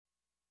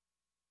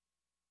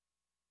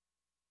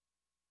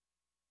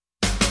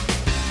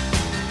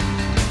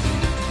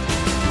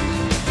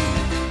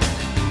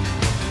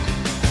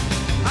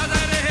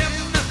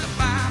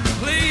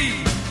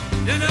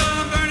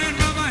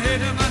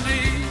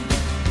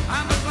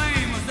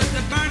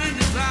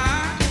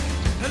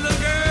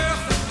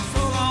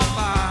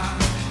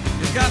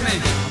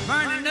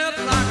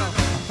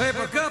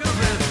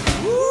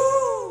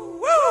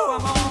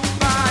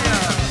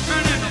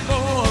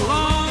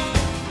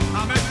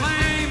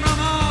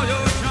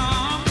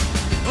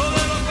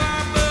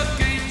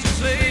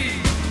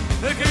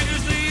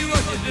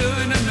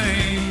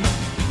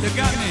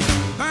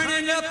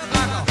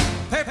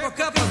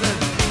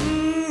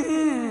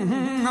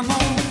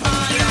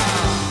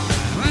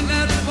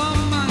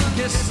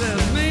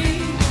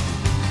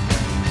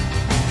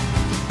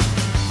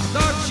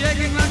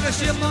a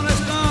ship on a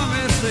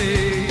stormy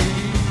sea.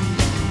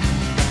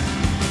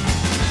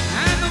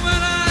 And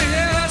when I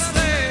hear her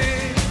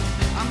say,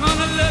 I'm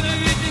gonna love you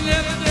each and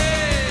every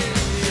day,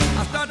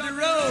 I start to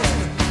roast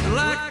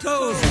like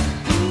toast.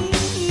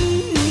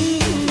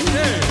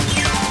 Yeah.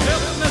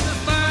 Help me, Mr.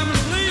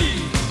 Fireman,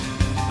 please.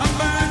 I'm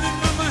burning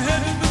from my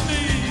head to the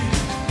knees.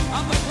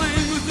 I'm a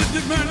flame with such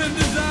a burning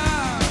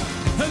desire.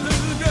 And this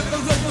is the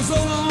goes up for so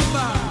long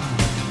fire.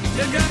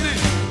 You got me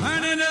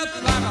burning up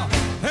like a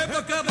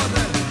paper cup of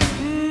that.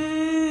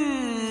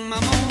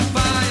 I'm on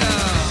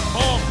fire.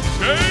 Hump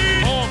day,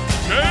 hump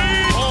day,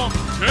 hump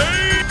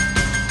day.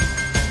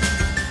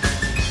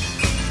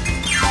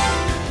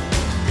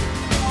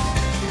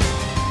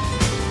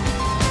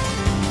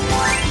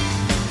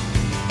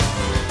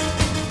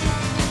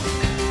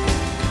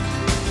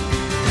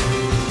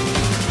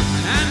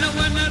 And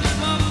when that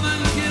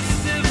woman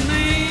kisses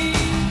me,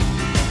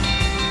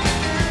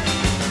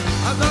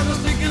 I thought I was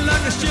thinking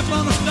like a ship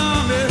on a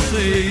stormy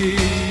sea.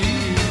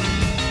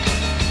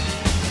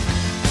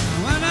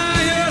 When I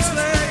hear her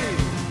say,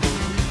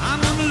 I'm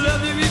gonna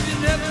love you each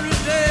and every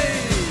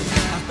day,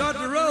 I start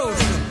to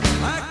roast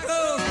like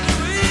toast to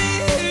me.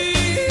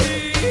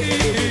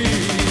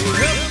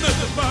 Help me,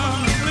 Mr.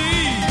 Fireman,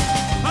 please.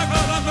 My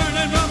God, I'm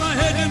burning from my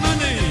head to my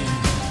knees.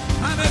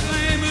 I'm a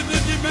flame with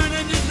such a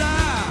burning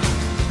desire.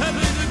 That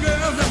little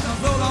girl that's a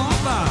soul on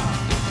fire.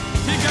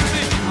 She got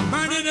me, I'm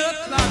burning up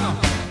like a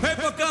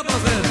paper cup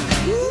of it.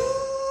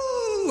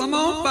 Ooh, I'm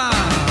on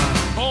fire.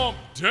 Hump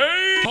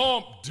day,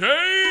 hump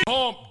day,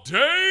 hump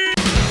day.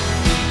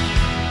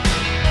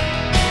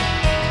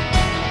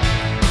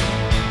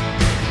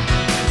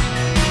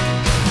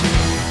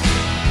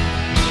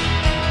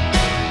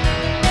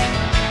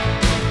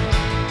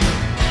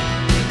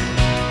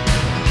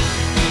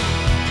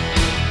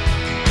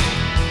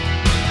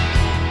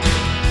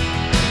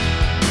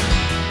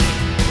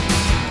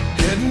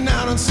 Heading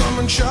out on some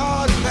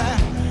uncharted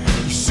path,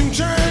 you soon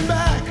turn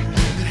back.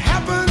 It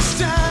happens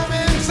time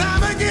and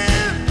time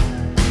again.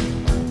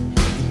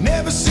 You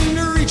never seem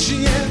to reach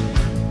the end.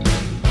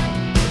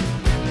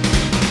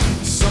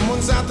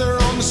 Someone's out there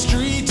on the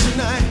street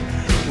tonight.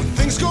 When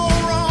things go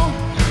wrong,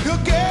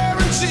 he'll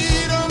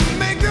guarantee to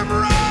make them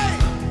right.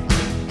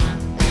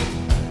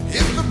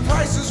 If the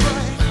price is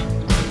right.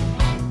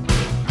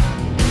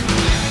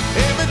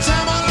 Every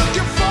time I look,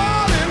 you're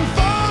falling,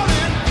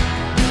 falling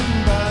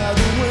by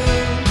the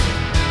wind.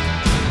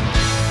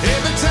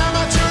 Every time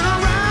I turn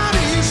around,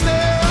 he's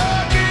there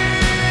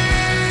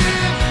again.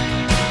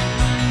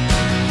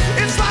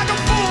 It's like a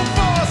full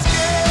force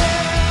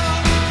gale,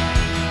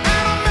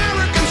 an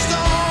American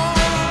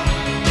storm.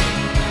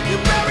 You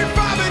bury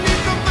fire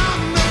beneath the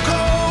mountain of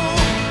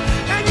cold,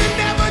 and you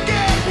never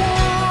get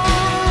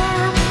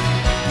warm.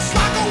 It's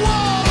like a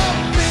wall of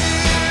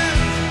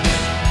mist.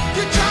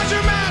 You charge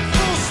your man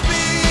full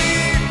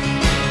speed.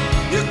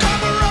 You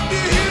cover up,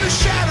 you hear the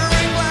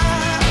shattering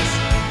glass,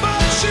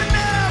 but you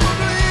never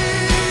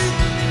bleed.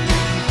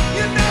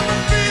 You never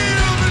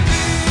feel the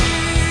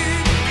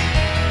need.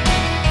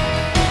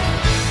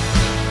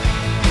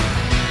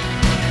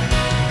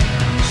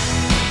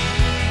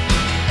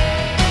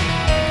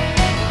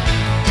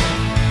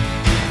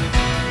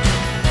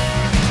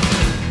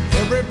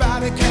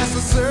 Everybody casts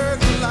a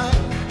certain light,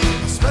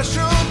 a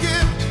special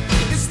gift.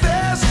 It's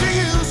theirs to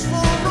use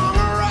for wrong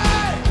or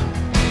right.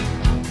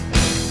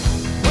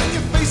 When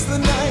you face the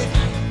night,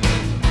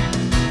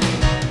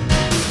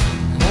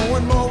 more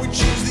and more we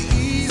choose the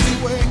easy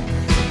way.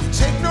 We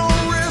take no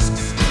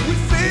risks, we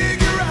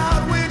figure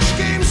out which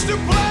games to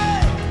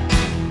play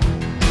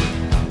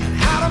and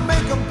how to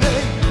make them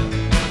pay.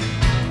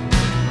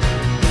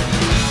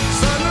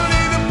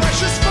 Suddenly the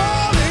pressure's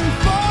falling,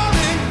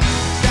 falling.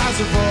 Skies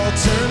have all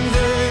turned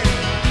gray.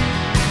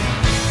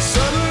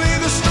 Suddenly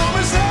the storm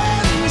is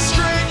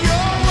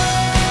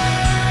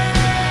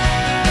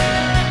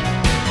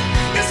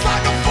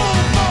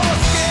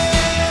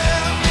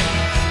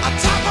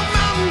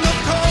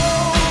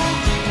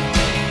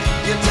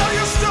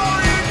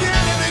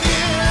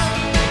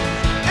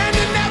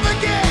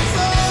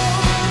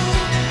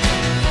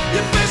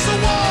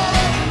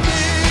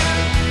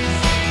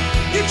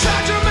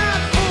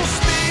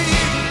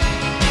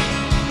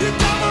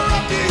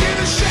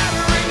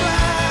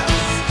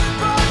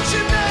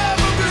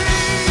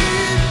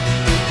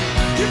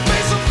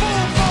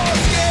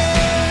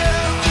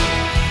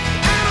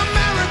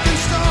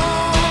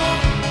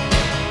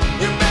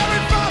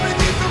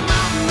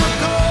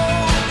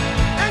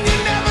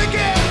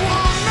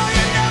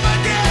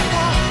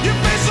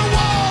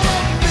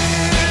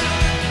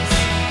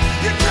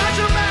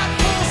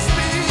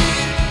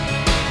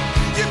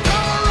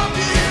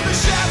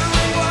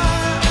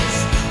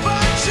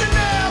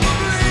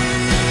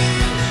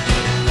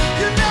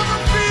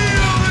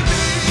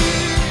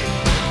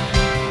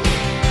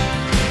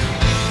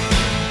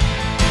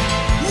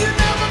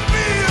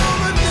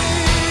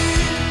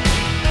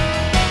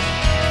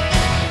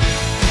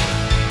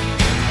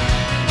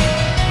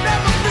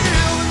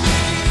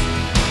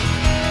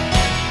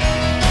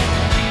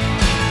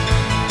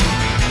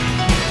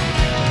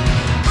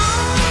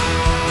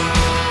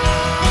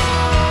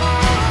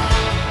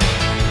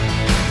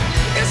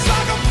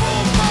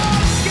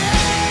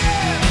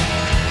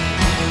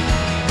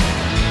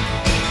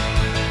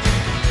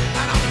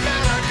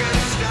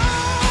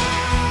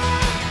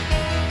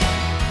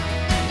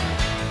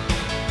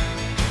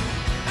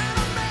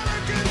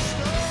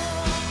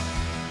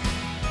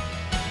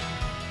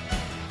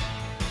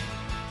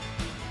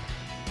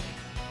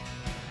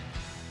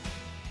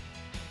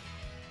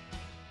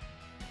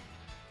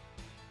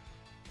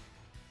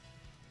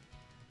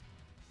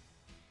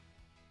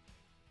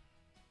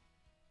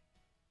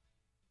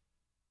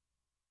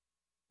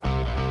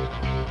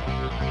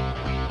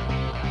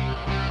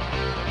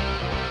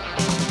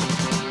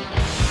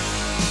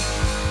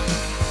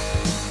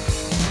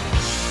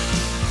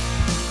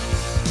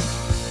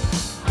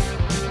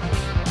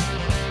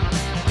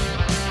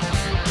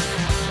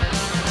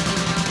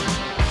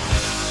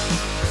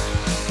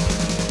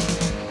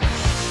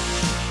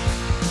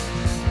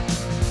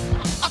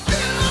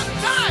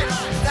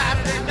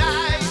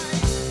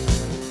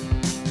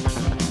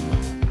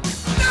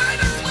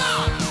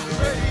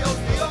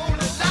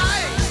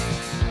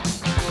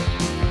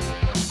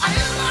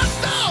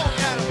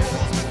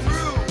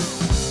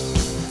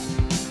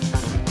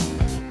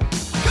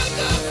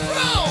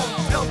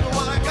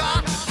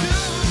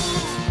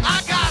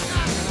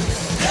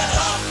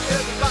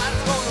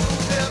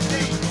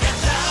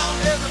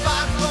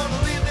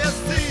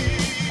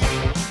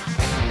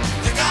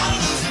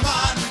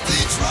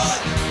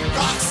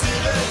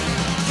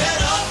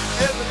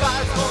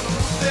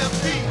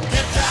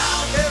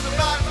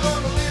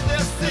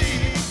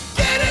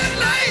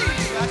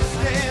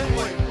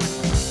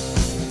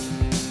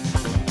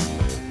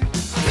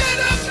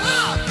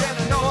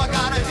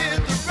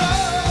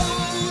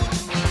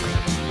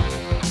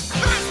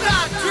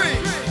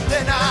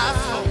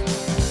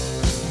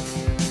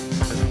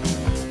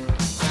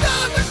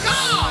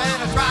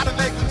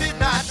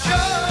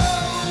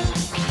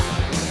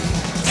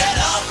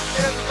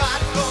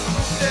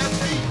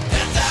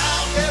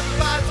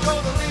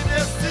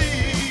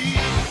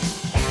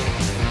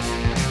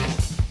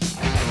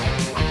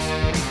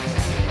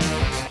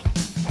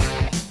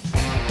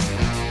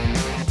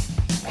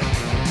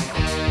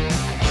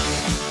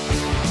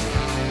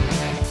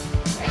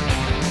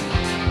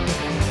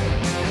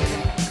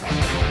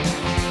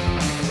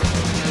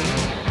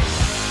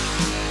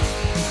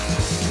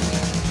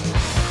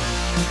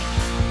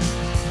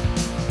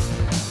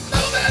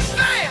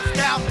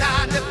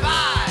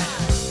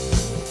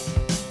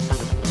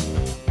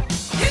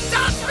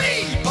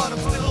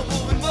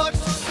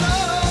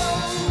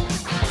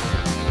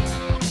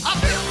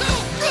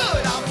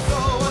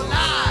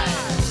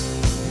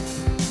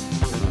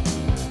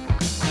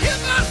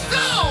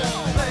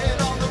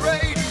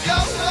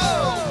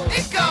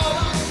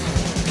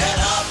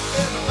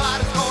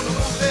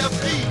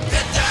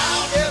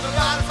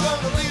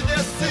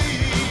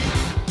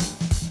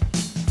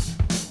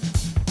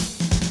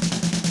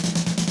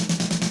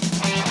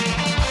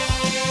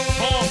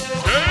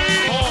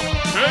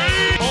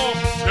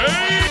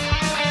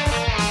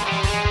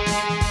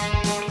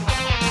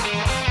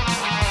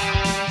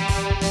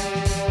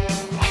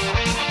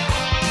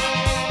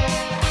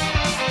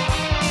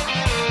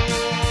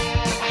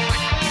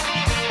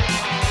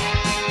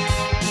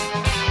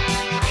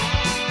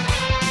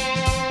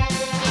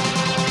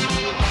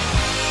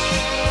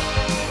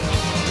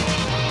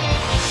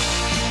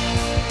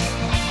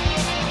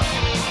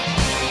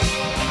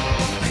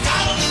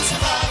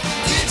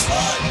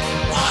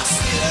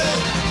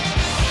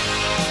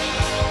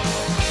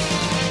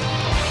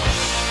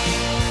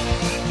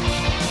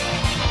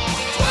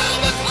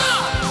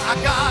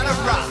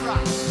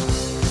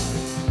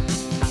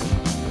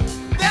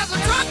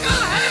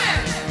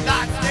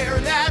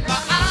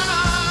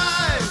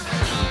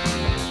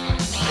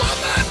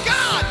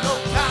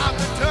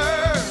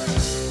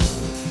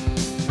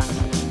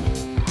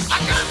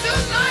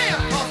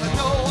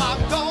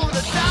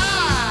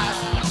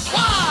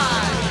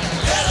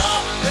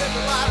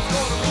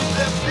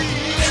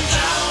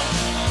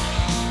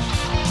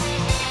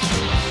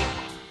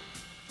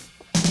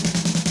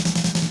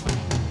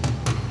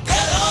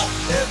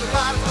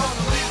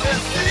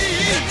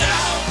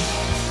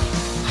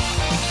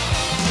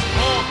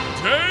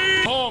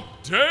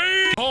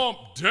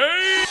Hump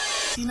Day.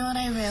 You know what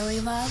I really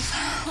love?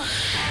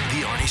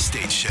 The Arnie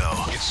State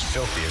Show. It's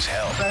filthy as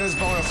hell. That is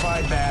bona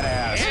fide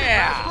badass.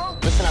 Yeah.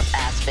 Listen up,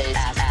 ass face,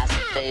 ass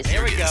face.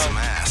 Here we Getting go. some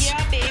ass.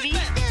 Yeah, baby.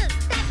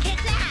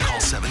 Call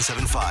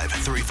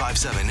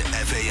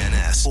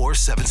 775-357-FANS or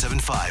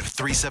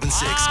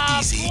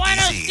 775-376-EASY.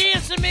 Buenos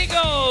dias,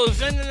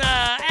 amigos, and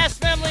Ass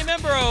Family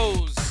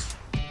Members.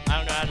 I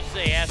don't know how to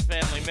say Ass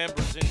Family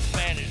Members in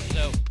Spanish,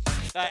 so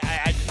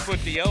I just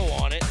put the O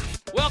on it.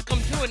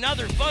 Welcome to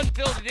another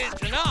fun-filled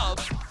edition of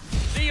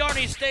the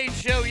Arnie Stage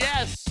Show.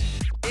 Yes,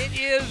 it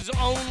is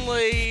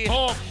only...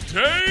 Hump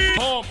Day.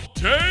 Hump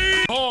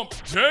Day. Hump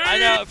Day. I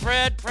know,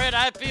 Fred,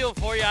 I feel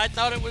for you. I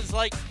thought it was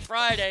like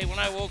Friday when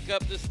I woke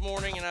up this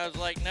morning, and I was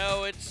like,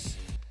 no, it's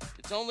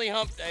only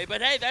Hump Day.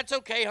 But hey, that's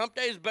okay. Hump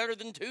Day is better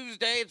than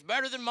Tuesday. It's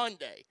better than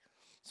Monday.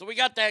 So we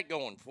got that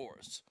going for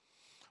us.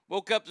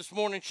 Woke up this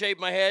morning, shaved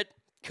my head,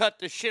 cut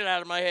the shit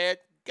out of my head.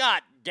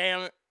 God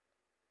damn it.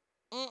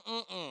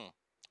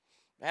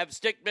 I have a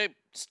stick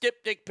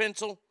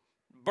pencil,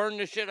 burn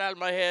the shit out of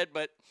my head,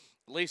 but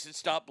at least it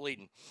stopped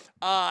bleeding.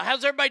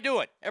 How's everybody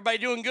doing? Everybody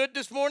doing good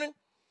this morning?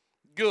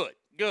 Good.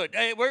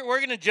 Hey, we're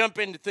going to jump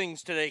into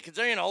things today because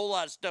there ain't a whole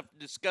lot of stuff to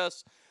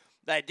discuss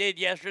that I did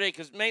yesterday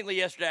because mainly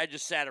yesterday I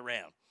just sat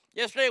around.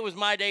 Yesterday was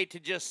my day to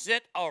just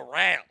sit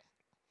around.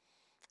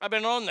 I've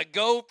been on the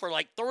go for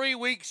like 3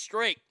 weeks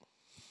straight.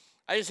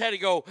 I just had to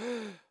go,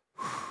 and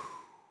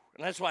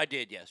that's what I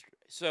did yesterday.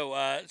 So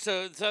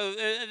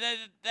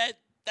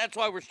that's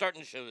why we're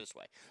starting the show this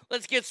way.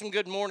 Let's get some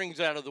good mornings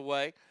out of the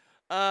way.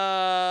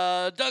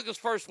 Douglas,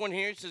 first one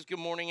here, says, good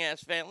morning,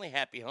 ass family.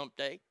 Happy Hump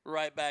Day.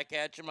 Right back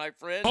at you, my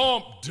friend.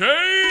 Hump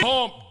Day.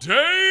 Hump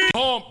Day.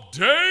 Hump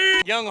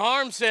Day. Young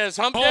Harm says,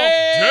 Hump Hump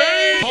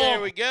Day. Day.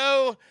 There we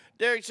go.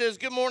 Derek says,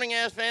 good morning,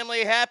 ass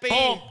family. Happy.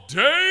 Hump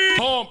Day.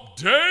 Hump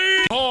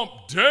Day. Hump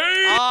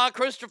Day.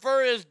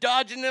 Christopher is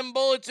dodging them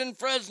bullets in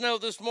Fresno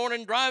this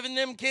morning, driving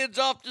them kids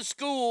off to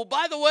school.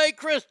 By the way,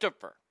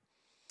 Christopher,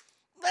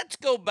 let's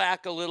go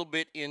back a little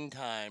bit in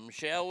time,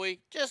 shall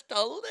we? Just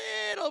a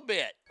little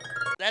bit.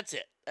 That's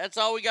it. That's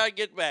all we got to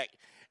get back.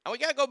 And we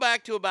got to go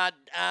back to about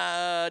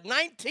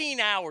 19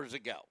 hours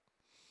ago.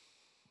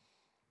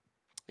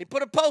 He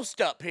put a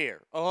post up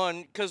here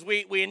on, because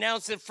we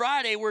announced that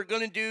Friday we're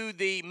going to do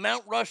the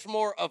Mount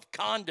Rushmore of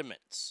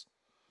condiments.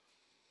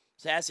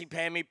 Sassy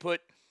Pammy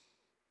put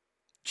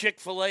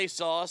Chick-fil-A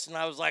sauce, and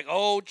I was like,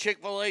 oh,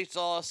 Chick-fil-A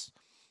sauce.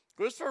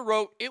 Christopher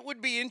wrote, it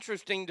would be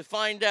interesting to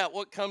find out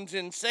what comes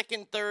in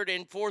second, third,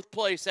 and fourth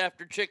place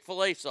after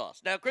Chick-fil-A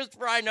sauce. Now,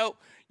 Christopher, I know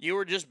you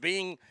were just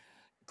being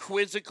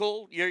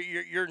quizzical,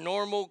 your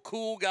normal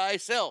cool guy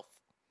self,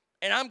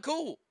 and I'm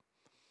cool.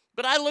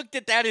 But I looked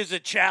at that as a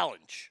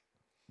challenge.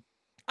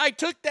 I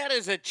took that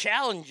as a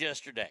challenge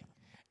yesterday,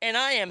 and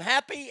I am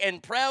happy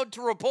and proud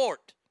to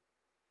report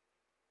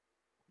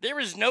there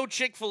is no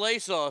Chick-fil-A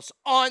sauce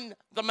on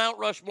the Mount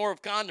Rushmore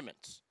of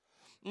condiments.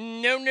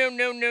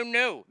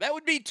 No. That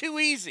would be too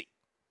easy.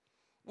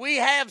 We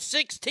have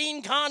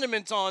 16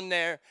 condiments on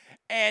there,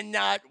 and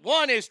not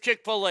one is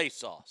Chick-fil-A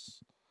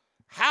sauce.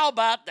 How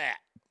about that?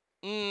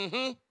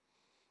 Yep.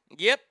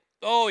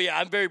 Oh, yeah,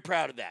 I'm very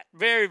proud of that.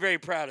 Very, very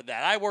proud of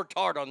that. I worked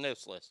hard on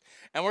this list,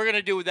 and we're going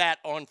to do that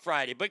on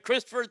Friday. But,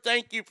 Christopher,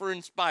 thank you for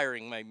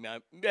inspiring me,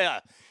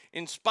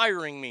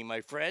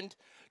 my friend.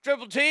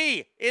 Triple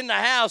T in the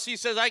house. He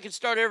says, I can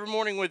start every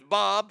morning with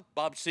Bob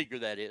Seeger,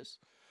 that is.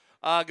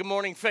 Good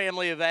morning,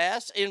 family of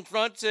ass. In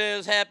front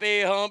says,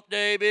 happy Hump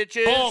Day,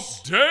 bitches. Hump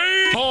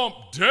Day. Hump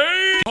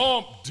Day.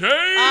 Hump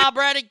Day.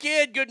 Brady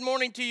Kid, good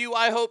morning to you.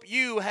 I hope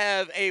you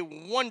have a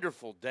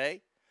wonderful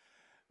day.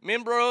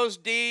 Miembros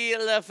de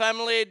la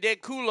Familia de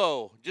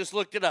Culo. Just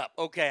looked it up.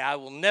 Okay, I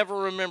will never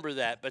remember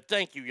that, but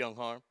thank you, Young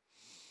Harm.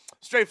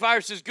 Straight Fire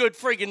says, good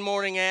friggin'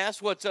 morning,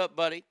 ass. What's up,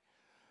 buddy?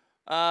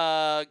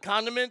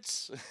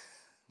 Condiments?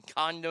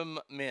 Condom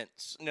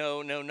mints.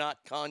 No, not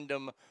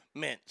condom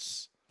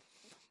mints.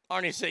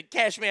 Arnie said,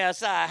 cash me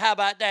outside. How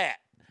about that?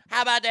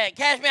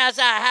 Cash me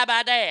outside. How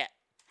about that?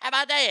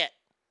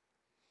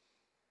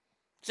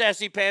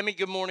 Sassy Pammy,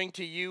 good morning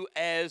to you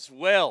as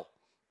well.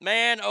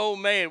 Man, oh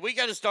man, we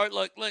got to start.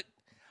 Look,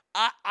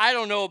 I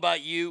don't know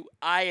about you.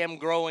 I am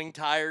growing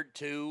tired,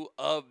 too,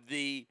 of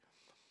the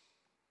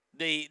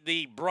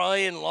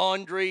Brian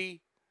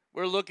Laundrie.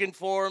 We're looking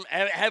for him.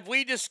 Have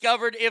we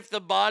discovered if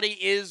the body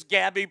is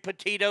Gabby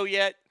Petito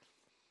yet?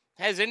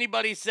 Has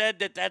anybody said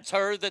that that's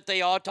her that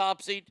they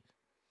autopsied?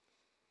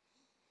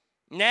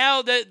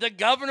 Now the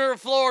governor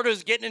of Florida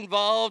is getting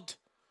involved.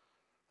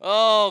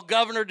 Oh,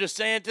 Governor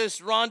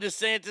DeSantis, Ron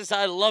DeSantis,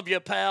 I love you,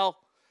 pal.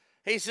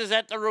 He says,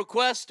 at the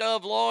request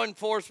of law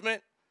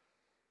enforcement,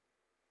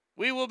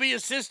 we will be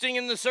assisting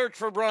in the search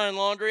for Brian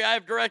Laundrie. I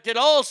have directed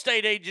all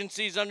state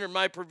agencies under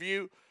my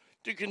purview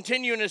to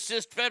continue and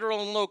assist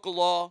federal and local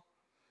law.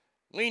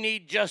 We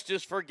need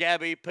justice for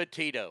Gabby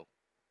Petito.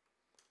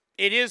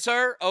 It is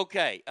her?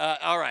 Okay.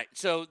 All right.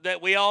 So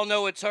that we all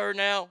know it's her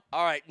now?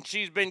 All right. And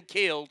she's been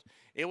killed.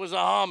 It was a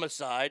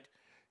homicide.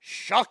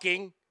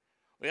 Shocking.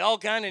 We all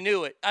kind of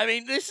knew it. I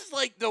mean, this is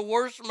like the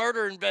worst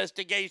murder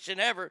investigation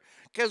ever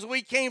because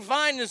we can't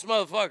find this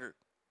motherfucker.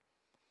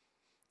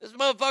 This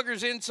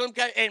motherfucker's in some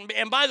kind.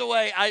 And by the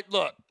way,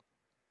 look.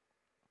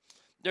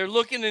 They're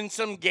looking in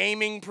some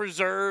gaming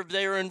preserve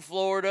there in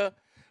Florida,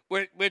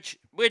 which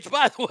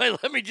by the way,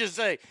 let me just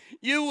say,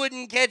 you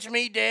wouldn't catch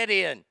me dead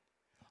in.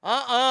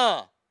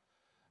 No,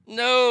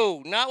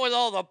 not with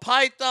all the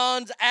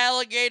pythons,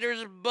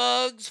 alligators,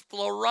 bugs,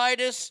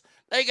 Floritis.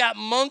 They got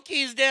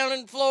monkeys down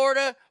in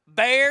Florida,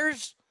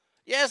 bears.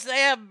 Yes, they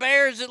have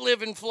bears that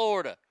live in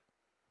Florida.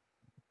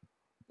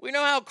 We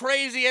know how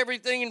crazy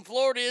everything in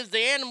Florida is. The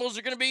animals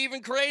are going to be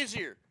even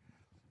crazier.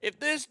 If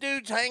this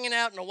dude's hanging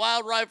out in a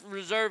wildlife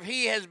reserve,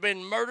 he has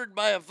been murdered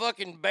by a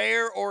fucking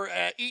bear or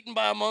eaten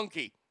by a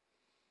monkey.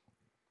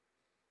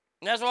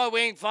 And that's why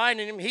we ain't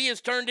finding him. He has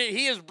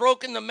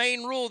broken the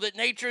main rule that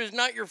nature is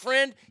not your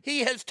friend. He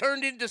has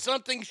turned into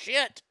something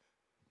shit.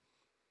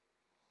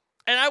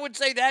 And I would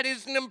say that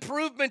is an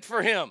improvement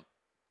for him.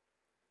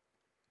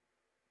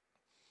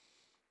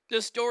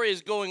 This story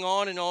is going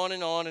on and on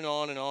and on and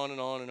on and on and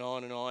on and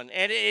on and on.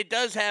 And it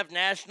does have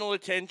national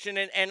attention.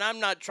 And I'm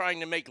not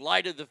trying to make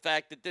light of the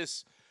fact that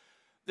this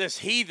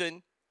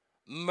heathen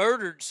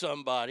murdered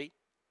somebody.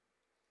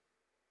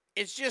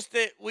 It's just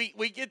that we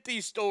get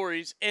these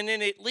stories, and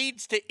then it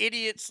leads to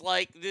idiots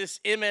like this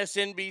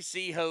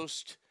MSNBC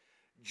host,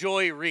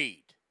 Joy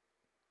Reid.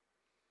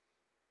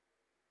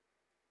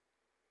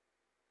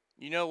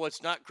 You know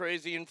what's not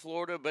crazy in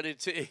Florida, but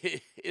it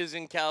is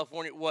in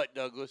California? What,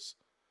 Douglas?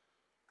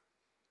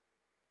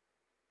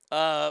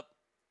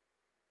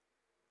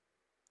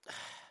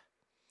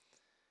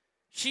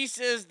 She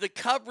says the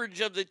coverage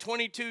of the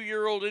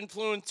 22-year-old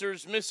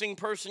influencer's missing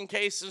person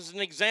case is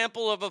an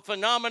example of a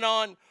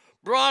phenomenon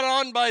brought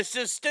on by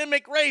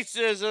systemic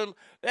racism.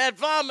 That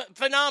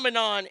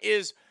phenomenon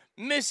is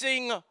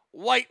missing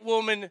white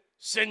woman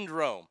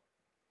syndrome.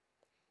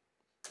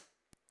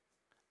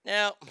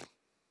 Now,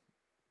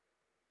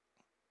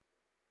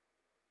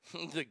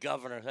 the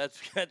governor, that's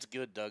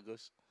good,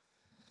 Douglas.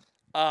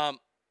 Can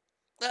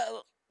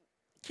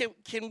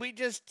we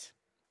just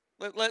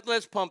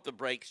let's pump the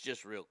brakes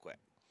just real quick.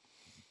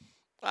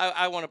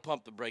 I want to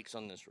pump the brakes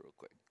on this real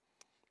quick.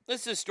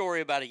 This is a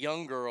story about a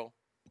young girl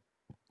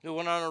who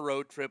went on a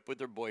road trip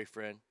with her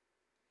boyfriend,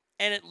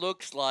 and it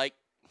looks like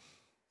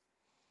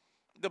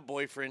the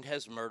boyfriend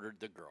has murdered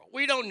the girl.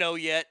 We don't know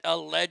yet.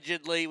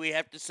 Allegedly, we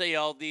have to say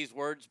all these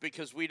words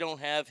because we don't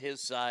have his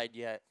side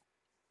yet.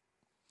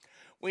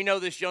 We know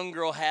this young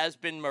girl has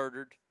been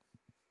murdered.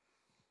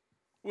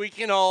 We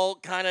can all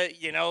kind of,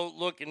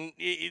 look, and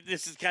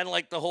this is kind of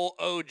like the whole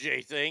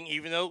OJ thing,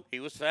 even though he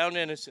was found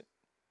innocent.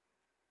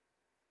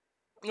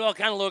 Well,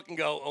 kind of look and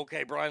go,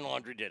 okay, Brian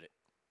Laundrie did it.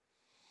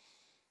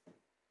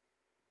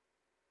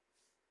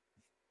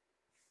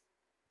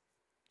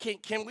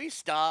 Can we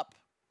stop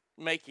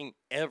making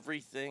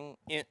everything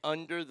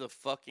under the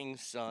fucking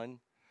sun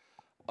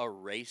a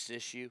race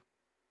issue?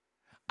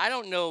 I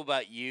don't know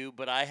about you,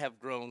 but I have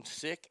grown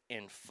sick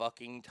and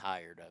fucking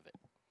tired of it.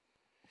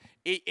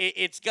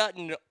 It's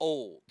gotten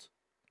old.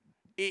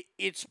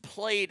 It's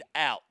played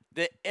out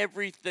that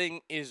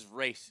everything is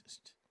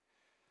racist.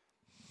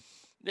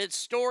 That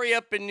story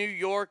up in New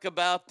York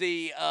about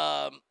the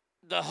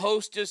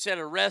hostess at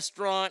a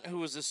restaurant who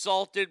was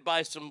assaulted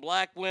by some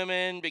black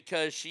women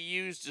because she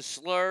used a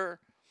slur.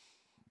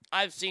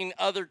 I've seen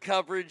other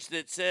coverage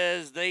that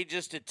says they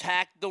just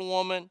attacked the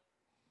woman.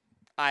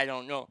 I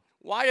don't know.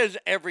 Why does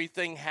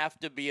everything have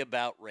to be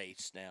about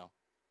race now?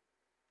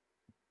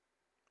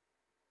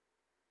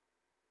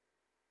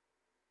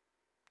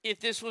 If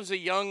this was a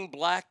young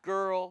black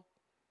girl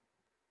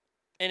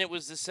and it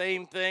was the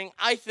same thing,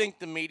 I think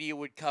the media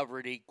would cover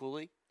it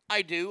equally.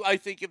 I do. I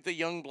think if the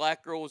young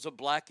black girl was a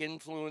black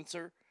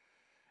influencer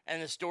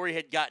and the story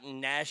had gotten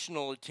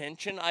national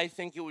attention, I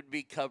think it would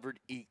be covered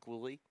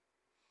equally.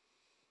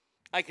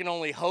 I can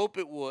only hope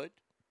it would.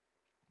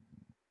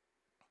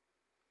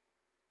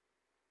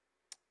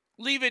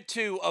 Leave it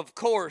to, of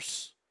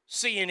course,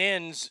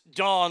 CNN's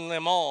Don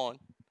Lemon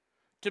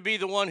to be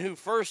the one who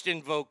first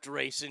invoked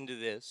race into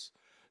this,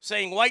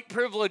 saying white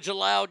privilege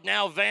allowed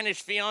now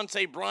vanished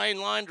fiancé Brian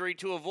Laundrie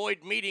to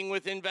avoid meeting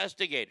with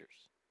investigators.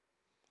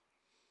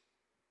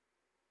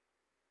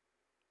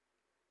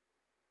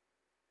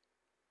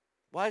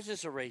 Why is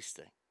this a race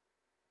thing?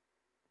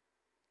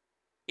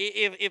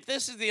 If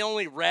this is the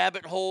only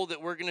rabbit hole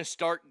that we're going to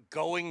start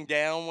going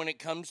down when it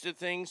comes to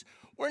things,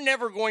 we're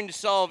never going to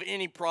solve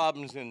any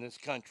problems in this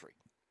country.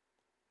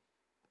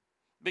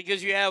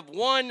 Because you have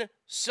one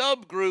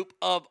subgroup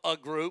of a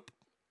group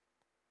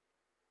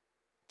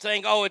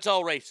saying, oh, it's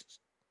all racist.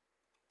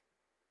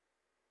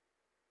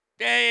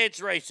 It's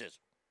racist.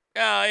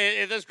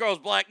 If this girl's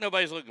black,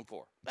 nobody's looking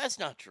for her. That's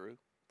not true.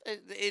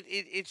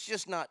 It's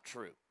just not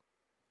true.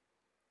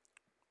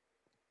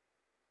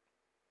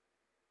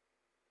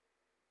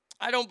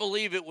 I don't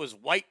believe it was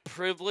white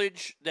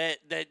privilege that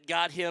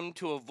got him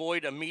to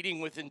avoid a meeting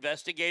with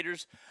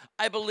investigators.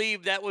 I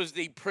believe that was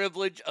the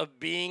privilege of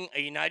being a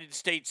United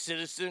States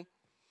citizen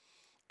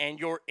and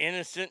you're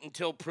innocent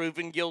until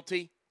proven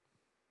guilty.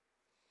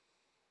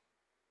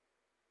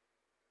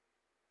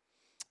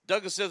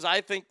 Douglas says,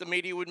 I think the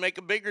media would make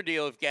a bigger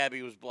deal if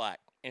Gabby was black.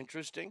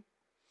 Interesting.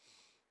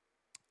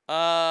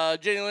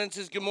 Jenny Lynn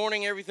says, good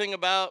morning. Everything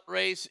about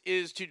race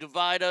is to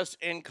divide us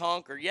and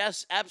conquer.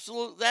 Yes,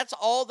 absolutely. That's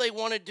all they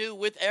want to do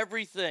with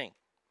everything.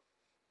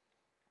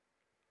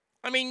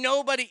 I mean,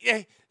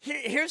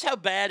 here's how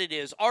bad it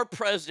is. Our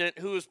president,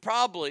 who is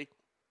probably,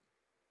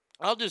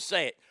 I'll just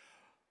say it,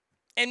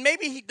 and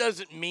maybe he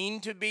doesn't mean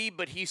to be,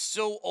 but he's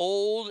so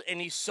old and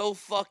he's so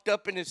fucked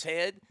up in his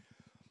head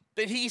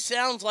that he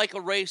sounds like a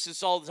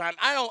racist all the time.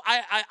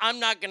 I'm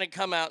not going to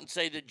come out and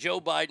say that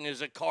Joe Biden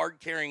is a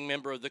card-carrying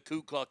member of the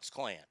Ku Klux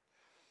Klan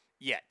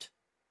yet.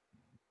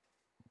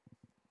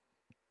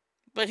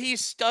 But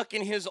he's stuck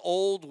in his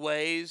old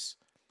ways.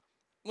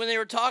 When they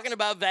were talking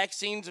about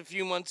vaccines a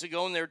few months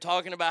ago and they were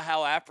talking about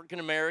how African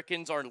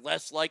Americans are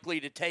less likely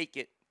to take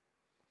it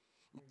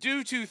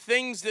due to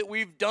things that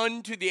we've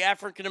done to the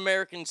African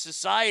American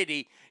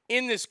society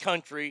in this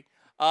country,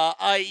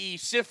 i.e.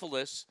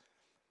 syphilis,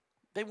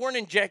 they weren't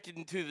injected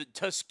into the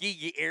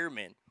Tuskegee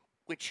Airmen,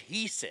 which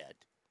he said.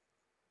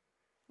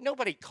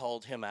 Nobody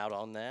called him out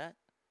on that.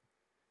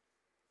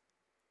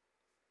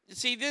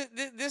 See, this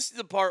is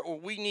the part where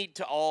we need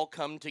to all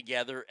come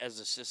together as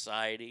a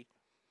society.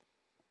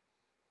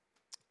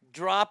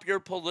 Drop your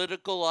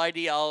political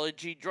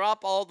ideology,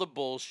 drop all the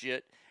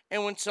bullshit,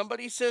 and when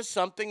somebody says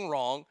something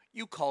wrong,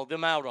 you call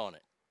them out on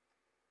it.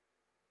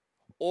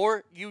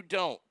 Or you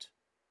don't.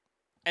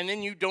 And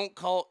then you don't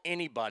call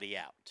anybody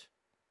out.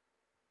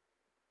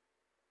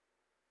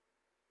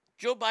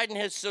 Joe Biden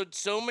has said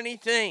so many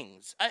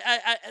things.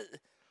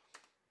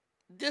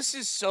 This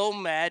is so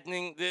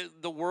maddening,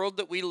 the world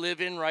that we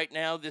live in right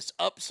now, this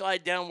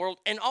upside down world,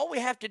 and all we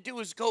have to do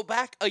is go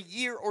back a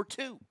year or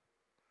two.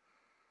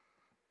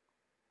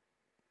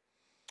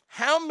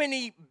 How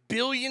many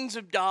billions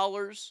of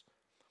dollars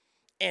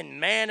and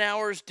man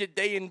hours did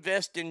they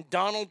invest in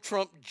Donald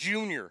Trump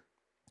Jr.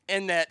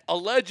 and that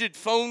alleged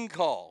phone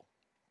call?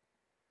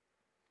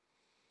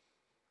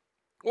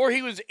 Or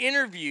he was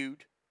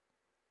interviewed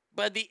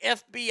by the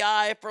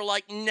FBI for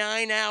like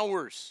 9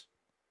 hours.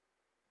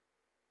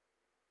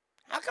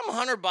 How come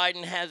Hunter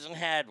Biden hasn't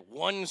had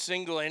one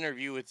single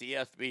interview with the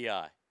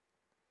FBI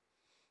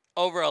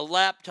over a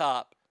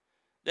laptop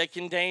that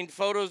contained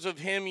photos of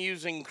him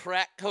using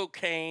crack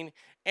cocaine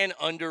and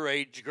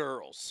underage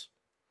girls?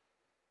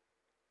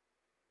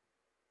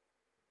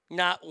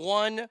 Not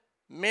 1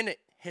 minute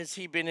has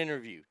he been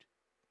interviewed.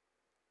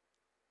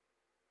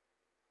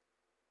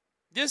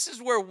 This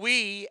is where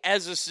we,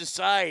 as a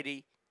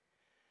society,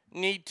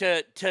 need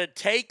to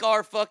take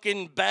our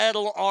fucking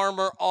battle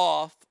armor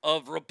off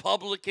of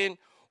Republican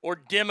or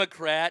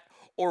Democrat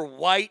or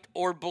white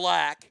or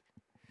black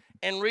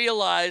and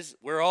realize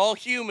we're all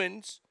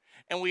humans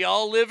and we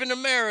all live in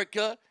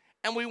America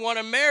and we want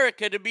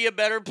America to be a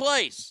better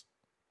place.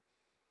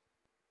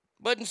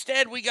 But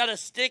instead, we got to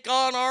stick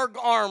on our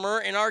armor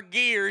and our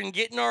gear and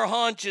get in our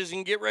haunches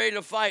and get ready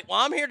to fight. Well,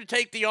 I'm here to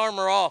take the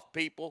armor off,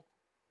 people.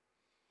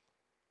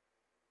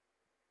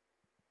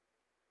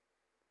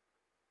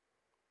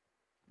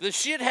 The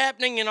shit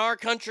happening in our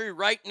country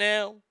right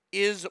now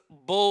is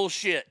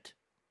bullshit.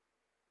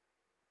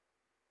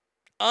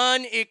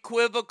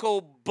 Unequivocal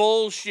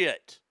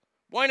bullshit.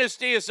 Buenos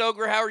dias,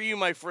 Ogre. How are you,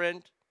 my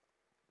friend?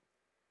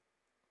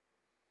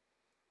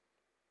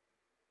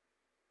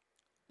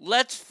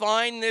 Let's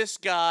find this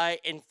guy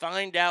and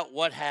find out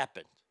what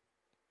happened.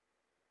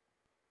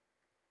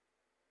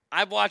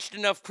 I've watched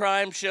enough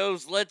crime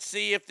shows. Let's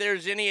see if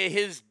there's any of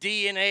his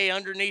DNA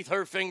underneath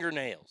her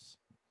fingernails.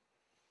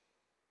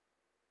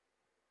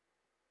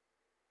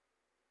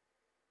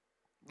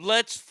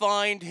 Let's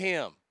find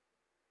him.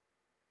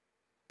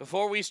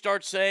 Before we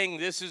start saying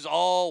this is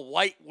all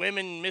white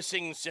women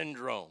missing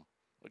syndrome,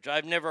 which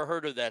I've never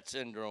heard of that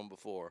syndrome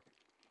before.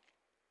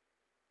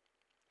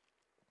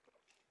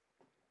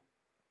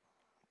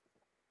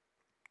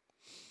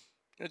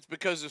 It's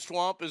because the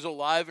swamp is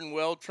alive and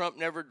well. Trump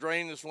never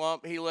drained the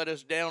swamp. He let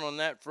us down on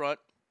that front.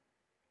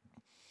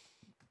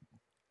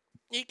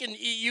 You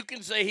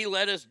can say he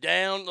let us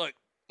down. Look,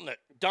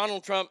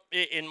 Donald Trump,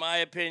 in my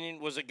opinion,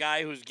 was a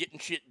guy who was getting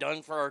shit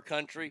done for our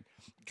country,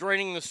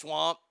 draining the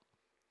swamp.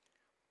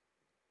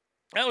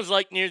 That was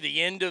like near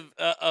the end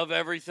of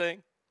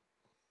everything.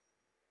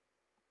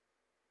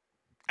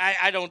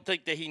 I don't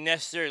think that he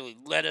necessarily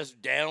let us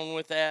down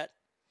with that.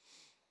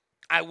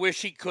 I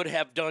wish he could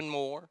have done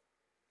more.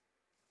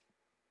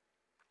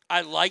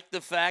 I like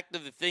the fact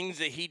of the things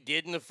that he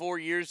did in the 4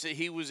 years that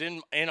he was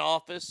in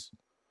office.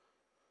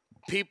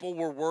 People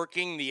were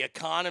working. The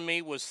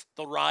economy was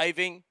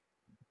thriving.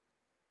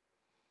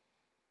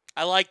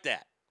 I like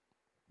that.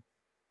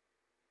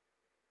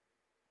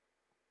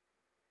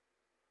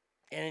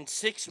 And in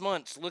 6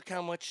 months, look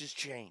how much has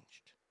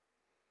changed.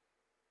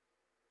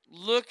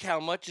 Look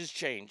how much has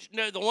changed.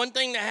 No, the one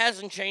thing that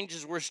hasn't changed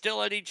is we're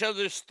still at each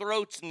other's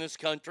throats in this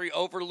country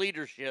over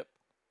leadership.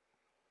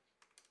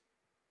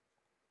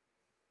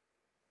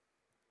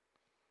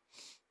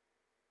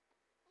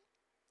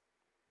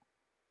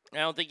 I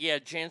don't think he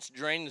had a chance to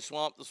drain the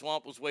swamp. The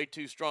swamp was way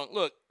too strong.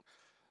 Look,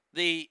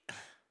 the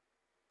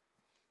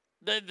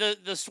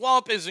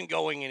swamp isn't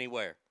going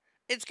anywhere.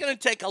 it's going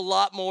to take a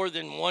lot more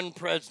than one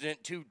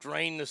president to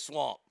drain the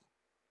swamp.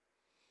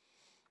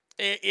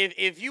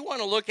 If you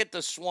want to look at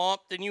the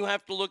swamp, then you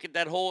have to look at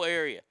that whole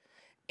area.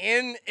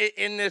 In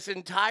this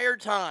entire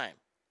time,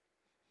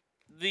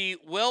 the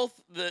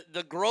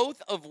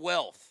growth of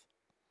wealth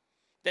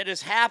that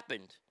has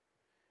happened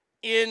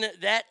in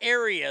that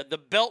area, the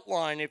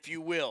Beltline, if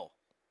you will,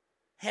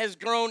 has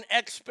grown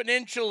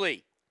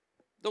exponentially.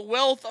 The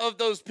wealth of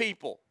those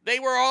people, they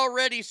were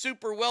already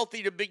super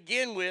wealthy to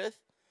begin with,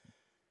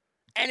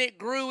 and it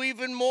grew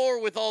even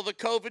more with all the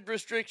COVID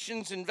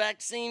restrictions and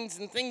vaccines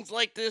and things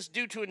like this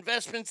due to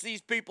investments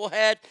these people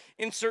had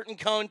in certain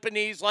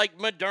companies like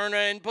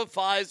Moderna and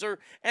Pfizer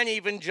and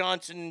even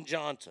Johnson &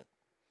 Johnson.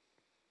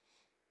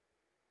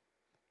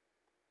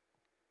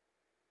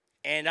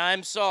 And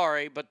I'm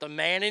sorry, but the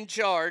man in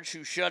charge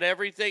who shut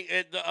everything,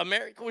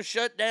 America was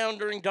shut down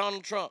during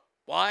Donald Trump.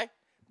 Why?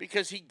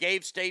 Because he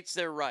gave states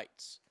their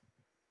rights.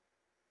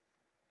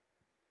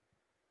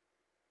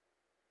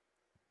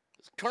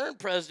 The current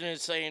president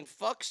is saying,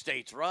 fuck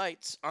states'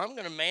 rights. I'm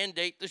going to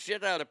mandate the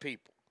shit out of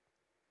people.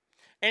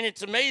 And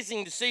it's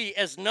amazing to see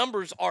as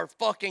numbers are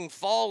fucking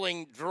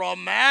falling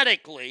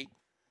dramatically.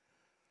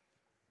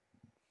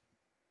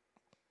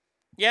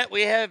 Yet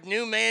we have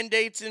new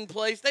mandates in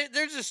place.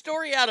 There's a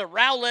story out of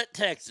Rowlett,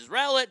 Texas.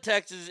 Rowlett,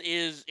 Texas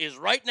is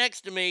right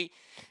next to me.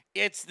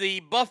 It's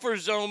the buffer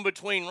zone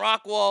between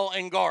Rockwall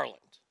and Garland.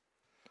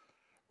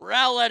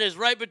 Rowlett is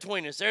right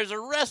between us. There's a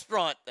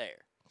restaurant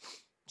there.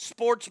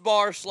 Sports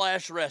bar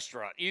 /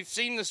 restaurant. You've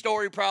seen the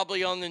story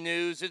probably on the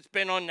news. It's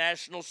been on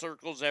national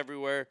circles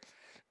everywhere.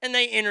 And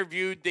they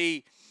interviewed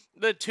the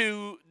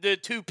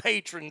two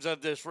patrons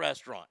of this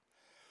restaurant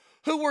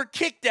who were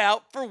kicked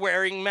out for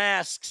wearing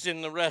masks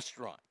in the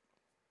restaurant.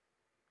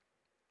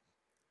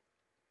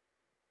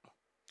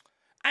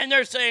 And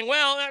they're saying,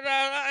 well,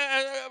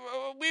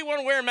 we want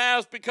to wear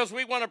masks because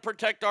we want to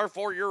protect our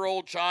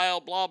 4-year-old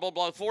child, blah, blah,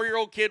 blah.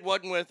 4-year-old kid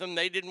wasn't with them.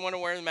 They didn't want to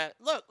wear the mask.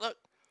 Look.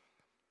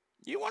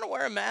 You want to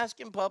wear a mask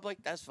in public?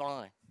 That's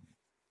fine.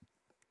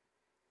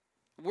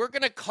 We're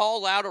going to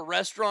call out a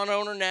restaurant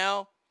owner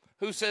now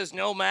who says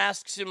no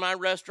masks in my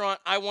restaurant.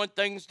 I want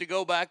things to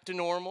go back to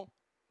normal.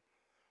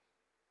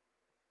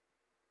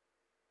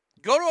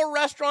 Go to a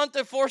restaurant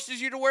that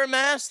forces you to wear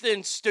masks,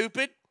 then,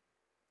 stupid.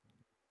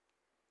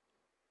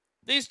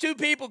 These two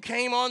people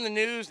came on the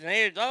news, and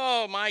they,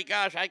 oh, my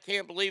gosh, I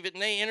can't believe it.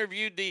 And they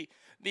interviewed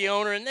the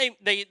owner, and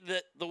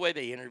the way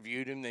they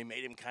interviewed him, they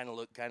made him kind of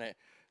look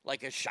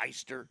like a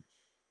shyster.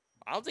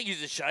 I don't think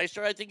he's a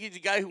shyster. I think he's a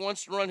guy who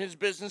wants to run his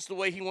business the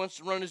way he wants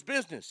to run his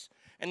business.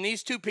 And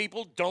these two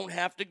people don't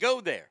have to go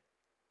there.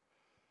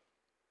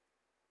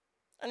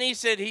 And he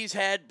said he's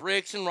had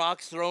bricks and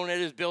rocks thrown at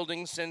his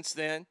building since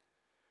then.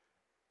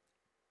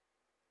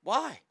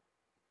 Why?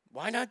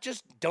 Why not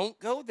just don't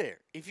go there?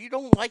 If you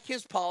don't like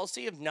his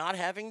policy of not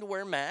having to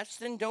wear masks,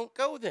 then don't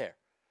go there.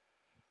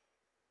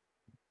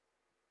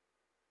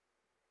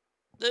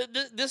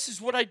 This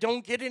is what I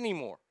don't get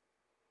anymore.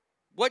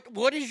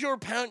 What is your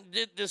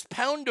this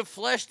pound of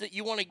flesh that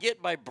you want to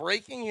get by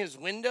breaking his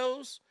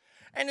windows?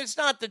 And it's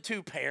not the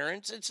two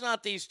parents. It's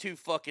not these two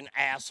fucking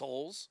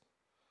assholes.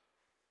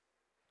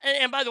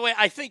 And by the way,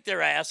 I think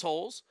they're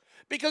assholes.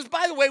 Because,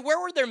 by the way, where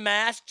were their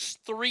masks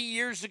 3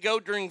 years ago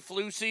during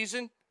flu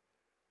season?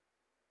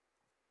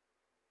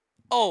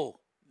 Oh,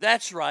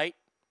 that's right.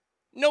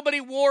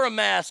 Nobody wore a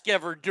mask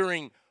ever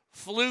during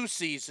flu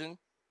season.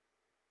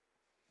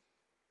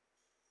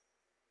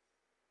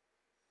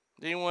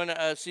 Did anyone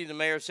see the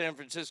mayor of San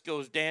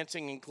Francisco's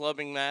dancing and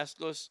clubbing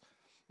maskless?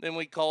 Then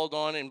we called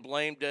on and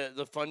blamed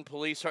the fun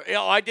police.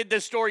 Oh, I did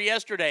this story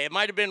yesterday. It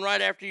might have been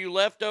right after you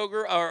left,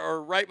 Ogre,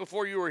 or right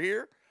before you were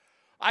here.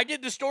 I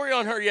did the story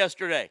on her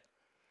yesterday.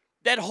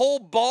 That whole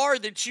bar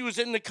that she was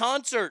in the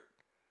concert,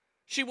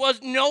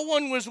 no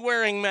one was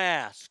wearing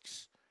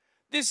masks.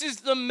 This is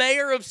the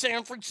mayor of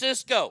San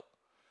Francisco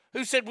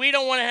who said, we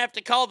don't want to have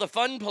to call the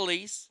fun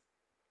police.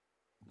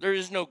 There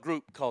is no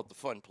group called the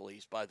Fun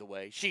Police, by the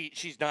way.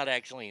 She's not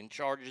actually in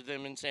charge of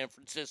them in San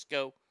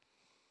Francisco.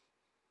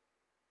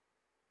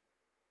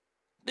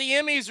 The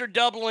Emmys are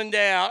doubling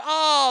down.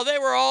 Oh,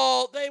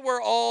 they were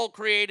all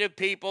creative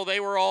people. They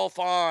were all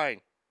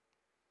fine.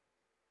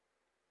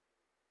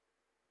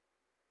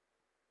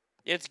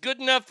 It's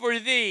good enough for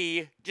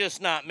thee, just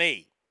not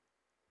me.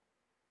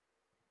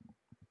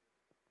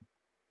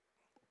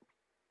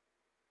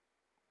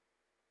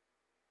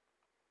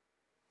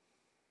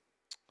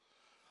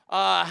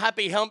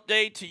 Happy hump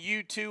day to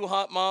you too,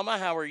 Hot Mama.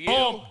 How are you?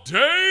 Hump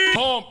day,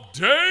 hump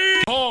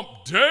day, hump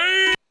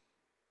day.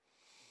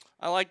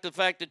 I like the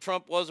fact that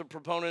Trump was a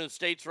proponent of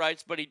states'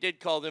 rights, but he did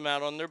call them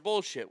out on their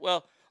bullshit.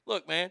 Well,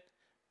 look, man,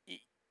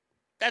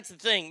 that's the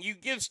thing. You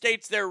give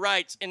states their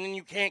rights, and then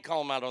you can't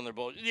call them out on their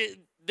bullshit.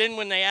 Then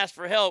when they ask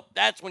for help,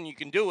 that's when you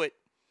can do it.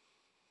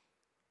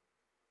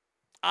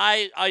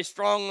 I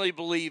strongly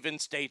believe in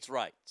states'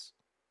 rights.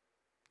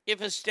 If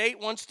a state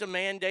wants to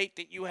mandate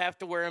that you have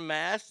to wear a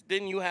mask,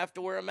 then you have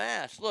to wear a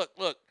mask.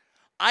 Look,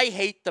 I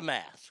hate the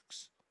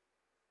masks.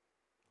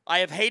 I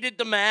have hated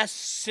the masks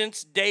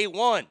since day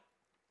one.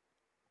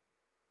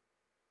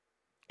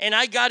 And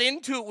I got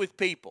into it with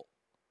people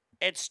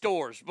at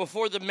stores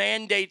before the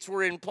mandates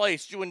were in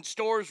place, when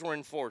stores were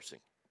enforcing.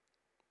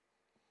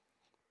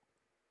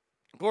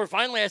 Before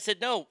finally I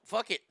said, no,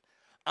 fuck it.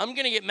 I'm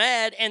going to get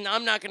mad, and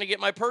I'm not going to get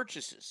my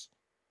purchases.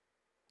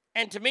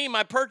 And to me,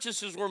 my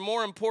purchases were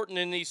more important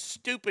than these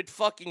stupid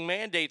fucking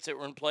mandates that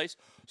were in place.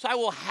 So I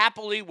will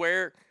happily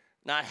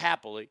not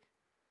happily,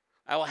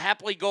 I will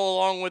happily go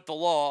along with the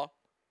law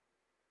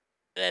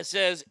that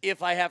says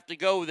if I have to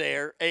go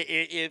there,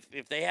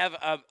 if they have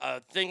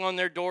a thing on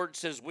their door that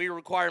says we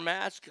require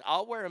masks,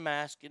 I'll wear a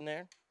mask in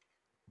there.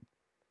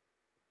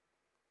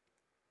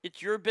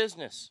 It's your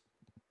business.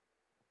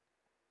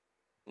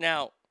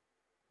 Now,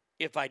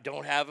 if I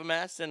don't have a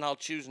mask, then I'll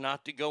choose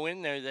not to go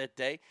in there that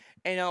day,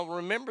 and I'll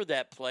remember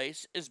that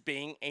place as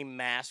being a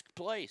mask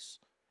place.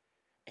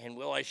 And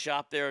will I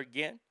shop there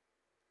again?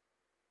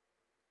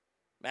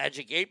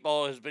 Magic 8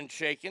 Ball has been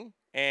shaken,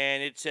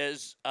 and it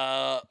says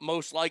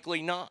most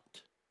likely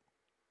not.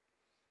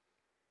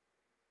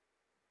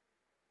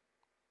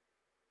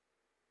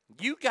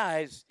 You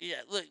guys,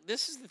 look,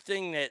 this is the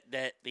thing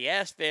that the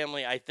Ass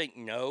family, I think,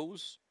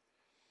 knows.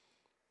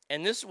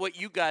 And this is what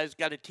you guys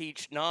got to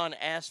teach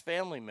non-Ass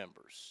family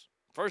members.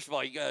 First of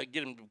all, you got to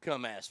get them to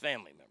become Ass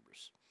family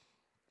members.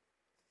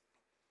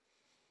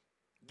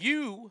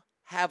 You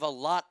have a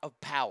lot of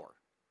power.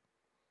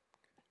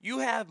 You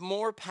have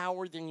more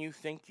power than you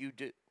think you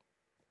do.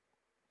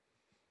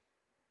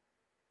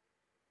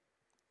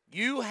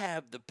 You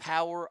have the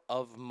power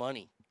of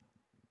money.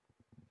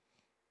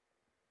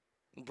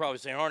 You're probably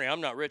saying, Arnie, I'm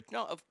not rich.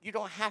 No, you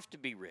don't have to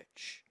be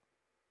rich.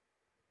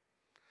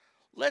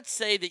 Let's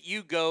say that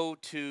you go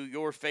to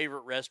your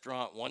favorite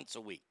restaurant once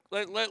a week.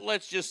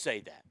 Let's just say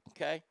that,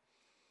 okay?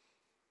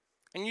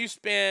 And you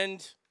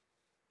spend,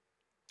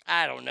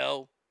 I don't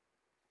know,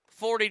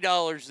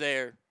 $40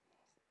 there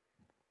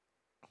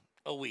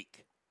a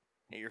week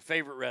at your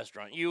favorite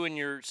restaurant, you and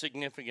your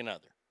significant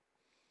other.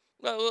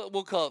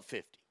 We'll call it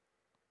 50.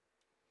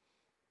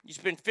 You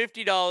spend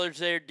 $50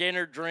 there,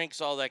 dinner, drinks,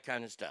 all that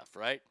kind of stuff,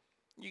 right?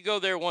 You go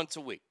there once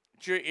a week.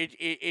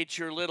 It's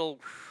your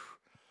little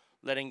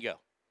letting go.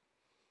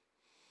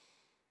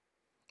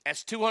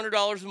 That's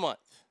 $200 a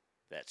month.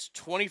 That's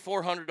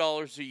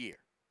 $2,400 a year.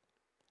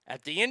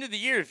 At the end of the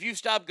year, if you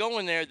stop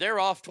going there,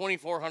 they're off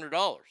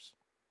 $2,400.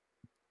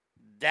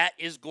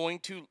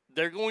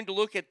 They're going to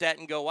look at that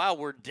and go, wow,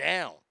 we're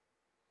down.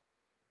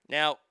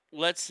 Now,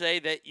 let's say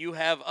that you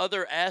have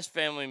other Ass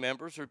family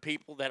members or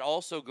people that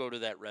also go to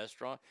that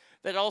restaurant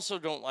that also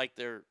don't like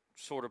their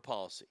sort of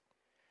policy.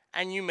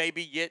 And you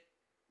maybe get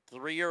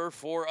 3 or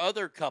 4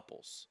 other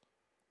couples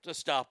to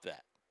stop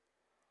that.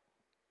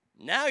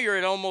 Now you're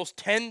at almost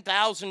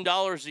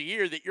 $10,000 a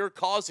year that you're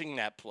causing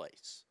that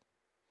place.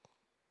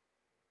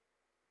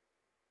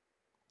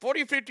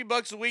 40 or 50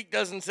 bucks a week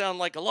doesn't sound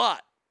like a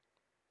lot.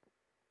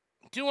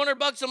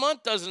 $200 a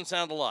month doesn't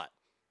sound a lot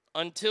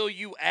until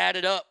you add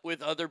it up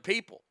with other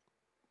people.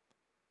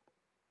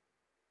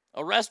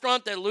 A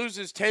restaurant that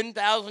loses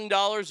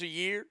 $10,000 a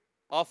year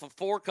off of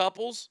 4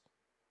 couples,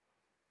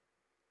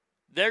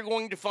 they're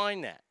going to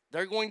find that.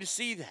 They're going to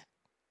see that.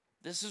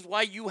 This is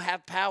why you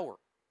have power.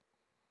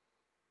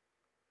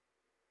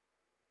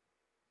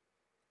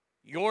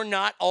 You're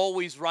not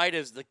always right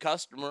as the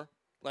customer.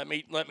 Let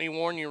me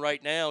warn you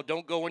right now.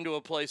 Don't go into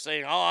a place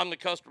saying, oh, I'm the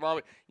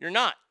customer. You're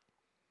not.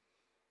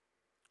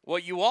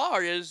 What you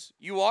are is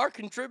you are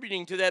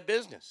contributing to that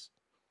business.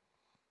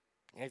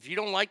 And if you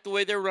don't like the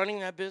way they're running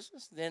that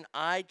business, then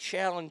I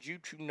challenge you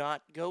to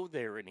not go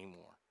there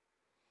anymore.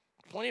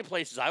 Plenty of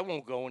places I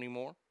won't go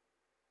anymore.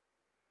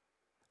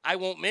 I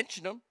won't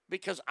mention them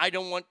because I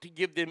don't want to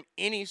give them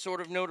any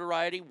sort of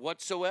notoriety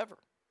whatsoever.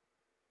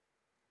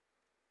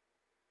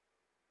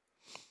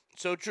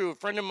 So true. A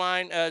friend of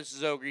mine, this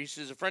is Ogre, he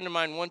says, a friend of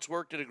mine once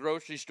worked at a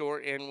grocery store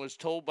and was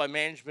told by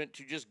management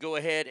to just go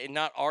ahead and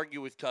not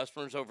argue with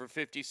customers over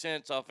 50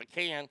 cents off a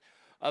can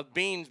of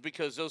beans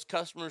because those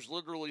customers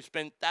literally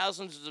spend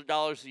thousands of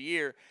dollars a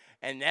year,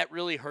 and that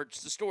really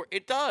hurts the store.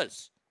 It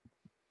does.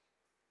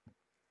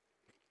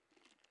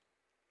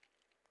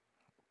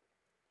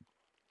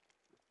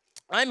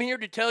 I'm here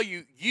to tell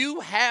you,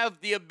 you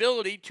have the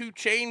ability to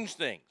change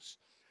things.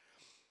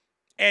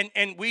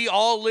 And we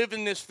all live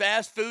in this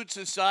fast food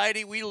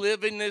society. We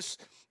live in this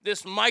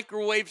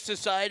microwave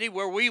society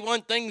where we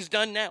want things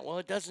done now. Well,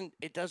 it doesn't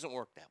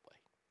work that way.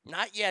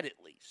 Not yet, at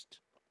least.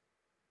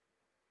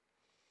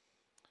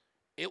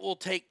 It will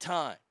take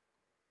time.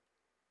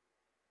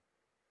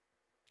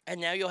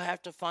 And now you'll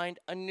have to find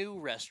a new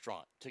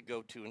restaurant to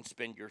go to and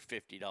spend your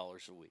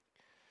 $50 a week.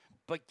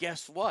 But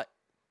guess what?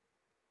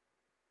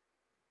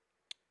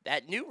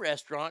 That new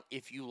restaurant,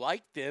 if you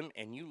like them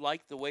and you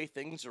like the way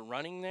things are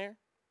running there,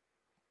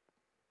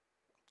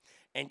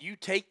 and you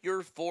take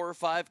your 4 or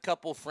 5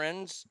 couple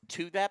friends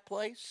to that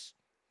place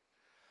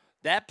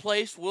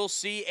will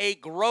see a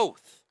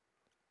growth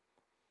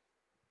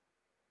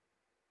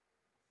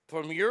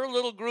from your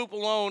little group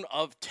alone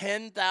of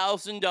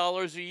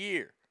 $10,000 a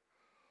year,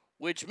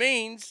 which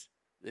means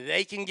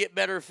they can get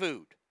better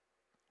food.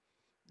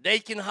 They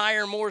can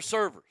hire more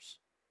servers.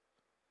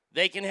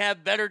 They can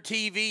have better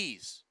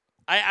TVs.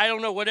 I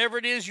don't know, whatever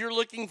it is you're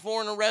looking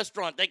for in a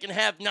restaurant. They can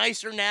have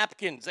nicer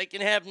napkins. They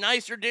can have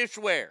nicer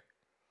dishware.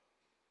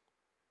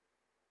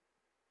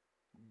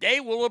 They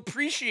will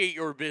appreciate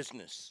your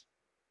business.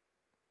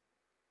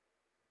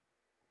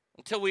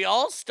 Until we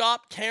all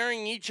stop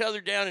tearing each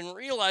other down and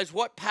realize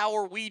what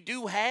power we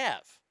do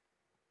have.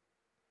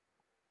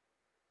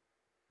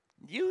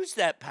 Use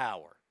that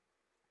power.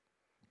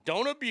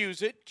 Don't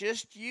abuse it,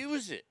 just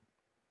use it.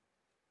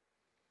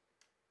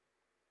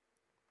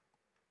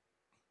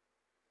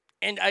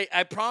 And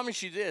I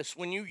promise you this,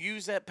 when you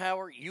use that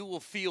power, you will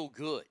feel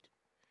good.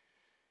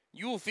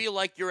 You will feel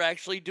like you're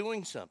actually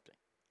doing something.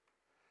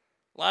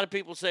 A lot of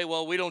people say,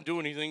 well, we don't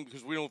do anything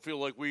because we don't feel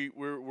like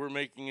we're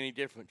making any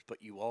difference.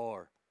 But you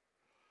are.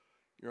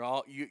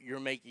 You're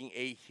making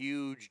a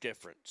huge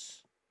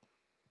difference.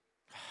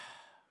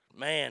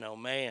 Man, oh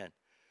man.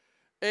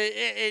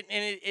 It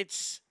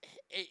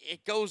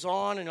goes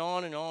on and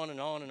on and on and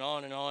on and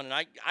on and on. And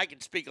I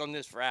could speak on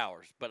this for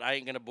hours, but I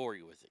ain't going to bore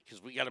you with it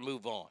because we got to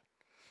move on.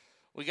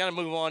 We got to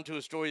move on to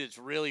a story that's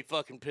really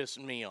fucking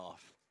pissing me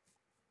off.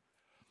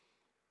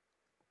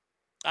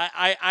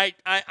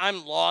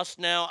 I'm lost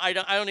now. I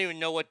don't even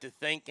know what to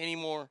think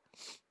anymore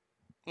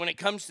when it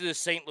comes to this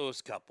St.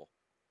 Louis couple.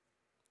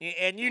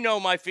 And you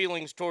know my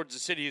feelings towards the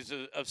city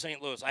of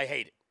St. Louis. I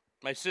hate it.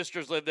 My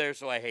sisters live there,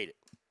 so I hate it.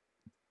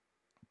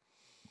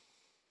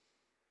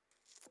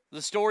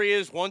 The story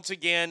is, once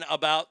again,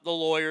 about the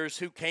lawyers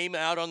who came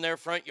out on their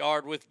front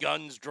yard with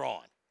guns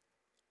drawn.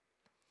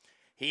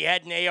 He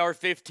had an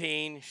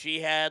AR-15.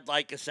 She had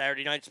like a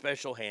Saturday Night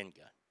Special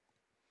handgun.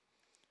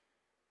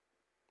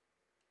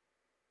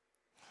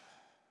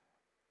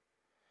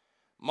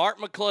 Mark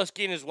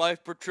McCluskey and his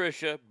wife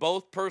Patricia,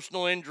 both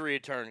personal injury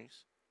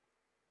attorneys,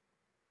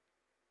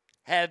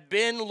 have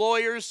been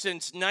lawyers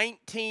since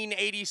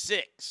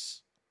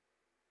 1986.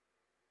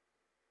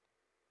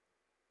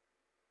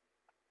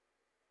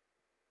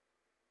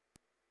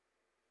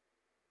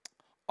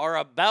 Are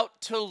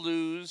about to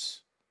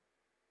lose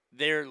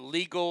their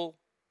legal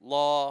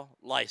law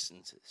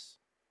licenses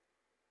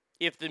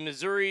if the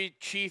Missouri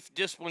Chief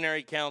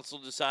Disciplinary Council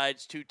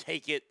decides to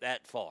take it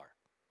that far.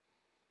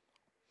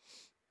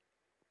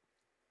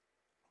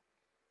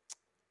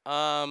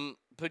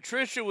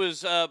 Patricia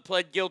was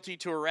pled guilty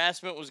to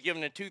harassment, was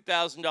given a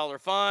 $2,000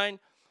 fine.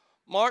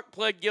 Mark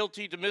pled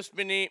guilty to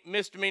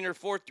misdemeanor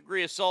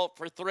fourth-degree assault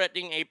for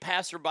threatening a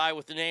passerby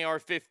with an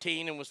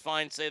AR-15 and was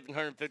fined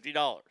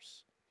 $750.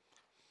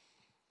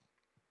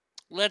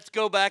 Let's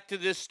go back to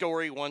this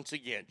story once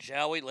again,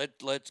 shall we?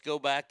 Let's go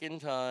back in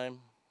time.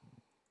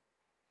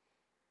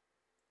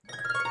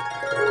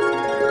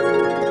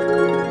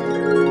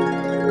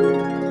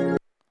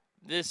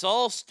 This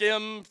all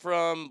stemmed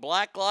from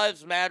Black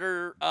Lives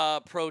Matter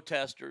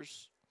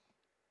protesters.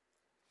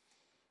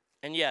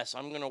 And yes,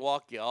 I'm going to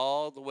walk you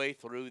all the way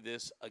through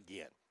this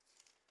again.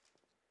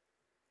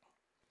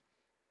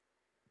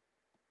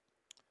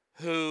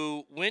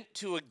 Who went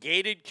to a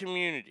gated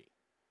community.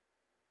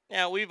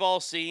 Now, we've all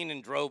seen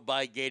and drove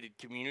by gated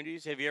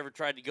communities. Have you ever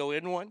tried to go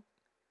in one?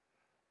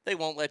 They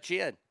won't let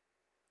you in.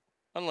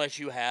 Unless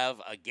you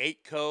have a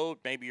gate code.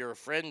 Maybe you're a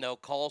friend. They'll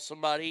call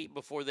somebody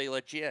before they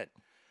let you in.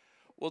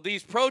 Well,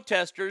 these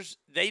protesters,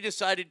 they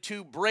decided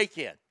to break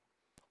in.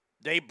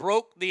 They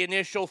broke the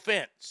initial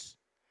fence.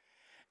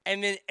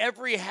 And then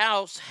every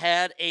house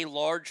had a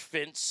large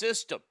fence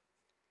system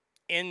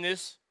in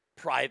this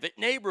private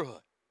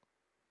neighborhood.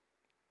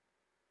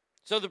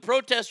 So the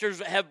protesters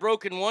have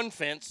broken one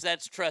fence,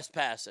 that's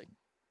trespassing,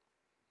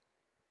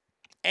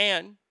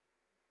 and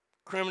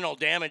criminal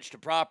damage to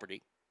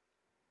property.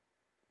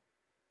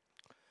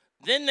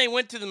 Then they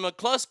went to the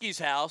McCluskey's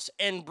house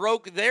and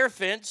broke their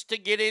fence to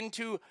get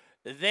into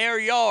their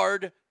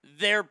yard,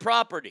 their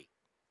property.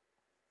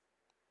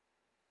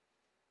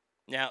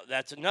 Now,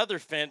 that's another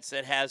fence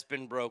that has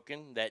been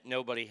broken that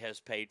nobody has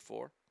paid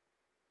for.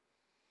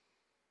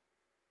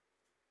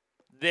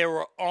 There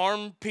were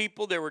armed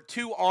people. There were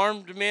two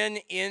armed men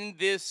in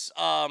this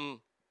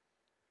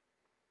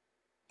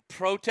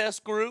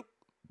protest group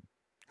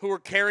who were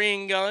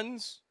carrying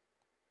guns.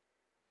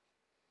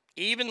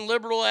 Even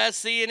liberal as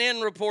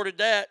CNN reported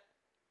that.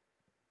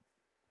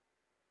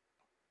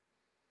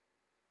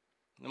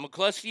 The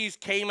McCluskeys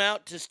came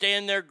out to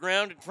stand their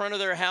ground in front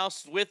of their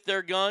house with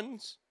their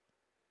guns.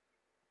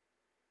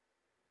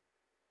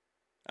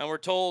 And we're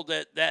told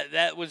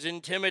that was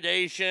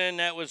intimidation,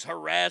 that was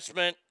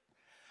harassment.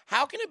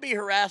 How can it be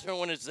harassment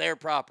when it's their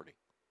property?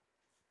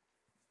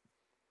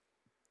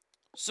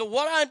 So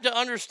what I'm to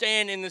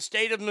understand in the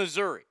state of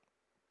Missouri,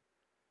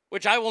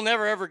 which I will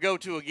never ever go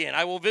to again.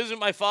 I will visit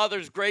my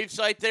father's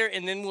gravesite there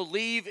and then we'll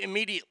leave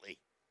immediately.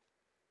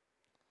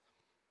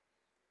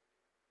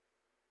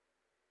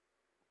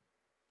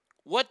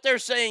 What they're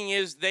saying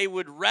is they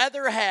would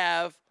rather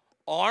have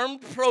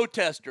armed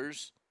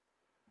protesters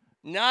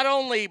not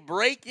only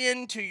break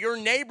into your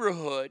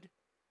neighborhood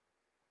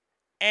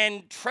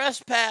and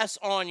trespass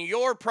on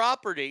your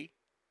property.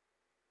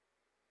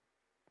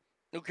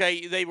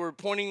 Okay, they were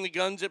pointing the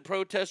guns at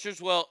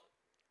protesters. Well,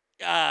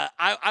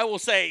 I will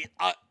say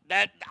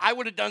That I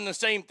would have done the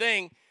same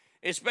thing,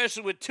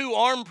 especially with two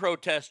armed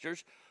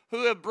protesters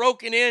who have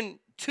broken in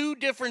two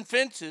different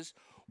fences.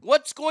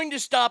 What's going to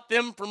stop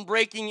them from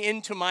breaking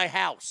into my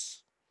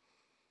house?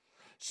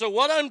 So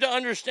what I'm to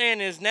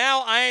understand is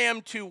now I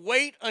am to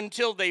wait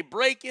until they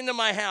break into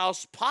my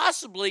house,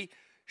 possibly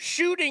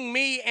shooting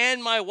me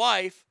and my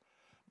wife,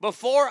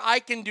 before I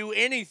can do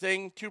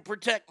anything to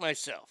protect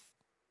myself.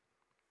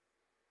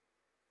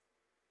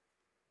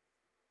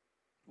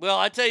 Well,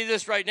 I tell you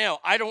this right now.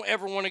 I don't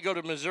ever want to go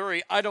to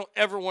Missouri. I don't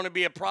ever want to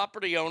be a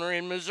property owner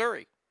in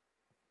Missouri.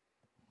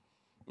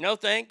 No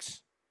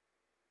thanks.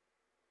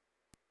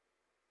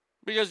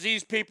 Because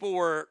these people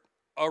were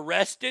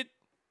arrested.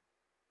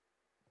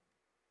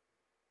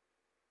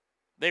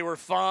 They were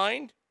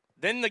fined.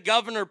 Then the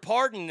governor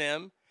pardoned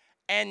them.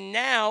 And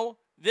now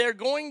they're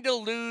going to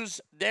lose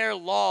their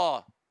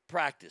law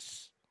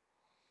practice.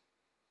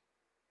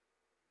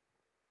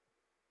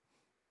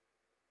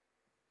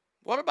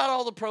 What about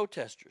all the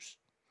protesters?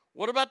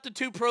 What about the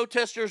two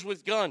protesters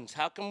with guns?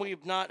 How come we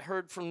have not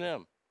heard from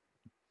them?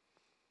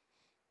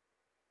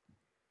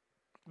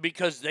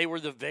 Because they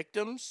were the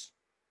victims?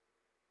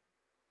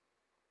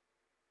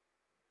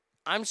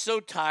 I'm so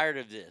tired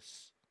of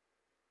this.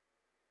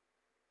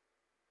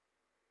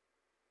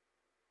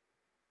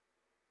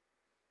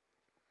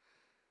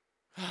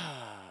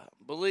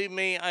 Believe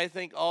me, I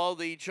think all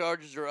the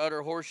charges are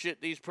utter horseshit.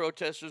 These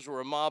protesters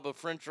were a mob of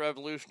French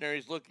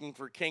revolutionaries looking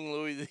for King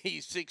Louis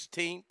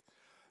XVI.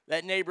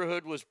 That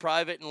neighborhood was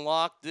private and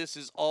locked. This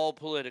is all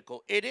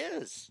political. It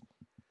is.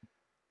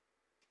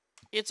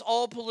 It's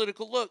all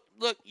political.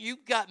 Look, you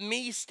got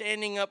me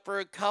standing up for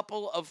a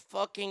couple of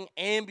fucking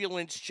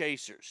ambulance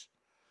chasers.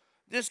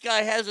 This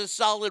guy has a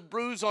solid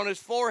bruise on his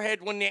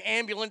forehead when the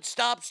ambulance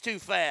stops too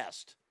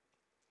fast.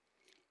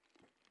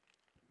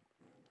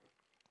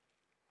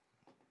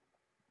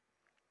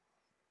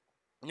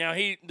 Now,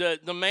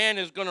 the man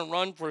is going to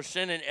run for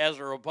Senate as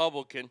a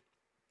Republican.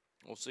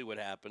 We'll see what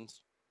happens.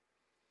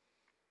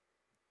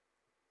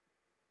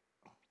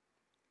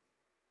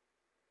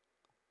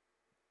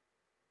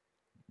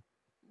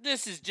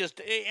 This is just,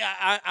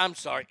 I'm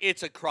sorry,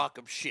 it's a crock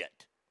of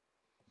shit.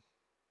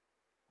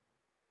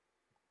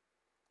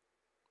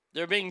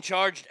 They're being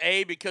charged,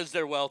 A, because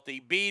they're wealthy,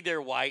 B,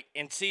 they're white,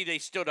 and C, they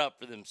stood up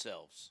for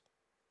themselves.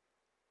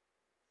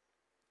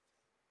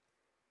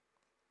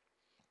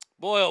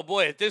 Boy, oh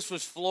boy, if this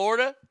was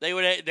Florida, they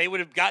would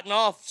have gotten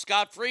off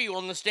scot-free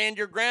on the stand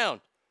your ground.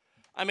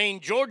 I mean,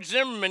 George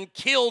Zimmerman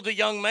killed a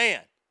young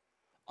man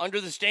under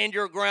the stand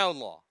your ground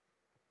law.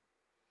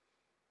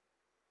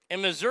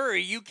 In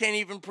Missouri, you can't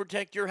even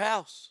protect your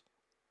house.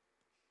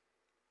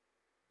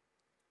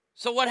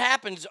 So what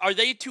happens? Are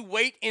they to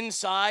wait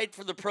inside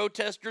for the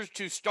protesters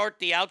to start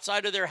the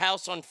outside of their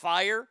house on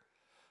fire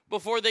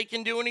before they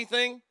can do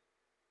anything?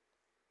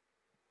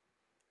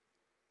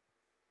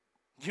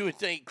 You would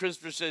think,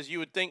 Christopher says, you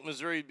would think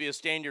Missouri would be a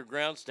stand your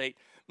ground state.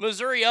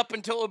 Missouri, up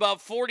until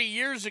about 40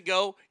 years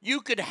ago,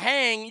 you could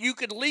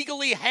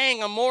legally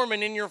hang a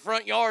Mormon in your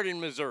front yard in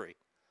Missouri.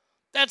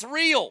 That's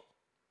real.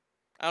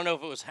 I don't know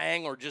if it was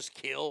hang or just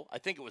kill. I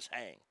think it was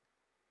hang.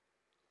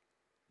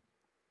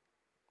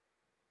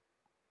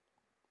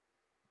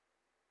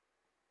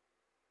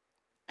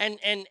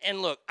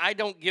 And look, I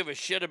don't give a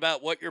shit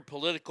about what your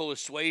political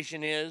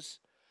persuasion is.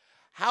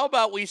 How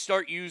about we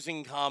start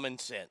using common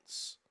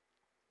sense?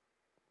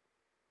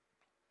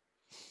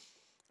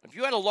 If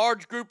you had a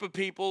large group of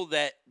people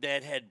that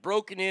had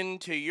broken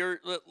into your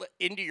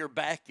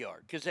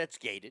backyard, because that's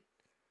gated,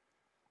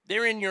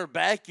 they're in your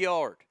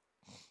backyard.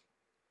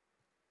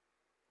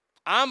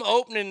 I'm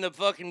opening the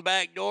fucking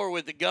back door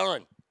with a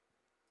gun.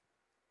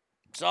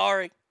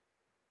 Sorry.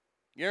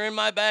 You're in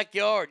my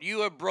backyard.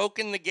 You have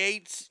broken the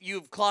gates.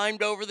 You've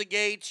climbed over the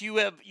gates. You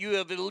have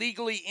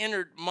illegally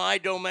entered my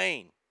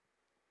domain.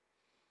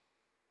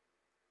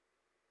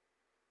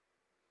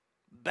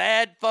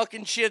 Bad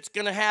fucking shit's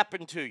gonna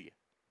happen to you.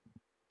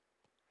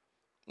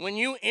 When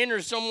you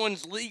enter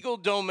someone's legal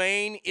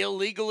domain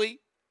illegally,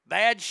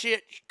 bad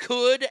shit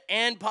could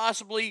and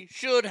possibly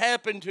should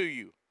happen to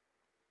you.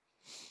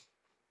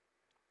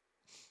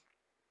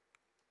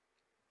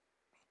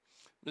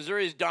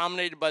 Missouri is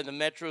dominated by the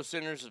metro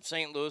centers of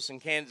St. Louis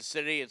and Kansas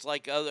City. It's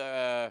like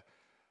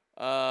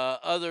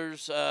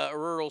others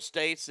rural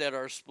states that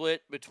are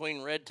split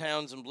between red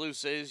towns and blue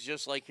cities,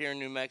 just like here in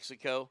New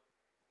Mexico.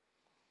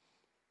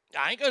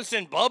 I ain't going to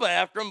send Bubba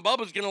after him.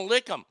 Bubba's going to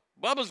lick him.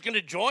 Bubba's going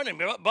to join him.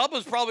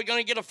 Bubba's probably going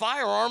to get a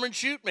firearm and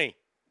shoot me.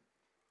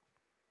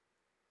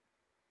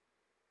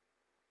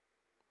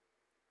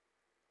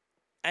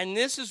 And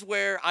this is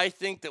where I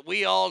think that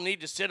we all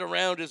need to sit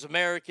around as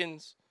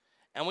Americans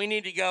and we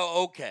need to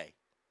go, okay,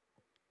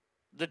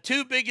 the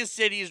two biggest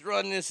cities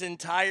run this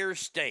entire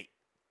state.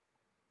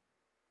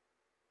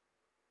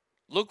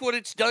 Look what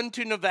it's done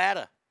to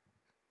Nevada.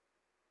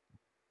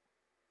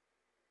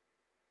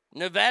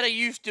 Nevada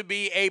used to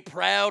be a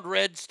proud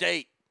red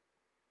state.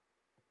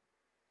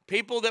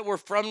 People that were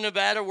from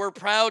Nevada were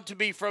proud to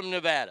be from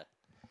Nevada.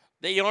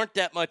 They aren't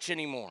that much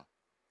anymore.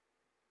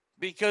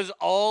 because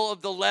all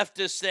of the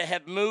leftists that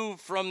have moved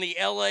from the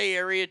LA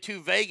area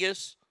to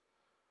Vegas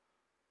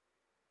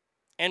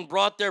and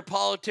brought their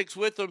politics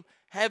with them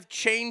have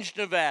changed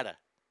Nevada.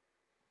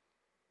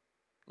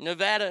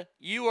 Nevada,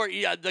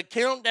 the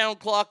countdown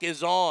clock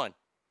is on.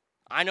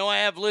 I know I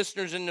have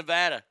listeners in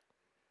Nevada.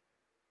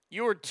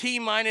 You are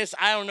T-minus,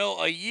 I don't know,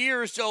 a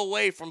year or so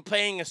away from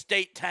paying a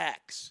state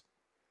tax.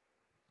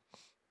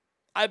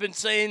 I've been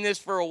saying this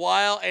for a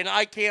while, and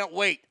I can't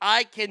wait.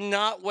 I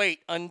cannot wait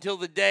until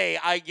the day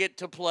I get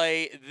to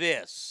play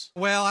this.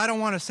 Well, I don't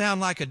want to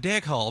sound like a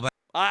dickhole, but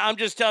I'm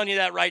just telling you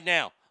that right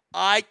now.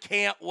 I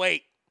can't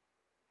wait.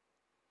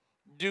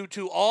 Due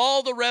to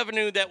all the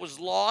revenue that was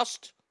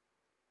lost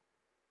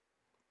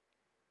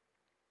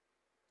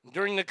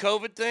during the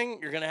COVID thing,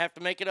 you're going to have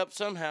to make it up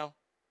somehow.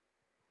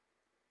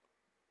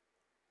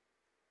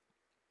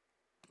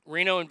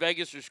 Reno and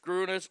Vegas are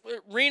screwing us.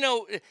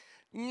 Reno,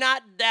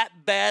 not that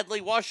badly.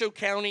 Washoe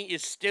County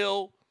is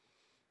still,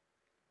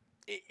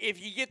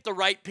 if you get the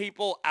right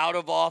people out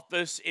of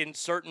office in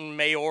certain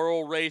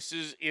mayoral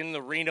races in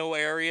the Reno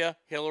area,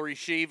 Hillary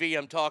Sheevy,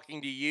 I'm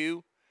talking to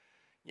you,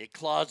 you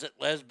closet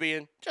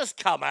lesbian, just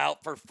come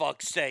out for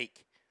fuck's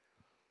sake.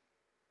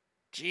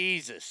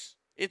 Jesus.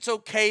 It's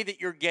okay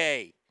that you're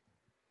gay.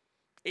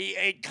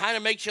 It kind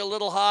of makes you a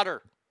little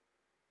hotter.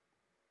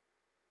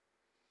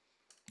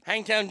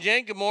 Hangtown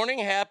Jen, good morning.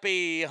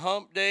 Happy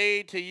hump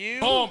day to you.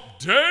 Hump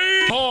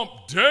day, hump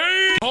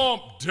day,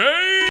 hump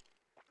day.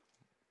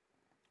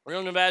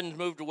 Real Nevadans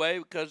moved away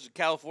because the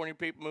California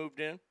people moved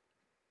in.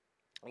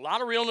 A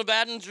lot of real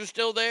Nevadans are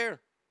still there.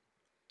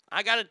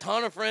 I got a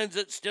ton of friends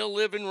that still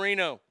live in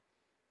Reno,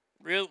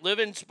 live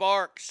in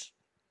Sparks.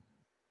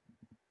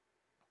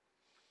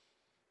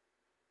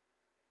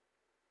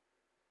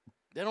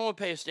 They don't want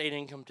to pay a state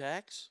income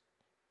tax.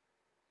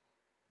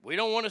 We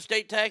don't want a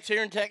state tax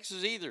here in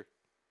Texas either.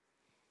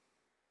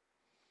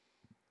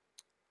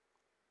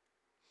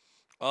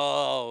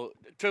 Oh,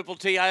 Triple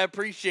T, I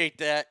appreciate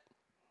that.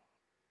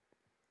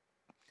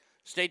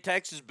 State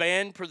tax is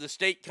banned per the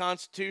state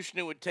constitution.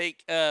 It would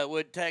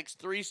tax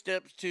 3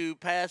 steps to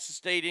pass the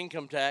state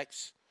income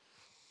tax.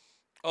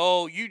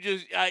 Oh, you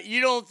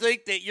don't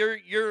think that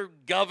your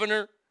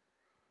governor,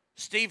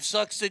 Steve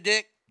Sucks a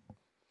Dick,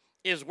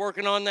 is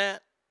working on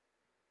that?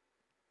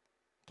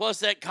 Plus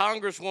that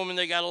congresswoman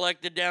they got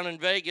elected down in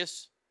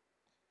Vegas.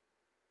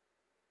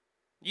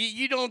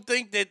 You don't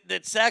think that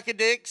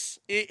Sackadicks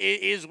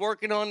is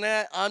working on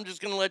that? I'm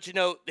just going to let you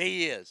know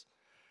he is.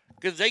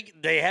 Because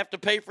they have to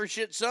pay for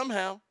shit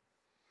somehow.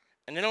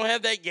 And they don't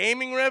have that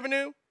gaming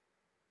revenue.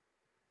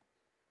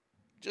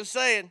 Just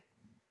saying.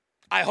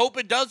 I hope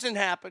it doesn't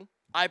happen.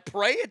 I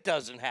pray it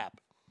doesn't happen.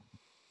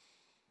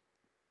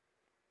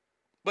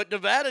 But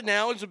Nevada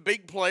now is a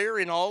big player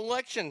in all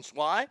elections.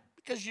 Why?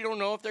 Because you don't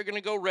know if they're going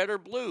to go red or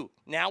blue.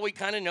 Now we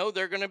kind of know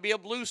they're going to be a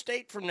blue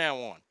state from now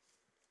on.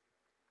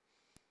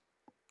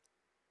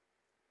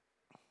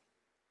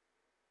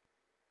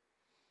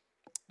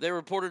 They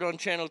reported on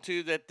Channel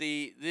 2 that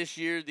this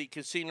year the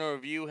casino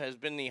review has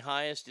been the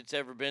highest it's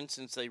ever been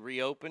since they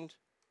reopened.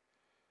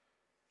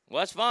 Well,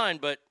 that's fine,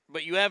 but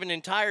you have an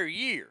entire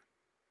year.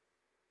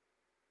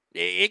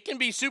 It can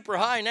be super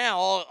high now,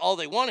 all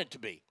they want it to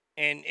be.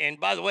 And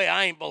by the way,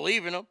 I ain't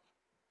believing them.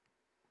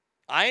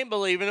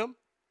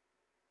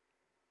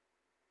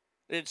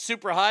 It's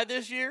super high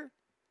this year.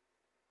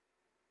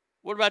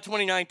 What about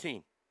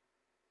 2019?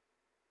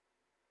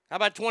 How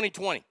about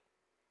 2020?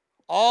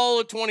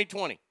 All of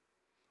 2020.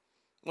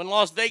 When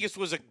Las Vegas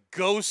was a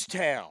ghost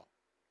town.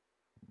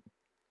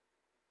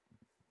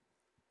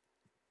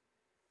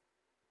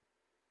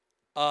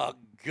 A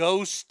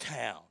ghost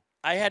town.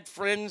 I had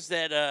friends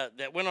that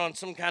went on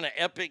some kind of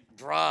epic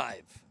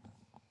drive.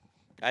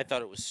 I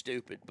thought it was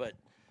stupid, but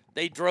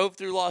they drove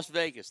through Las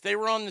Vegas. They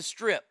were on the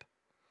Strip.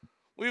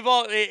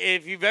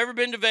 If you've ever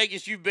been to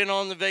Vegas, you've been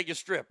on the Vegas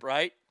Strip,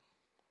 right?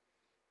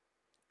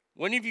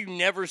 When have you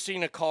never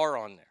seen a car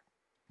on there?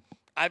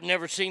 I've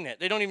never seen that.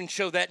 They don't even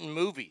show that in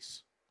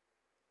movies.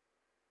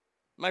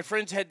 My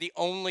friends had the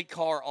only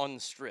car on the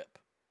Strip.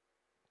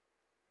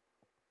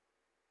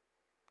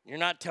 You're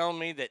not telling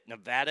me that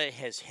Nevada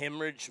has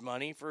hemorrhaged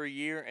money for a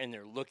year and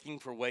they're looking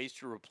for ways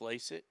to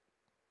replace it?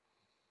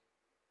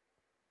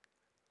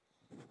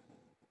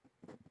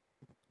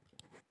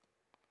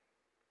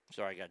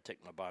 Sorry, I got to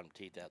take my bottom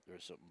teeth out.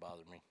 There's something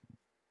bothering me.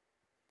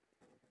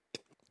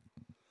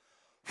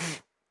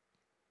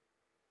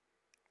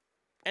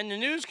 And the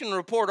news can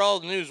report all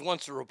the news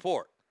wants to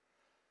report.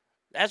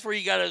 That's where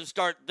you got to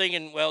start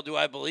thinking, well, do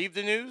I believe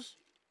the news?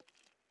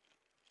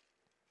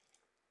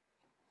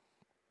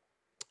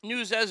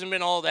 News hasn't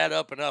been all that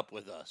up and up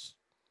with us.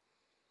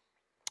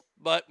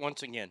 But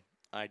once again,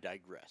 I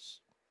digress.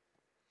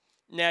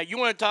 Now, you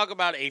want to talk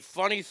about a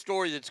funny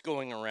story that's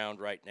going around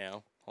right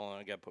now. Hold on,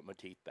 I got to put my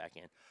teeth back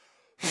in.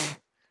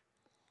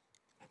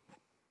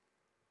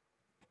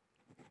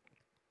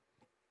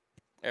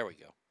 There we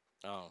go.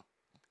 Oh,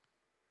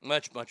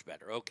 much, much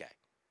better. Okay.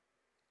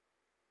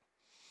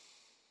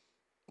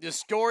 The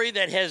story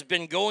that has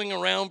been going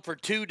around for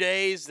 2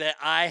 days that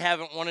I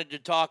haven't wanted to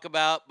talk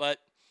about, but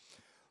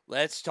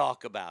Let's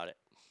talk about it.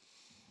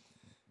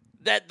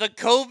 That the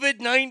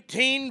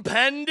COVID-19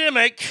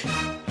 pandemic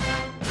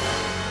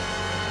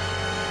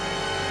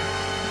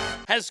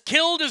has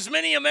killed as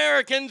many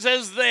Americans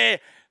as the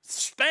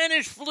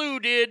Spanish flu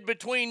did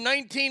between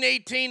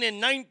 1918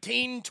 and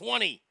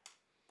 1920.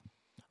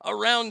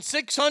 Around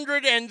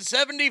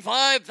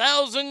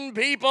 675,000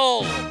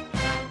 people.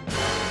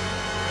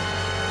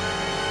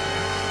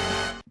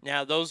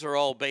 Now, those are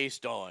all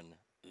based on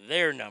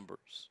their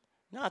numbers,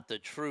 not the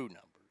true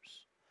numbers.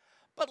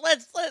 But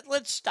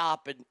let's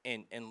stop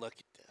and look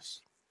at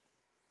this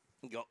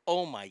and go,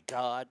 oh my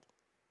God.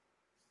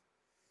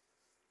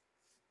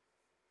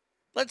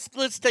 Let's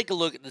take a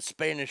look at the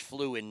Spanish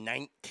flu in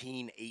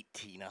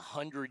 1918,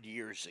 100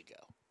 years ago.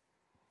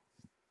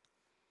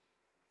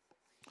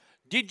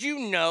 Did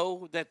you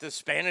know that the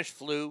Spanish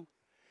flu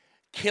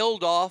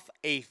killed off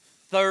a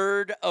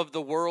third of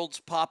the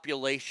world's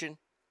population?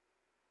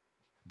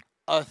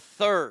 A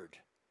third.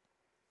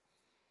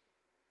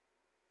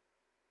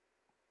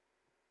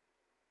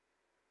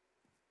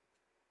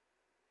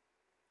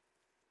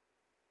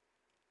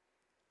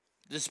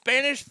 The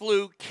Spanish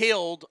flu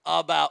killed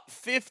about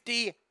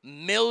 50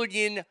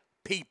 million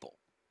people.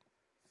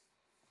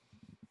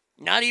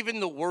 Not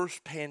even the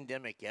worst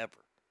pandemic ever.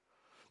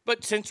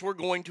 But since we're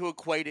going to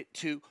equate it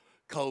to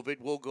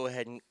COVID, we'll go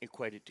ahead and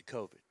equate it to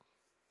COVID.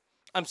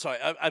 I'm sorry,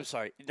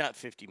 not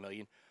 50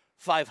 million,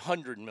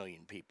 500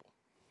 million people.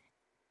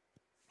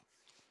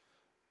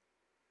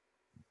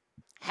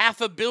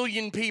 500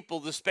 million people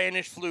the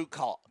Spanish flu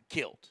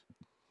killed,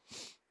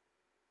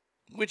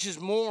 which is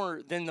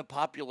more than the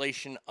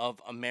population of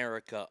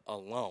America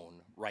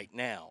alone right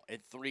now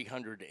at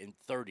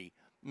 330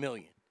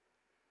 million.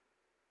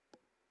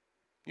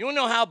 You want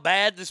to know how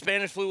bad the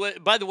Spanish flu was?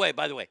 By the way,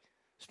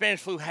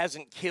 Spanish flu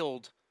hasn't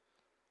killed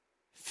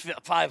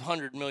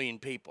 500 million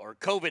people, or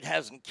COVID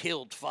hasn't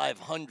killed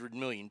 500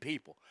 million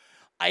people.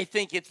 I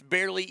think it's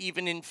barely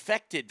even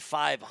infected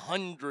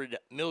 500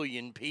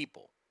 million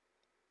people.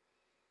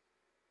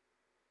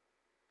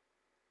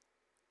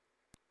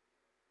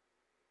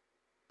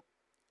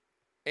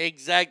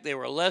 Exactly. There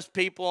were less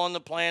people on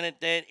the planet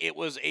then. It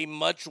was a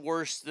much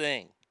worse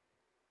thing.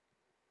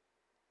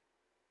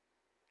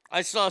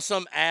 I saw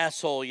some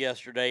asshole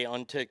yesterday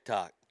on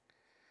TikTok,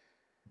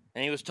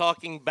 and he was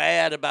talking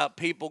bad about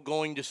people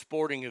going to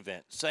sporting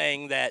events,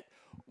 saying that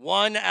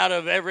 1 out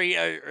of every,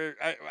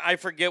 I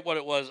forget what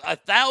it was,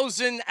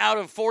 1,000 out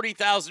of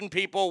 40,000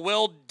 people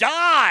will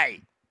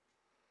die.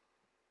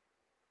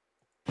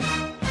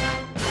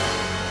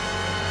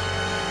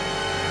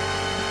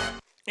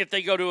 If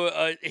they go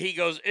to he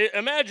goes,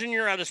 imagine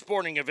you're at a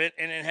sporting event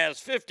and it has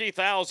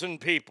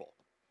 50,000 people.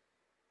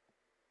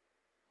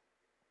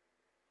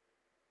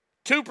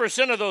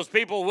 2% of those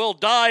people will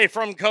die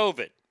from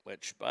COVID,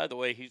 which, by the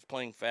way, he's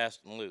playing fast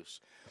and loose.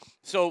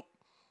 So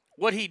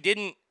what he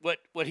didn't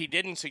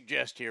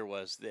suggest here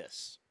was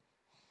this.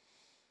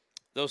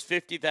 Those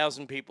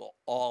 50,000 people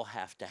all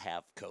have to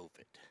have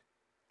COVID.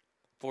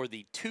 For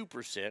the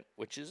 2%,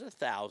 which is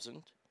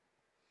 1,000,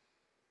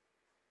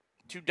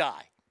 to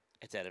die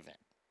at that event.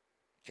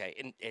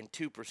 Okay, and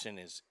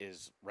 2%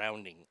 is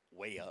rounding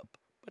way up,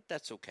 but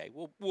that's okay.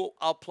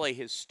 I'll play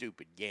his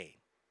stupid game.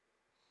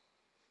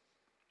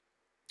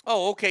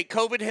 Oh, okay,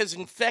 COVID has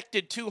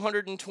infected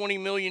 220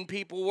 million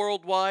people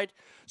worldwide,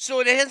 so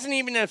it hasn't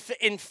even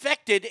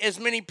infected as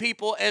many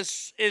people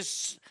as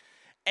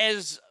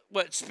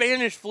what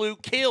Spanish flu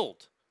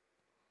killed.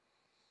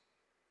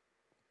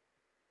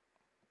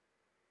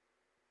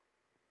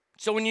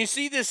 So when you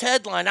see this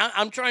headline,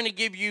 I'm trying to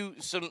give you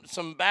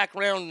some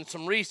background and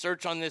some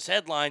research on this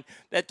headline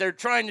that they're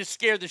trying to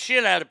scare the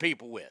shit out of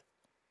people with.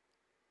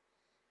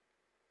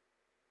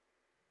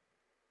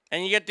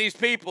 And you get these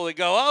people that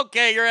go,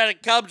 okay, you're at a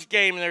Cubs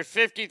game and there's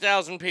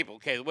 50,000 people.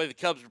 Okay, the way the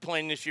Cubs are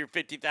playing this year,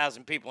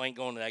 50,000 people ain't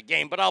going to that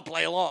game, but I'll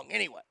play along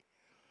anyway.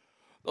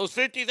 Those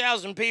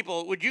 50,000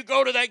 people, would you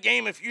go to that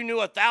game if you knew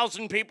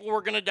 1,000 people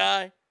were going to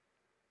die?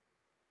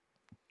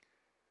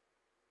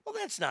 Well,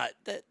 that's not...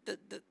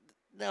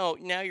 No,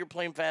 now you're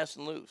playing fast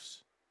and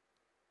loose.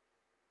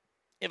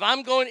 If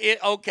I'm going,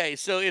 okay,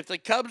 so if the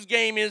Cubs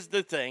game is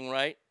the thing,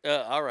 right?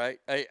 All right,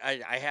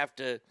 I have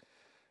to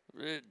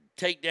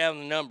take down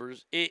the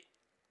numbers.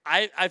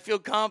 I feel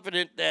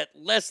confident that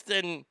less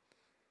than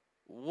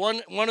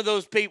one of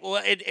those people,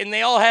 and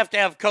they all have to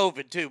have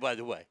COVID too, by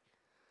the way.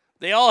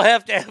 They all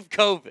have to have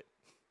COVID.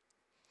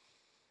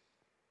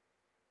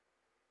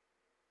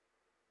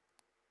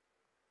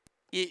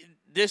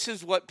 This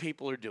is what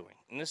people are doing.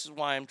 And this is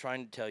why I'm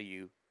trying to tell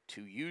you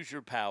to use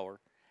your power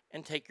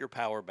and take your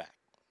power back.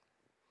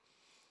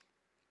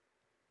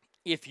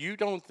 If you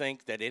don't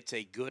think that it's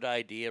a good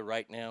idea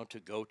right now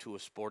to go to a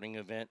sporting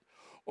event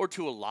or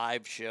to a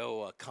live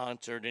show, a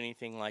concert,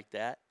 anything like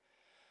that,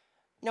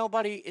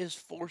 nobody is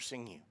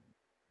forcing you.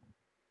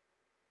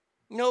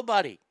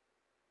 Nobody.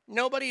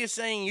 Nobody is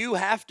saying you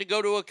have to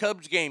go to a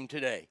Cubs game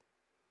today.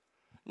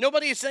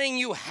 Nobody is saying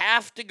you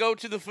have to go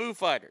to the Foo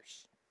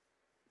Fighters.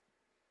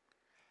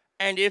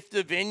 And if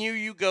the venue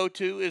you go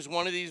to is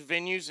one of these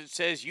venues that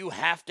says you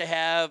have to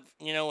have,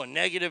 a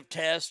negative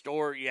test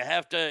or you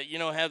have to,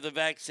 have the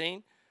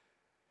vaccine,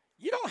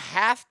 you don't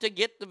have to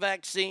get the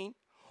vaccine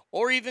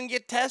or even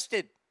get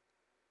tested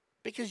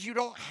because you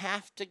don't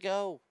have to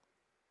go.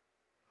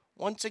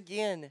 Once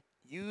again,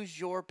 use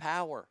your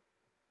power.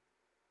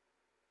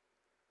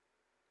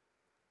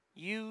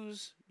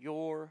 Use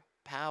your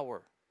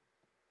power.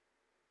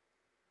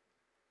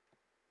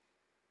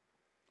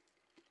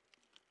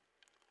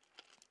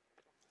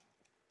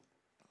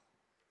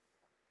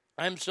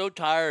 I'm so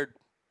tired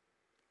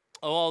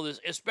of all this,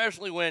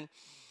 especially when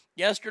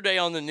yesterday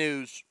on the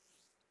news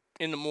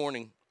in the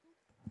morning,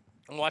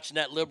 I'm watching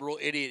that liberal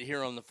idiot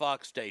here on the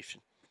Fox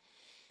station.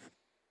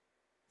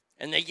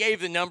 And they gave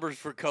the numbers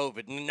for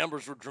COVID, and the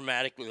numbers were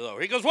dramatically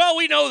lower. He goes, well,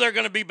 we know they're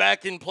going to be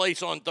back in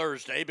place on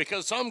Thursday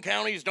because some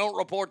counties don't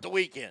report the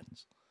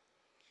weekends.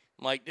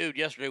 I'm like, dude,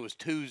 yesterday was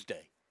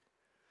Tuesday.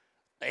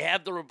 They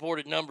have the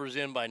reported numbers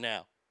in by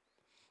now.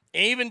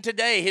 And even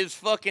today, his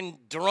fucking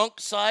drunk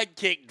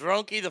sidekick,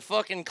 Drunky the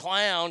fucking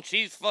clown,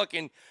 she's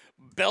fucking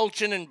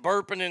belching and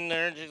burping in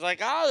there. And she's like,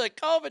 the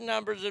COVID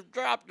numbers have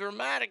dropped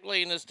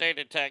dramatically in the state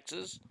of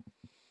Texas.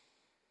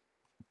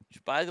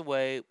 Which, by the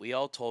way, we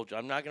all told you,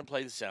 I'm not going to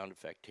play the sound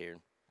effect here.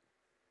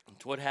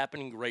 It's what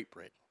happened in Great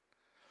Britain.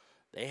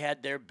 They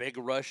had their big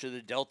rush of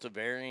the Delta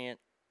variant.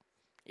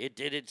 It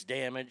did its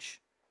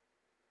damage.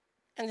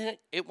 And then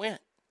it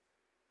went.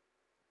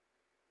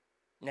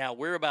 Now,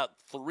 we're about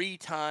 3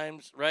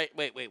 times, right?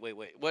 Wait.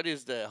 What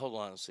is hold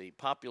on, let's see.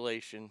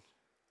 Population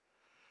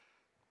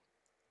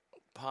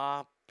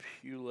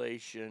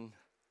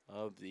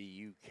of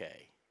the UK.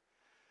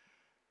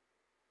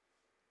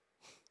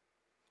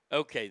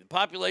 Okay, the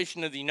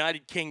population of the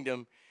United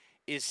Kingdom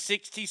is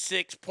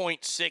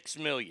 66.6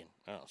 million.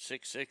 Oh,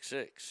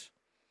 666.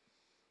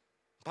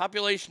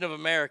 Population of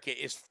America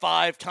is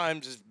 5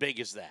 times as big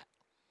as that.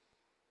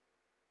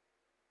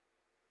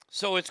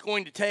 So it's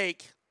going to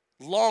take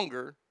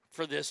longer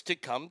for this to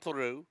come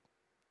through,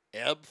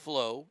 ebb,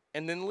 flow,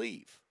 and then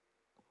leave,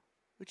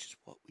 which is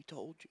what we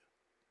told you.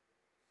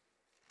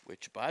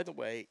 Which, by the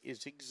way,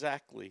 is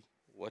exactly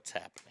what's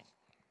happening.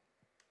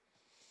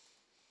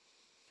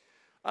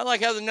 I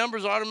like how the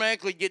numbers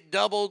automatically get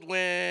doubled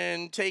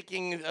when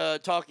talking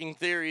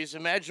theories.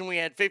 Imagine we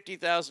had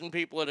 50,000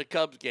 people at a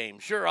Cubs game.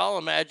 Sure, I'll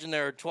imagine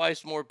there are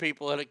twice more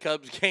people at a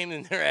Cubs game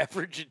than their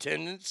average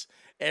attendance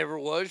ever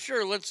was.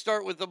 Sure, let's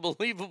start with a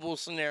believable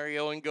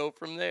scenario and go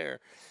from there.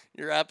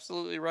 You're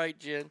absolutely right,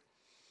 Jen.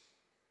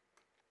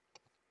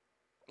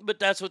 But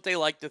that's what they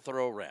like to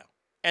throw around.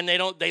 And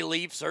they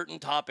leave certain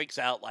topics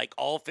out, like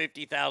all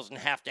 50,000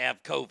 have to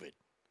have COVID.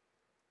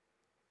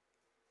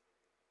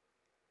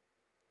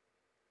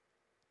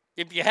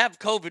 If you have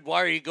COVID,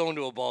 why are you going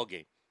to a ball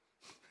game?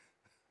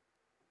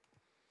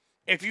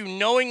 If you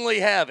knowingly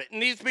have it,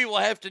 and these people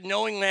have to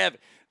knowingly have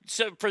it,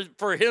 so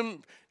for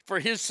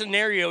his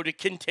scenario to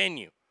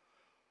continue,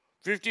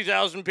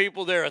 50,000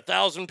 people there,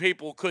 1,000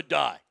 people could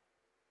die.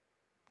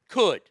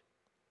 Could.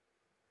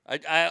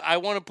 I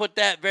want to put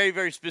that very,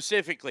 very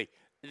specifically.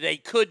 They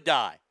could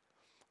die.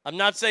 I'm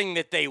not saying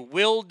that they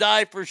will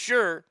die for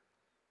sure,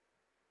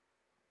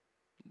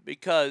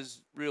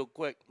 because, real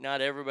quick, not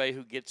everybody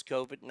who gets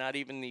COVID, not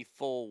even the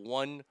full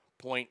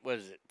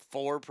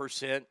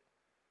 4%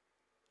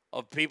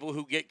 of people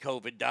who get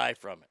COVID die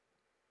from it.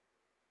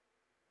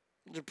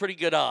 Those are pretty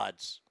good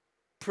odds.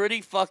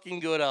 Pretty fucking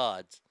good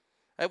odds.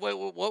 Wait,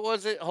 what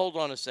was it? Hold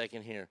on a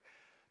second here.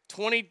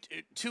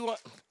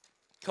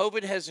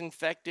 COVID has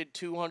infected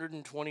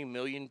 220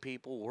 million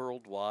people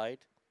worldwide.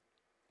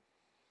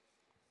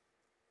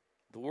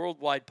 The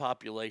worldwide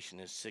population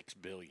is 6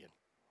 billion.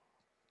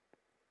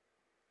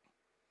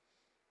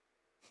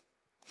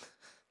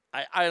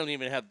 I don't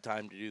even have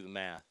time to do the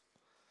math.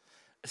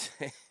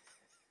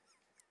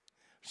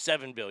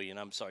 7 billion,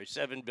 I'm sorry,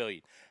 7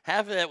 billion.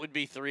 Half of that would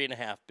be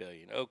 3.5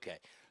 billion. Okay.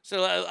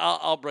 So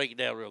I'll break it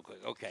down real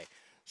quick. Okay.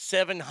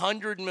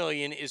 700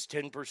 million is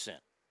 10%.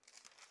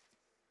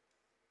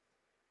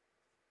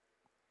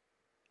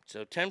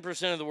 So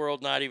 10% of the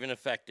world not even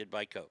affected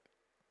by COVID.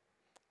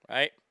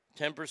 Right?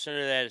 10%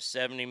 of that is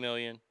 70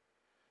 million.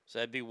 So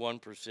that'd be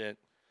 1%.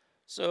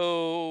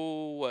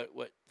 So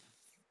what?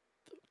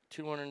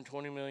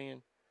 220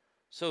 million.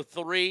 So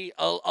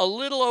a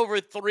little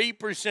over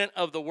 3%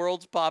 of the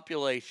world's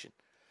population.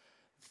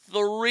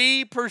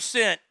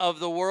 3% of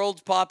the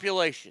world's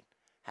population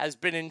has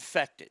been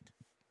infected.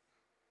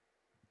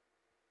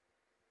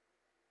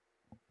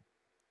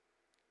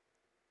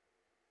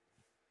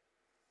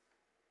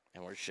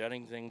 And we're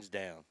shutting things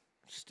down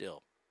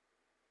still,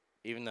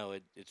 even though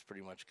it's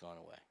pretty much gone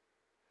away.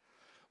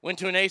 Went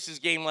to an Aces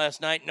game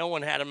last night. No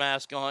one had a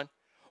mask on.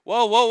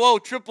 Whoa,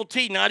 Triple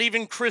T, not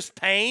even Chris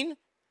Payne?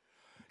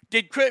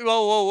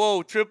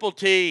 Whoa, Triple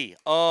T.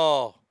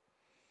 Oh,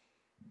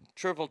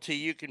 Triple T,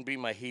 you can be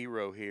my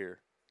hero here.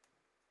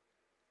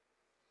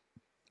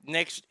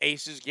 Next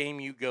Aces game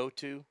you go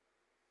to,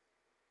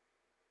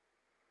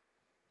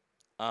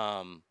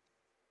 the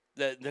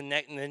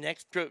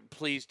next trip,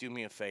 please do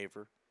me a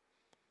favor.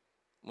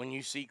 when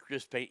you see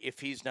Chris Payne, if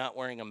he's not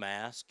wearing a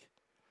mask,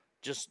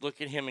 just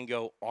look at him and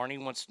go,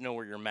 Arnie wants to know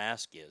where your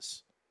mask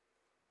is.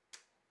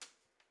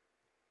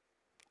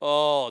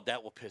 Oh,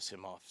 that will piss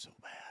him off so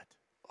bad.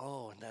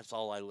 Oh, and that's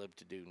all I live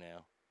to do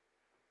now.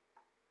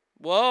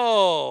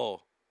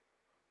 Whoa.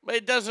 But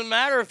it doesn't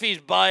matter if he's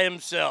by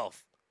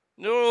himself.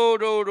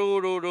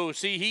 No.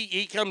 See,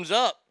 he comes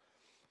up.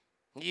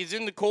 He's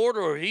in the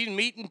corridor. He's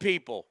meeting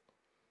people.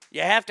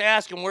 You have to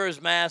ask him where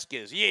his mask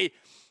is.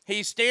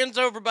 He stands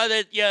over by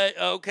that. Yeah,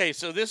 okay,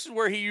 so this is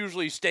where he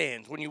usually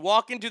stands. When you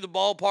walk into the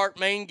ballpark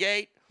main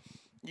gate,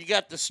 you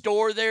got the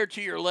store there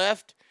to your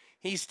left.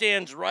 He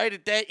stands right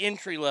at that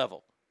entry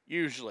level,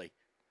 usually.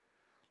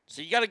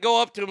 So you got to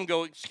go up to him and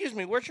go, excuse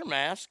me, where's your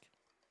mask?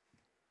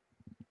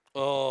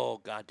 Oh,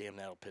 goddamn,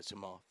 that'll piss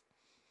him off.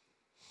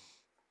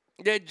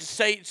 Yeah, just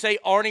say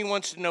Arnie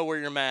wants to know where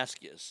your mask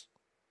is.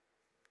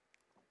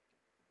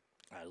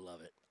 I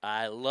love it.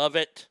 I love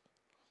it.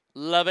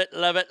 Love it.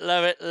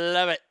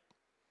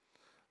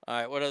 All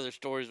right, what other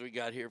stories we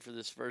got here for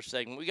this first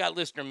segment? We got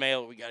listener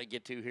mail we got to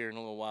get to here in a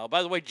little while.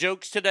 By the way,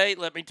 jokes today.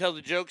 Let me tell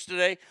the jokes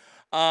today.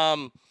 You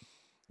want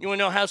to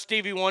know how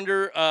Stevie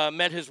Wonder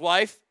met his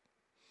wife?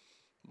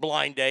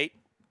 Blind date.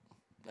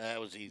 That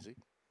was easy.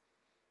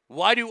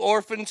 Why do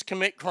orphans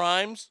commit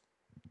crimes?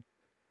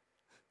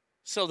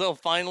 So they'll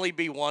finally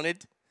be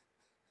wanted.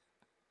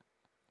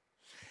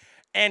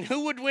 And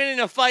who would win in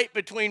a fight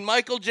between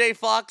Michael J.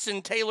 Fox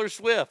and Taylor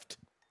Swift?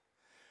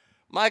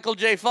 Michael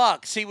J.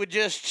 Fox. He would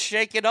just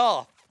shake it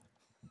off.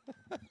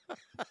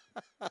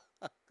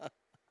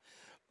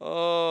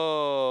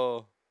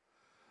 Oh,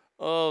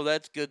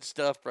 that's good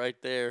stuff right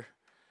there.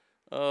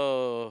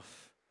 Oh.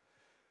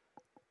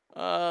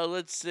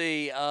 Let's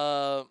see.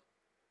 I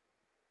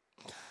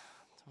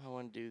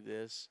want to do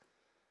this.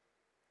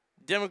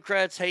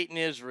 Democrats hating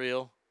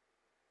Israel.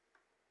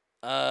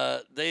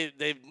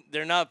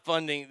 They're not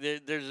funding.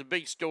 There's a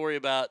big story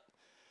about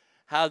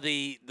how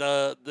the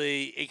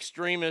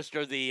extremist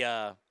or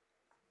the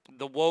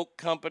woke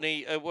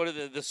company,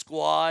 the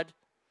Squad,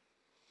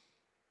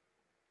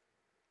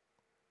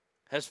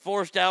 has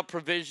forced out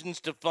provisions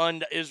to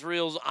fund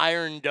Israel's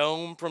Iron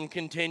Dome from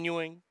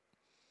continuing.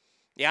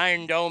 The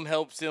Iron Dome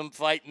helps them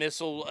fight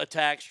missile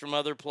attacks from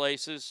other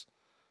places.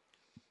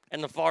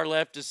 And the far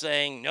left is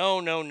saying,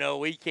 no,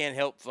 we can't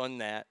help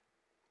fund that.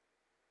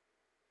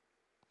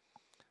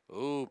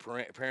 Ooh,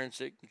 parent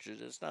signatures,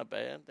 that's not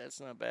bad. That's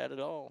not bad at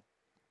all.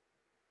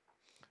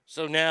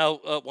 So now,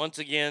 once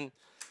again,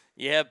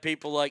 you have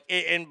people like,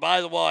 and by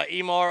the way,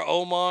 Imar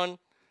Oman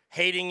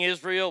hating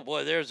Israel.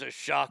 Boy, there's a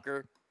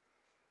shocker.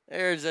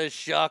 There's a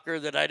shocker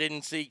that I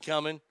didn't see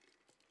coming.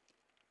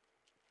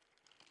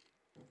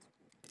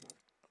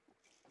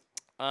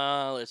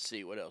 Let's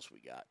see what else we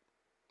got.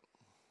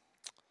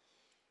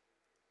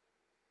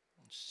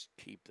 Let's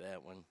keep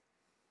that one.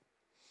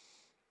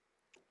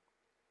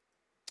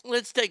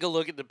 Let's take a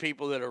look at the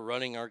people that are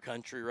running our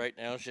country right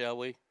now, shall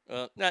we?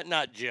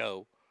 Not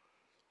Joe.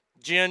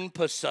 Jen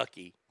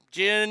Psaki.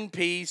 Jen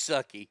P.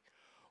 Psaki.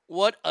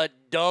 What a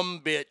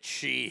dumb bitch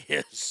she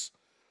is.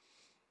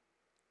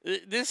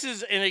 This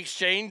is an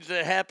exchange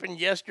that happened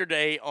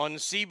yesterday on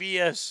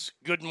CBS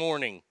Good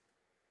Morning.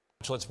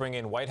 Let's bring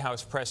in White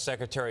House Press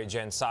Secretary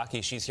Jen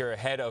Psaki. She's here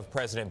ahead of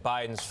President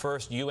Biden's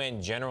first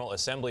UN General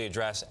Assembly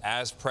address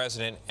as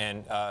president.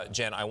 And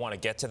Jen, I want to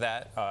get to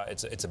that.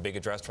 It's a big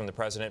address from the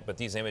president, but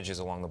these images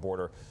along the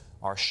border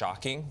are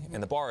shocking,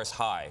 and the bar is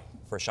high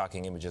for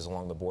shocking images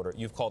along the border.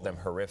 You've called them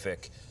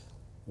horrific.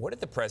 What did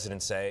the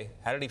president say?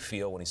 How did he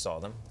feel when he saw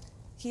them?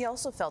 He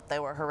also felt they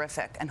were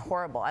horrific and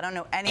horrible. I don't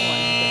know anyone who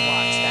could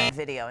watch that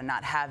video and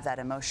not have that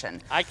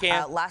emotion. I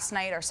can't. Last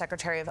night, our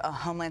Secretary of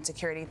Homeland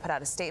Security put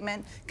out a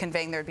statement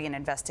conveying there'd be an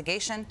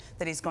investigation,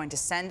 that he's going to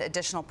send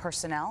additional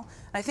personnel.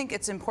 And I think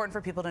it's important for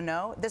people to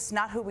know this is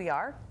not who we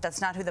are.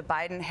 That's not who the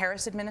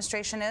Biden-Harris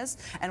administration is.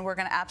 And we're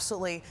going to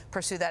absolutely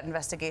pursue that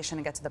investigation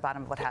and get to the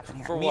bottom of what happened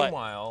here.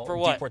 Meanwhile,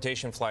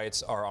 deportation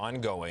flights are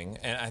ongoing.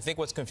 And I think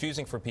what's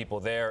confusing for people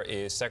there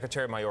is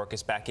Secretary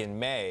Mayorkas back in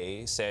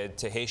May said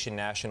to Haitian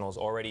nationals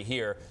already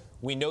here,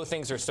 we know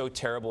things are so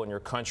terrible in your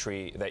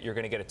country that you're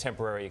going to get a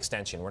temporary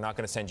extension. We're not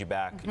going to send you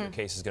back. Your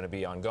case is going to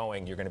be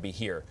ongoing. You're going to be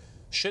here.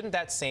 Shouldn't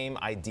that same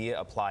idea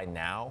apply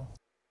now?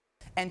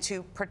 And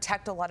to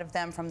protect a lot of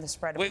them from the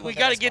spread of we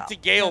got to get to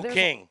Gayle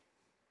King.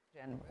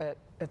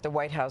 At the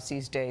White House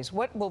these days,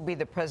 what will be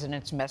the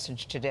president's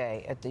message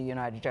today at the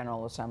United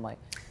General Assembly?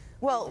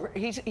 Well,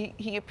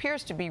 he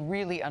appears to be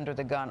really under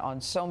the gun on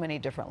so many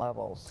different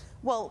levels.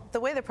 Well, the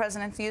way the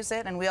president views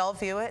it, and we all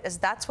view it, is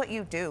that's what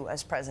you do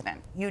as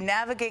president. You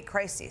navigate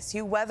crises,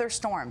 you weather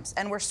storms,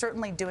 and we're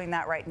certainly doing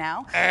that right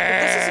now. But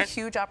this is a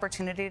huge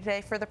opportunity today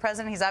for the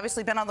president. He's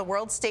obviously been on the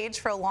world stage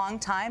for a long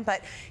time,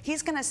 but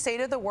he's going to say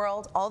to the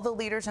world, all the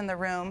leaders in the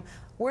room,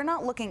 we're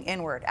not looking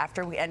inward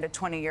after we end a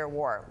 20-year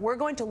war. We're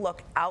going to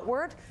look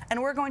outward,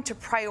 and we're going to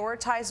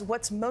prioritize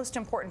what's most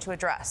important to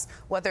address,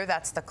 whether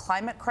that's the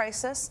climate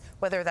crisis,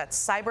 whether that's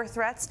cyber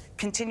threats,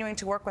 continuing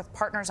to work with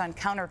partners on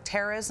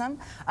counterterrorism,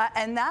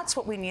 and that's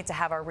what we need to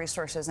have our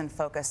resources and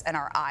focus and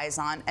our eyes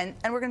on, and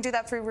we're going to do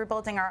that through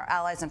rebuilding our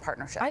allies and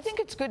partnerships. I think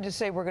it's good to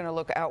say we're going to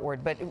look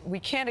outward, but we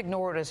can't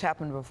ignore what has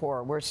happened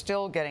before. We're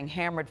still getting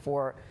hammered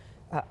for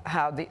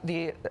how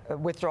the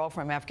withdrawal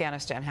from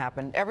Afghanistan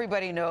happened.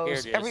 Everybody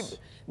knows,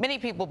 many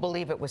people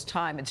believe it was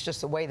time. It's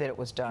just the way that it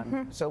was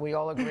done. So we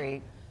all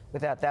agree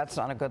with that. That's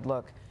not a good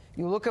look.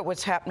 You look at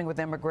what's happening with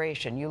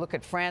immigration. You look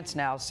at France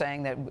now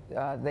saying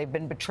that they've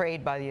been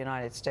betrayed by the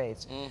United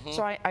States.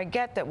 So I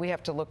get that we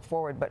have to look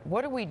forward, but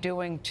what are we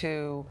doing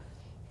to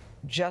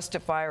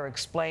justify or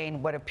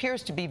explain what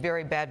appears to be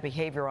very bad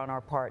behavior on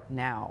our part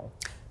now?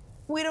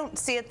 We don't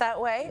see it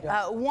that way.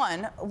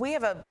 One, we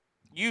have a...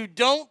 You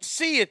don't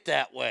see it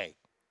that way.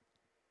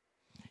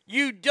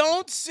 You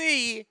don't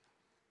see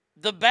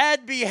the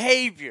bad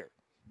behavior.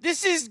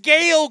 This is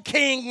Gayle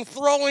King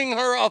throwing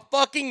her a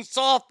fucking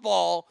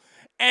softball,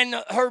 and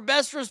her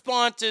best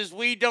response is,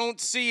 we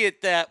don't see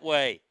it that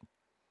way.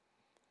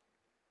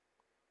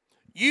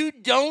 You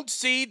don't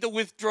see the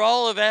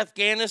withdrawal of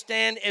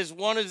Afghanistan as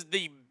one of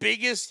the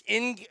biggest,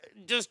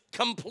 just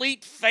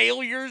complete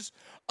failures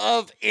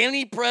of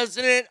any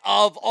president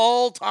of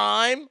all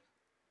time?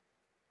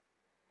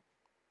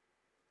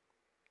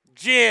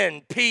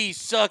 Jen P.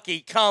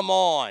 Psaki, come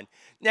on.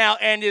 Now,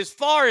 and as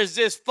far as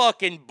this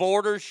fucking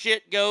border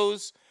shit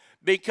goes,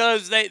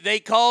 because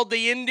they called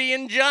the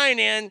Indian giant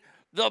in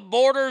the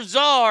border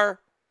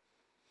czar,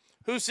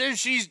 who says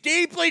she's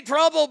deeply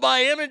troubled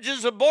by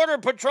images of Border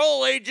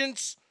Patrol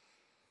agents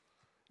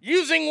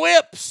using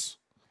whips.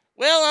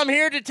 Well, I'm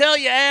here to tell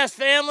you, ass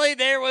family,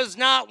 there was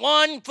not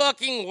one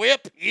fucking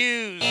whip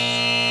used.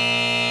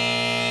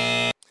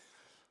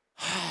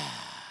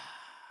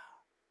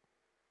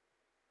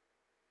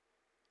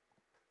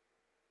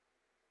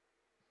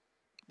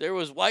 There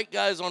was white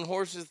guys on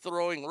horses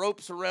throwing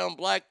ropes around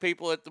black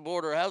people at the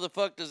border. How the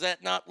fuck does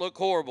that not look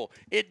horrible?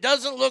 It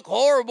doesn't look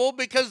horrible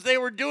because they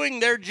were doing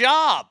their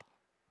job.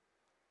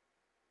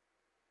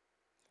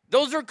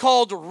 Those are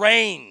called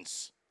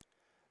reins.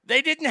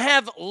 They didn't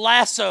have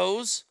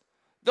lassos.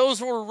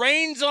 Those were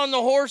reins on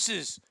the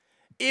horses.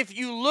 If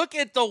you look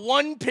at the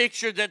one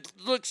picture that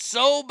looks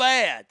so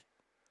bad,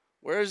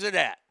 where is it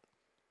at?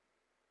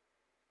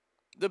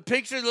 The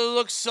picture that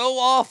looks so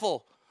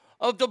awful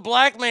of the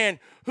black man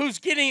who's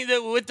getting,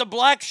 with the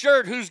black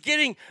shirt, who's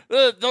getting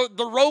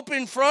the rope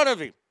in front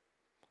of him.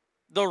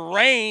 The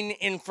rein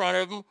in front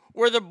of him,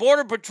 where the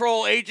Border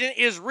Patrol agent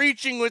is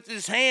reaching with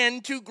his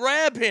hand to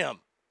grab him.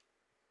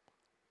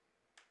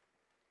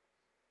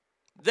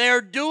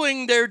 They're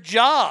doing their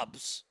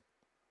jobs.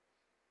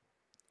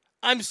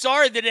 I'm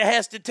sorry that it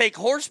has to take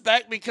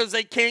horseback because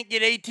they can't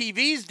get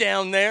ATVs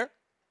down there.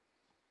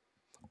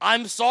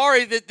 I'm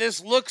sorry that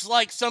this looks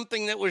like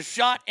something that was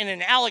shot in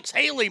an Alex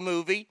Haley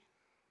movie.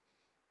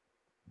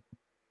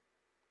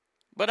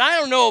 But I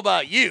don't know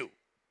about you.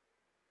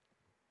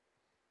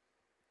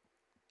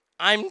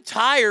 I'm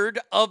tired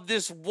of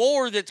this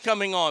war that's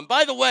coming on.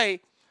 By the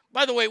way,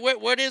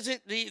 what is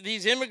it?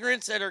 These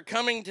immigrants that are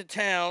coming to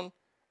town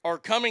are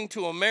coming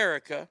to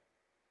America.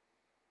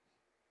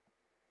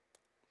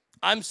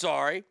 I'm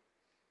sorry.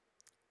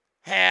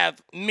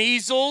 Have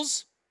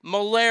measles,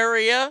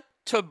 malaria,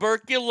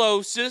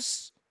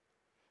 tuberculosis,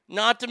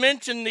 not to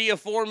mention the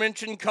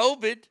aforementioned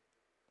COVID.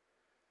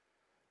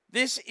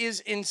 This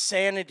is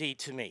insanity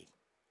to me.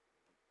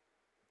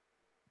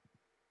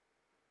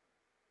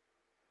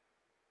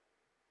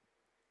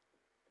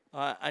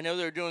 I know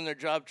they're doing their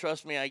job,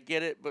 trust me, I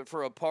get it, but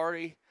for a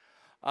party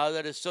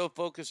that is so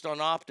focused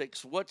on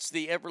optics, what's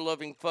the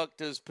ever-loving fuck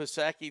does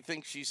Psaki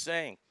think she's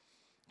saying?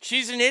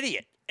 She's an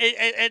idiot,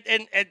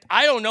 and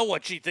I don't know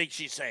what she thinks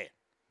she's saying.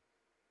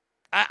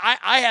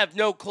 I have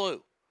no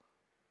clue.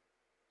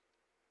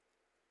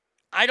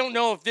 I don't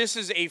know if this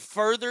is a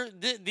further,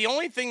 the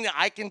only thing that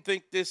I can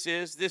think this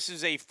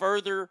is a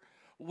further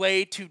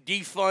way to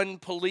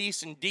defund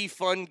police and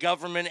defund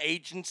government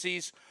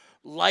agencies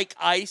like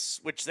ICE,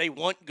 which they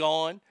want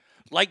gone,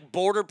 like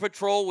Border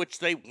Patrol, which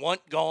they want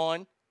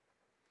gone.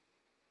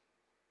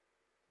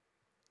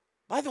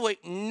 By the way,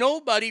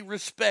 nobody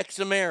respects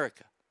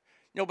America.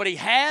 Nobody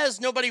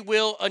has, nobody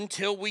will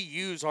until we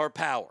use our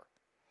power.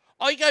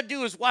 All you got to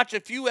do is watch a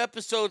few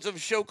episodes of a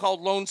show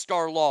called Lone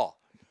Star Law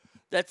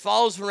that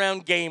follows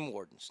around game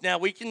wardens. Now,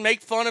 we can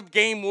make fun of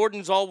game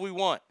wardens all we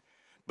want,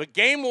 but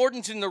game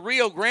wardens in the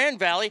Rio Grande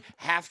Valley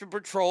have to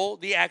patrol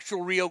the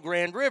actual Rio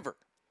Grande River,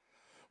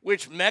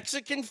 which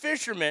Mexican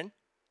fishermen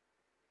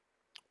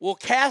will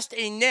cast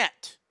a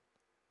net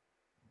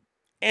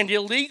and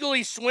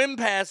illegally swim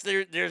past.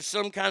 There's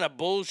some kind of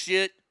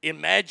bullshit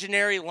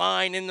imaginary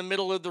line in the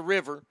middle of the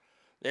river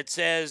that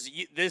says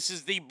this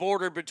is the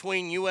border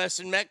between U.S.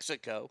 and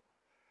Mexico.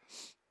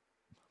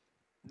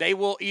 They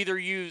will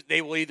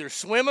either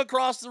swim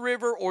across the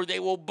river or they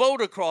will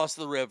boat across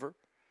the river,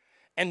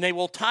 and they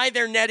will tie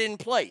their net in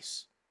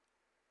place.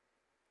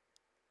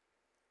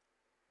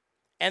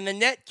 And the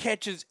net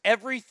catches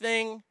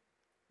everything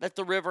that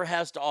the river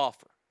has to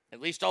offer,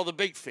 at least all the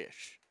big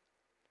fish.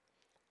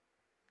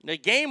 The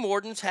game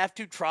wardens have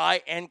to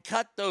try and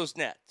cut those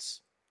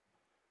nets.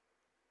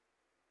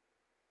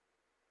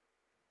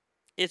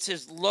 It's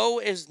as low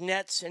as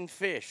nets and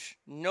fish.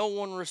 No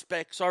one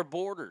respects our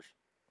borders.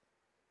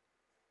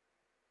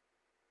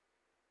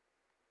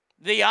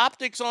 The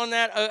optics on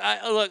that,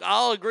 look,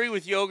 I'll agree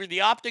with Yoger.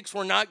 The optics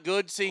were not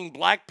good seeing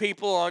black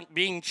people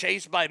being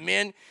chased by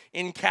men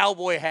in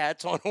cowboy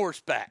hats on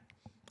horseback.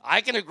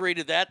 I can agree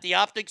to that. The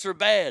optics are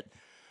bad.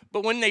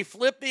 But when they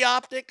flip the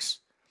optics,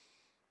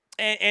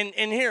 and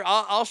here,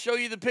 I'll show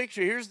you the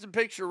picture. Here's the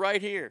picture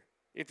right here.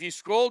 If you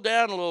scroll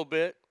down a little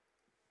bit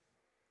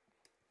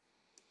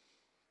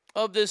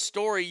of this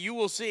story, you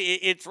will see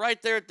it's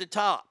right there at the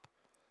top.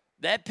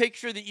 That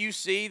picture that you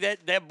see,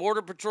 that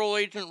Border Patrol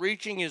agent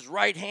reaching his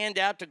right hand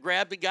out to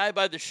grab the guy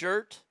by the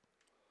shirt,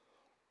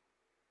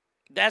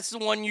 that's the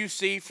one you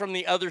see from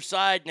the other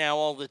side now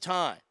all the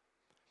time.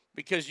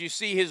 Because you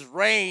see his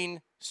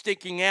rein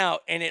sticking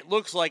out, and it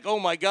looks like, oh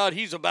my God,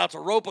 he's about to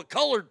rope a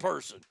colored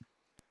person.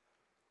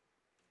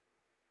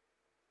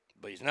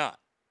 But he's not.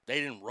 They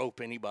didn't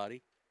rope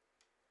anybody.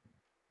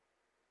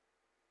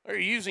 They're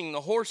using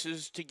the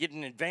horses to get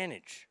an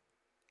advantage.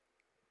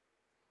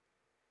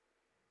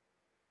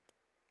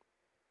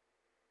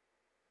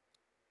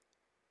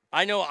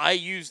 I know I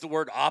use the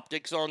word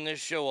optics on this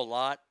show a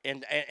lot,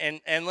 and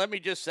let me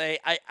just say,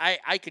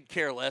 I could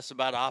care less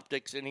about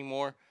optics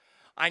anymore.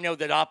 I know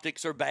that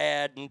optics are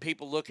bad, and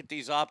people look at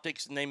these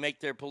optics and they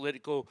make their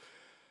political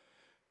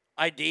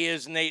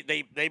ideas, and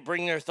they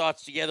bring their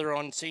thoughts together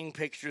on seeing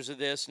pictures of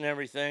this and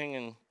everything.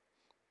 And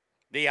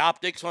the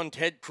optics on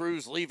Ted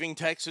Cruz leaving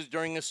Texas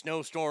during a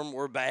snowstorm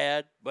were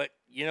bad, but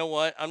you know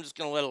what? I'm just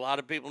going to let a lot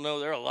of people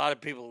know there are a lot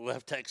of people who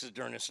left Texas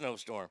during a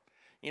snowstorm.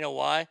 You know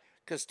why?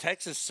 Because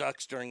Texas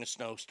sucks during a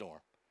snowstorm.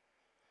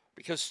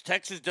 Because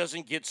Texas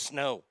doesn't get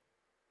snow.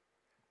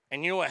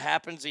 And you know what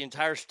happens? The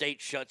entire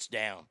state shuts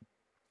down.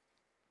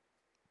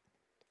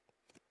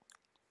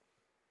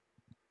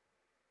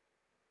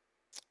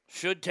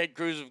 Should Ted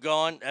Cruz have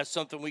gone? That's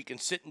something we can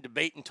sit and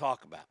debate and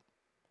talk about.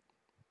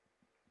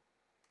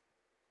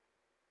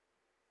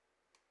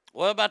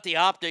 What about the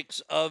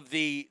optics of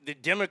the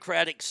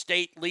Democratic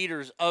state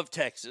leaders of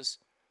Texas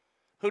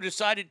who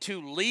decided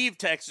to leave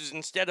Texas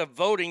instead of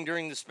voting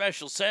during the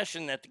special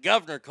session that the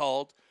governor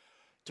called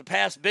to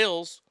pass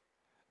bills?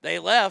 They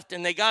left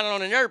and they got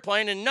on an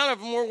airplane and none of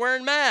them were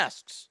wearing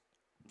masks.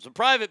 It was a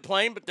private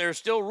plane, but there are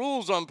still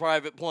rules on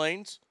private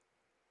planes.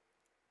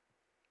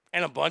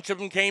 And a bunch of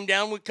them came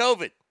down with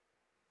COVID.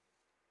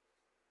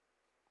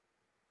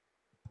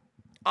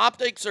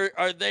 Optics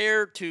are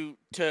there to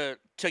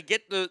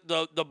get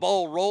the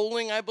ball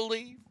rolling, I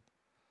believe.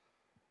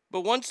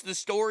 But once the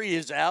story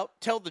is out,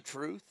 tell the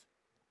truth.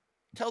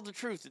 Tell the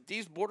truth that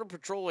these Border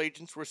Patrol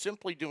agents were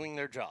simply doing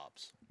their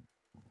jobs.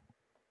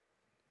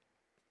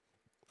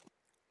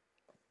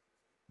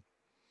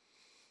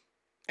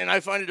 And I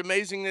find it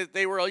amazing that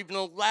they were even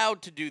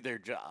allowed to do their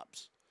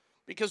jobs.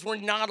 Because we're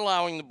not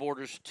allowing the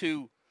borders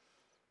to,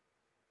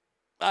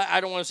 I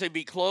don't want to say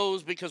be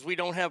closed because we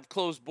don't have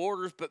closed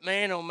borders, but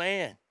man, oh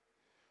man.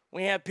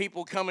 We have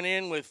people coming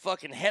in with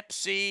fucking Hep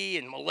C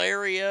and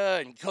malaria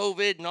and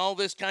COVID and all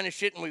this kind of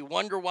shit, and we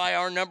wonder why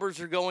our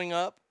numbers are going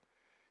up.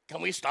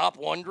 Can we stop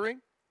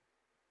wondering?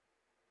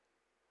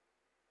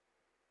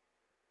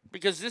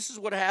 Because this is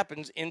what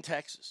happens in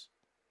Texas.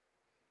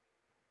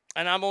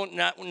 And I'm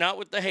not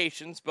with the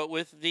Haitians, but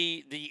with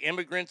the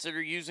immigrants that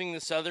are using the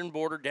southern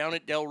border down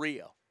at Del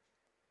Rio.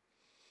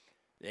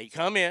 They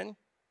come in,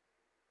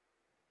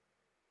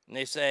 and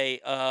they say,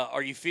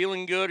 are you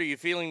feeling good? Are you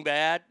feeling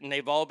bad? And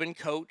they've all been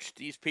coached.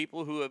 These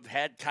people who have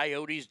had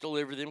coyotes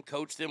deliver them,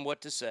 coach them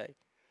what to say.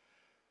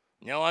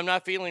 No, I'm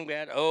not feeling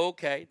bad. Oh,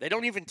 okay. They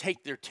don't even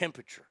take their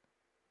temperature.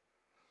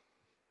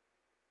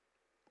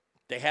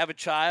 They have a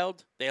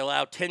child. They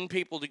allow 10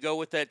 people to go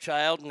with that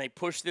child, and they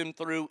push them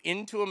through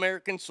into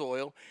American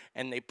soil,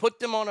 and they put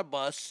them on a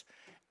bus,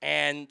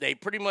 and they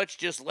pretty much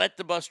just let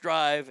the bus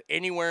drive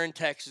anywhere in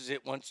Texas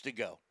it wants to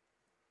go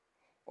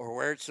or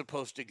where it's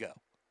supposed to go.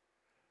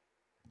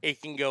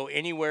 It can go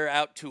anywhere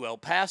out to El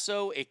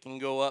Paso. It can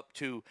go up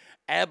to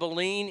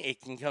Abilene.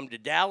 It can come to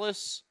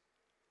Dallas.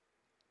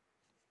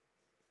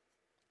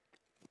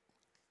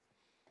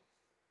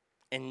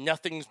 And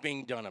nothing's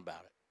being done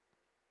about it.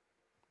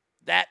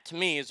 That, to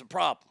me, is a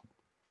problem.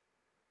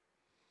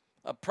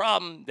 A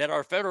problem that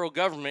our federal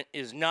government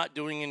is not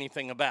doing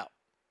anything about.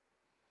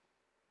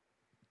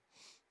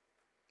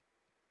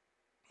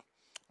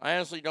 I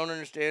honestly don't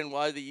understand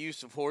why the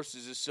use of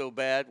horses is so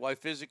bad, why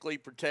physically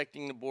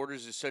protecting the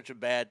borders is such a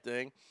bad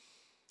thing.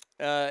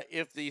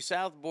 If the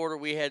south border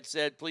we had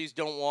said, please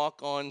don't walk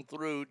on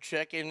through,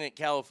 check in at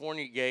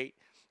California Gate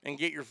and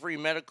get your free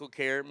medical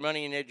care,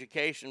 money, and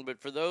education.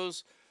 But for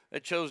those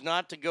that chose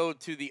not to go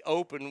to the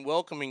open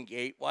welcoming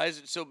gate, why is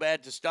it so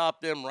bad to stop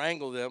them,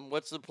 wrangle them?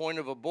 What's the point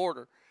of a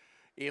border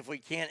if we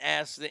can't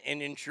ask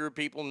and ensure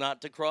people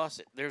not to cross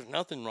it? There's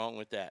nothing wrong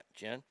with that,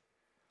 Jen.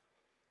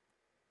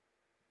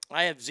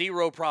 I have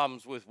zero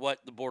problems with what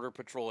the Border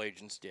Patrol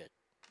agents did.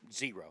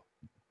 Zero.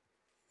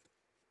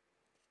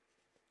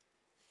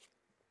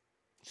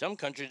 Some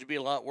countries would be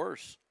a lot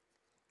worse.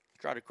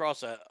 Try to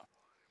cross a...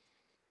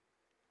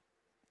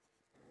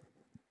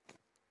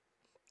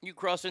 You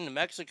cross into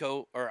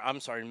Mexico, or I'm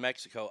sorry,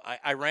 Mexico,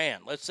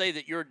 Iran. Let's say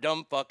that you're a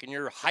dumb fuck and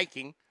you're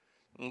hiking,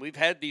 and we've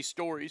had these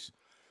stories.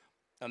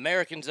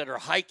 Americans that are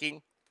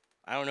hiking,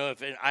 I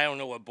don't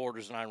know what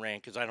borders in Iran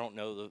because I don't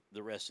know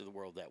the rest of the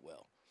world that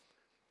well.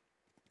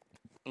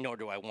 Nor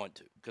do I want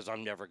to because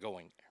I'm never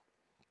going there.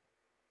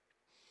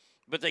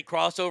 But they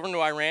cross over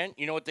into Iran.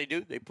 You know what they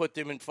do? They put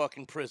them in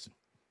fucking prison.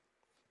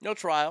 No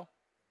trial.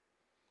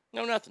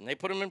 No nothing. They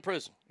put them in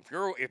prison.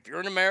 If you're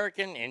an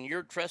American and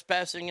you're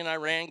trespassing in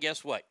Iran,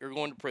 guess what? You're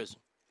going to prison.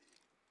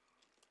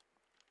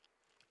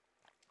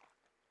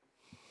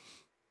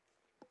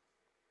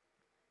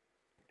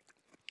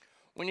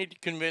 We need to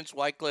convince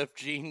Wyclef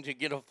Jean to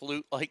get a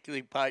flute like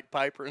the Pied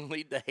Piper and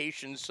lead the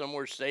Haitians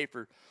somewhere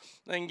safer.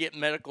 Then get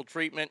medical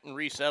treatment and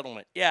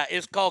resettlement. Yeah,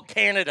 it's called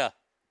Canada.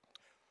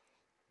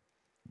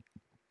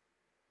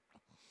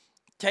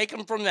 Take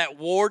them from that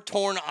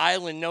war-torn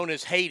island known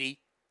as Haiti.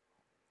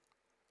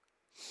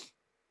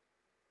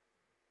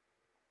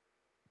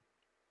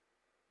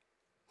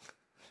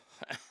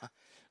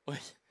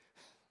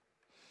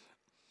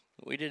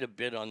 We did a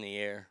bit on the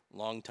air a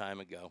long time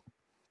ago.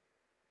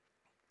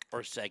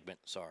 Or segment,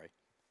 sorry.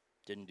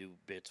 Didn't do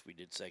bits, we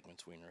did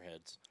segments, Wiener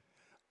Heads.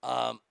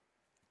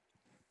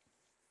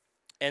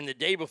 And the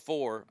day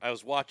before, I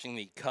was watching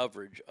the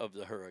coverage of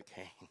the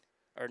hurricane.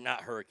 Or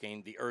not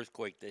hurricane, the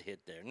earthquake that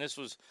hit there. And this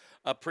was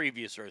a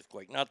previous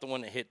earthquake, not the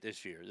one that hit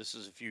this year. This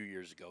is a few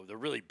years ago, the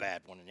really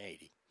bad one in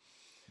Haiti.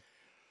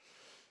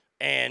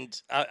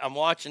 And I'm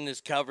watching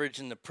this coverage,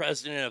 and the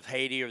president of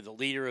Haiti, or the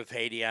leader of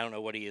Haiti, I don't know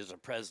what he is, a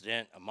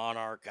president, a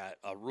monarch,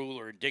 a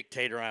ruler, a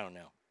dictator, I don't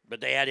know. But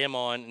they had him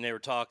on, and they were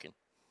talking.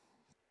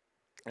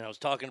 And I was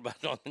talking about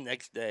it on the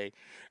next day,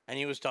 and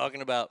he was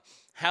talking about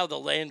how the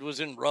land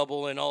was in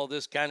rubble and all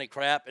this kind of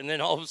crap, and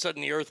then all of a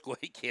sudden the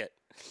earthquake hit.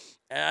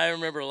 And I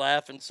remember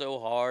laughing so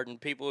hard, and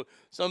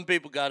some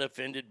people got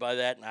offended by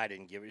that, and I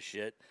didn't give a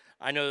shit.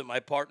 I know that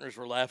my partners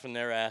were laughing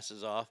their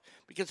asses off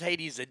because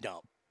Haiti's a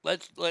dump.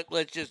 Look,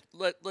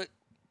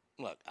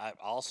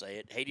 I'll say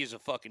it. Haiti's a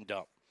fucking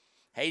dump.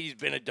 Haiti's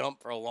been a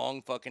dump for a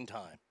long fucking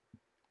time.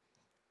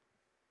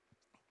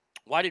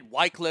 Why did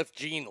Wyclef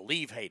Jean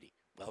leave Haiti?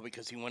 Well,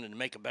 because he wanted to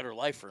make a better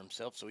life for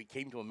himself, so he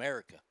came to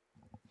America.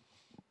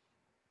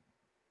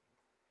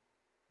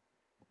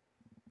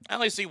 I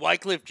only see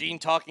Wyclef Jean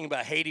talking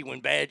about Haiti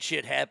when bad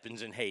shit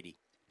happens in Haiti.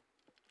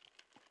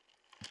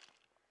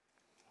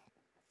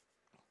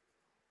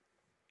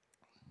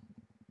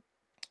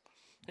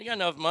 He got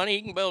enough money.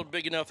 He can build a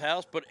big enough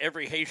house, put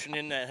every Haitian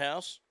in that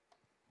house.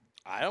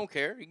 I don't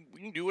care. You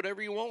can do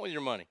whatever you want with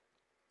your money.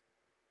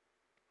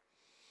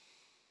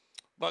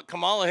 But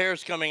Kamala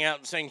Harris coming out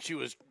and saying she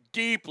was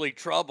deeply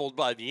troubled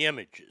by the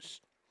images.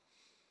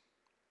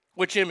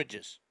 Which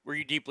images were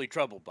you deeply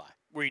troubled by?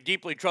 Were you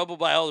deeply troubled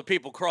by all the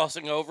people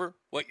crossing over?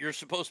 What you're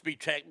supposed to be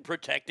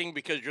protecting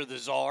because you're the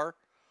czar?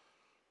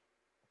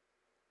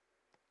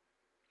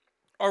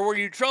 Or were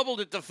you troubled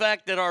at the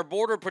fact that our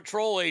Border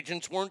Patrol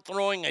agents weren't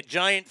throwing a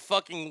giant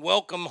fucking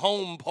welcome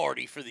home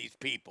party for these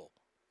people?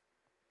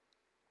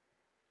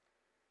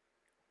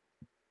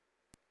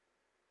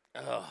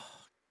 Oh,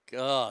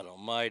 God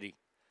almighty.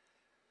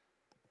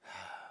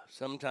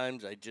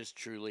 Sometimes I just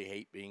truly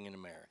hate being an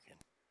American.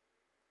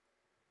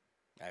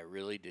 I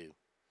really do.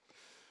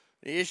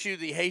 The issue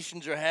the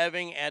Haitians are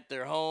having at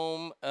their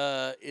home,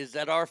 is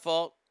that our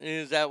fault?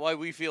 Is that why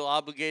we feel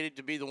obligated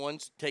to be the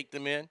ones to take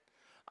them in?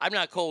 I'm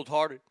not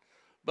cold-hearted,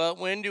 but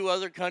when do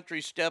other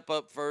countries step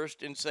up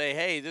first and say,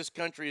 hey, this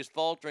country is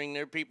faltering,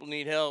 their people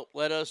need help,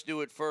 let us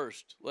do it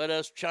first. Let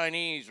us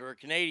Chinese or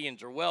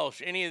Canadians or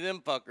Welsh, any of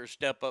them fuckers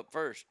step up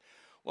first.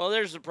 Well,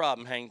 there's the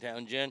problem,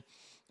 Hangtown Jen,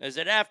 is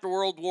that after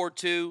World War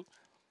II,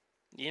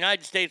 the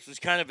United States was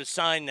kind of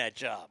assigned that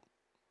job.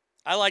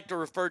 I like to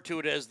refer to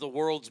it as the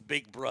world's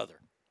big brother.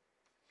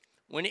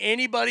 When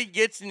anybody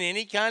gets in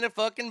any kind of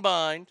fucking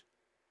bind,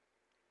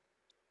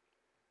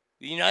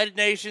 the United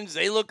Nations,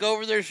 they look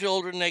over their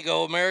shoulder and they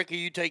go, America,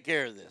 you take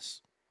care of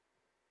this.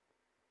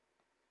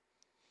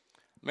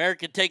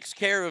 America takes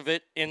care of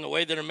it in the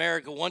way that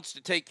America wants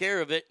to take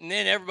care of it. And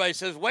then everybody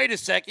says, wait a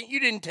second, you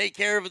didn't take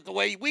care of it the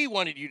way we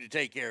wanted you to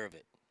take care of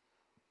it.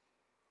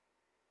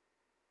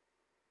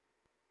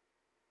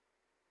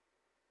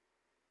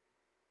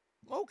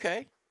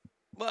 Okay.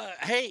 But,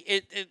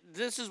 hey,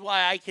 this is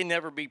why I can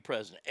never be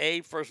president.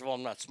 A, first of all,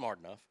 I'm not smart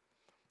enough.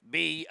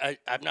 B,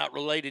 I'm not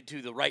related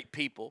to the right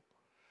people.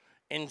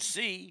 And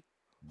C,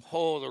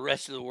 the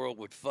rest of the world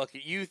would fuck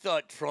it. You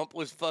thought Trump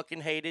was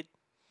fucking hated?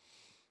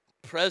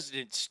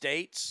 President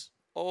states?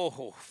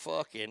 Oh,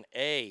 fucking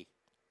A.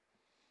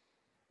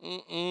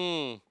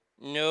 No.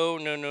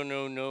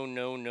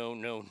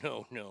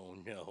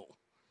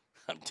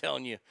 I'm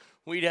telling you,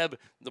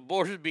 the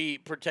borders would be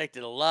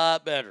protected a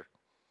lot better.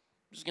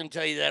 I'm just going to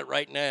tell you that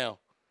right now.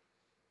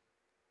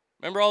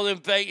 Remember all them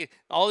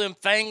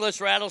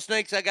fangless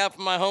rattlesnakes I got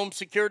from my home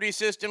security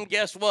system?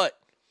 Guess what?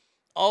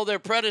 All their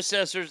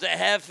predecessors that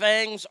have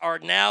fangs are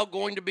now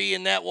going to be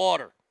in that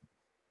water.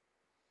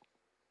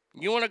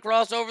 You want to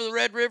cross over the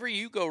Red River?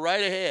 You go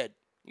right ahead.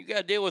 You got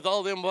to deal with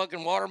all them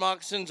fucking water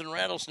moccasins and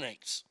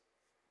rattlesnakes.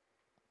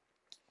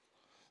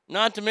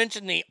 Not to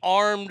mention the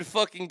armed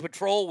fucking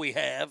patrol we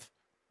have.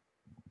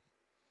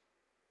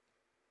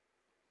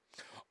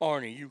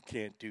 Arnie, you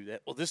can't do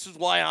that. Well, this is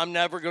why I'm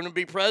never going to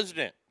be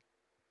president.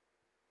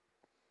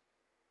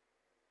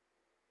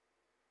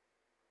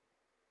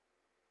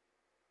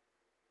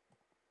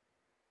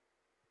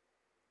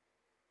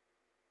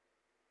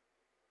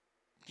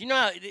 You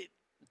know,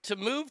 to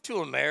move to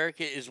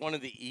America is one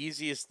of the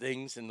easiest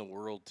things in the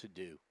world to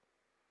do.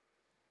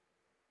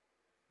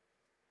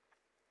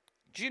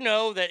 Do you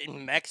know that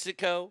in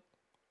Mexico,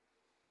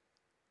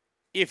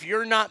 if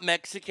you're not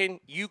Mexican,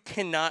 you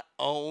cannot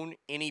own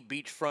any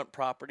beachfront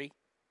property?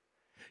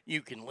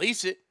 You can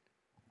lease it.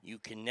 You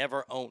can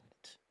never own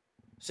it.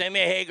 Sammy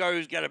Hagar,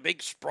 who's got a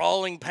big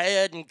sprawling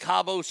pad in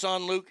Cabo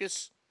San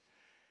Lucas,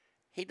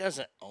 he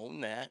doesn't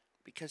own that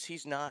because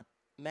he's not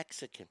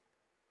Mexican.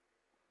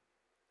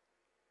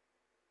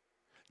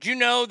 Do you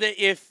know that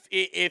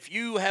if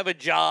you have a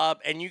job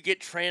and you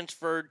get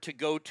transferred to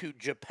go to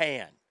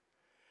Japan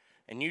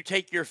and you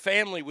take your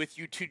family with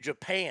you to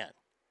Japan,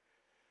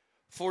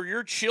 for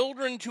your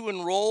children to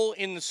enroll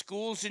in the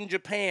schools in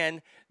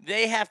Japan,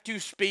 they have to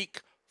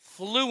speak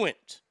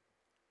fluent.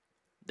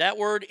 That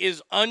word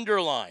is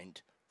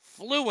underlined.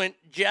 Fluent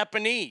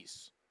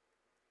Japanese.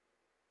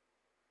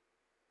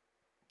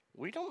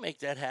 We don't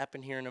make that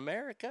happen here in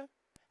America.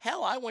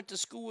 Hell, I went to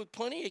school with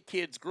plenty of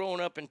kids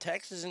growing up in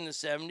Texas in the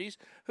 70s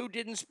who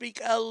didn't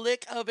speak a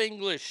lick of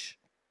English.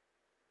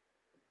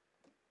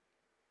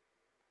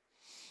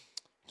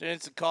 And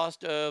it's the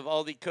cost of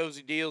all the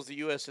cozy deals the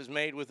U.S. has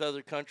made with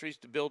other countries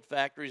to build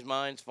factories,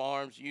 mines,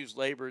 farms, use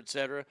labor,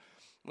 etc.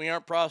 We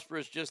aren't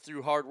prosperous just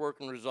through hard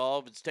work and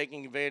resolve. It's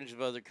taking advantage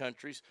of other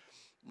countries,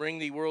 being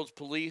the world's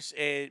police,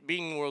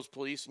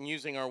 and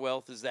using our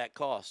wealth is that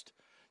cost.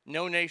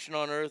 No nation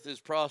on earth is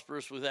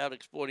prosperous without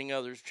exploiting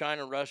others.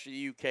 China, Russia,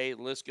 the UK,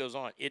 the list goes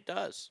on. It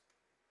does.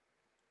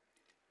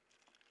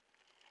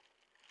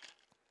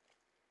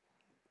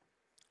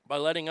 By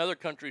letting other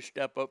countries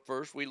step up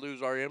first, we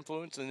lose our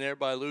influence and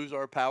thereby lose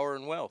our power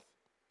and wealth.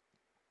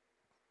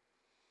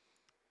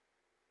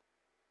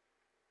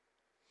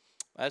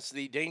 That's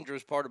the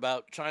dangerous part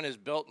about China's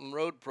Belt and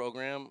Road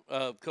program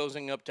of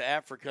cozying up to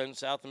Africa and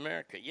South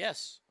America.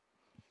 Yes.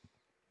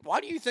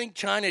 Why do you think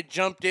China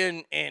jumped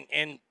in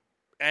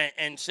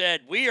and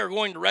said, we are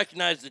going to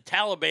recognize the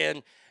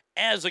Taliban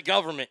as a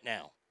government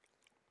now?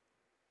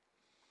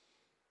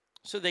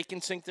 So they can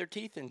sink their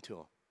teeth into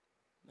them.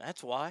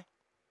 That's why.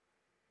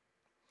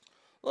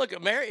 Look,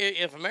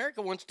 if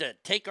America wants to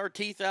take our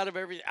teeth out of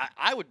everything,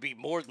 I would be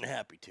more than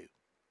happy to.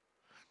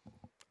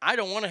 I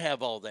don't want to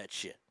have all that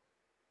shit.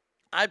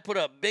 I'd put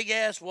up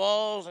big-ass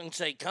walls and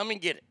say, come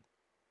and get it.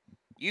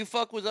 You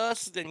fuck with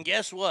us, then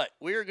guess what?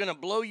 We're going to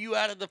blow you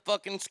out of the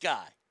fucking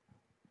sky.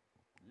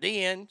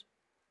 The end.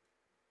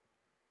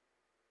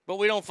 But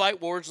we don't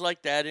fight wars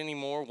like that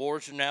anymore.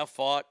 Wars are now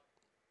fought,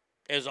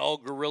 as all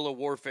guerrilla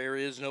warfare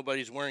is.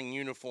 Nobody's wearing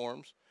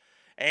uniforms.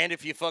 And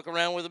if you fuck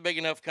around with a big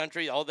enough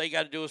country, all they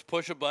got to do is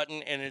push a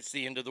button and it's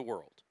the end of the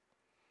world.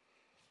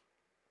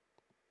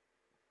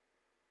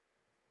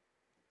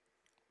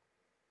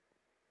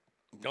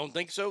 Don't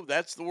think so?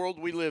 That's the world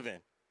we live in.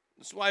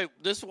 This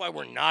is why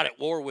we're not at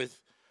war with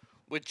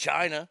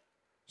China.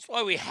 That's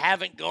why we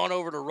haven't gone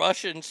over to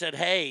Russia and said,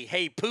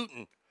 hey,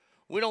 Putin,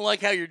 we don't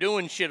like how you're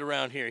doing shit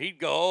around here. He'd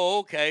go, oh,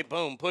 okay,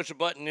 boom, push a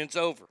button, it's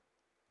over.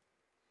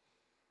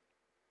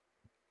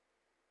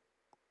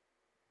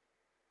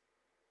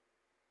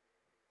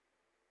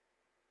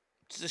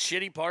 It's the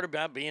shitty part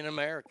about being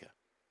America.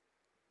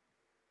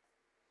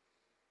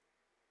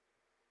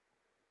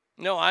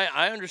 No,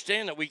 I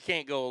understand that we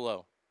can't go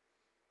low.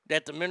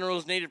 That the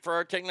minerals needed for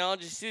our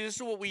technology. See, this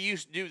is what we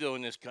used to do, though,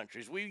 in this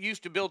country. We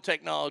used to build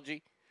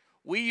technology.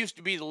 We used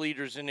to be the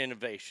leaders in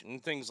innovation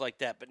and things like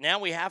that. But now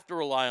we have to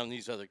rely on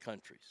these other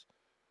countries.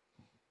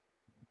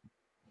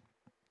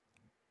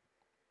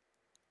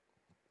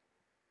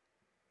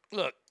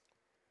 Look,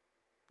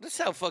 this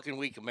is how fucking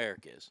weak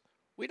America is.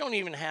 We don't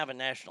even have a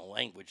national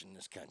language in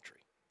this country.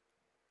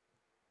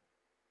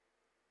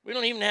 We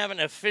don't even have an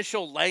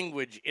official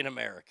language in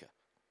America.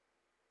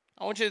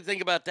 I want you to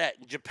think about that.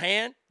 In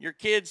Japan, your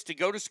kids, to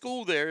go to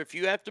school there, if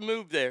you have to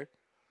move there,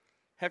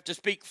 have to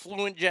speak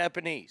fluent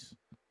Japanese.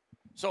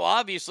 So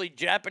obviously,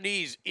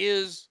 Japanese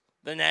is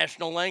the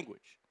national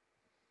language.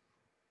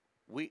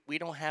 We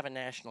don't have a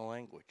national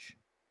language.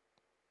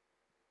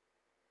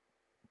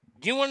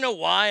 Do you want to know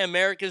why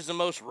America is the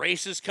most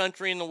racist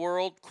country in the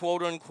world?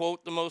 Quote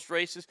unquote, the most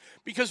racist?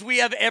 Because we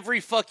have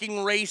every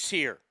fucking race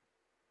here.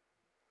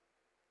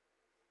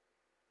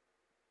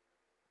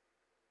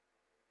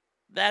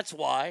 That's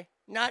why.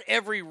 Not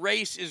every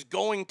race is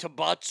going to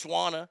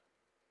Botswana.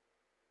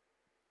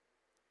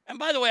 And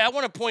by the way, I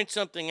want to point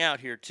something out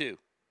here too.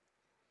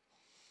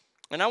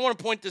 And I want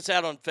to point this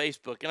out on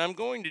Facebook, and I'm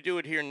going to do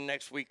it here in the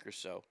next week or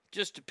so,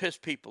 just to piss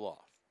people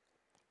off.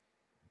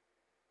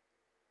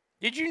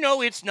 Did you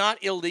know it's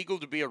not illegal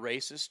to be a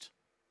racist?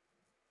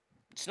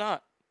 It's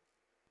not.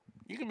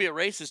 You can be a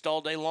racist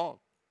all day long.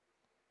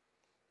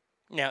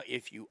 Now,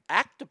 if you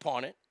act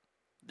upon it,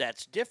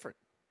 that's different.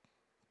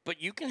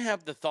 But you can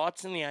have the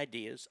thoughts and the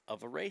ideas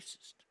of a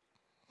racist.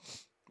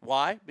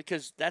 Why?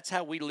 Because that's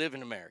how we live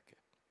in America.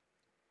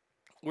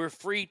 We're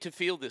free to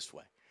feel this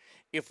way.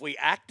 If we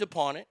act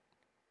upon it,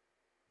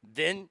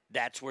 then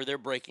that's where they're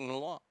breaking the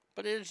law.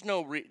 But there's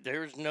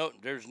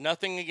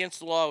nothing against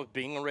the law of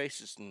being a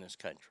racist in this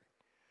country.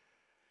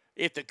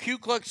 If the Ku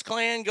Klux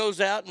Klan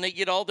goes out and they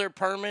get all their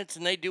permits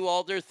and they do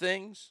all their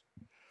things,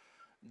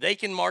 they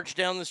can march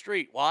down the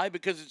street. Why?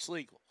 Because it's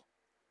legal.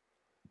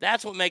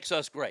 That's what makes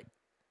us great.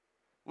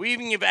 We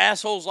even give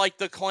assholes like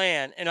the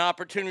Klan an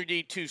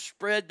opportunity to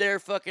spread their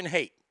fucking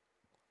hate.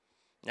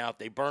 Now, if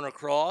they burn a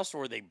cross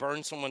or they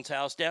burn someone's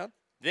house down,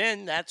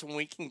 then that's when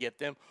we can get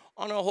them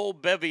on a whole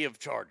bevy of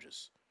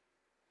charges.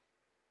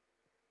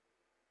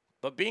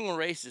 But being a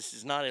racist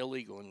is not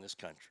illegal in this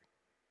country.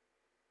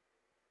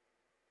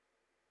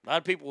 A lot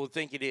of people will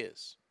think it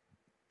is.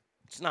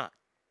 It's not.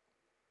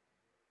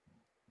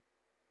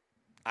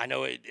 I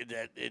know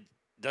it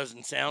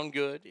doesn't sound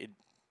good. It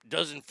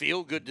doesn't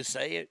feel good to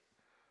say it,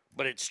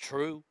 but it's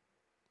true.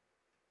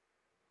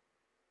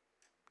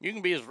 You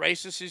can be as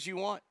racist as you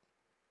want.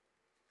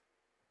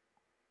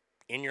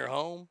 In your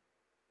home.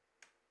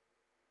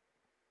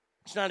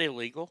 It's not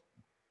illegal.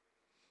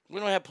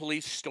 We don't have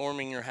police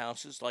storming your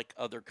houses like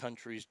other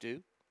countries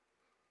do.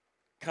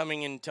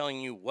 Coming in and telling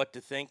you what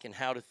to think and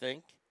how to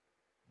think.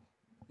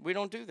 We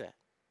don't do that.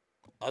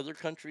 Other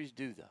countries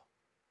do, though.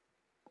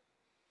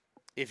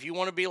 If you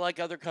want to be like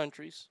other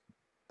countries,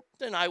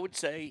 then I would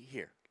say,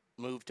 here,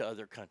 move to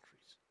other countries.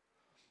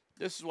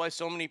 This is why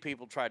so many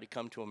people try to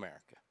come to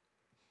America.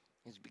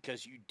 It's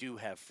because you do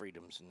have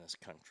freedoms in this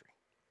country.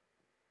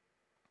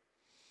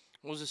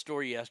 What was a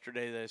story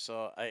yesterday that I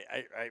saw?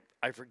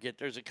 I forget.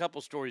 There's a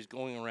couple stories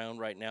going around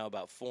right now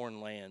about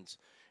foreign lands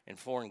and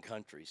foreign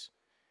countries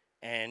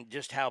and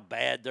just how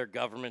bad their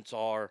governments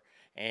are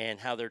and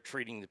how they're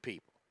treating the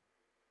people.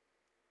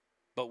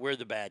 But we're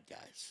the bad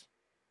guys.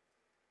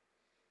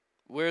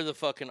 We're the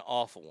fucking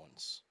awful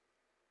ones.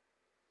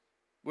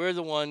 We're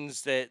the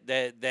ones that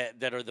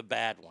are the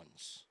bad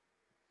ones.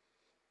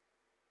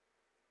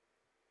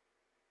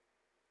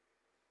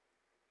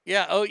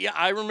 Yeah, oh yeah,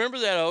 I remember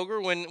that,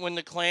 Ogre, when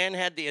the Klan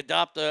had to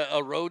adopt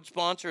a road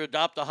sponsor,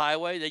 adopt a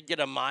highway, they'd get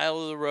a mile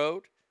of the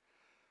road.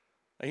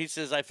 He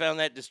says, I found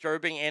that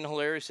disturbing and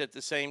hilarious at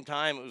the same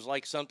time. It was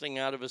like something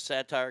out of a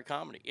satire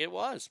comedy. It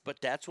was, but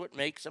that's what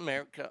makes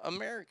America,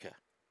 America.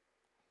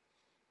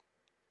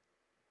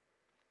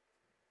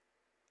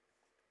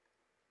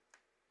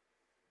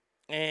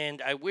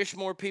 And I wish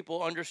more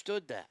people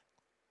understood that.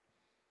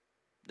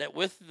 That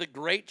with the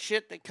great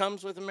shit that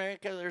comes with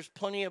America, there's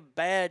plenty of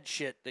bad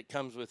shit that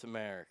comes with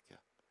America.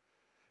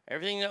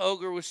 Everything that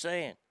Ogre was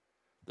saying.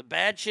 The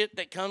bad shit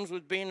that comes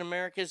with being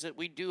America is that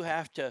we do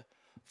have to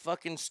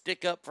fucking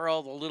stick up for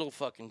all the little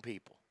fucking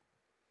people.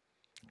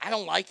 I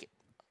don't like it.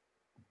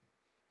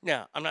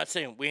 Now, I'm not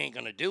saying we ain't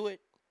going to do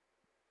it.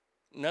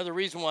 Another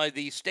reason why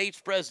the state's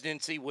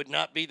presidency would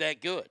not be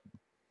that good.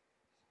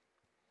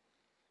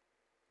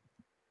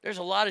 There's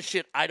a lot of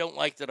shit I don't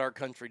like that our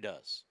country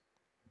does.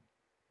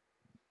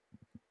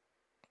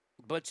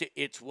 But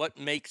it's what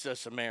makes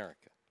us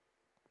America.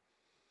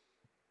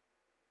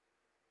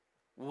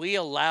 We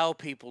allow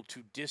people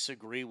to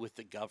disagree with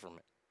the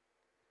government.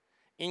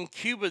 In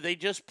Cuba, they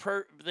just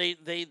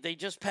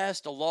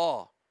passed a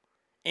law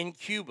in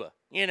Cuba,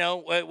 you know,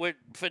 with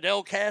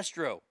Fidel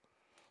Castro.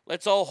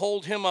 Let's all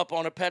hold him up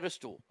on a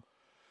pedestal.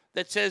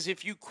 That says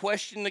if you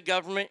question the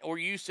government or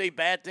you say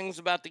bad things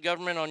about the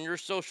government on your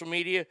social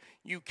media,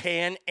 you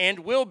can and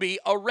will be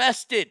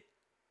arrested.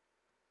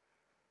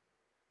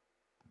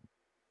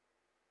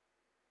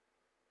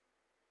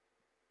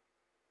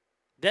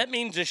 That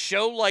means a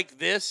show like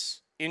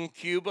this in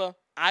Cuba,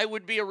 I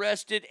would be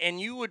arrested and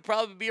you would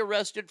probably be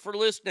arrested for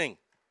listening.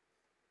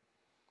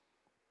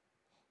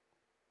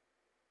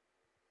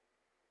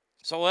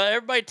 So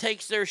everybody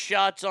takes their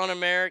shots on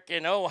America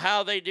and, oh,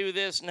 how they do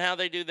this and how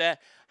they do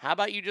that. How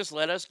about you just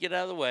let us get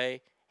out of the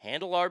way,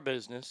 handle our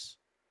business,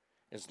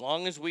 as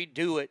long as we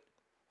do it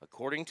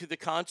according to the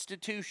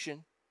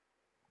Constitution,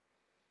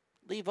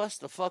 leave us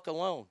the fuck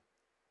alone.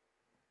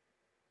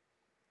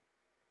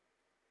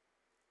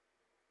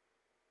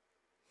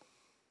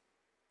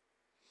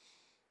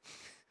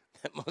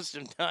 That must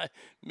have not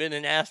been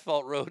an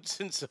asphalt road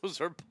since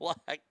those are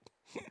black.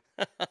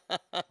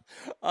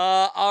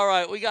 All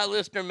right, we got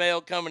listener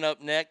mail coming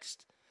up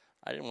next.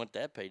 I didn't want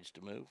that page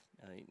to move.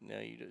 No,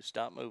 you just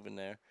stop moving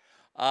there.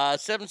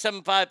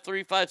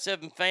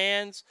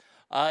 775-357-FANS.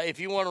 If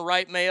you want to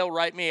write mail,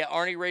 write me at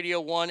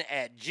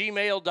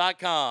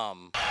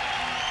ArnieRadio1@gmail.com.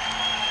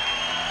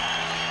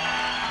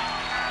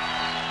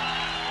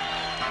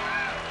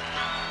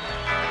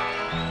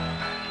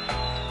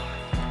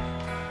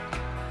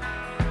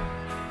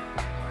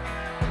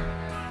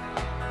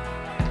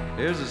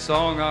 Here's a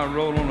song I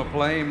wrote on a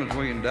plane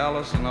between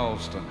Dallas and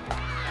Austin.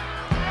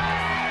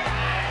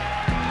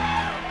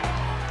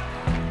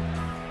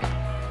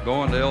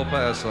 Going to El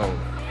Paso.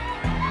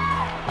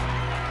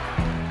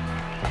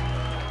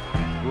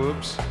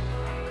 Whoops.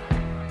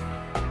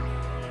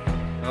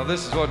 Now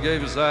this is what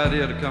gave us the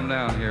idea to come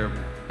down here.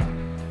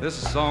 This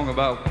is a song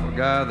about a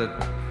guy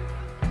that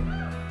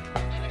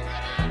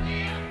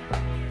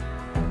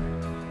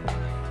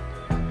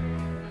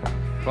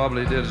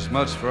probably did as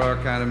much for our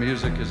kind of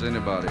music as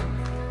anybody.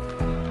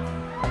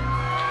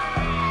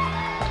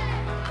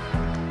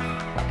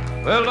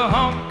 Well, the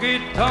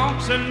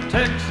honky-tonks in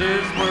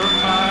Texas were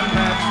my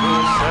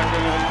natural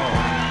second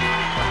home,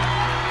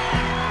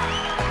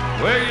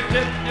 where you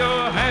tip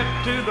your hat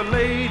to the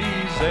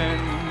ladies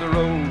and the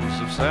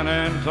rose of San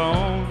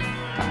Antone.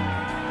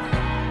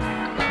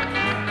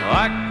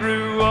 I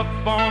grew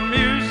up on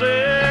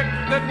music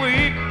that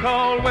we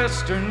call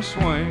Western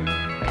swing.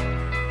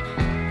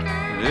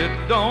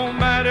 It don't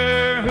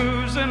matter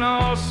who's in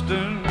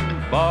Austin,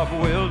 Bob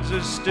Wills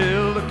is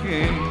still the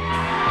king.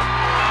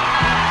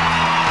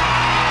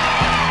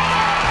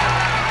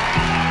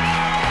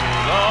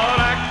 Lord,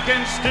 I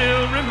can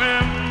still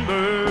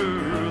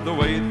remember the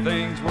way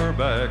things were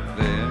back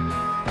then.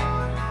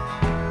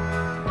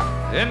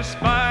 In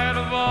spite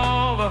of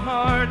all the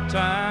hard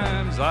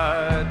times,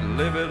 I'd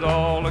live it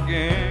all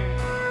again.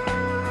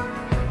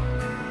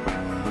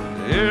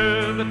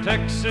 Hear the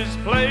Texas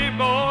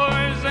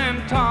Playboys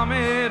and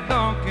Tommy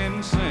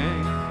Duncan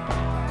sing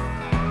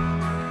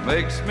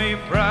makes me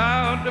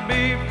proud to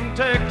be from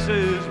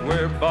Texas,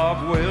 where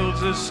Bob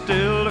Wills is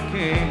still the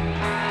king.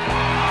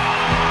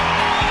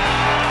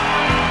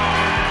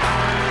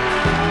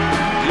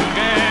 You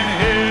can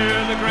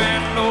hear the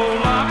Grand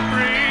Ole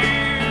Opry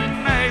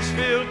in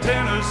Nashville,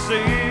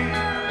 Tennessee.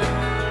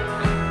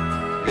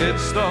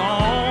 It's the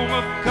home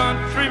of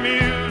country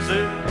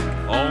music,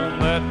 on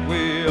that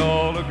we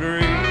all agree.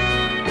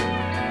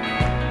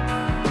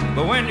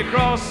 But when you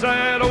cross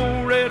that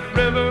old Red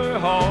River,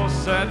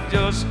 horse, that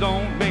just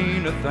don't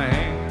mean a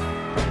thing.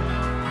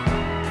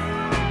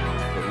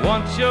 But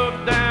once you're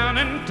down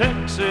in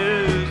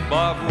Texas,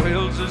 Bob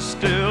Wills is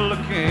still the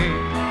king.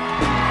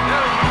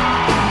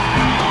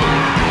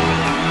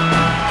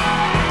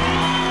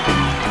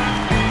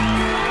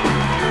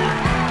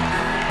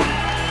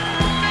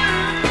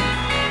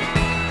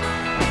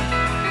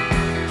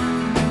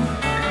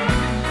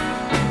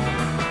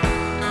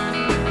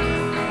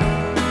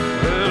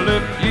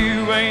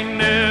 Ain't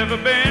never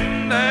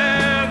been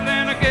there,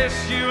 then I guess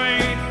you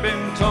ain't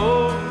been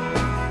told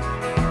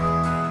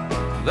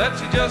that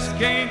you just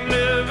can't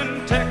live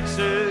in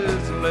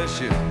Texas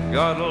unless you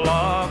got a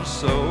lot of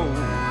soul.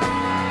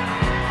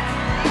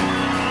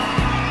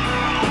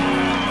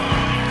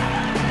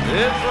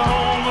 It's the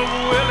home of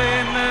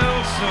Willie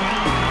Nelson,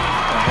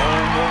 the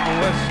home of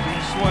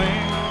Western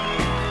swing.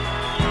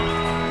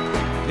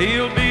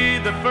 He'll be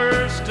the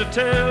first to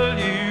tell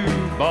you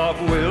Bob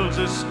Wills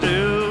is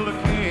still the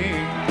king.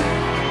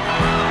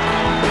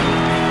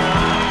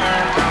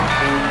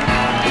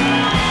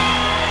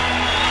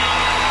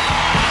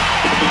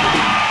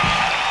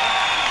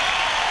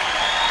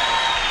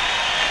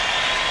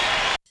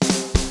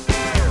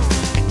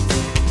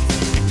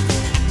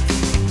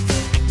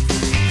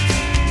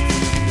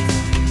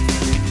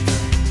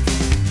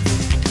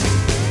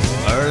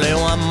 Early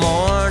one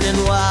morning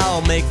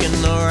while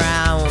making the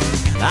round,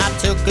 I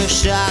took a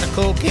shot of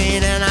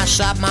cocaine and I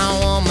shot my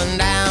woman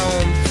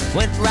down.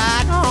 Went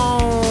right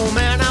home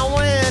and I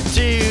went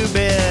to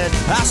bed.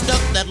 I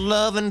stuck that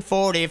loving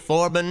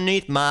 44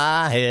 beneath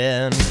my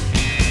head.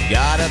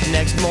 Got up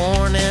next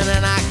morning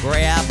and I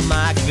grabbed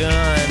my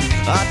gun.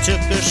 I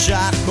took a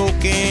shot of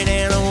cocaine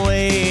and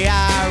away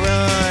I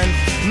run.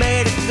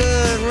 Made a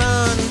good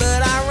run,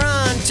 but I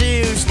run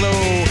too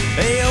slow.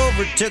 They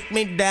overtook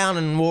me down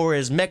in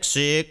Juarez,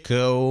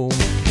 Mexico.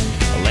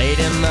 Laid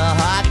in the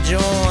hot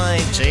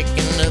joint, taking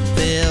the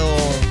pill.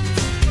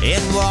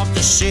 In walked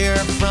the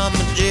sheriff from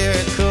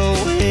Jericho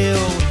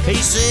Hill. He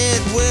said,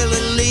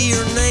 Willie Lee,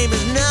 your name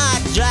is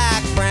not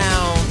Jack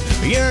Brown.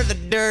 You're the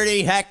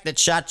dirty hack that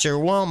shot your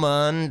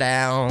woman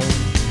down.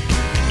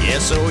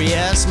 Yes, oh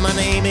yes, my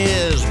name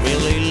is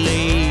Willie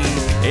Lee.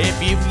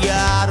 If you've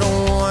got a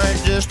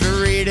warrant, just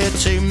read it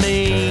to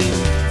me.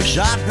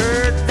 Shot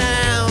her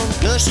down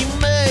 'cause she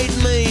made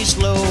me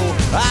slow.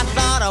 I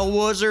thought I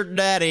was her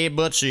daddy,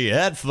 but she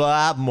had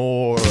 5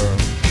 more.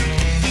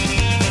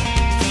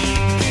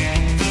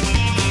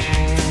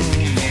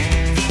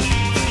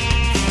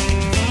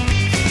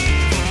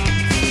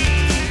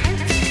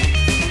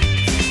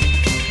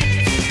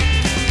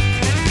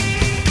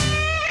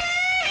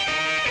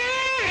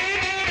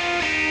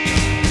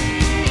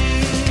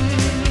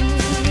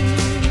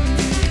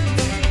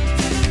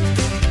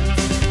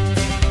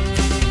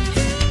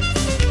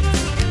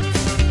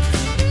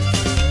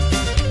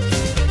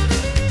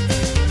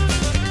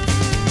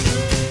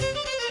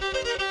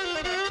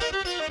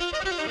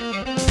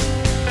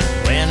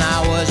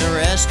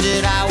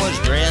 I was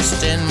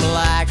dressed in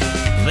black.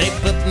 They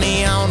put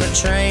me on a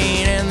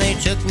train and they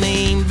took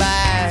me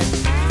back.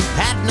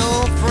 Had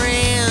no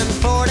friend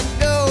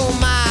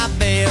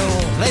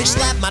they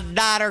slapped my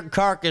daughter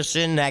carcass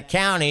in that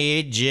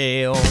county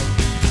jail.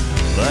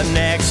 The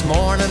next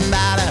morning,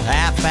 about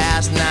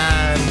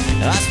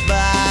 9:30, I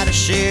spied a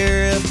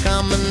sheriff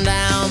coming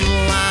down the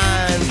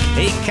line.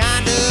 He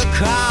kinda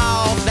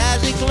coughed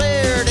as he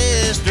cleared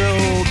his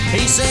throat.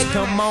 He said,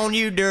 "Come on,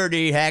 you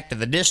dirty hack, to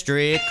the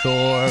district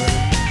court."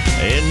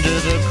 Into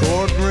the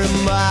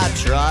courtroom my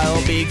trial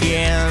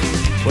began,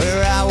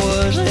 where I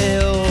was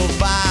held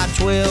by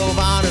 12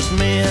 honest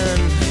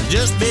men.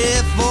 Just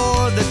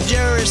before the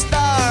jury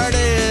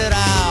started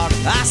out,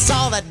 I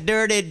saw that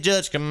dirty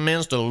judge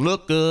commence to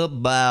look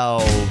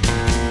about.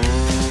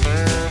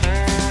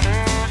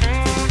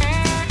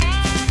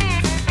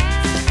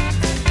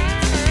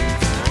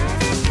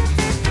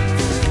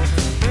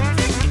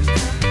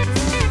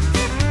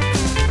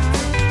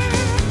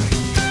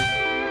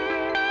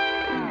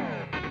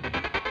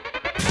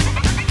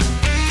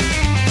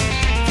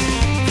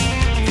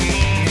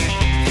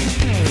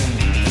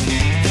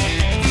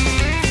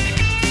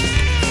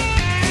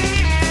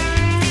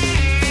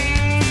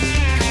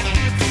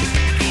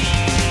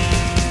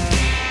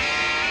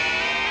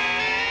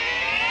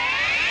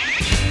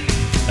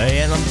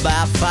 In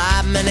about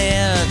 5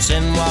 minutes,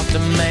 in walked a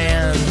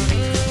man,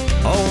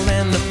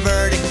 holding the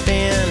verdict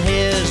in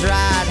his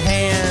right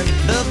hand.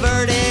 The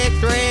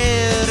verdict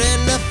read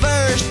in the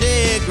first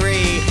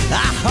degree.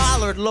 I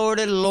hollered,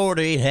 "Lordy,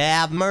 Lordy,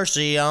 have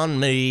mercy on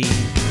me."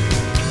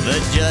 The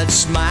judge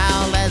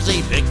smiled as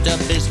he picked up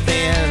his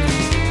pen.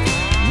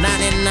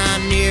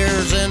 99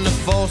 years in the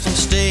Folsom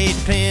State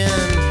Pen.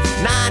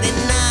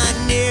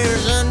 99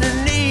 years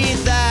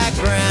underneath that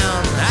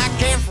ground. I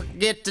can't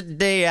forget the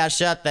day I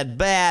shot that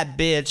bad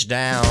bitch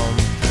down.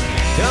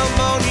 Come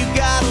on, you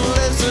gotta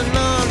listen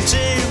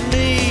unto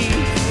me.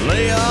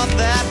 Lay off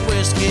that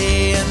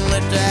whiskey and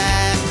let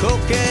that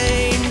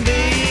cocaine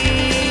be.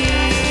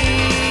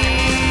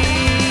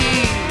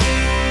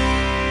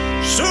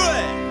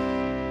 Sweet!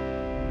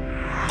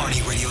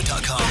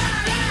 ArnieRadio.com.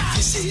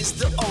 This is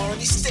the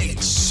Arnie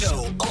State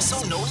Show,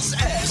 also known as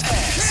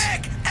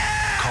Kick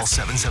Ass. Call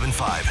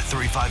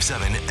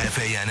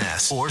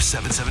 775-357-FANS or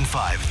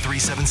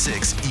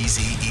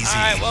 775-376-EASY-EASY. All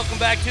right, welcome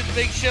back to the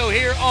big show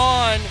here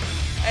on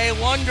a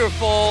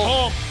wonderful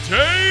Hump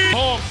Day.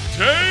 Hump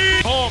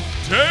Day. Hump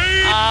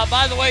Day.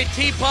 By the way,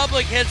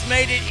 TeePublic has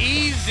made it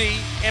easy.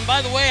 And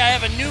by the way, I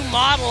have a new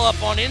model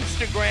up on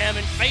Instagram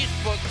and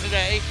Facebook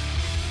today.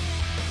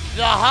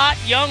 The hot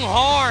young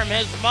Harm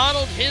has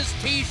modeled his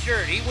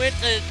t-shirt. He went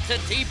to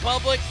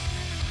TeePublic.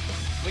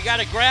 We got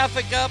a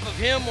graphic up of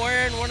him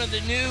wearing one of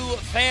the new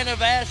Fan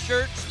of Ass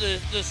shirts,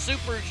 the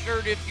super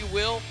shirt, if you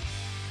will,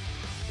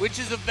 which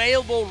is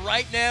available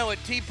right now at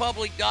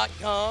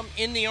teepublic.com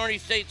in the Arnie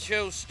State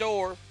Show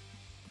store.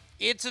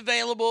 It's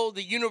available.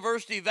 The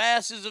University of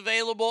Ass is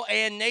available,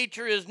 and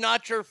Nature is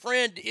Not Your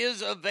Friend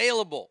is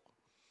available.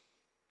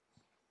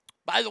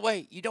 By the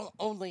way, you don't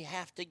only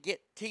have to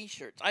get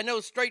t-shirts. I know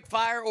Straight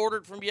Fire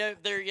ordered from you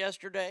there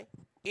yesterday.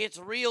 It's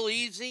real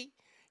easy.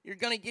 You're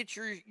going to get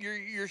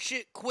your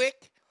shit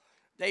quick.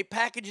 They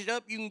package it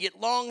up. You can get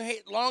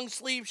long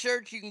sleeve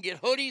shirts. You can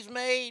get hoodies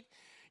made.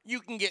 You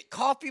can get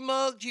coffee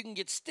mugs. You can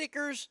get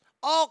stickers.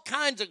 All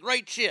kinds of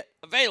great shit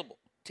available.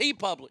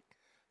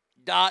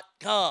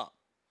 teepublic.com.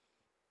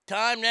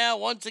 Time now,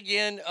 once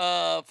again,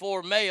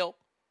 for mail,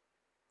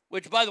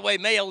 which, by the way,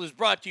 mail is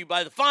brought to you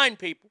by the fine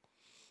people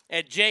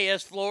at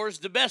JS Floors,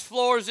 the best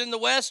floors in the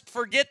West.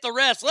 Forget the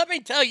rest. Let me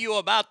tell you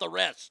about the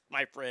rest,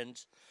 my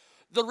friends.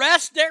 The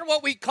rest, they're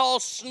what we call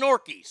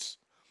snorkies.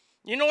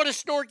 You know what a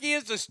snorky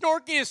is? A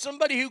snorky is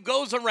somebody who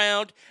goes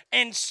around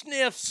and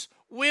sniffs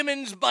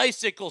women's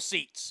bicycle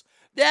seats.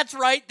 That's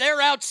right,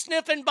 they're out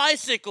sniffing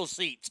bicycle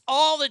seats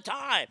all the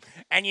time.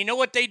 And you know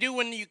what they do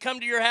when you come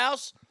to your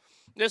house?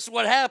 This is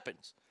what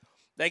happens.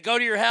 They go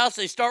to your house,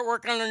 they start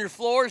working on your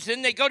floors,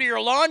 then they go to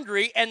your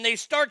laundry, and they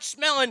start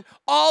smelling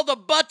all the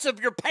butts of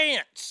your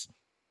pants.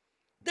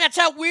 That's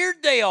how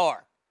weird they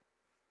are.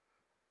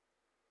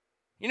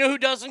 You know who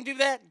doesn't do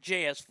that?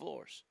 JS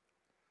Floors.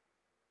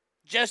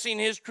 Jesse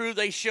and his crew,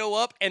 they show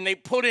up and they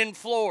put in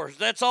floors.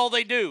 That's all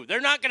they do. They're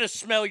not going to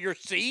smell your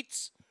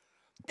seats.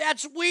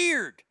 That's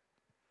weird.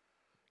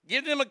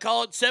 Give them a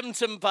call at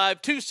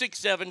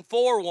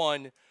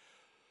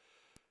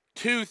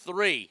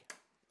 775-267-4123.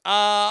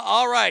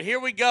 All right, here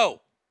we go.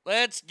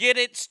 Let's get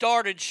it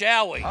started,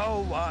 shall we?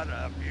 Oh, what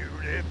a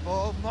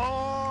beautiful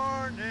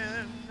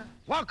morning.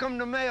 Welcome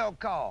to Mail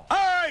Call. All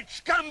right,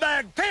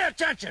 scumbag, pay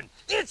attention.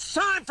 It's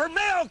time for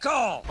Mail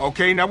Call.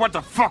 Okay, now what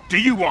the fuck do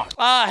you want?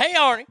 Hey,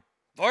 Arnie.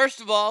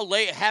 First of all,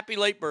 happy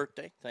late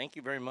birthday. Thank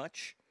you very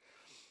much.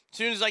 As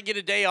soon as I get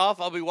a day off,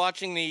 I'll be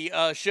watching the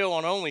show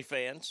on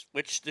OnlyFans,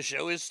 which the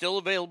show is still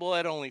available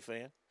at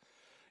OnlyFans.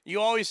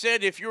 You always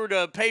said if you were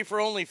to pay for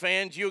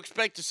OnlyFans, you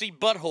expect to see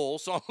butthole,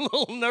 so I'm a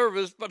little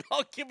nervous, but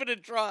I'll give it a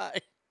try.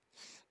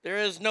 There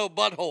is no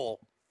butthole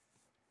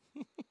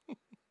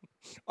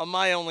on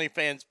my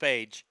OnlyFans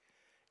page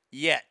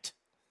yet.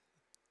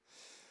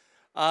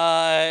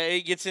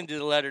 It gets into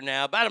the letter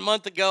now. About a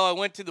month ago, I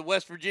went to the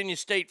West Virginia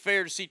State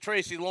Fair to see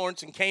Tracy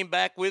Lawrence and came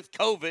back with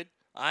COVID.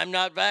 I'm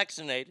not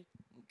vaccinated,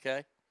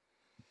 okay?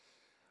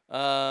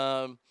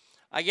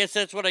 I guess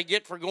that's what I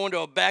get for going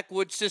to a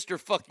backwoods sister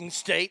fucking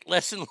state.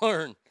 Lesson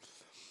learned.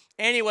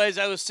 Anyways,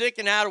 I was sick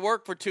and out of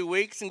work for 2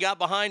 weeks and got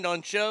behind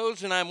on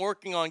shows, and I'm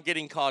working on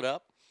getting caught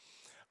up.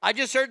 I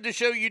just heard the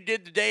show you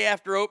did the day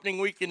after opening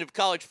weekend of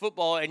college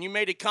football, and you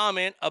made a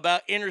comment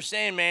about Enter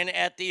Sandman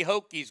at the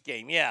Hokies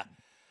game. Yeah.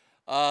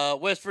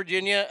 West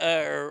Virginia,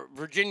 or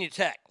Virginia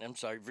Tech. I'm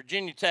sorry,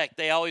 Virginia Tech.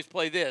 They always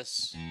play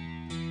this.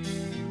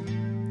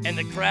 And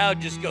the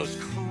crowd just goes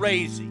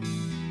crazy.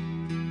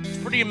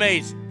 It's pretty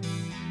amazing.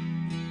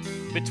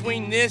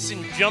 Between this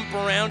and Jump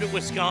Around at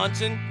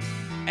Wisconsin,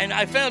 and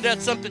I found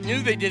out something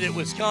new they did at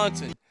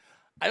Wisconsin.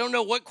 I don't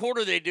know what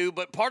quarter they do,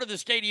 but part of the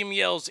stadium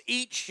yells,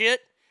 eat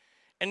shit,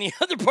 and the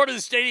other part of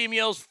the stadium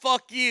yells,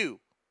 fuck you.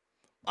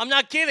 I'm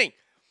not kidding.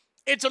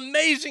 It's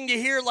amazing to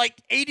hear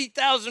like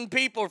 80,000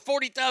 people or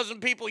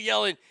 40,000 people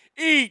yelling,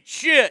 eat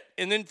shit,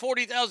 and then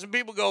 40,000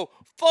 people go,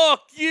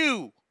 fuck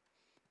you.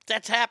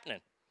 That's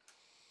happening.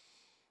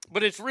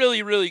 But it's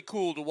really, really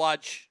cool to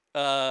watch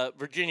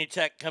Virginia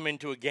Tech come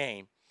into a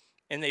game.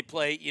 And they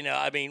play,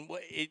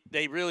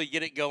 they really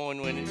get it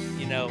going when, the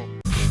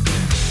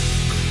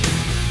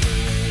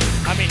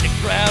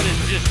crowd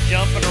is just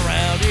jumping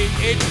around.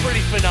 It's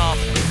pretty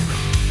phenomenal.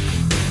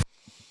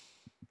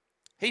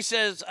 He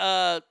says,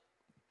 I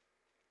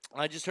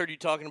just heard you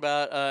talking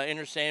about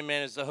Enter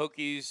Sandman as the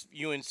Hokies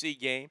UNC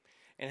game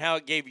and how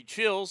it gave you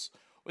chills.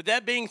 With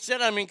that being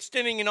said, I'm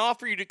extending an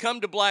offer you to come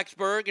to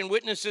Blacksburg and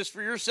witness this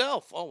for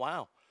yourself. Oh,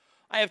 wow.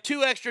 I have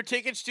 2 extra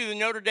tickets to the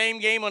Notre Dame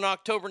game on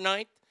October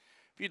 9th.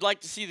 If you'd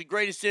like to see the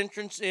greatest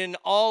entrance in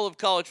all of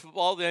college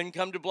football, then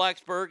come to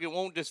Blacksburg. It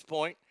won't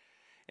disappoint.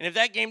 And if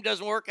that game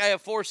doesn't work, I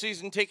have 4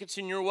 season tickets,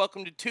 and you're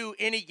welcome to 2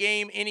 any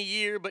game, any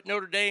year, but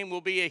Notre Dame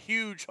will be a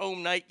huge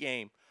home night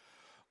game.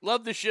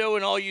 Love the show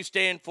and all you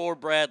stand for,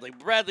 Bradley.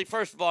 Bradley,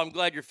 first of all, I'm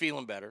glad you're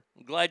feeling better.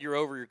 I'm glad you're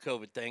over your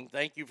COVID thing.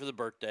 Thank you for the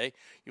birthday.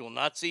 You will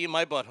not see in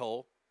my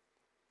butthole.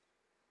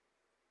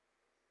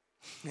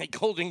 At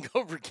Golden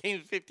Gopher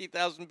games,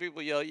 50,000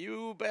 people yell,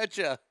 you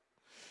betcha.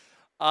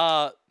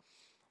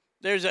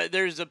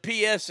 There's a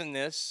P.S. in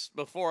this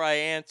before I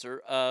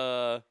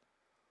answer.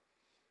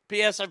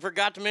 P.S. I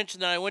forgot to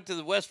mention that I went to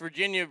the West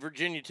Virginia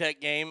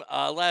Tech game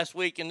last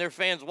week, and their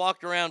fans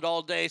walked around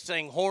all day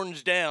saying,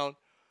 horns down.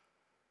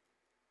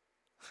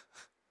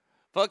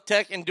 Fuck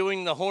Tech and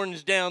doing the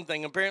horns down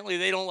thing. Apparently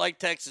they don't like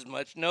Texas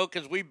much. No,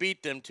 because we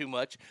beat them too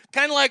much.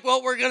 Kind of like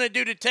what we're going to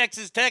do to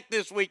Texas Tech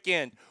this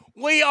weekend.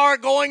 We are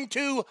going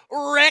to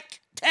wreck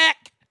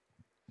Tech.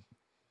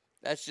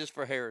 That's just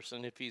for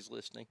Harrison if he's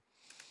listening.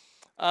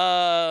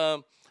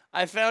 I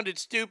found it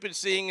stupid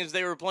seeing as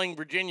they were playing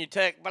Virginia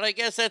Tech, but I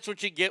guess that's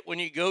what you get when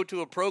you go to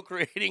a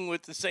procreating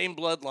with the same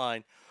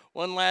bloodline.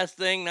 One last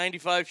thing,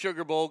 95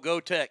 Sugar Bowl, go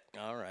Tech.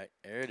 All right,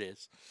 there it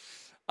is.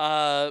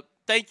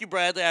 Thank you,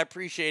 Bradley. I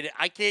appreciate it.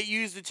 I can't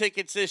use the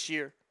tickets this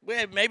year.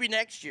 Maybe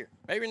next year.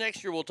 Maybe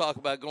next year we'll talk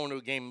about going to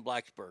a game in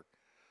Blacksburg.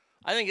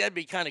 I think that'd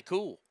be kind of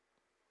cool.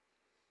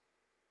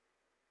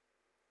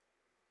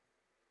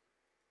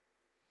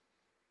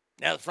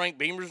 Now that Frank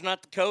Beamer's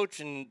not the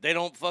coach and they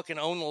don't fucking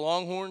own the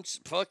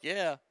Longhorns, fuck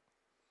yeah.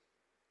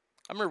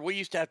 I remember we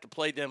used to have to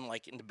play them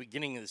like in the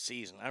beginning of the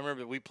season. I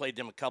remember we played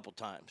them a couple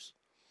times.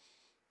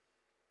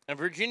 And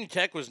Virginia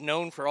Tech was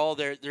known for all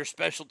their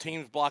special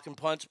teams blocking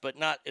punts, but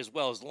not as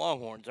well as the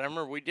Longhorns. I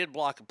remember we did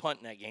block a punt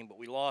in that game, but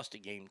we lost a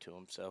game to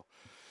them. So,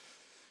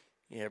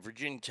 yeah,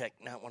 Virginia Tech,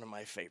 not one of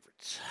my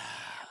favorites.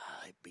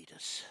 They beat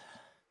us.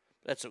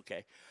 That's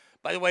okay.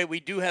 By the way,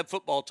 we do have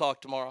football talk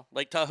tomorrow.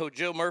 Lake Tahoe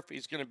Joe Murphy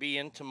is going to be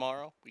in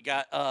tomorrow. We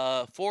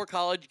got 4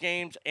 college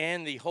games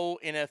and the whole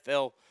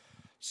NFL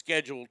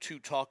schedule to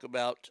talk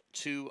about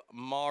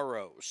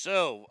tomorrow.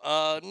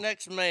 So,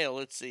 next mail.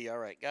 Let's see. All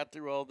right, got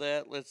through all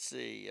that. Let's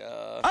see.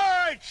 All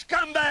right,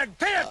 scumbag,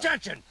 pay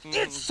attention.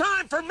 It's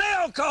time for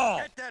mail call.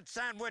 Get that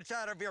sandwich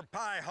out of your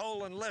pie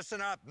hole and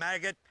listen up,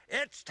 maggot.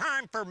 It's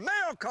time for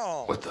mail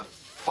call. What the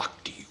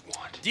fuck do you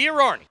want? Dear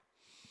Arnie,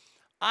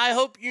 I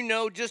hope you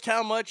know just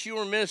how much you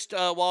were missed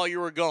while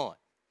you were gone.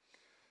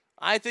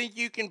 I think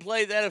you can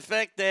play that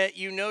effect that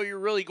you know you're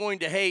really going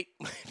to hate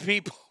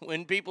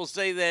when people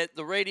say that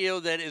the radio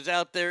that is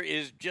out there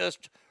is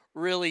just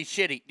really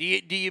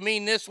shitty. Do you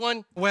mean this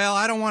one? Well,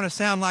 I don't want to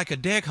sound like a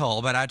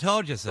dickhole, but I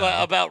told you so.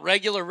 About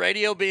regular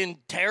radio being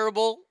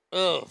terrible?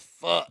 Oh,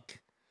 fuck.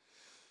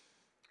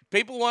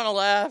 People want to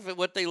laugh at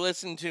what they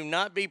listen to,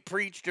 not be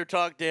preached or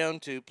talked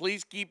down to.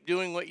 Please keep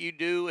doing what you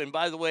do. And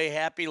by the way,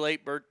 happy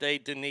late birthday,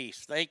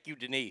 Denise. Thank you,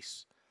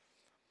 Denise.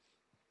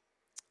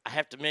 I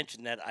have to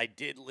mention that I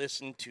did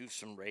listen to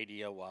some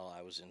radio while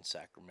I was in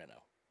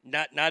Sacramento.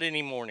 Not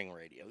any morning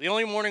radio. The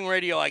only morning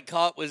radio I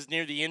caught was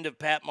near the end of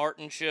Pat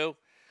Martin's show,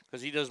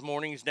 because he does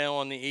mornings now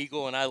on the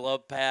Eagle, and I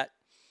love Pat.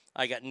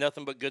 I got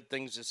nothing but good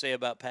things to say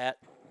about Pat.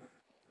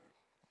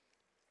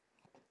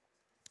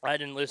 I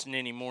didn't listen to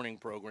any morning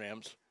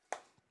programs,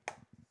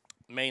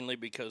 mainly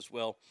because,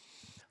 well,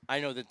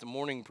 I know that the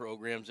morning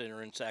programs that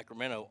are in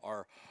Sacramento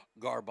are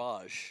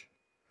garbage.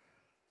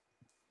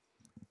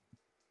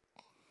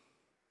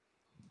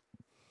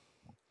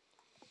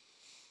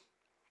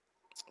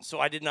 So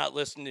I did not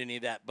listen to any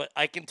of that. But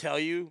I can tell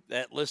you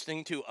that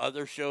listening to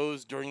other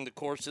shows during the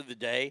course of the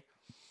day,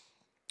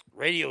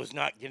 radio is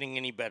not getting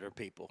any better,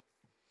 people.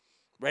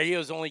 Radio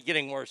is only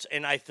getting worse.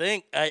 And I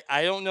think,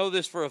 I don't know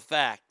this for a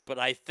fact, but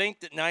I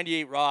think that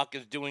 98 Rock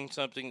is doing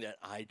something that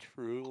I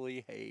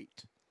truly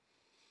hate.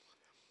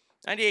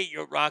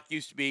 98 Rock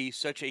used to be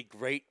such a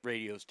great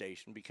radio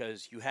station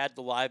because you had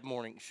the live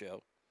morning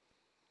show.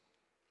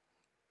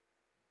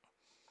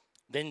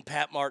 Then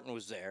Pat Martin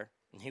was there,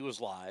 and he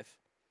was live.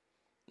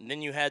 And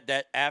then you had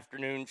that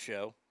afternoon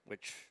show,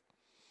 which,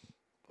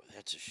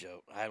 that's a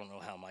show. I don't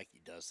know how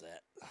Mikey does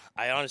that.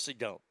 I honestly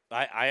don't.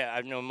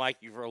 I've known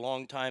Mikey for a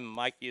long time.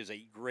 Mikey is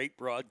a great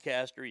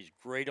broadcaster. He's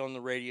great on the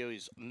radio.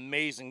 He's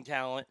amazing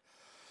talent.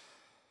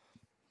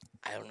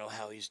 I don't know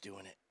how he's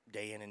doing it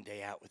day in and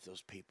day out with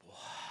those people.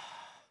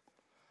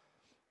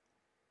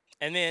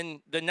 And then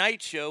the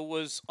night show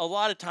was, a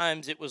lot of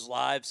times it was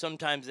live.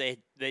 Sometimes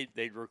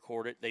they'd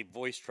record it. They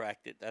voice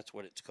tracked it. That's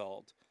what it's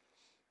called.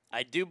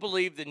 I do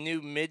believe the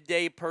new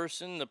midday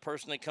person, the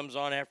person that comes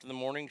on after the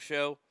morning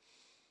show,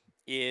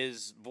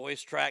 is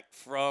voice tracked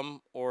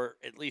from, or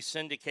at least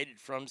syndicated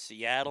from,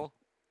 Seattle.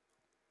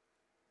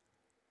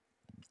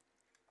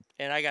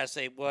 And I gotta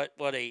say, what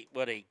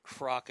a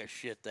crock of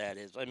shit that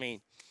is. I mean,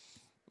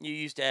 you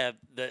used to have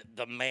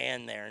the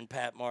man there and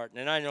Pat Martin,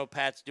 and I know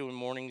Pat's doing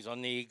mornings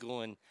on the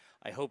Eagle, and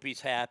I hope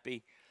he's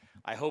happy.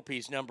 I hope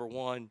he's number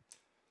one.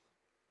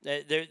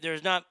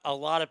 There's not a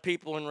lot of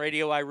people in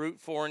radio I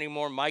root for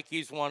anymore.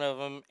 Mikey's one of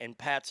them, and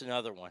Pat's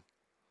another one.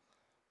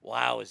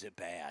 Wow, is it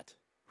bad?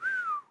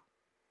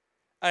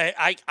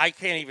 I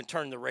can't even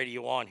turn the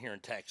radio on here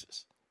in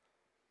Texas.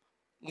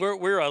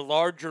 We're a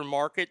larger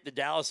market. The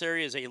Dallas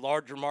area is a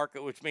larger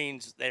market, which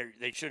means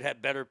they should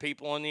have better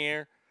people on the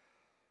air.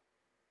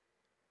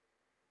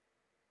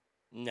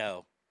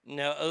 No,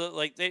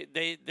 like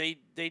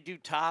they do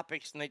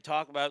topics and they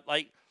talk about,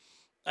 like,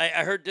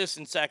 I heard this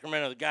in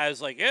Sacramento. The guy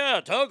was like,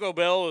 yeah, Taco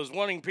Bell is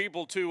wanting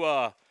people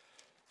to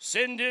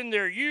send in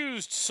their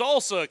used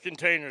salsa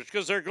containers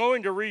because they're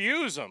going to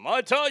reuse them.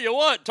 I tell you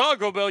what,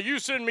 Taco Bell, you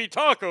send me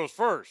tacos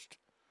first.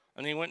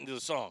 And he went into the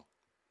song.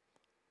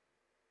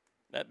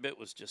 That bit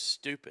was just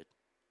stupid.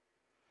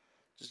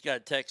 Just got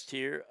a text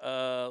here.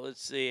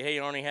 Let's see. Hey,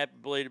 Arnie, happy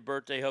belated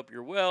birthday. Hope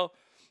you're well.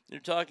 They're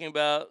talking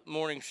about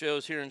morning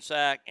shows here in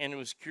Sac, and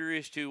was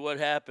curious to what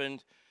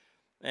happened.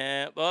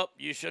 Well,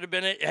 you should have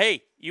been at.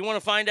 Hey, you want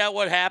to find out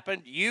what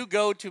happened? You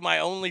go to my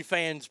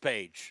OnlyFans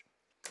page.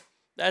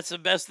 That's the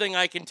best thing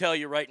I can tell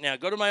you right now.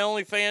 Go to my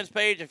OnlyFans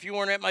page. If you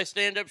weren't at my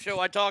stand-up show,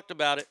 I talked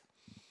about it.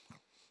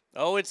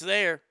 Oh, it's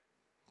there.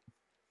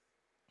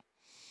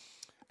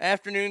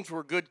 Afternoons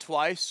were good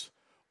twice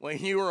when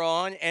you were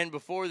on, and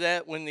before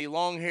that when the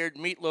long-haired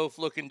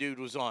meatloaf-looking dude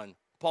was on.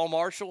 Paul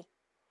Marshall.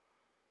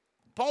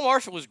 Paul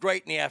Marshall was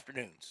great in the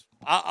afternoons.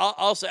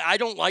 I'll say I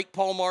don't like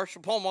Paul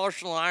Marshall. Paul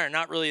Marshall and I are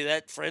not really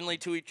that friendly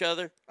to each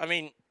other. I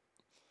mean,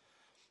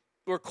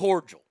 we're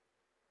cordial.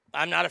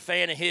 I'm not a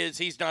fan of his.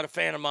 He's not a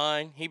fan of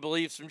mine. He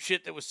believes some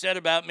shit that was said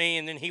about me,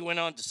 and then he went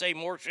on to say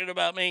more shit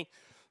about me.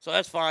 So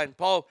that's fine.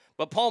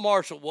 But Paul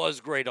Marshall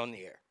was great on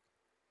the air.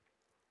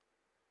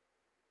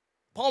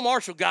 Paul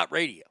Marshall got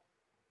radio.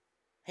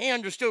 He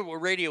understood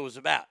what radio was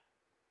about,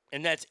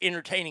 and that's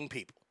entertaining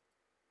people.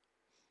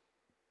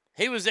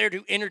 He was there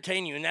to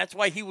entertain you, and that's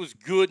why he was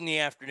good in the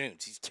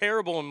afternoons. He's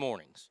terrible in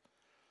mornings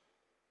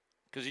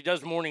because he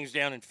does mornings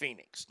down in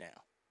Phoenix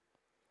now.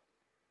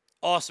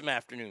 Awesome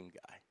afternoon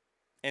guy.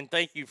 And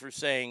thank you for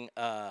saying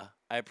I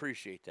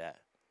appreciate that.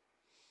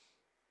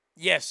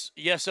 Yes,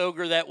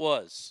 Ogre, that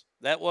was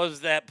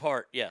that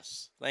part.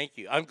 Yes, thank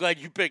you. I'm glad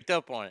you picked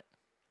up on it.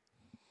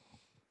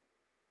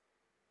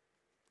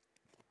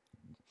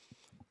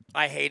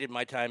 I hated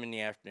my time in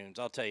the afternoons.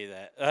 I'll tell you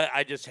that.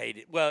 I just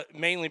hated it. Well,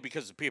 mainly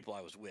because of the people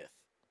I was with.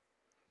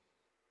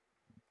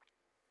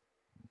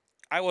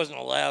 I wasn't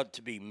allowed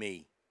to be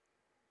me.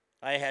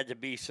 I had to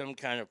be some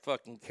kind of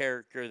fucking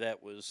character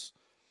that was,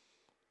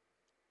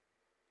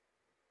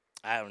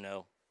 I don't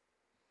know.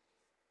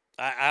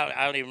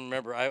 I don't even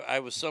remember. I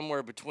was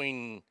somewhere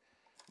between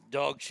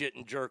dog shit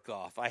and jerk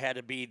off. I had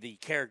to be the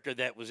character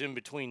that was in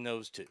between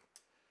those two.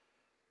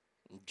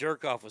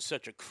 Jerkoff was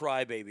such a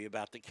crybaby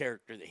about the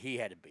character that he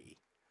had to be.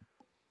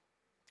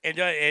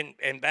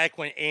 And back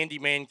when Andy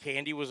Man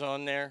Candy was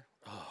on there,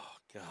 oh,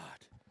 God.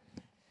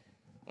 I'm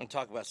going to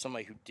talk about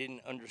somebody who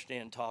didn't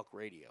understand talk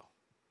radio.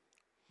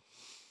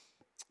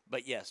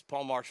 But, yes,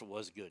 Paul Marshall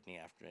was good in the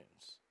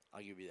afternoons.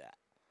 I'll give you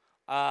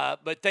that.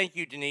 But thank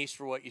you, Denise,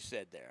 for what you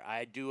said there.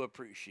 I do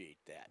appreciate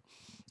that.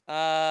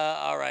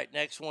 All right,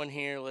 next one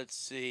here. Let's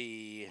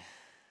see.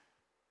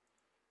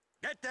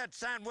 Get that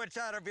sandwich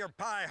out of your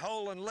pie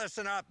hole and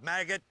listen up,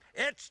 maggot.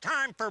 It's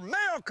time for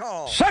mail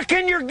call. Suck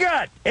in your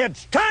gut.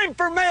 It's time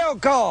for mail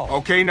call.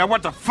 Okay, now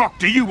what the fuck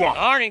do you want?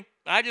 Arnie,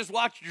 I just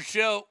watched your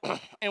show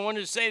and wanted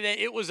to say that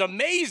it was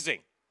amazing.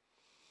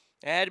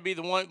 It had to be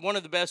the one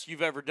of the best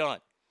you've ever done.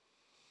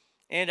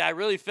 And I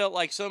really felt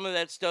like some of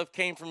that stuff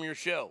came from your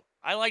show.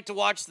 I like to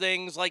watch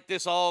things like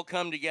this all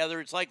come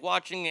together. It's like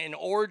watching an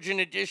origin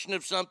edition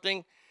of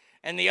something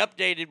and the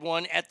updated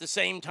one at the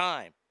same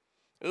time.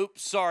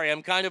 Oops, sorry,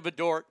 I'm kind of a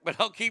dork, but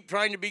I'll keep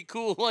trying to be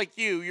cool like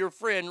you, your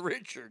friend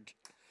Richard.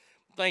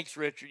 Thanks,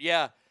 Richard.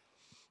 Yeah,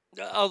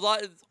 a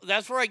lot.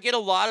 That's where I get a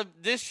lot of.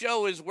 This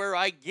show is where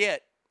I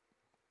get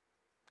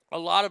a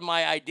lot of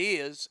my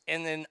ideas,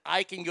 and then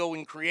I can go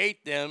and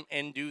create them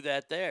and do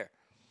that there.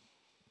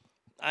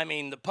 I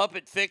mean, the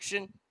puppet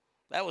fiction,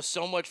 that was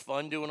so much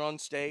fun doing on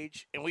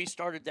stage, and we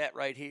started that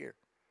right here.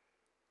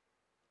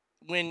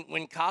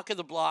 When Cock of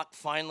the Block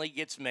finally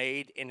gets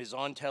made and is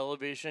on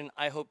television,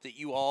 I hope that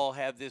you all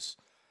have this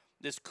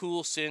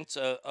cool sense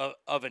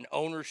of an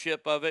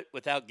ownership of it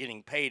without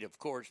getting paid, of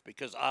course,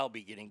 because I'll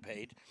be getting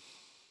paid.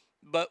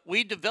 But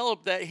we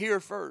developed that here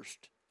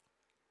first.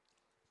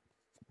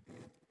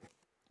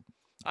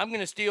 I'm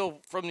going to steal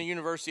from the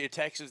University of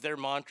Texas their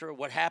mantra,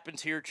 what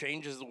happens here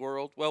changes the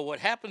world. Well, what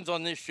happens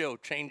on this show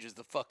changes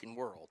the fucking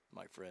world,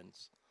 my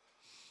friends.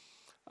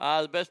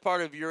 The best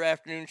part of your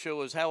afternoon show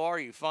was, how are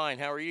you? Fine,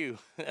 how are you?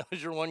 That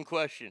was your one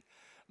question.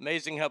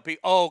 Amazing how people,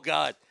 oh,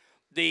 God,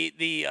 the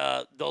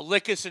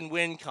Lick Us and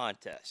Win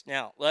contest.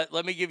 Now,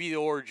 let me give you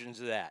the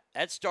origins of that.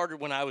 That started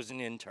when I was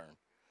an intern.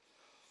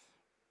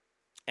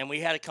 And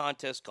we had a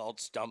contest called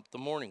Stump the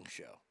Morning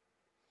Show.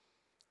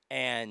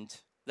 And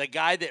the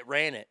guy that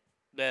ran it,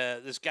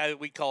 this guy that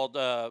we called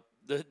the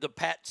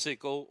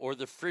Patsicle or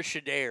the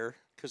Frigidaire,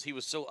 because he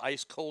was so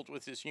ice cold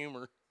with his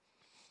humor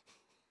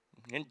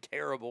and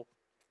terrible.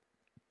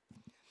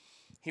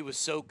 He was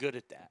so good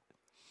at that.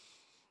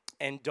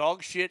 And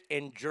Dog Shit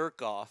and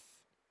Jerk Off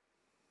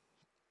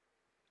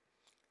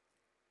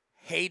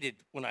hated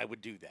when I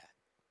would do that.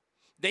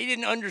 They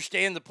didn't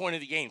understand the point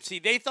of the game. See,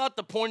 they thought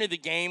the point of the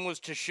game was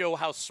to show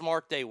how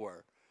smart they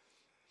were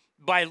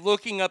by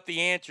looking up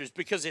the answers,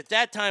 because at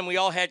that time we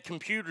all had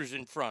computers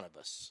in front of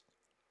us.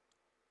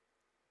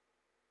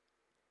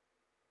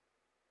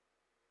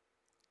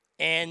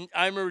 And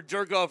I remember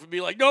Jerk Off would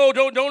be like, no,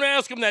 don't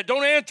ask him that.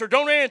 Don't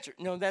answer.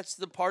 No, that's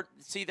the part.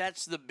 See,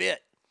 that's the bit.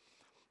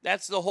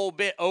 That's the whole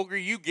bit. Ogre,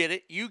 you get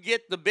it. You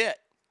get the bit.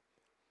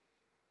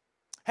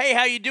 Hey,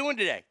 how you doing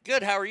today?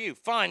 Good, how are you?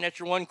 Fine, that's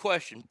your one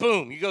question.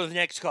 Boom, you go to the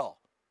next call.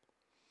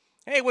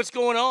 Hey, what's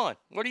going on?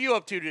 What are you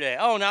up to today?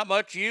 Oh, not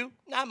much. You?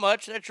 Not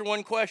much. That's your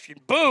one question.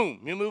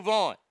 Boom, you move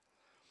on.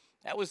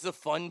 That was the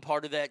fun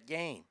part of that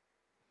game.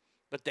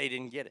 But they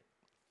didn't get it.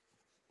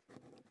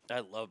 I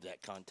love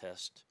that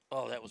contest.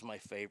 Oh, that was my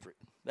favorite.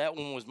 That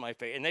one was my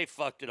favorite. And they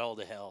fucked it all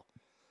to hell.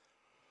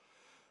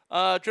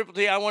 Triple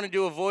T, I want to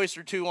do a voice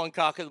or two on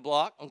Cock of the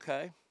Block.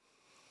 Okay.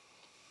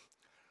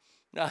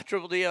 Nah,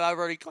 Triple D, I've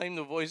already claimed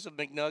the voice of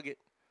McNugget.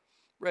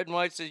 Red and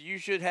White says, you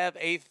should have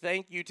a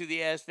thank you to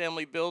the Ass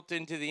Family built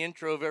into the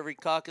intro of every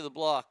Cock of the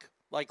Block,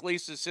 like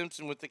Lisa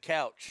Simpson with the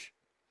couch.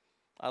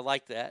 I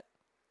like that.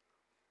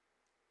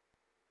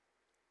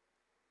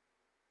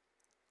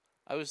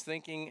 I was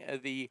thinking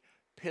of the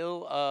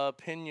Pill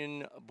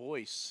Pinion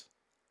voice.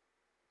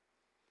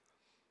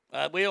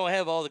 We don't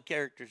have all the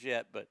characters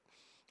yet, but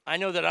I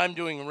know that I'm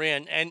doing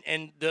Ren,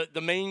 and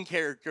the main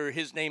character,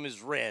 his name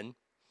is Ren,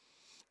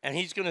 and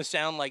he's going to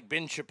sound like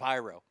Ben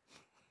Shapiro.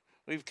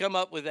 We've come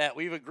up with that.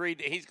 We've agreed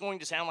that he's going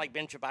to sound like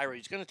Ben Shapiro.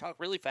 He's going to talk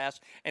really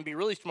fast and be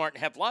really smart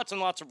and have lots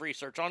and lots of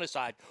research on his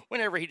side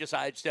whenever he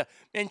decides to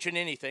mention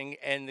anything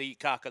in the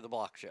Cock of the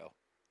Block show.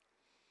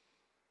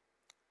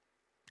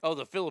 Oh,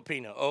 the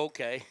Filipino. Oh,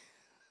 okay.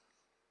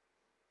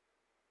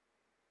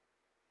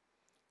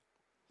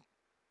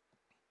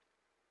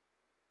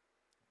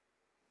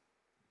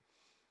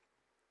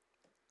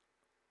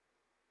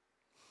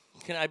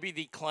 Can I be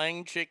the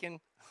Clang chicken?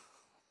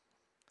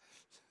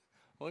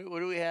 What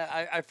do we have?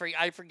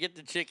 I forget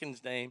the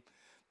chicken's name,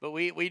 but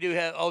we do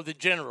have, the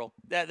general.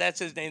 That's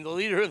his name. The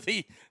leader of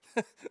the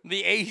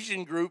the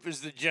Asian group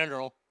is the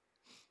general.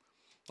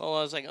 Hold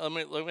on a second.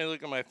 Let me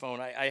look at my phone.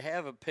 I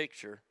have a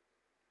picture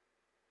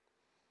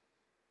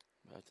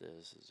about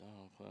this. It's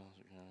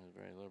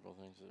very liberal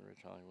things to the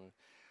rich Hollywood.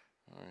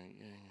 All right,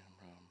 getting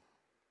a problem.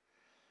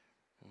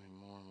 Moving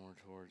more and more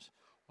towards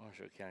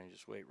Washoe County.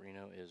 Just wait,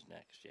 Reno is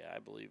next. Yeah, I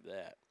believe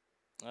that.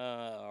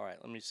 All right,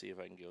 let me see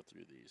if I can go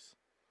through these.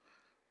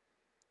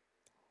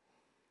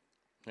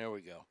 There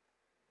we go.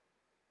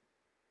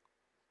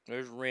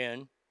 There's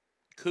Ren.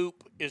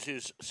 Coop is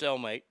his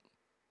cellmate.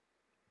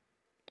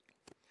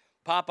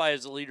 Popeye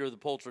is the leader of the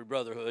Poultry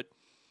Brotherhood.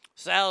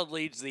 Salad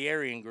leads the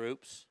Aryan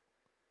groups.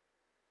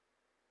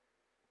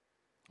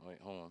 Wait,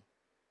 hold on.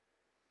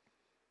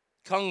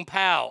 Kung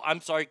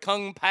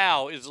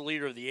Pao is the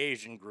leader of the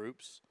Asian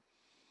groups.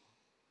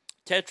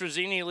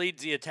 Tetrazzini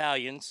leads the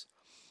Italians.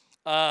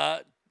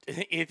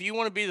 If you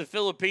want to be the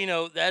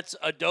Filipino, that's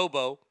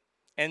Adobo.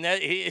 And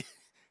that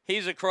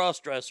he's a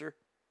cross-dresser.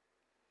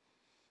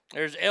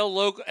 There's El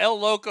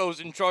Loco's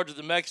in charge of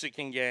the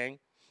Mexican gang.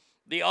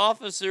 The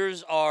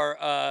officers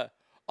are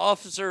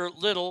Officer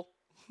Little,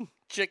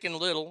 Chicken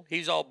Little.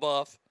 He's all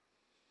buff.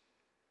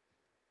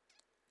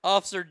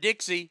 Officer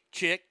Dixie,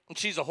 chick, and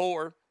she's a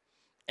whore.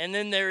 And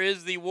then there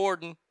is the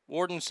warden,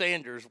 Warden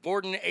Sanders.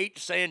 Warden H.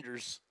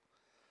 Sanders.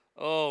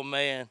 Oh,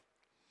 man.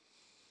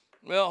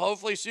 Well,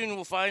 hopefully soon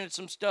we'll find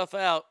some stuff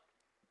out.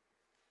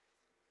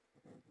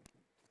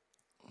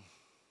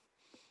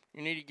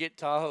 You need to get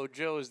Tahoe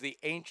Joe as the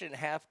ancient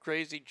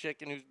half-crazy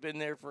chicken who's been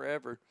there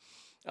forever.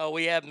 Oh,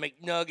 we have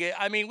McNugget.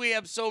 I mean, we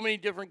have so many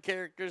different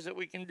characters that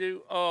we can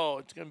do. Oh,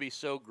 it's going to be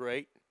so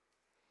great.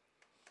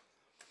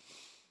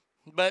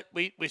 But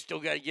we still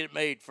got to get it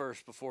made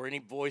first before any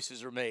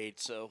voices are made.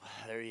 So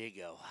there you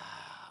go.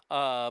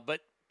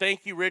 But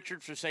thank you,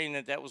 Richard, for saying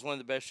that was one of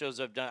the best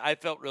shows I've done. I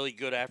felt really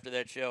good after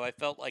that show. I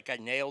felt like I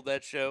nailed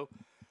that show.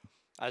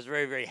 I was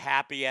very, very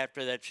happy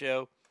after that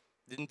show.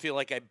 Didn't feel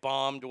like I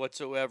bombed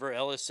whatsoever.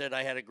 Ellis said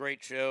I had a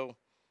great show.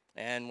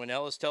 And when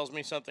Ellis tells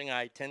me something,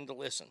 I tend to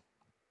listen,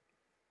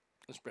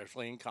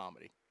 especially in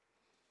comedy.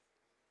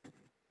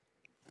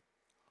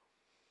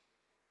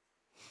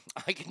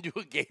 I can do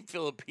a gay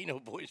Filipino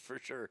voice for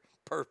sure.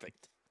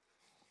 Perfect.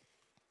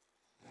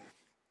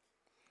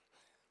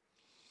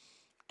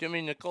 Timmy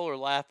and Nicole are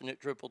laughing at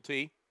Triple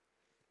T.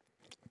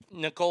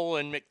 Nicole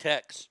and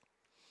McTex.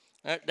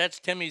 That's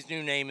Timmy's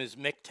new name is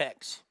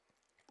McTex.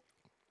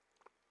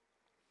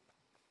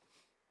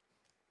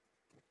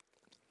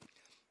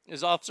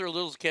 Is Officer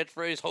Little's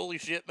catchphrase, holy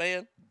shit,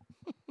 man?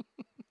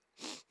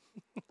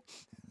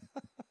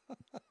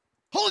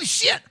 Holy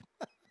shit!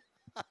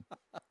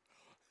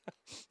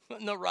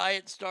 When the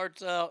riot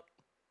starts out.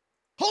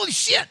 Holy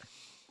shit!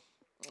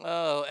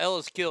 Oh,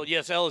 Ellis killed.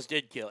 Yes, Ellis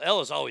did kill.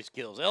 Ellis always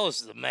kills.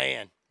 Ellis is a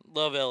man.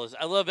 Love Ellis.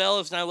 I love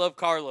Ellis and I love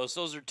Carlos.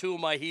 Those are two of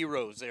my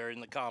heroes there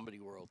in the comedy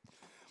world.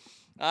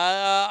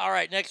 All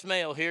right, next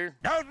mail here.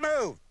 Don't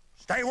move.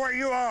 Stay where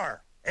you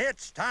are.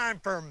 It's time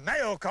for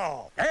mail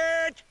call.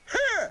 It's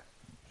here.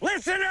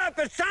 Listen up.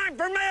 It's time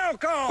for mail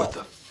call. What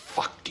the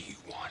fuck do you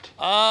want?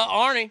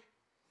 Arnie.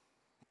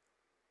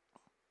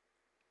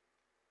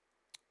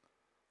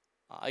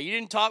 You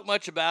didn't talk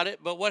much about it,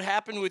 but what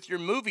happened with your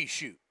movie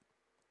shoot?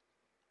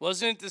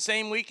 Wasn't it the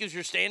same week as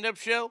your stand-up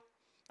show?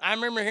 I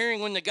remember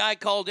hearing when the guy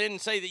called in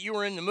and say that you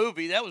were in the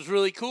movie. That was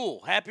really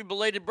cool. Happy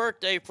belated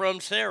birthday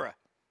from Sarah.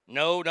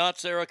 No, not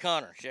Sarah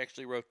Connor. She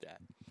actually wrote that.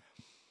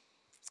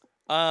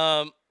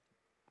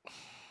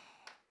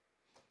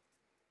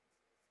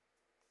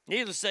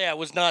 Needless to say, I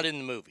was not in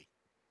the movie.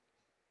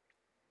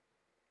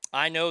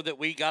 I know that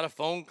we got a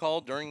phone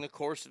call during the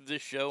course of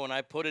this show, and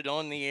I put it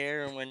on the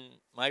air, and when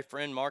my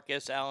friend Mark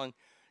S. Allen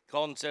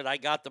called and said I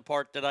got the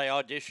part that I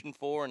auditioned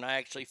for, and I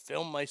actually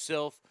filmed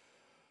myself,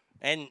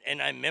 and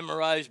I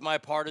memorized my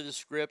part of the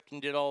script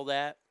and did all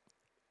that.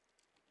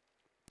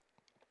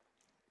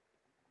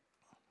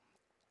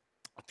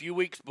 A few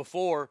weeks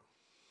before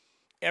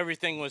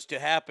everything was to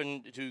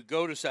happen to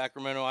go to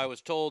Sacramento, I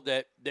was told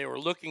that they were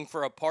looking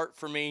for a part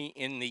for me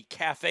in the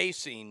cafe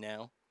scene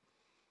now,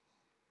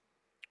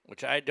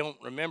 which I don't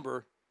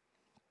remember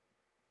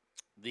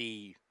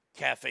the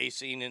cafe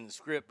scene in the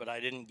script, but I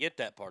didn't get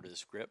that part of the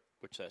script,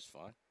 which that's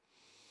fine.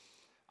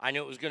 I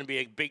knew it was going to be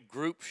a big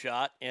group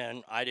shot,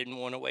 and I didn't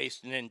want to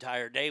waste an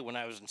entire day when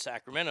I was in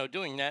Sacramento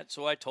doing that,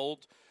 so I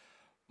told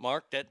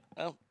Mark that,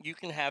 oh, you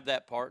can have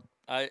that part.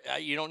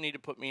 You don't need to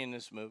put me in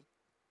this movie.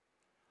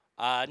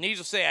 Needless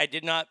to say,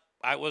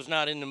 I was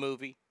not in the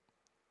movie.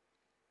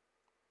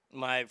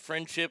 My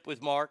friendship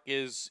with Mark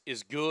is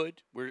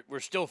good. We're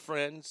still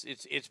friends.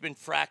 It's been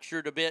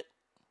fractured a bit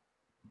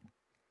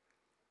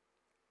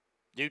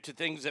due to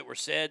things that were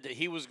said that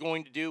he was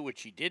going to do,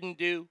 which he didn't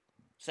do,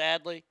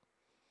 sadly.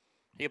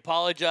 He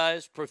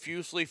apologized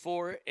profusely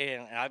for it,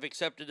 and I've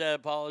accepted that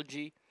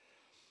apology.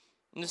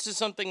 And this is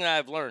something that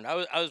I've learned. I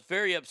was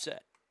very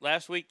upset.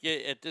 Last week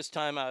at this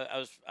time,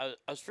 I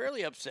was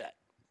fairly upset.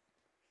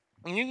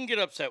 And you can get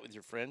upset with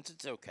your friends.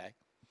 It's okay.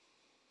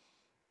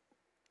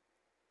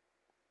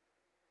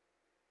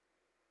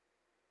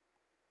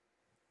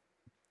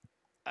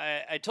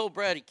 I told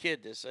Brady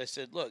Kidd this. I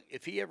said, look,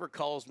 if he ever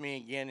calls me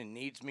again and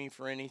needs me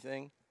for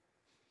anything,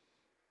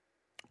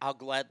 I'll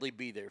gladly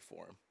be there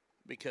for him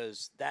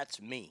because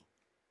that's me.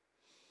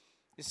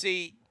 You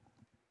see,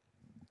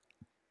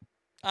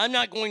 I'm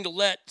not going to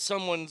let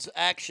someone's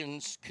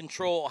actions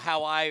control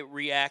how I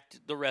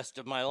react the rest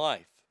of my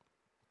life.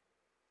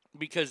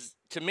 Because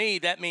to me,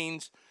 that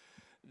means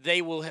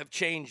they will have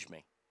changed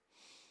me.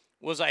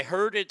 Was I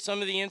hurt at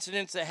some of the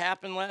incidents that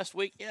happened last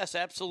week? Yes,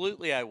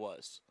 absolutely I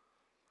was.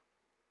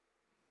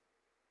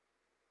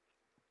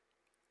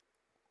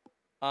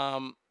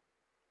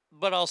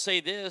 But I'll say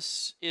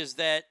this, is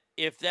that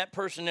if that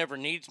person ever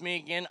needs me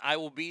again, I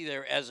will be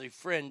there as a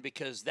friend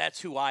because that's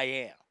who I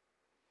am.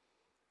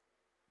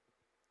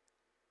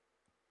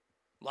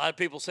 A lot of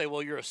people say,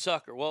 well, you're a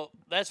sucker. Well,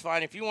 that's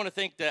fine. If you want to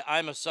think that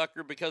I'm a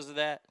sucker because of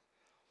that,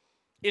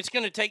 it's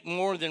going to take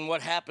more than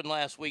what happened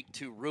last week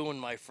to ruin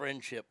my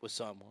friendship with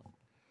someone,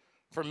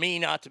 for me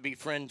not to be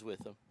friends with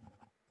them.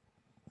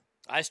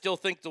 I still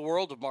think the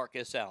world of Mark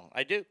S. Allen.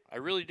 I do. I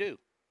really do.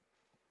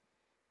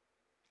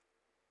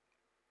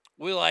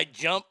 Will I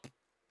jump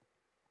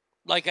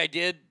like I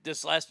did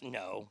this last?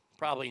 No,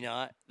 probably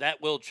not. That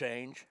will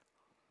change.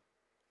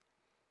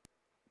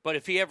 But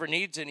if he ever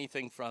needs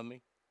anything from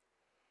me,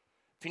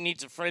 if he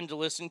needs a friend to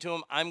listen to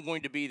him, I'm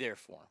going to be there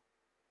for him.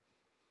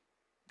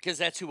 Because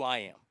that's who I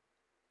am.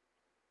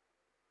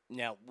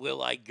 Now,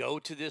 will I go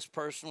to this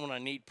person when I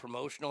need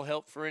promotional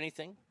help for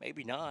anything?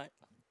 Maybe not.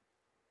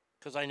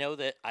 because I know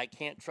that I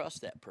can't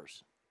trust that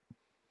person.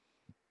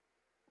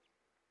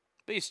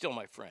 But he's still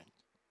my friend.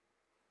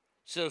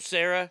 So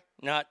Sarah,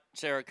 not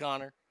Sarah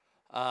Connor,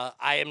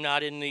 I am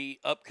not in the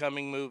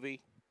upcoming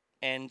movie,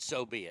 and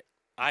so be it.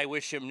 I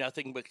wish him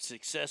nothing but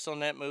success on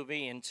that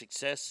movie and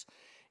success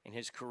in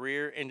his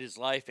career and his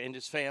life and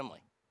his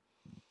family.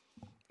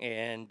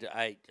 And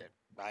I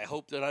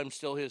hope that I'm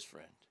still his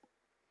friend.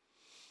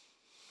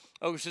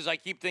 Oh, says, I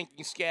keep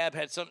thinking Scab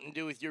had something to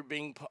do with your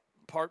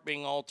part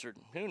being altered.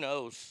 Who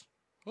knows?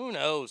 Who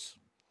knows?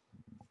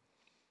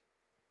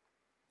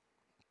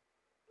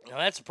 Now,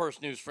 that's a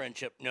person whose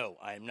friendship, no,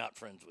 I am not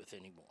friends with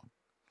anymore.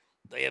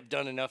 They have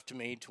done enough to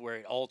me to where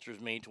it alters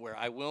me to where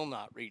I will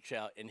not reach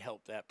out and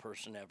help that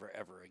person ever,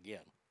 ever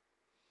again.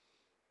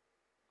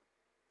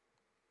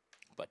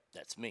 But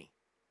that's me.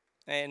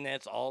 And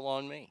that's all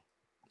on me.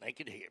 They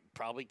could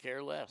probably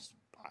care less.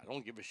 I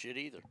don't give a shit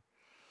either.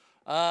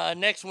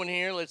 Next one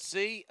here, let's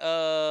see.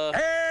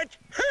 It's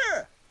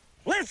here!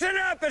 Listen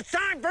up, it's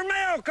time for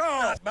mail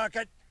call! Not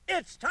Bucket,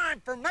 it's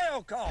time for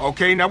mail call!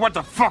 Okay, now what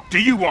the fuck do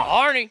you want?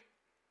 Arnie,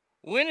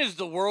 when is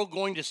the world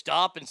going to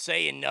stop and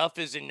say enough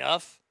is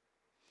enough?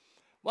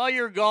 While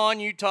you're gone,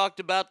 you talked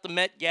about the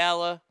Met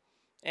Gala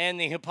and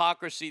the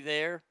hypocrisy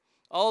there.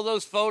 All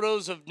those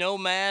photos of no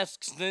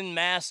masks, then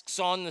masks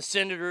on the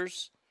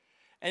senators.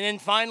 And then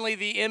finally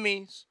the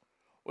Emmys,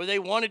 where they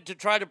wanted to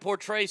try to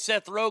portray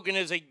Seth Rogen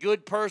as a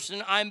good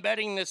person. I'm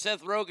betting that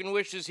Seth Rogen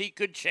wishes he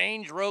could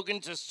change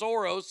Rogen to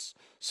Soros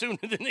sooner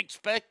than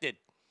expected.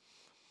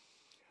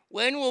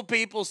 When will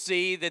people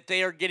see that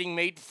they are getting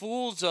made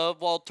fools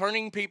of while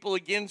turning people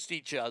against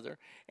each other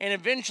and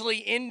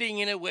eventually ending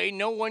in a way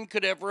no one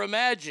could ever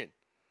imagine?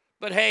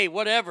 But hey,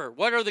 whatever.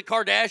 What are the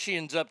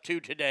Kardashians up to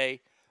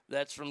today?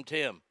 That's from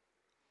Tim.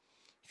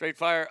 Straight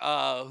Fire,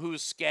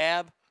 who's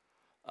Scab?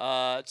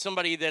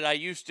 Somebody that I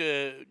used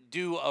to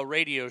do a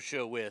radio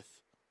show with.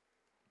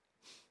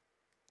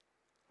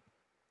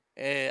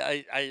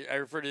 I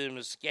refer to them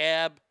as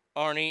Scab,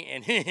 Arnie,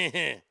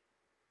 and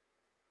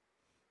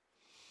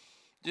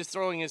just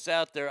throwing this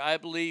out there, I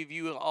believe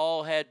you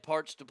all had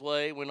parts to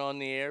play when on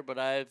the air, but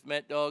I've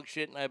met dog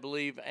shit, and I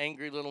believe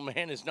Angry Little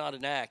Man is not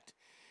an act.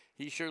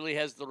 He surely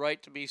has the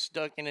right to be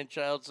stuck in a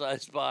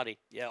child-sized body.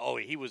 Yeah, oh,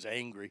 he was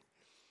angry.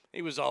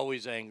 He was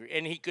always angry,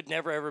 and he could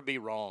never, ever be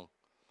wrong.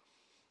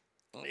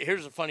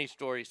 Here's a funny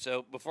story.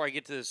 So before I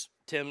get to this,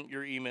 Tim,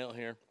 your email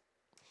here.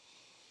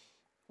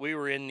 We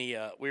were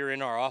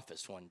in our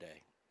office one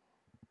day,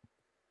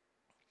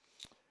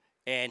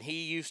 and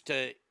he used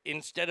to,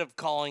 instead of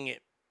calling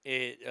it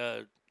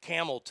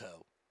camel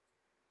toe,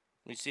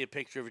 you see a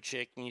picture of a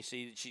chick and you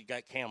see that she's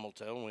got camel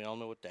toe, and we all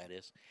know what that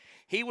is.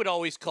 He would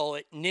always call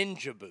it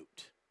ninja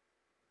boot.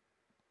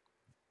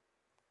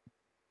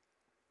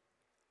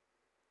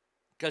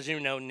 Because, you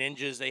know,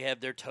 ninjas, they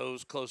have their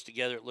toes close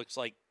together. It looks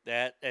like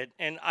that.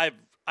 And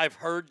I've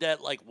heard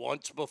that like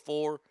once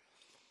before.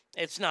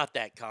 It's not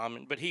that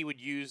common, but he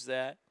would use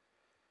that.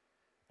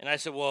 And I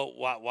said, well,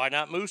 why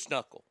not moose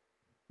knuckle?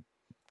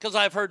 Because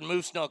I've heard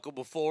moose knuckle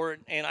before,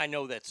 and I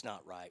know that's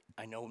not right.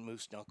 I know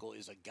moose knuckle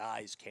is a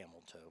guy's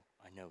camel toe.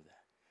 I know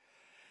that.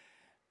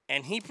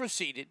 And he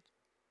proceeded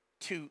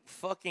to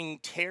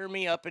fucking tear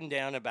me up and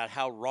down about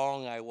how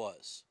wrong I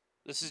was.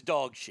 This is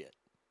dog shit.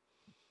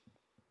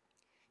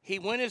 He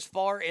went as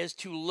far as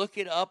to look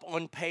it up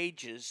on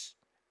Pages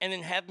and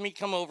then have me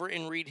come over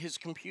and read his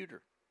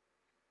computer.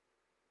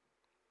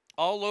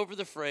 All over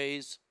the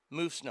phrase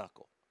moose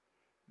knuckle,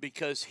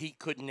 because he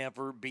could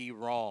never be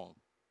wrong.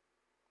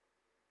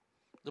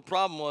 The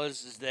problem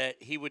is that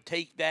he would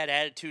take that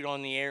attitude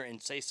on the air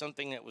and say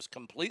something that was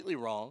completely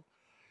wrong,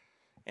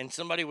 and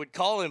somebody would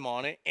call him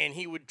on it, and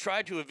he would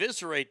try to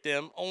eviscerate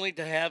them, only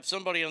to have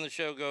somebody on the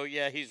show go,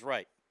 yeah, he's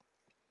right.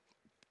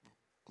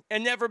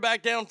 And never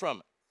back down from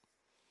it.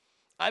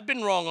 I've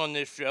been wrong on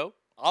this show.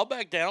 I'll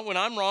back down. When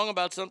I'm wrong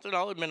about something,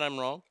 I'll admit I'm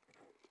wrong.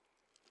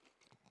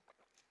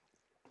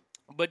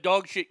 But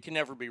dog shit can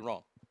never be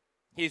wrong.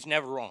 He's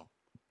never wrong.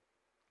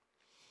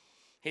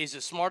 He's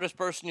the smartest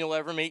person you'll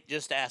ever meet.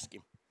 Just ask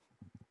him.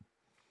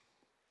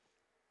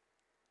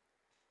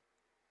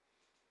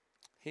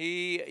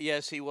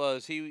 Yes, he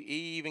was. He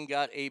even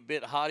got a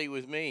bit haughty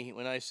with me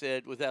when I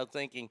said, without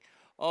thinking,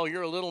 oh,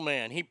 you're a little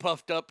man. He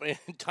puffed up a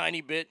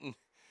tiny bit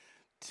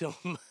until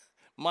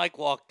Mike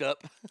walked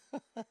up.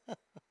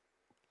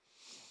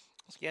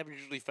 Scab is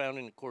usually found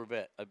in a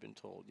Corvette, I've been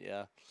told.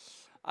 Yeah.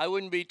 I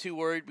wouldn't be too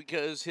worried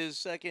because his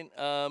second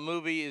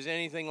movie is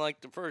anything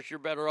like the first. You're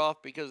better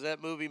off because that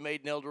movie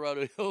made in El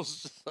Dorado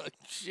Hills like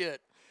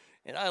shit.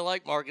 And I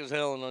like Marcus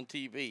Helen on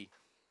TV.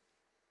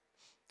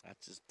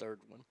 That's his third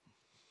one.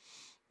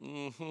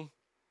 Mm-hmm.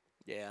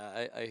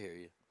 Yeah, I hear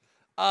you.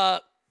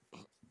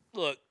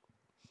 Look,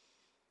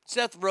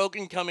 Seth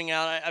Rogen coming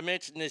out. I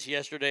mentioned this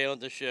yesterday on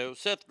the show.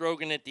 Seth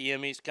Rogen at the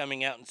Emmys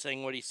coming out and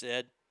saying what he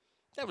said.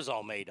 That was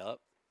all made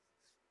up.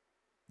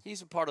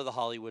 He's a part of the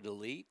Hollywood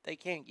elite. They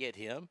can't get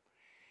him.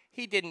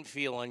 He didn't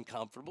feel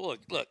uncomfortable.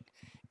 Look,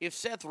 if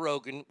Seth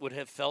Rogen would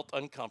have felt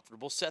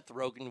uncomfortable, Seth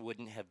Rogen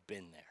wouldn't have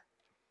been there.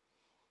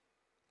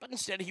 But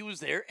instead, he was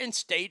there and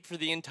stayed for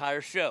the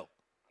entire show.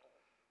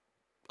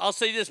 I'll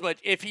say this much.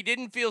 If he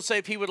didn't feel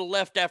safe, he would have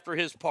left after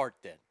his part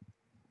then.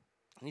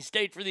 And he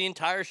stayed for the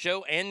entire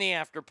show and the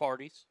after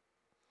parties.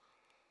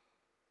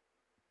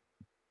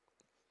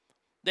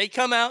 They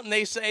come out and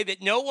they say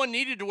that no one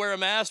needed to wear a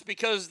mask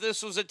because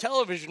this was a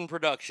television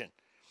production.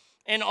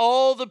 And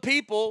all the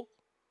people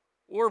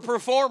were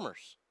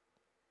performers.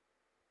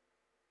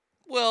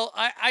 Well,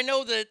 I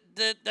know that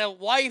the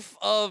wife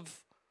of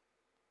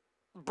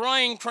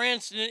Bryan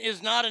Cranston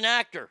is not an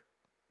actor.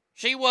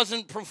 She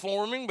wasn't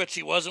performing, but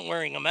she wasn't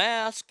wearing a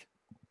mask.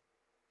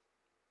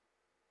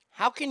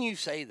 How can you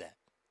say that?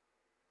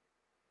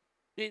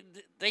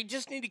 They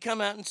just need to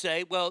come out and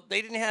say, well,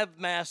 they didn't have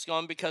masks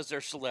on because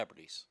they're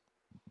celebrities.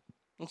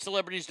 And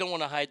celebrities don't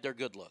want to hide their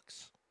good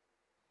looks.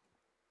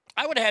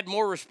 I would have had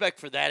more respect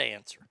for that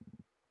answer.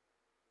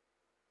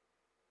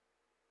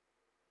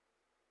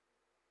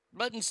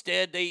 But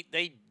instead,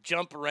 they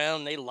jump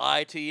around, they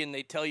lie to you, and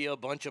they tell you a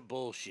bunch of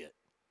bullshit.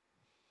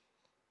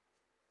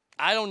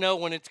 I don't know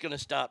when it's going to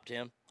stop,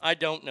 Tim. I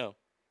don't know.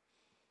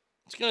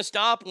 It's going to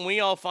stop when we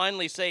all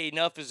finally say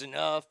enough is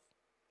enough.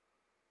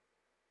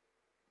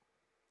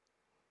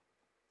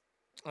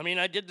 I mean,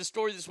 I did the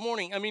story this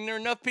morning. I mean, there are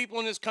enough people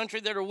in this country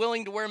that are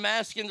willing to wear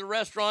masks in the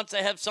restaurants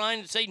that have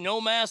signs that say no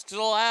masks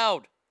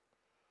allowed.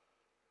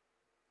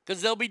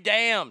 Because they'll be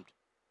damned.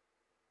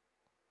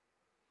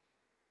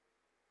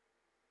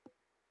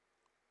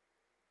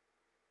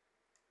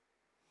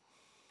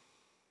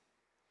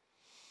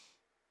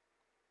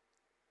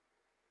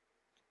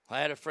 I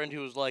had a friend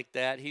who was like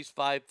that. He's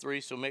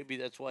 5'3", so maybe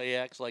that's why he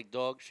acts like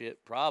dog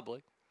shit.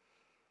 Probably.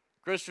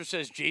 Christopher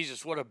says,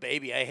 Jesus, what a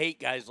baby. I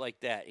hate guys like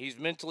that. He's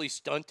mentally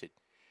stunted.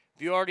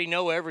 If you already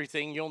know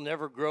everything, you'll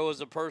never grow as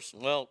a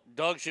person. Well,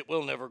 dog shit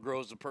will never grow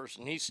as a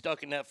person. He's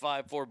stuck in that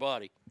 5'4"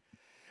 body.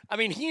 I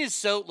mean, he is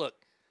so, look,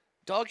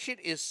 dog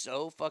shit is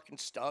so fucking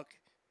stuck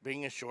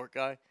being a short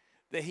guy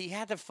that he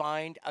had to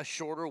find a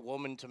shorter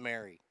woman to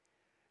marry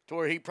to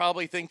where he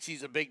probably thinks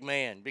he's a big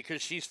man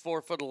because she's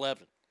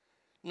 4'11".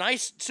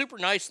 Nice, super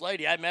nice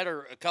lady. I met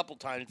her a couple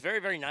times. Very,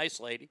 very nice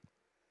lady.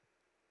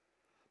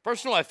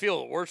 Person who I feel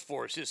the worst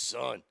for is his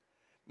son.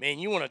 Man,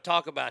 you want to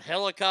talk about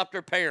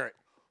helicopter parent.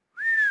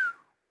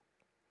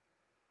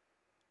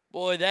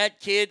 Boy, that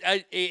kid,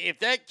 if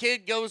that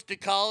kid goes to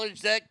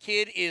college, that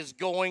kid is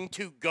going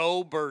to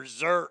go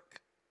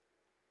berserk.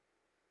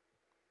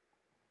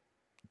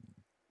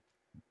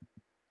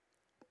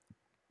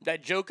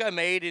 That joke I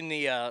made in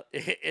the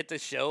at the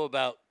show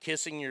about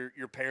kissing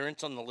your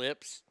parents on the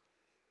lips.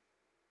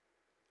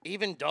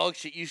 Even dog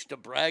shit used to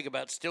brag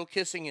about still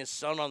kissing his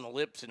son on the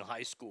lips in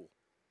high school.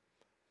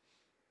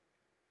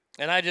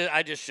 And I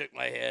just shook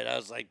my head. I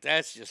was like,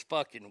 that's just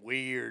fucking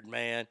weird,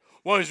 man.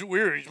 Why is it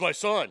weird? He's my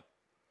son.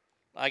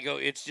 I go,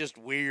 it's just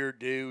weird,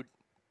 dude.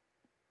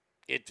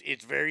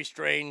 It's very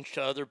strange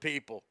to other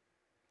people.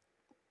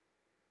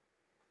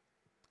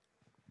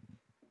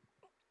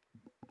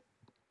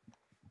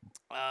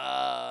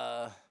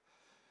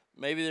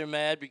 Maybe they're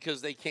mad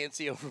because they can't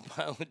see over a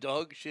pile of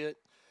dog shit.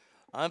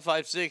 I'm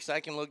 5'6". I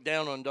can look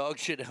down on dog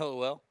shit,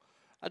 LOL.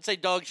 I'd say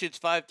dog shit's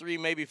 5'3",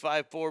 maybe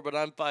 5'4", but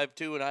I'm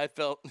 5'2", and I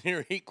felt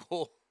near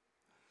equal.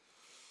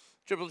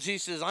 Triple T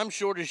says, I'm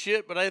short as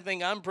shit, but I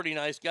think I'm a pretty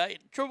nice guy.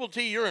 Triple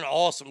T, you're an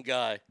awesome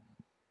guy.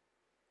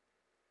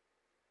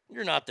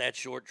 You're not that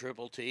short,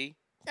 Triple T.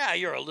 Yeah,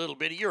 you're a little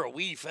bitty. You're a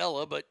wee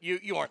fella, but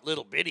you aren't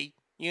little bitty.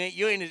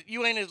 You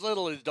ain't as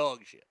little as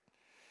dog shit.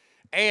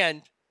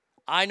 And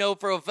I know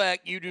for a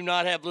fact you do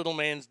not have little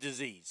man's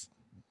disease.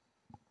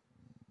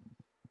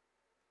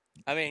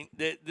 I mean,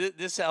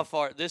 this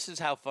is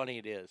how funny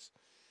it is.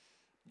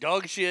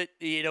 Dog shit,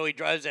 he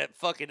drives that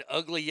fucking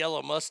ugly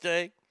yellow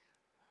Mustang.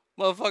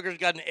 Motherfucker's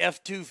got an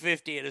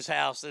F-250 at his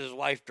house that his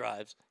wife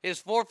drives.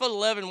 His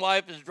 4'11"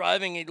 wife is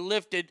driving a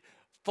lifted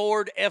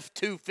Ford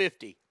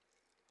F-250.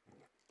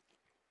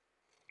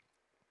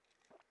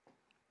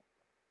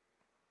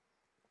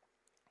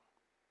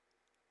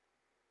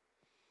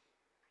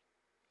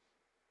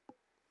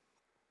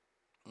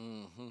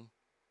 Mm-hmm.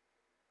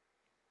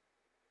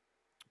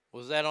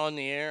 Was that on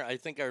the air? I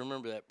think I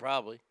remember that,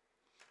 probably.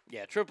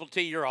 Yeah, Triple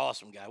T, you're an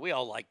awesome guy. We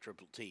all like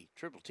Triple T.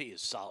 Triple T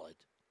is solid.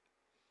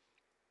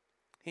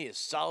 He is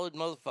solid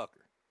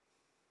motherfucker.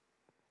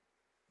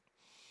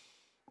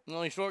 The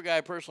only short guy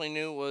I personally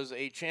knew was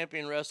a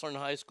champion wrestler in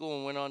high school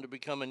and went on to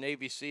become a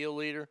Navy SEAL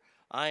leader.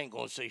 I ain't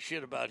going to say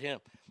shit about him.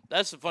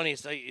 That's the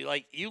funniest thing.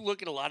 Like, you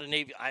look at a lot of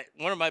Navy...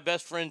 one of my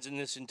best friends in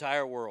this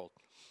entire world,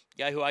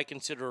 guy who I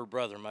consider a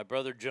brother, my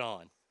brother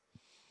John,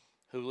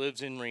 who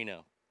lives in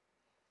Reno.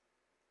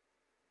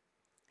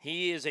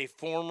 He is a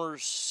former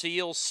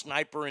SEAL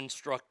sniper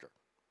instructor.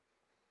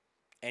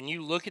 And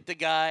you look at the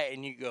guy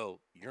and you go,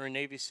 you're a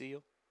Navy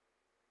SEAL?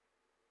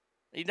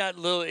 He's not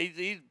little.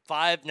 He's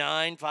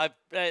 5'9",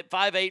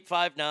 5'8",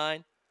 5'9",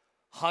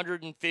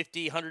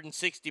 150,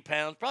 160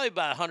 pounds. Probably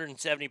about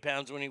 170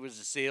 pounds when he was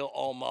a SEAL,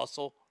 all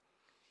muscle.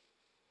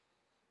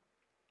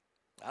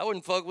 I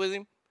wouldn't fuck with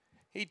him.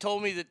 He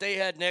told me that they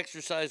had an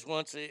exercise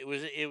once. It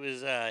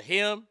was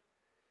him.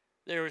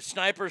 There were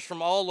snipers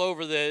from all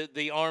over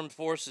the armed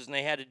forces, and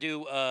they had to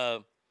do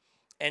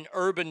an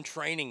urban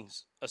training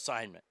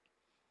assignment.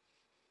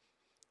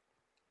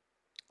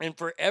 And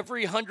for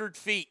every 100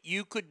 feet,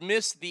 you could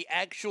miss the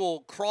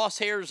actual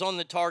crosshairs on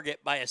the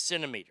target by a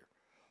centimeter.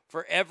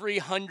 For every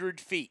 100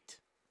 feet.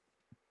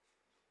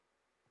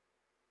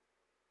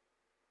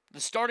 The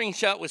starting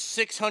shot was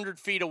 600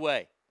 feet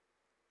away.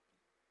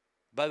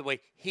 By the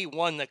way, he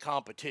won the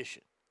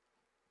competition.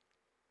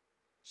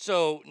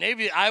 So,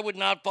 Navy, I would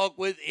not fuck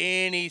with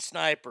any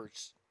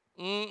snipers.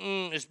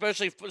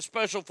 Especially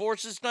Special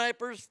Forces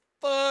snipers.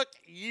 Fuck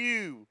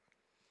you.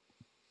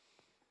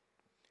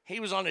 He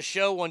was on a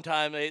show one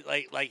time,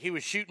 like he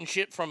was shooting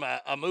shit from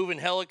a moving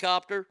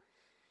helicopter,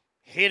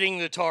 hitting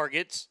the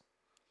targets.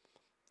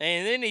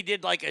 And then he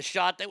did like a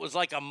shot that was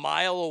like a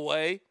mile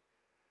away.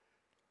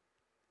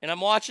 And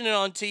I'm watching it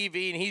on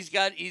TV, and he's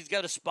got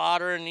a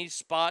spotter, and he's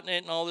spotting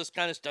it and all this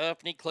kind of stuff,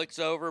 and he clicks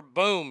over,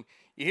 boom.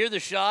 You hear the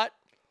shot,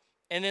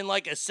 and then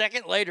like a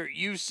second later,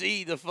 you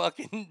see the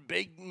fucking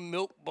big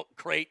milk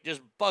crate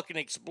just fucking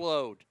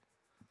explode.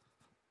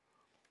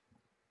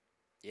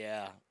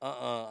 Yeah,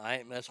 I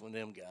ain't messing with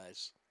them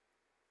guys.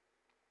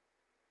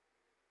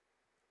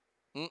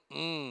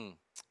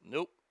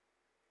 Nope.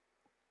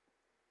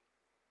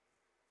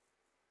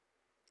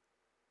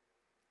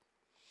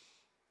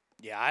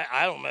 Yeah,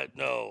 I don't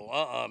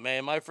know.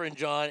 Man. My friend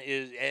John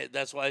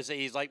that's why I say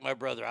he's like my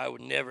brother. I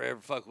would never,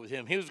 ever fuck with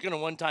him. He was going to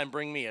one time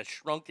bring me a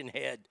shrunken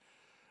head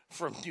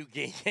from New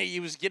Guinea. He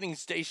was getting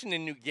stationed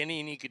in New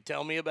Guinea, and he could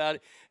tell me about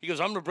it. He goes,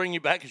 I'm going to bring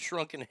you back a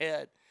shrunken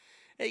head.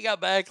 And he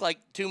got back like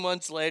 2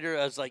 months later.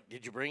 I was like,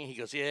 did you bring it? He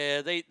goes,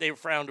 yeah, they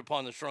frowned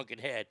upon the shrunken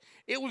head.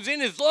 It was in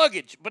his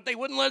luggage, but they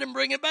wouldn't let him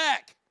bring it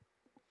back.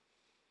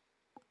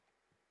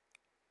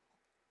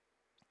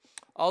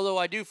 Although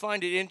I do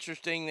find it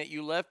interesting that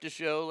you left a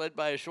show led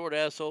by a short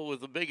asshole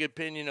with a big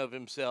opinion of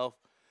himself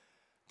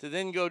to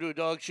then go to a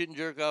dog shit and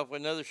jerk off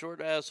with another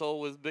short asshole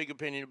with a big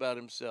opinion about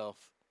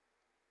himself.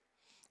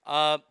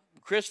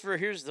 Christopher,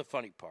 here's the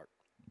funny part.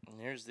 And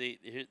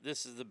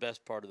this is the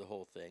best part of the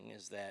whole thing,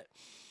 is that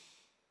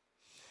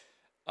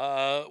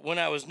when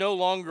I was no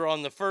longer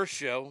on the first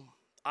show,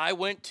 I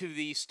went to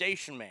the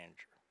station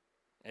manager,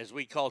 as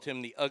we called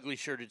him, the ugly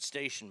shirted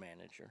station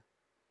manager,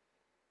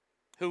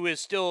 who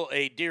is still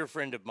a dear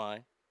friend of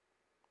mine,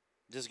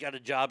 just got a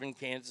job in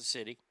Kansas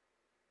City.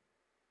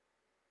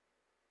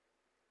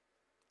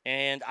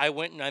 And I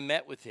went and I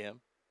met with him.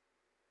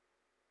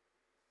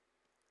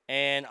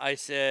 And I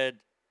said,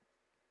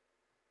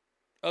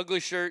 Ugly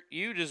Shirt,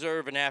 you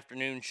deserve an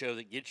afternoon show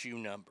that gets you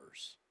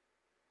numbers.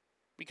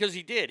 Because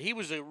he did. He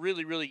was a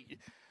really, really...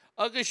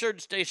 Ugly Shirt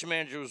station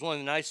manager was one of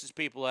the nicest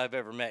people I've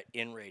ever met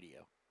in radio.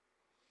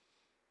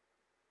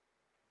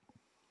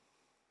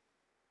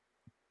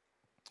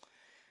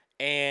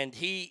 And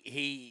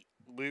we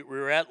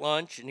were at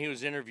lunch, and he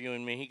was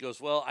interviewing me. He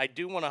goes, well, I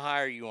do want to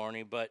hire you,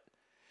 Arnie, but...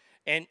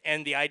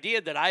 And the idea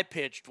that I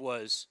pitched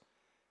was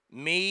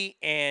me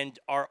and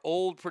our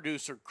old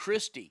producer,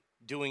 Christy,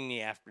 doing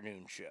the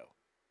afternoon show.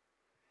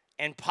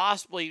 And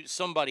possibly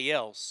somebody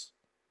else,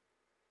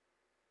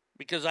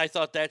 because I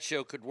thought that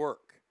show could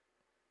work.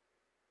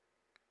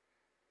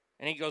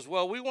 And he goes,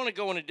 well, we want to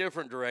go in a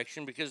different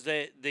direction, because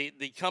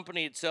the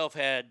company itself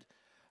had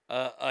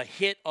a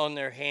hit on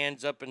their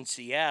hands up in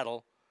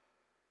Seattle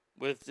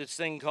with this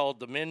thing called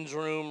the Men's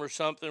Room or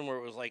something, where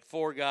it was like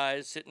 4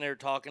 guys sitting there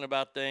talking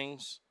about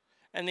things,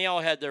 and they all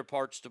had their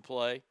parts to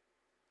play.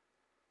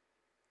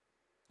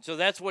 So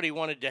that's what he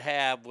wanted to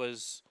have,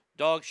 was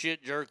Dog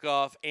Shit, Jerk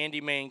Off, Andy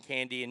Man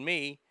Candy, and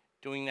me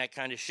doing that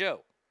kind of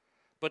show.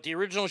 But the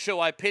original show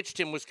I pitched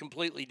him was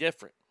completely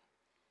different.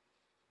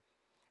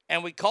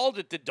 And we called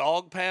it the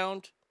Dog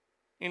Pound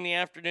in the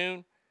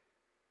afternoon.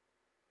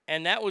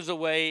 And that was a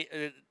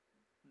way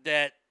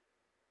that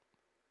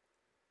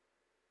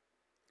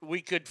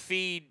we could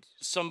feed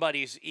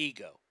somebody's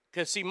ego.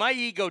 Because, see, my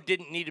ego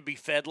didn't need to be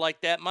fed like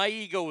that. My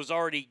ego was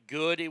already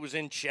good. It was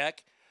in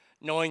check,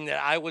 knowing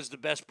that I was the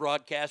best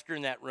broadcaster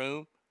in that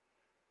room.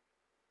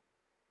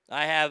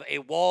 I have a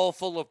wall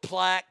full of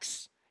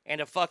plaques and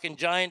a fucking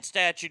giant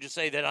statue to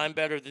say that I'm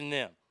better than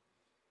them.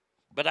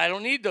 But I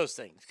don't need those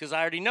things, because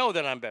I already know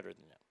that I'm better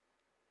than them.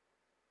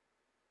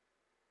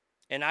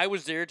 And I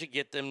was there to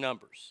get them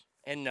numbers.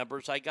 And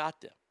numbers, I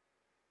got them.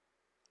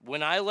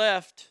 When I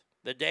left,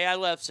 the day I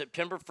left,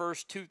 September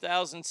 1st,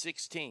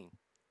 2016,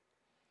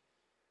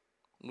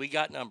 we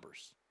got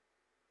numbers.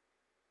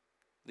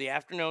 The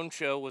afternoon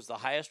show was the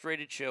highest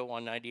rated show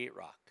on 98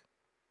 Rock.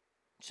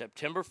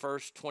 September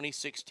 1st,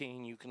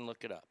 2016, you can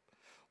look it up.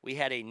 We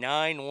had a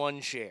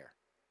 9-1 share.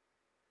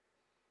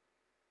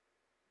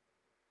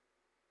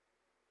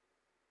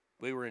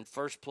 We were in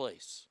first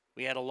place.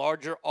 We had a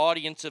larger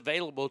audience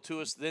available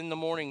to us than the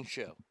morning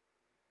show.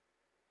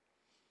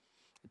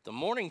 The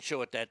morning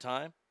show at that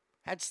time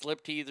had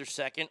slipped to either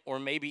second or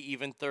maybe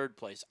even third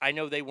place. I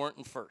know they weren't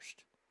in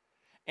first.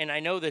 And I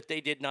know that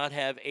they did not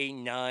have a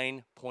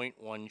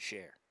 9.1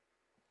 share.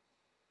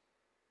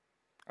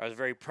 I was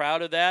very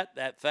proud of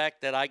that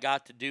fact that I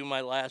got to do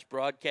my last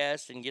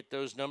broadcast and get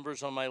those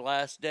numbers on my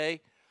last day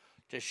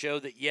to show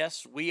that,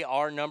 yes, we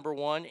are number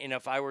one. And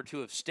if I were to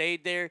have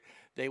stayed there,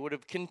 they would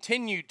have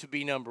continued to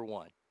be number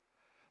one.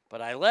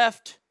 But I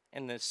left,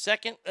 and the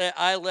second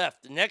I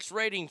left, the next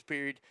ratings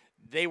period,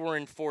 they were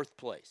in fourth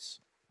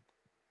place.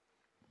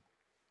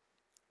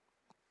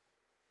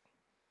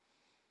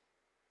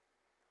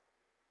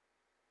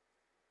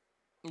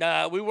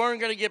 We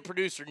weren't going to get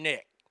producer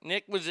Nick.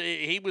 Nick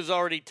was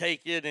already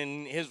taken,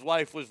 and his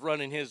wife was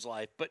running his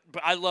life. But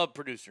I love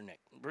producer Nick.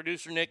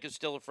 Producer Nick is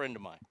still a friend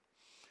of mine.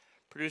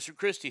 Producer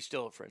Christy's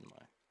still a friend of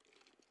mine.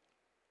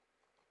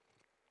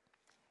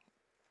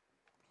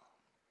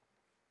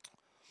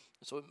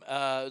 So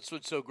that's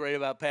what's so great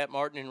about Pat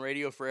Martin and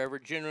Radio Forever.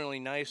 Generally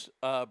nice,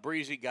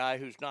 breezy guy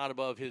who's not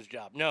above his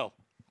job. No.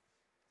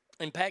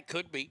 And Pat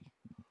could be.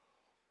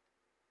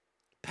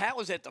 Pat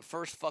was at the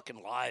first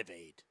fucking Live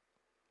Aid.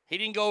 He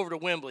didn't go over to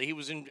Wembley.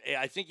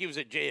 I think he was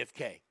at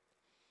JFK.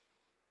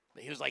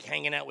 He was like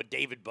hanging out with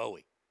David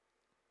Bowie.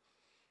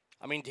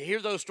 I mean, to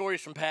hear those stories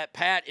from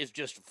Pat is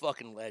just a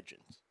fucking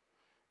legend.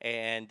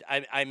 And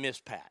I miss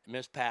Pat.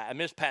 I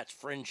miss Pat's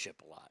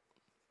friendship a lot.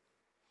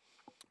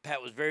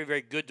 Pat was very,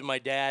 very good to my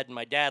dad, and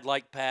my dad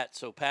liked Pat,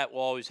 so Pat will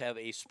always have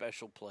a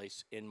special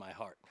place in my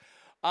heart.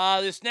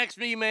 This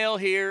next email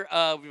here,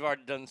 we've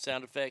already done the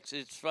sound effects.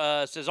 It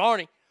says,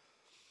 Arnie,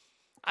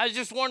 I was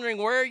just wondering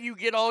where you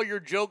get all your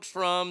jokes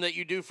from that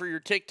you do for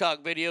your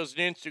TikTok videos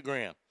and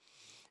Instagram.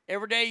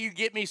 Every day you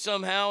get me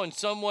somehow in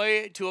some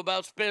way to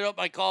about spit up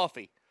my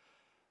coffee.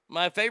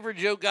 My favorite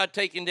joke got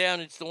taken down.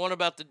 It's the one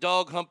about the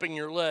dog humping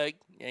your leg.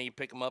 Yeah, you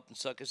pick him up and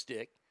suck his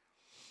dick.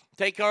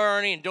 Take care,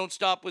 Arnie, and don't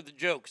stop with the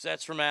jokes.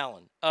 That's from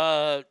Alan.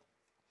 I've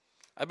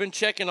been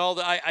checking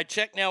I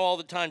check now all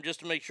the time just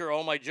to make sure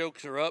all my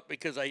jokes are up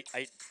because I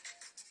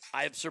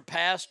have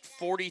surpassed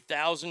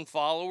 40,000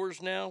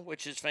 followers now,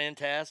 which is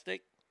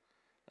fantastic.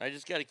 I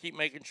just got to keep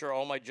making sure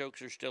all my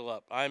jokes are still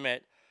up.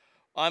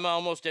 I'm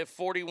almost at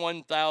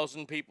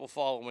 41,000 people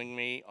following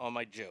me on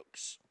my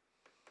jokes.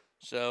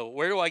 So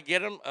where do I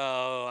get them?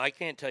 I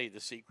can't tell you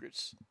the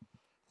secrets.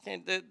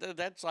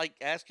 That's like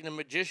asking a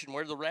magician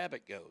where the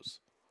rabbit goes.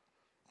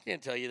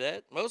 Can't tell you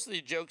that. Most of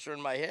these jokes are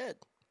in my head.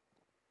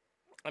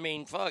 I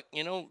mean, fuck,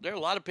 there are a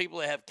lot of people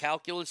that have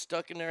calculus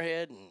stuck in their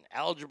head and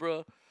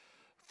algebra,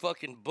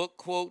 fucking book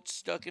quotes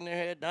stuck in their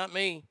head. Not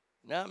me.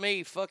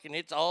 Fucking,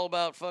 it's all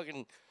about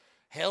fucking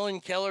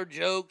Helen Keller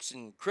jokes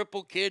and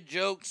cripple kid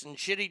jokes and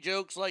shitty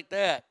jokes like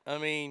that. I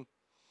mean,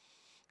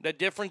 the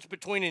difference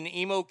between an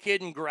emo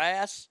kid and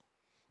grass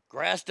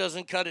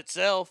doesn't cut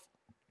itself.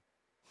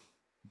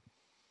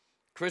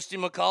 Christy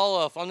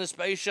McAuliffe on the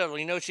space shuttle.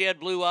 She had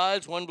blue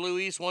eyes, one blue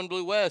east, one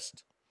blue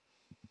west.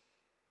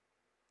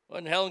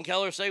 What did Helen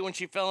Keller say when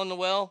she fell in the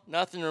well?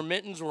 Nothing, her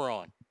mittens were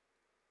on.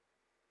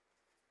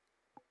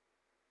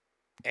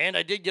 And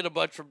I did get a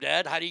butt from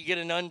Dad. How do you get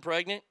a nun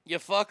pregnant? You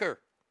fuck her.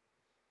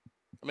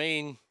 I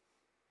mean,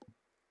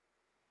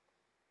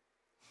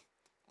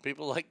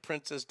 people like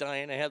Princess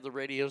Diana have the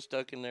radio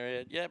stuck in their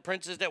head. Yeah,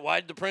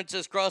 why did the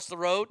princess cross the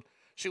road?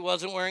 She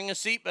wasn't wearing a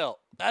seatbelt.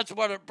 That's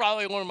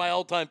probably one of my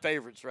all-time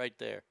favorites right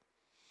there.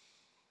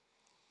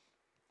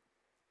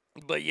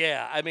 But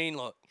yeah, I mean,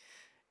 look,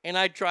 and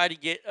I try to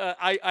get,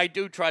 I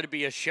do try to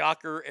be a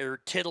shocker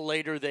or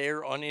titillator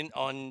there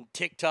on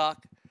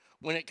TikTok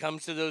when it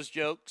comes to those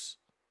jokes.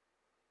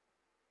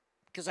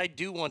 Because I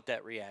do want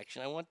that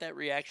reaction. I want that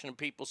reaction of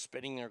people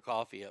spitting their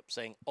coffee up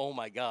saying, oh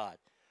my God.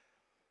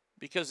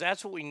 Because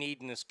that's what we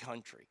need in this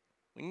country.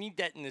 We need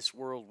that in this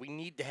world. We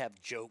need to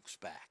have jokes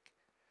back.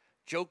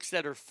 Jokes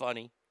that are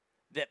funny,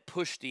 that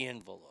push the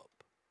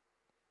envelope.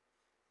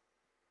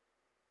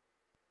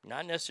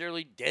 Not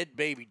necessarily dead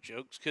baby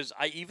jokes, because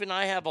I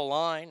have a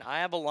line.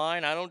 I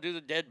don't do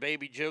the dead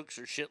baby jokes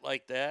or shit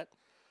like that.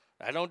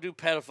 I don't do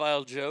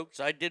pedophile jokes.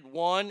 I did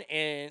one,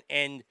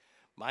 and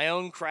my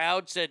own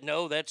crowd said,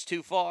 no, that's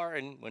too far.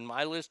 And when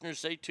my listeners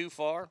say too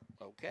far,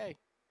 okay.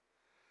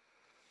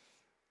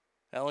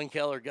 Helen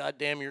Keller,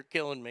 goddamn, you're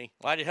killing me.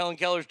 Why did Helen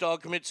Keller's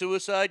dog commit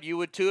suicide? You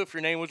would too if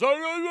your name was...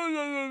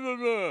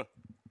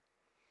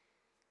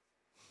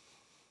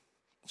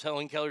 What's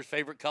Helen Keller's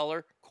favorite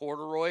color?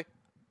 Corduroy?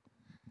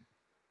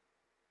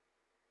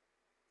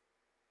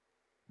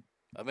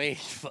 I mean,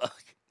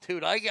 fuck.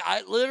 Dude, I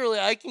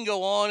can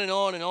go on and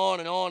on and on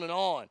and on and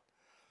on.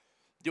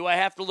 Do I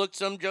have to look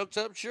some jokes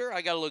up? Sure,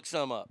 I got to look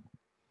some up.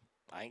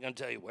 I ain't going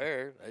to tell you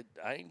where.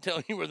 I ain't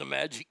telling you where the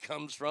magic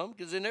comes from,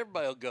 because then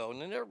everybody will go,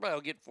 and then everybody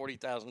will get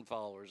 40,000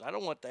 followers. I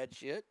don't want that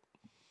shit.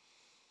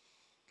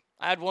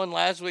 I had one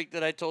last week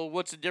that I told,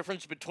 what's the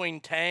difference between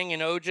Tang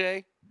and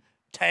OJ?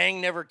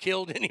 Tang never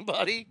killed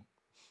anybody.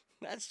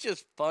 That's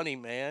just funny,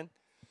 man.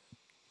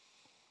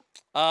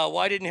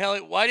 Why didn't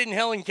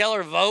Helen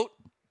Keller vote?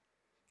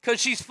 Because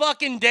she's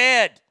fucking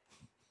dead.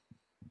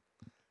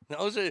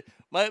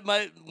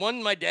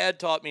 My dad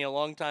taught me a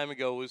long time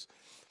ago was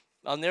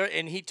on there,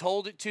 and he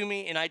told it to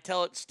me, and I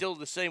tell it still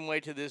the same way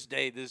to this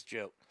day, this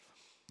joke.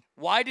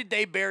 Why did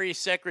they bury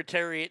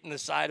Secretariat in the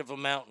side of a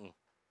mountain?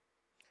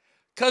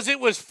 Because it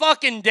was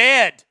fucking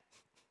dead.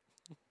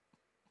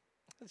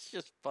 That's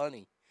just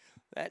funny.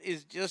 That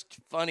is just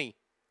funny.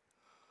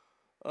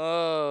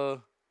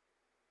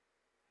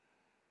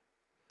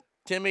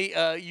 Timmy,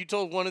 you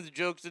told one of the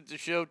jokes at the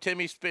show.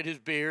 Timmy spit his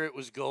beer. It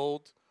was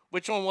gold.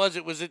 Which one was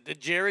it? Was it the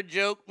Jared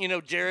joke? You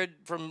know, Jared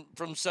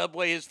from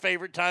Subway, his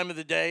favorite time of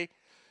the day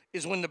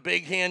is when the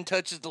big hand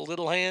touches the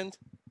little hand.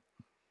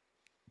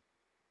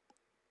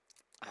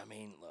 I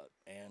mean, look,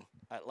 man,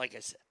 like I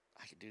said,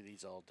 I could do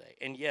these all day.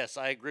 And yes,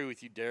 I agree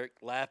with you, Derek.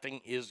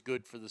 Laughing is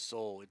good for the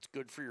soul. It's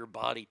good for your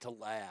body to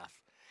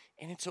laugh.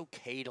 And it's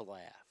okay to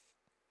laugh.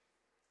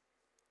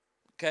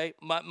 Okay?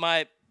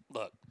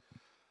 Look,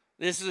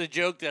 this is a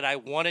joke that I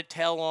want to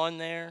tell on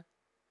there.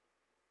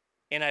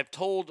 And I've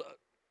told,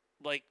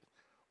 like,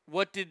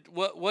 what did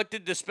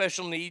the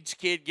special needs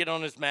kid get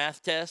on his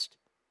math test?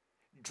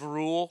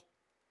 Drool.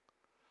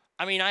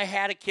 I mean, I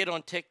had a kid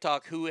on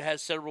TikTok who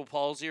has cerebral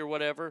palsy or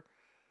whatever.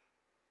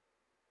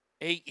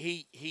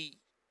 He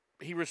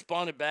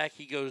responded back.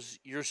 He goes,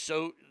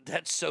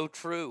 that's so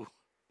true.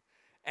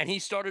 And he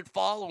started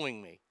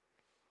following me.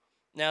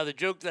 Now, the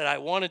joke that I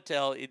want to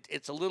tell,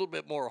 it's a little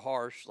bit more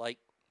harsh. Like,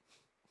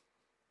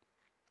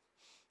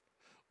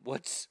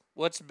 what's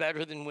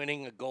better than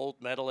winning a gold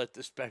medal at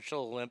the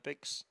Special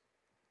Olympics?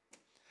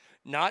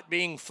 Not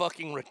being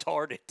fucking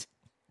retarded.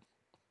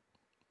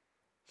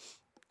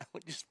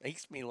 It just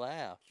makes me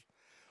laugh.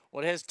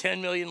 What has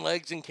 10 million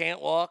legs and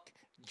can't walk?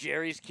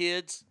 Jerry's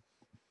kids.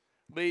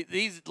 But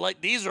these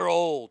are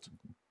old.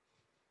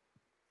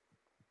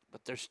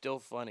 But they're still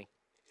funny.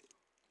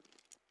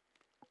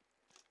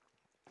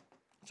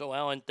 So,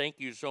 Alan, thank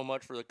you so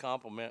much for the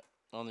compliment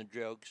on the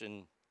jokes,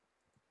 and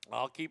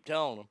I'll keep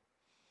telling them.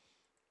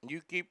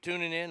 You keep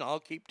tuning in, I'll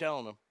keep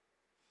telling them.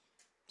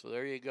 So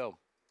there you go.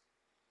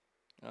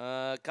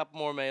 A couple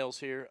more mails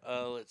here.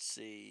 Let's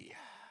see.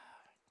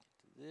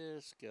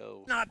 This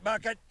go. Not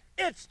bucket.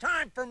 It's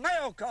time for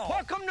mail call.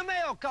 Welcome to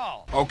mail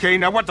call. Okay,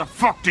 now what the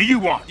fuck do you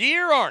want?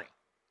 Dear Arnie,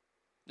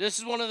 this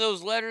is one of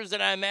those letters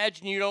that I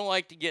imagine you don't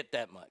like to get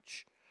that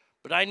much.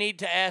 But I need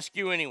to ask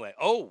you anyway.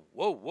 Oh,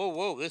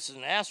 whoa. This is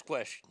an ask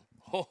question.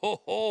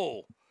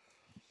 Ho.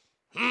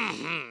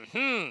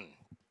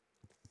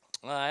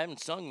 I haven't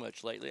sung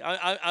much lately.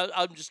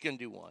 I'm just going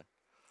to do one.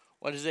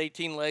 What is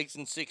 18 legs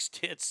and 6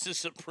 tits to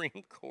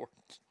Supreme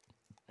Court?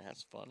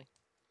 That's funny.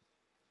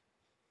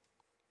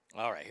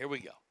 All right, here we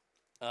go.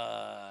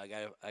 I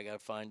gotta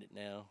find it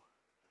now.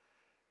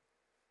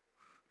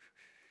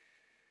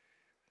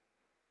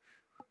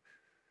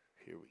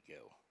 Here we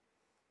go.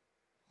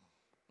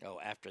 Oh,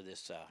 after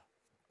this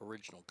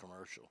original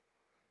commercial.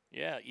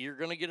 Yeah, you're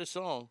going to get a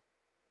song.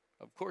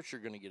 Of course you're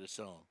going to get a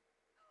song.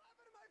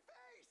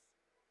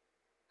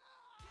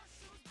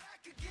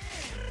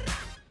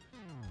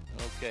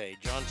 Okay,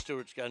 Jon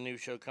Stewart's got a new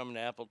show coming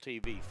to Apple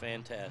TV.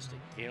 Fantastic.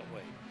 Can't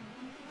wait.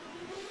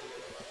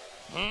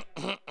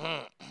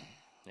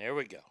 There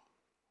we go.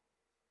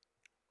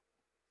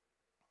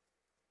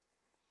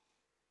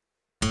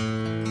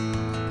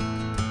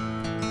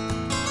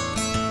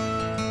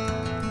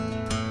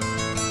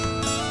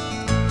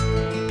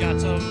 Got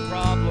some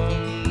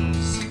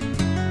problems.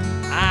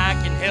 I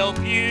can help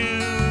you.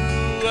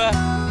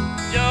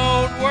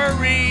 Don't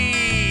worry.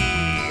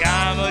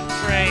 I'm a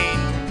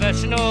trained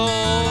professional.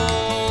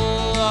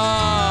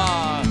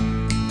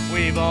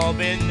 We've all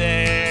been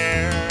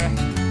there.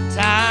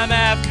 Time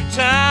after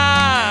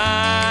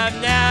time.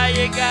 Now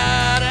you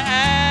gotta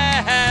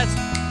ask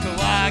so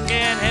I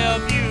can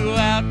help you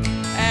out.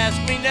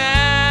 Ask me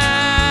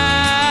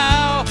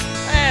now.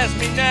 Ask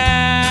me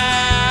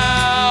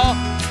now.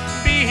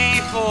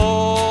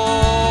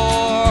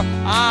 Before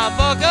I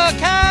fuck a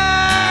cow.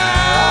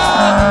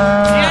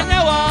 You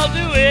know I'll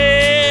do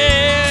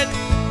it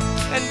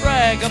and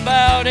brag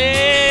about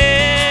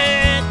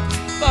it.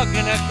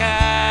 Fucking a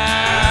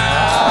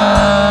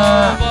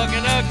cow.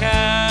 Fucking a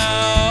cow.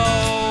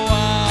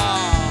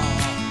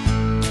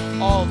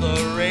 All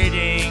the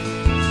ratings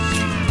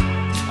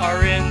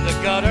are in the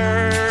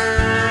gutter.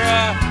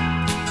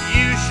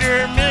 You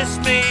sure miss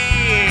me.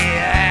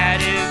 That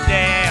is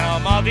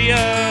damn obvious.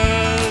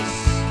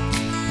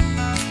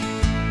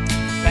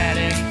 Fat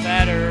and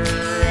fatter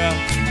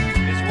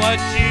is what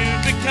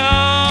you've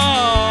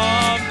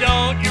become.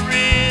 Don't you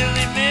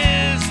really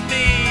miss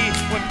me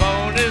when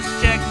bonus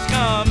checks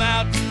come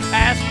out?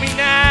 Ask me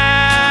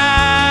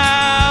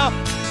now.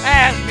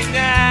 Ask me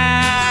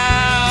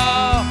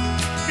now.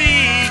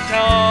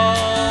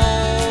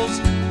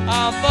 Because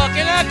I'm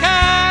fucking a cow.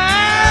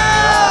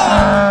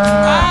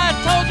 I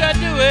told you I'd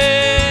do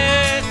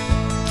it,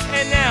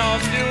 and now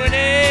I'm doing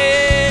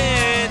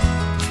it.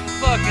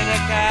 Fucking a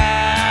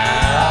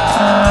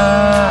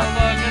cow.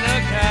 Fucking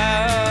a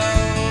cow.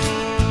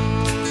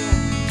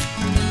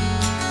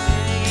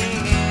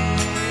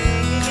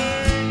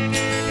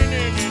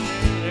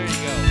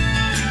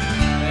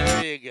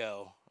 There you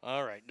go.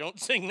 All right, don't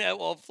sing that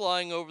while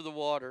flying over the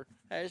water.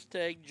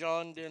 Hashtag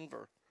John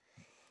Denver.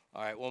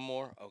 All right, one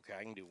more? Okay,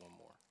 I can do one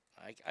more.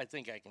 I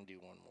think I can do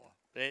one more.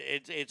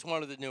 It's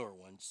one of the newer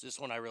ones. This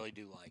one I really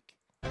do like.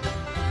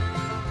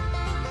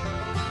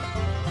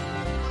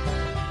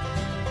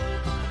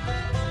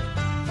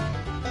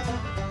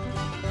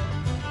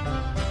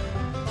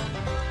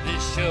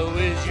 This show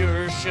is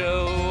your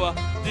show.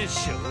 This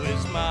show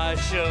is my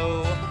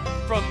show.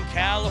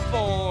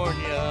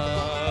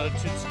 California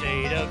to the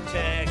state of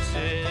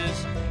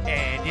Texas.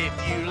 And if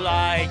you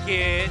like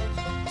it,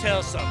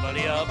 tell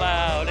somebody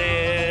about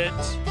it.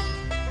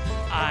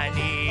 I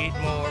need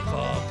more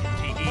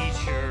fucking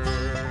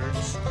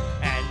t-shirts.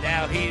 And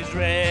now he's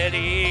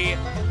ready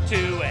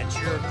to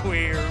answer your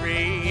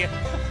query.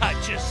 I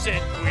just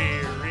said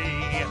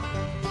query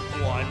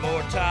one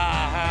more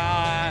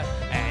time.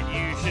 And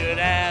you should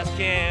ask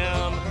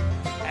him.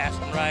 Ask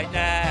him right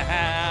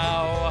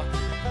now.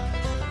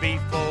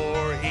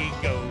 Before he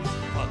goes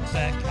and fucks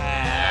that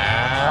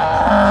cow.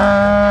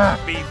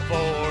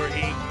 Before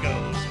he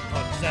goes and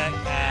fucks that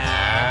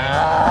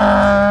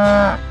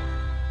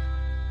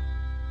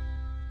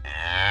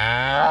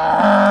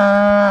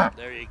cow.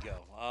 There you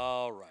go.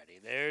 All righty.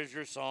 There's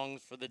your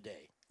songs for the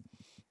day.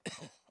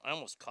 I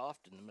almost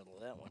coughed in the middle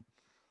of that one.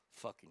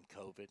 Fucking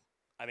COVID.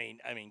 I mean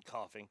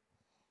coughing.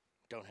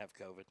 Don't have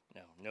COVID.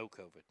 No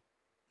COVID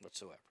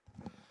whatsoever.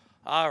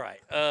 All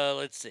right.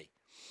 Let's see.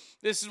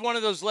 This is one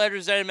of those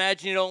letters that I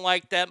imagine you don't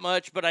like that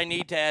much, but I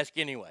need to ask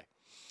anyway.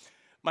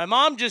 My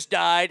mom just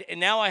died, and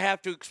now I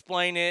have to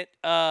explain it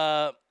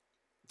to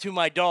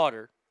my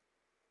daughter,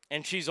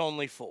 and she's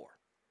only 4.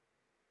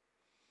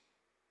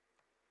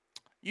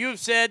 You have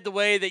said the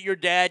way that your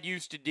dad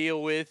used to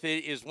deal with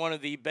it is one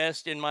of the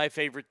best and my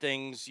favorite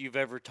things you've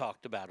ever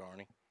talked about,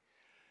 Arnie.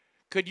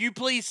 Could you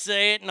please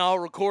say it, and I'll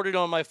record it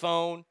on my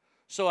phone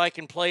so I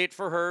can play it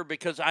for her,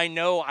 because I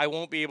know I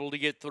won't be able to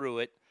get through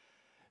it.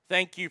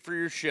 Thank you for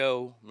your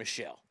show,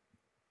 Michelle.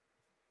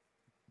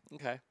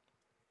 Okay.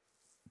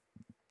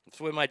 That's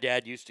the way my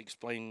dad used to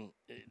explain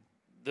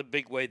the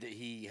big way that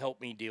he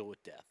helped me deal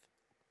with death.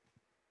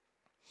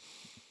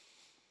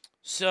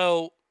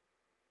 So,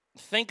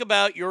 think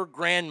about your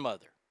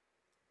grandmother.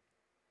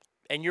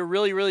 And you're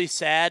really, really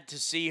sad to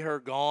see her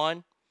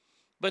gone.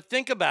 But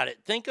think about it.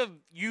 Think of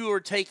you are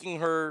taking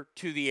her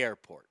to the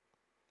airport.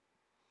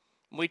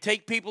 When we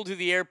take people to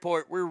the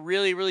airport, we're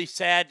really, really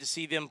sad to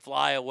see them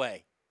fly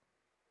away.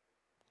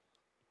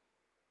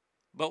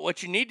 But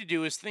what you need to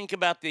do is think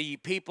about the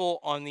people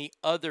on the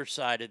other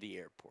side of the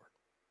airport.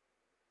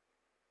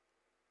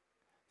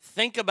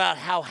 Think about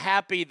how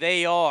happy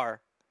they are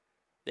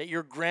that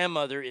your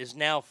grandmother is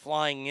now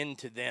flying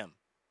into them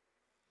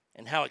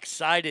and how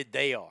excited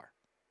they are.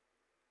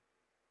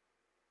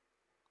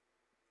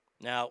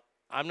 Now,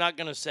 I'm not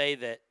going to say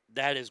that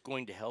that is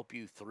going to help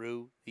you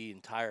through the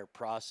entire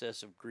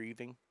process of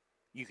grieving.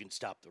 You can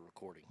stop the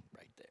recording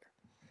right there.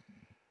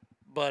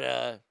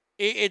 But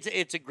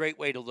it's a great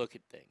way to look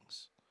at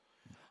things.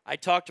 I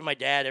talk to my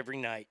dad every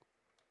night.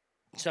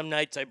 Some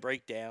nights I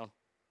break down.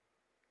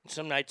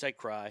 Some nights I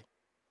cry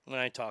when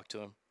I talk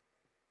to him.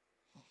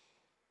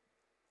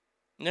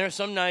 And there are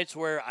some nights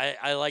where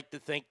I like to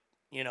think,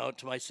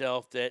 to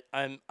myself that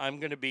I'm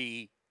going to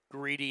be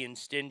greedy and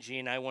stingy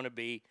and I want to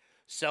be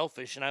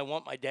selfish and I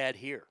want my dad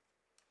here.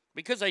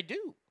 Because I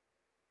do.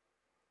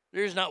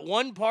 There's not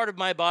one part of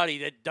my body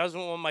that doesn't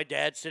want my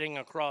dad sitting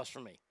across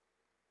from me.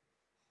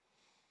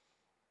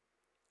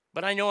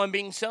 But I know I'm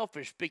being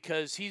selfish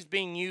because he's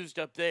being used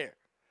up there.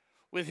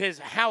 With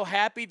how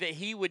happy that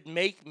he would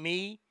make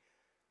me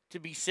to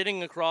be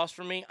sitting across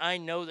from me, I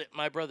know that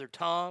my brother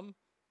Tom,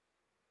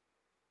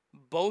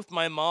 both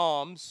my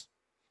moms,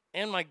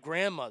 and my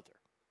grandmother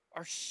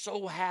are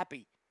so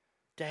happy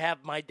to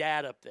have my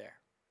dad up there.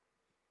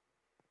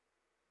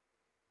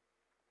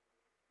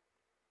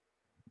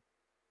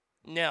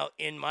 Now,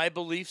 in my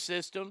belief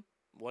system,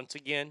 once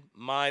again,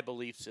 my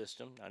belief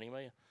system, not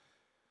anybody else,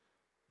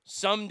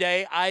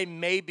 someday I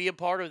may be a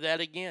part of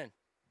that again.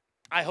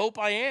 I hope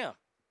I am.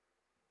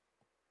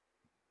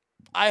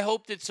 I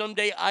hope that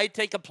someday I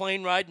take a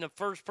plane ride and the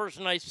first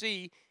person I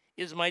see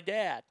is my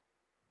dad.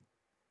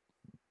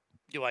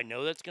 Do I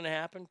know that's going to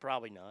happen?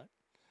 Probably not.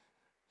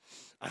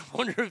 I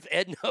wonder if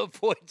Edna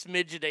avoids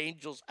midget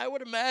angels. I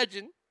would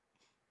imagine.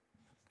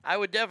 I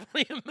would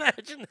definitely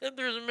imagine that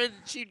there's a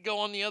midget she'd go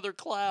on the other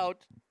cloud.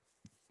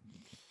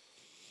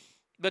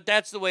 But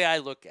that's the way I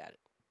look at it.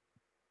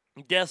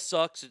 Death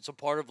sucks. It's a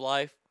part of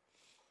life.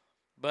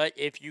 But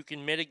if you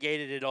can mitigate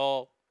it at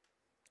all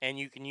and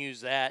you can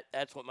use that,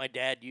 that's what my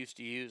dad used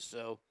to use.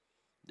 So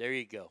there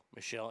you go,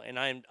 Michelle. And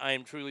I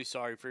am truly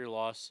sorry for your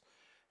loss,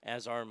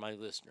 as are my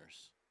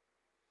listeners.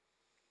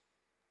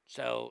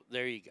 So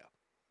there you go.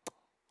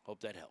 Hope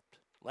that helped.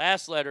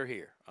 Last letter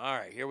here. All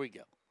right, here we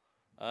go.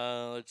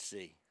 Let's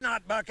see.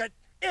 Not bucket.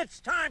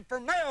 It's time for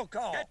mail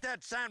call. Get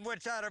that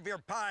sandwich out of your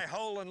pie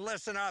hole and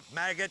listen up,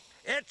 maggot.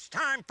 It's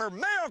time for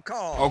mail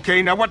call.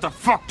 Okay, now what the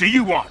fuck do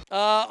you want?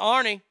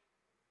 Arnie.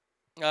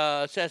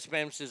 Seth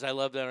Spam says, I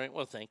love that. Arnie.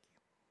 Well, thank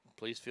you.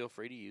 Please feel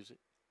free to use it.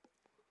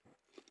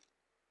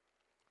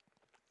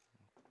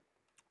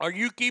 Are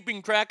you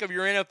keeping track of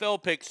your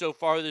NFL picks so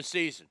far this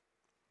season?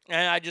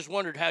 And I just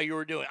wondered how you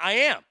were doing. I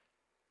am.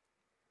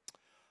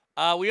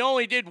 We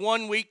only did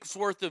 1 week's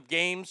worth of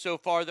games so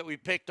far that we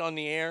picked on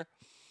the air.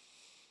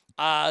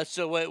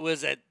 So it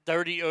was at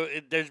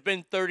 30. There's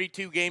been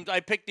 32 games. I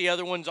picked the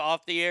other ones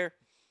off the air.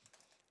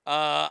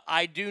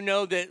 I do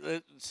know that,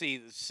 let's see,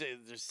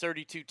 there's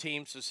 32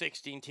 teams, so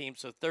 16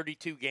 teams, so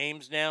 32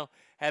 games now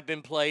have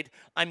been played.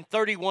 I'm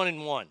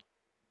 31-1.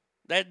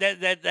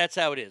 That's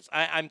how it is.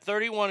 I'm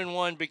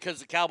 31-1 because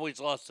the Cowboys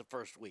lost the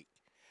first week,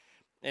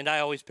 and I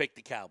always pick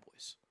the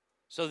Cowboys.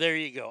 So there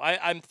you go.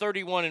 I'm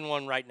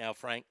 31-1 right now,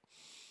 Frank.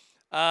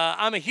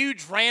 I'm a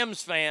huge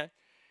Rams fan,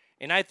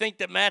 and I think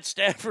that Matt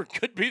Stafford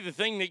could be the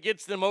thing that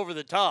gets them over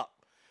the top.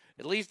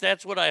 At least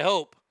that's what I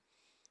hope.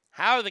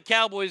 How are the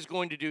Cowboys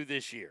going to do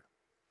this year?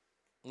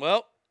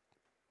 Well,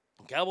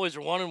 the Cowboys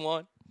are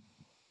 1-1.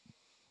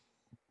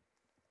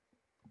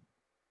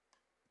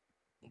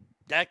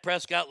 Dak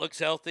Prescott looks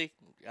healthy.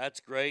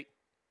 That's great.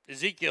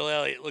 Ezekiel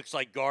Elliott looks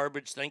like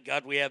garbage. Thank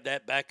God we have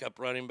that backup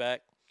running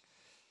back.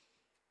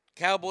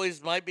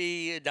 Cowboys might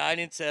be a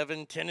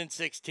 9-7,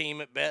 10-6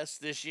 team at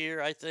best this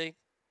year, I think.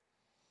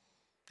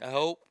 I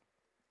hope.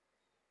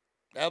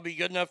 That'll be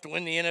good enough to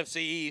win the NFC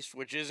East,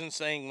 which isn't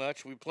saying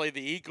much. We play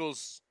the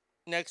Eagles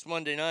next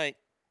Monday night.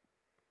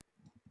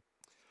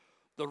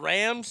 The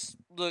Rams,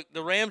 look,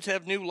 the Rams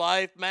have new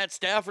life. Matt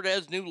Stafford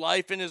has new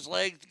life in his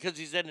legs because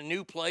he's at a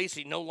new place.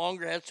 He no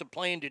longer has to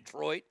play in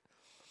Detroit.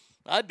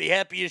 I'd be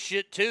happy as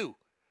shit, too.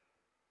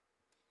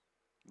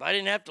 If I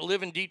didn't have to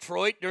live in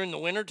Detroit during the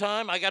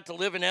wintertime, I got to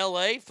live in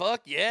L.A.,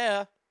 fuck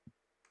yeah.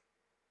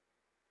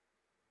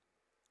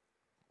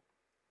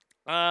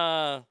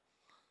 Tell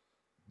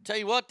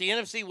you what, the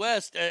NFC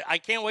West, I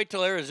can't wait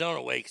till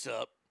Arizona wakes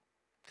up.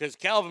 Because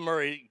Calvin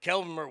Murray,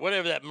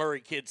 whatever that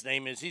Murray kid's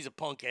name is, he's a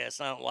punk ass.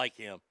 I don't like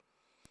him.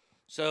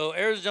 So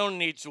Arizona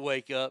needs to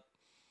wake up.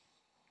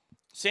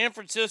 San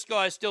Francisco,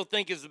 I still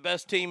think, is the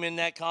best team in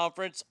that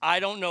conference. I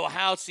don't know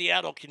how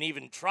Seattle can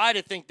even try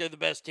to think they're the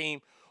best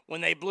team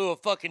when they blew a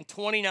fucking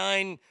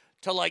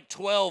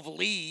 29-12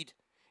 lead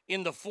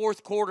in the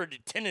fourth quarter to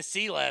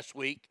Tennessee last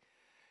week.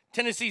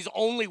 Tennessee's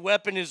only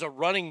weapon is a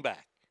running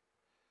back.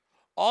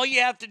 All you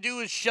have to do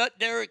is shut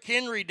Derrick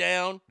Henry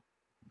down,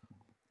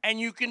 and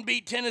you can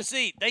beat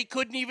Tennessee. They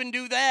couldn't even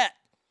do that.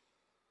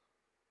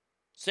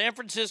 San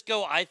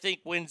Francisco, I think,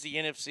 wins the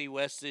NFC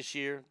West this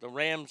year. The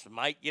Rams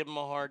might give them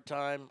a hard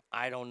time.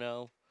 I don't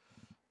know.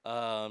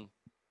 Tell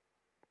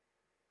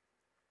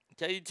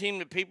you the team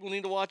that people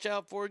need to watch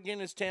out for again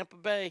is Tampa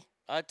Bay.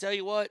 I tell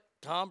you what,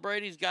 Tom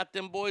Brady's got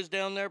them boys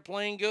down there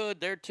playing good.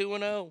 They're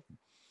 2-0.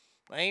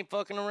 I ain't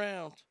fucking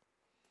around.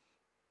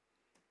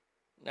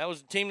 That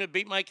was the team that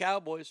beat my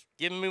Cowboys,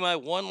 giving me my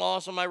one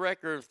loss on my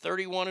record of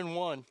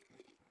 31-1.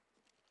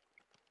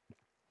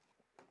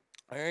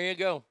 There you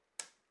go.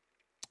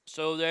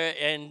 So there,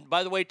 and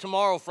by the way,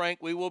 tomorrow,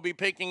 Frank, we will be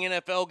picking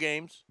NFL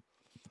games.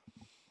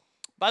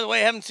 By the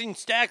way, I haven't seen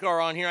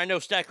Stackar on here. I know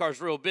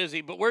Stackar's real busy,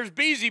 but where's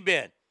Beezy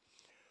been?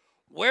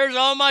 Where's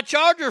all my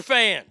Charger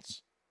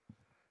fans?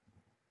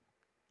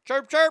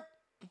 Chirp, chirp.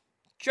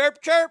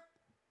 Chirp, chirp.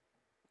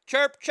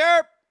 Chirp,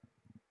 chirp.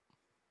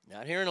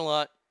 Not hearing a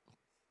lot.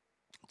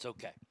 It's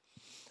okay.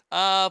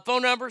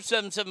 Phone number,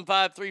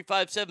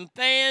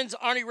 775-357-FANS.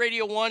 Arnie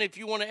Radio 1 if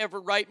you want to ever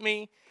write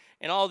me.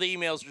 And all the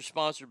emails are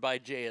sponsored by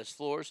JS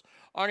Floors.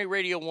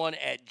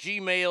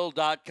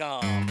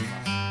 ArnieRadio1@gmail.com.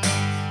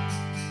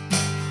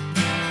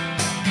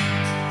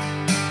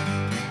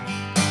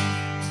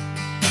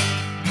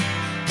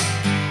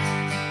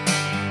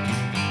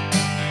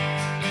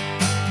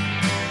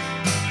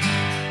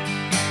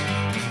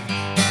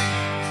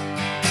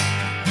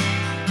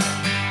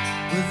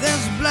 Well,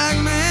 there's a black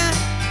man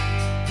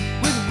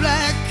with a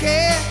black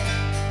cat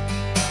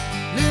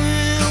living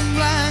in a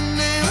black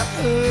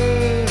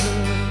neighborhood.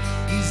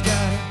 He's got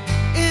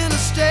an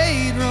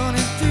interstate running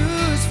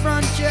through his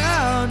front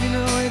yard. You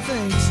know, he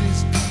thinks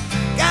he's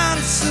got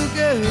it so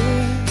good.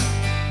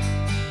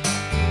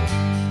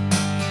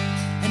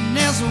 And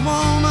there's a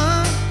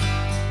woman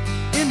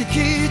in the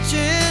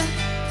kitchen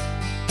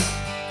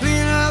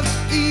cleaning up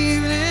the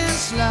evening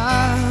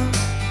slop.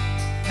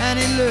 And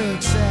he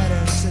looks at her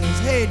and says,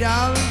 hey,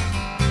 darling,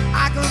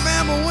 I can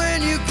remember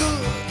when you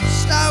could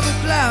stop a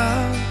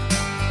cloud.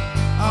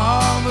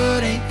 Oh,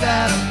 but ain't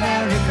that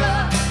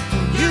America?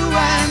 You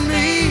and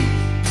me,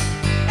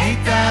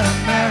 ain't that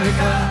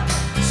America?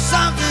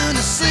 Something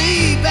to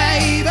see,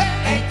 baby,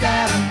 ain't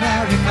that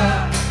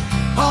America?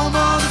 Home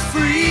of the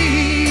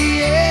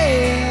free,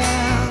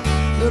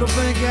 yeah. Little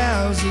pink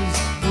houses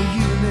for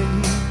you and me.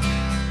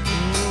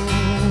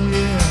 Oh,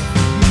 yeah,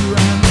 you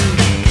and me.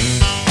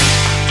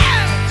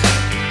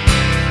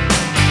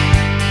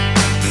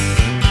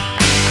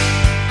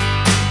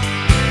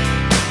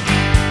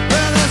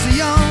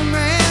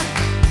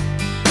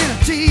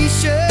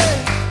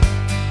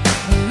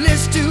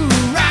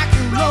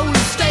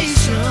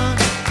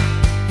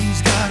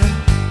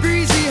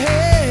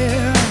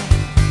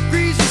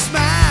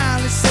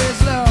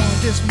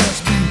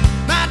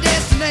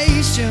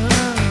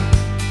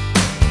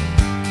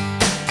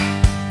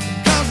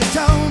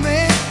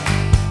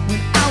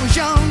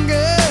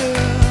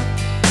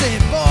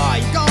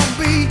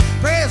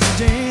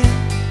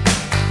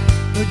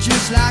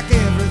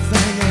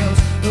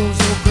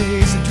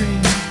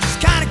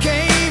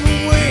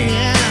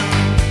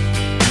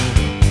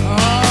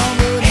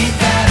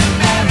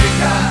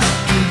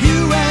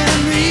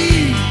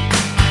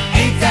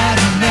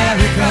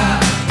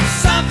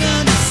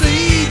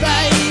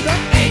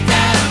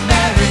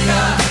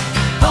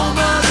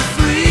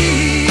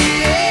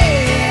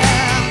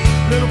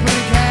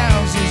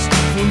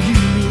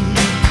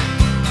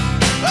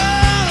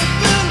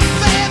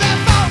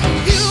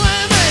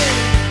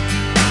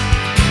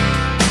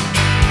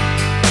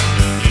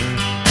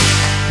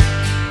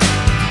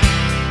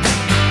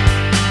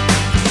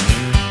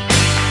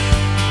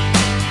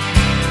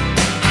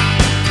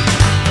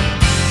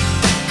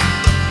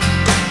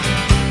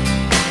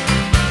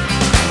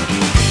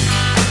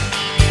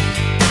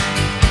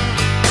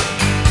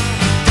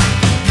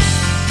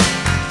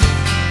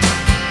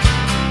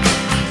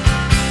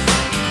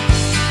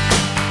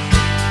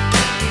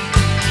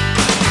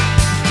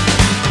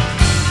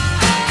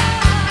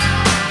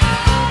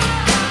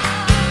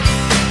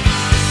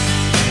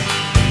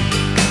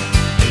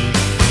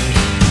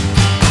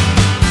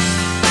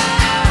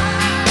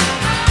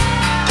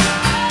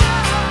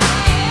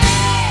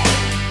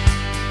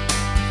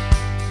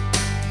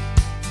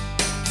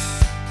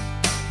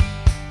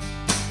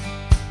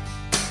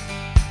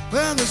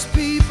 Well, there's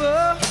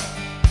people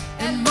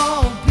and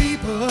more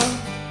people.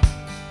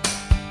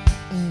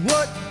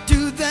 What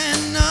do they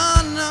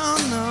know? No,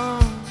 no.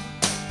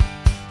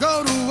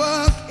 Go to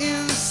work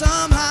in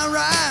some high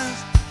rise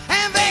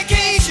and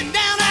vacation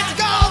down at the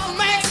Gulf of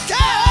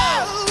Mexico.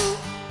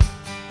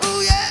 Oh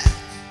yeah.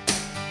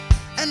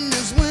 And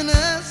there's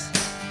winners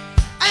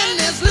and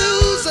there's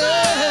losers,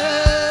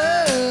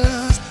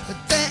 but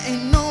that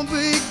ain't no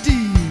big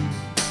deal.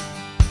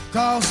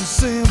 'Cause the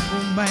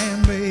simple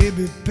man,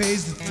 baby,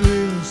 pays the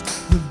thrills,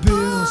 the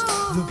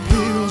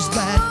bills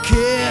that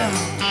kill.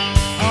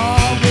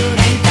 Oh, but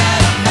ain't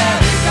that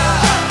America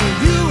for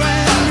you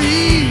and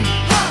me?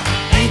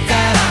 Ain't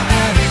that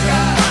America?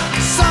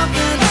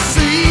 Something to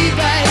see,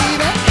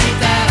 baby. Ain't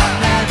that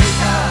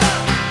America?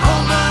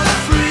 Home of the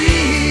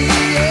free,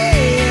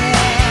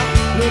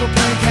 yeah. Little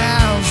pink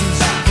houses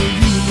for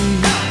you and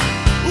me.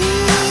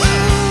 Ooh,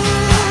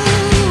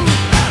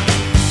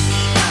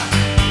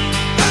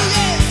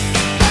 yeah.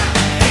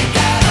 Ain't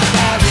that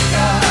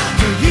America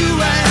for you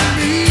and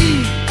me?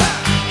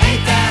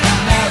 Ain't that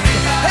America?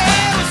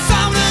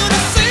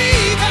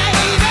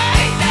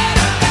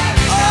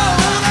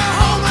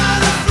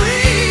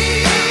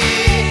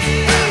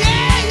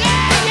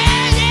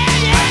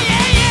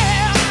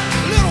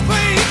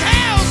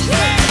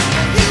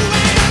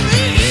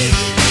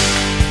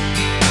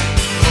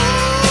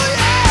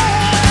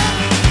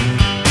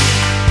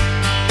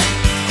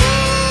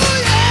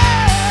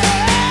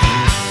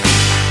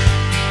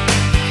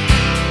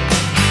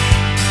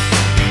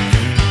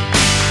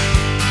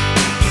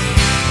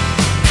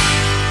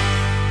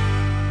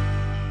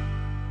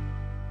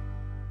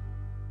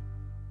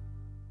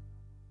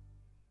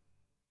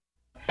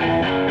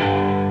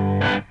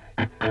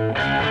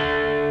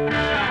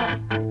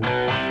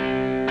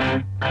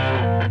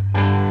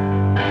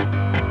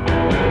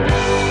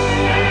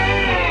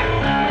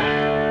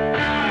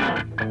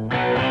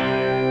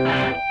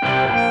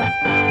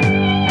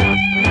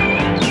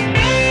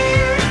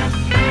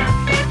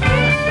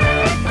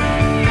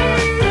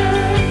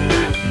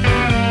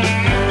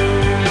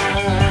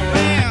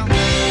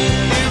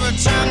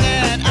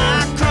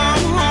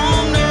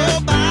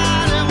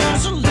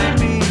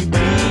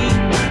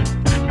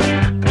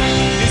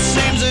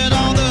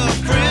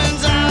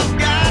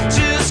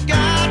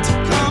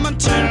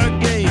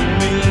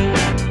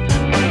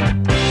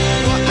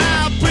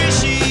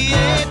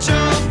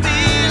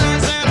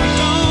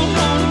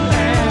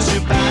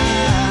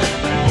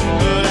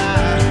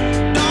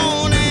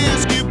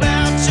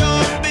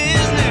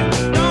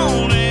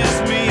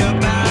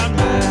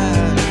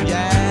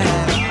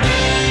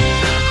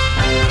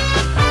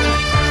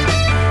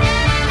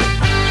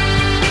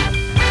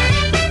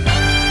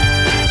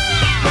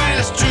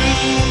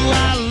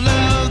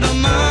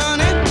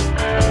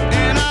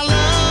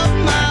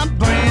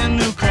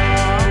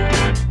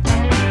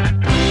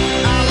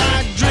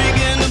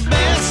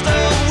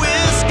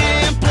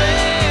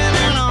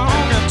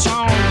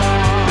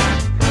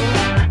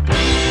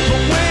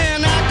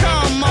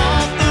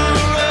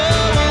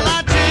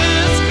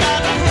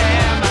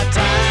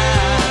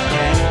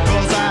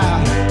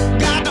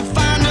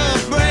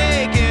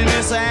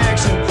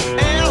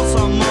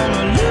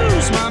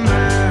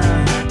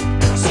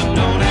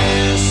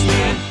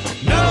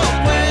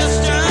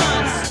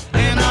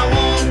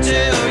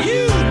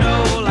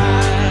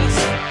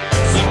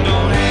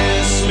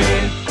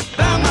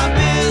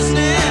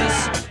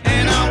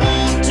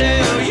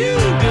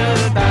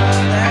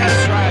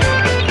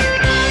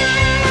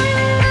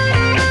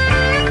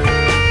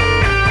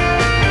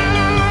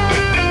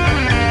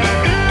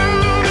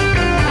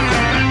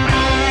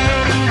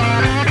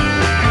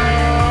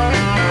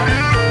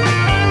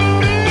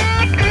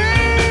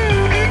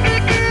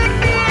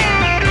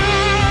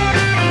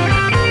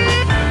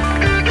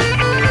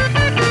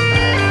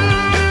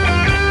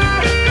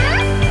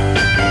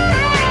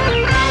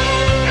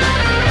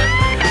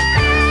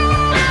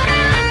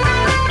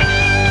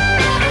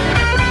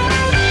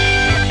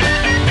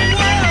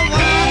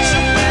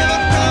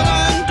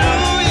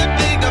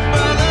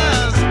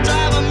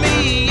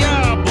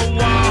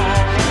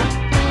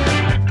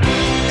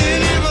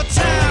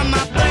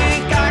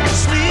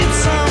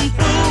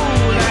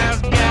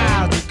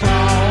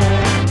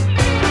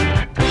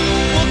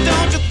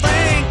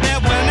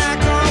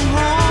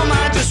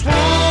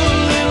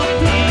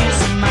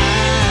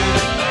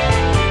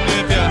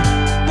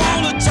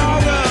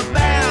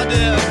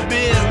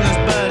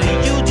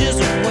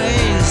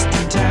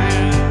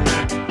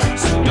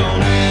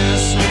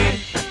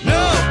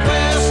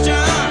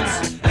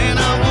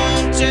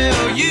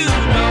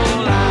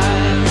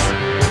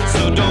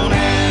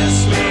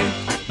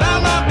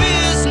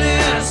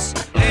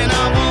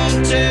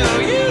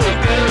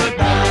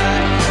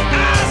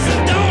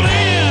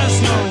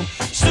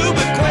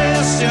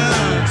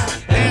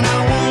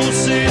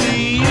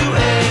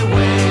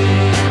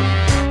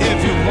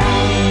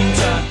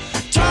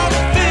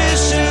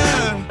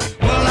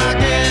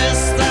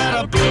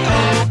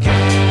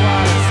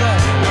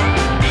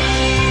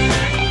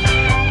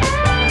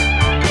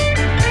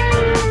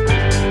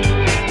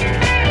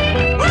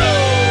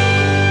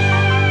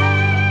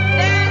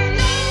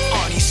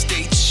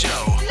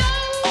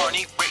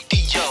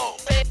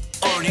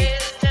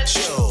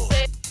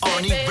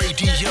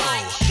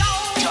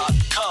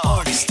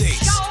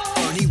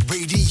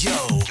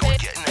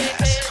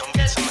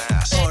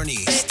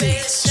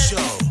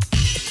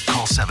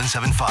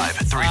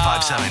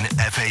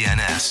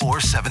 775-357-FANS or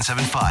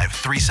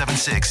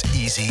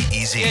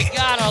 775-376-EASY-EASY. You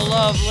gotta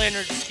love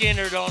Leonard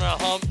Skinner on a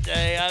hump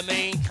day. I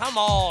mean, come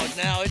on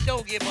now. It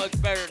don't get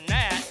much better than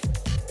that.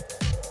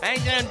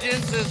 Hangdown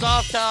Jen says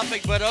off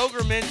topic, but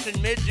Ogre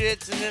mentioned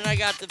midgets, and then I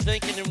got to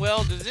thinking, and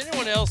well, does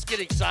anyone else get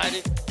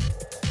excited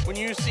when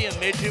you see a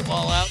midget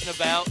while out and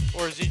about,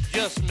 or is it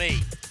just me?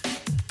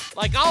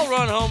 Like, I'll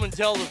run home and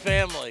tell the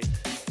family,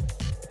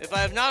 if I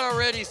have not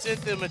already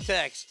sent them a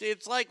text.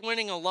 It's like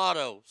winning a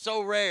lotto,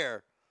 so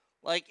rare.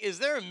 Like, is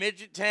there a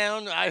midget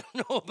town I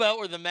don't know about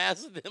where the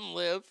mass of them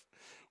live?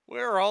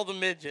 Where are all the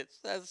midgets?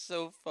 That's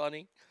so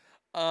funny.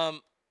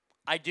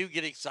 I do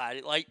get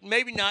excited. Like,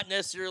 maybe not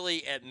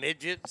necessarily at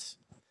midgets,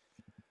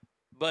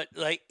 but,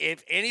 like,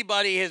 if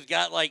anybody has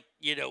got, like,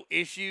 you know,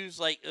 issues.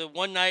 Like,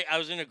 one night I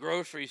was in a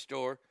grocery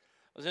store.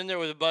 I was in there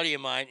with a buddy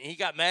of mine, and he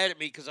got mad at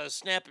me because I was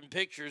snapping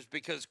pictures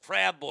because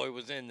Crab Boy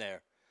was in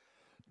there.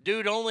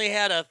 Dude only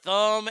had a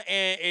thumb,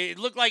 and it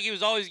looked like he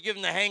was always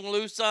giving the hang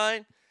loose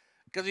sign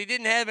because he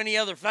didn't have any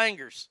other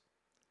fingers.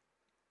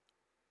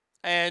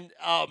 And,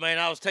 oh, man,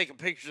 I was taking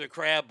pictures of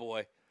Crab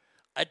Boy.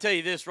 I tell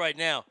you this right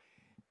now.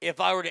 If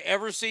I were to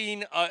ever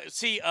see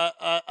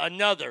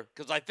another,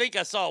 because I think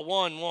I saw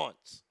one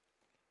once.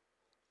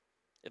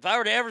 If I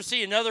were to ever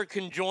see another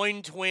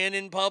conjoined twin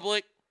in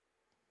public,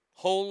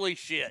 holy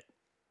shit.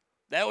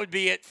 That would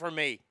be it for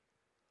me.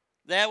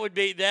 That would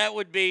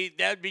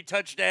be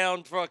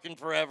touchdown fucking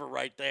forever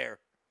right there.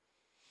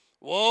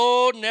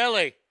 Whoa,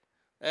 Nelly.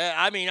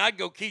 I mean, I'd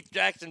go Keith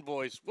Jackson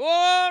voice.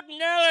 Whoa,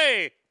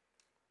 Nelly.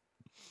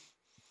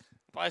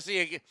 If I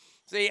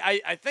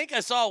I think I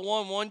saw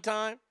one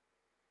time.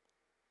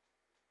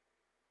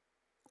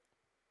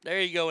 There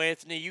you go,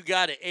 Anthony. You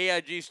got it.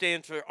 AIG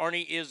stands for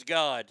Arnie is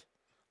God.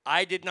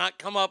 I did not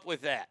come up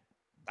with that.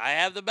 I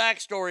have the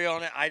backstory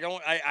on it.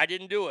 I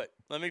didn't do it.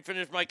 Let me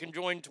finish my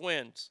conjoined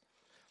twins.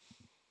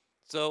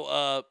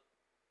 So,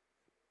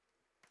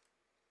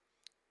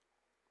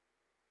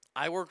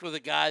 I worked with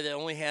a guy that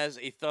only has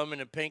a thumb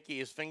and a pinky.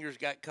 His fingers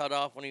got cut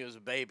off when he was a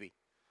baby.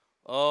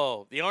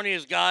 Oh, the Arnie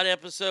is God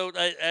episode.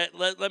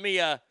 Let me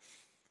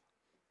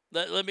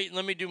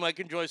do my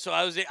conjoined. So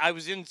I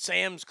was in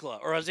Sam's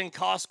Club, or I was in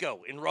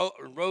Costco in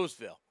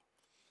Roseville.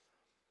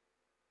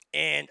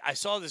 And I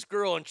saw this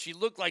girl, and she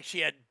looked like she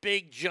had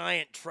big,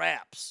 giant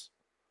traps.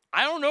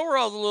 I don't know where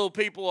all the little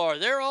people are.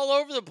 They're all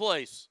over the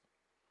place.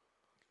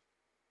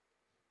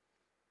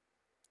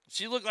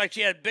 She looked like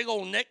she had big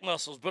old neck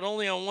muscles, but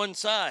only on one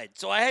side.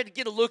 So I had to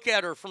get a look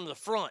at her from the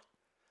front.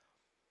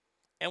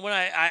 And when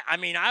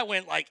I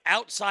went like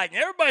outside, and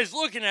everybody's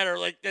looking at her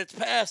like that's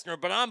passing her,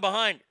 but I'm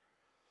behind her.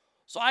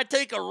 So I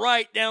take a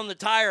right down the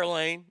tire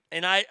lane,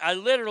 and I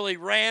literally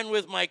ran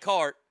with my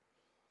cart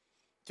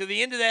to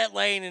the end of that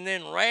lane and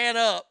then ran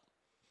up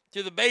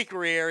to the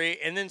bakery area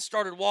and then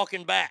started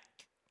walking back.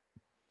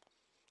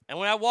 And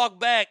when I walked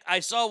back,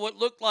 I saw what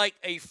looked like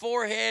a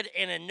forehead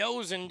and a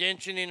nose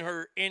indentation in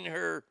her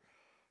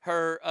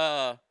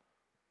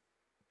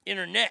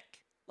neck.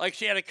 Like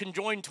she had a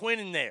conjoined twin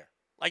in there.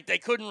 Like they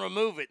couldn't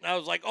remove it. And I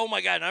was like, oh my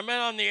God. And I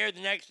went on the air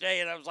the next day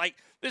and I was like,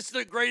 this is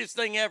the greatest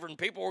thing ever. And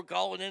people were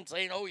calling in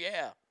saying, oh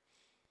yeah.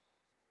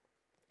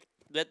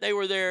 That they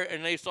were there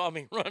and they saw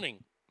me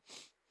running.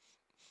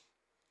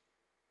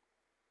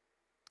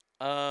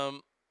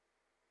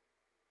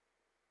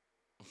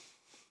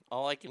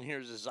 All I can hear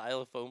is a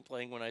xylophone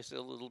playing when I see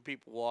little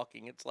people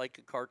walking. It's like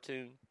a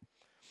cartoon.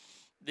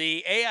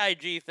 The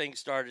AIG thing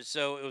started,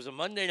 so it was a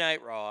Monday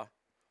Night Raw.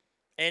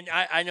 And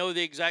I know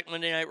the exact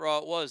Monday Night Raw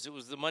it was. It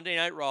was the Monday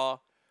Night Raw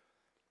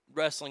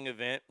wrestling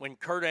event when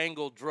Kurt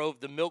Angle drove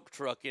the milk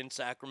truck in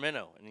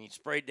Sacramento. And he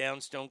sprayed down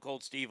Stone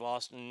Cold Steve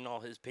Austin and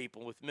all his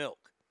people with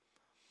milk.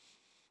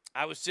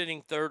 I was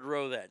sitting third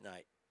row that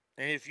night.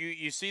 And if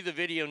you see the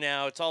video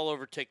now, it's all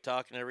over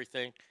TikTok and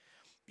everything.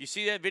 If you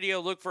see that video,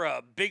 look for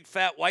a big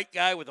fat white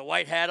guy with a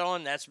white hat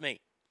on. That's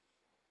me.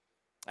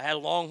 I had a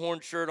Longhorn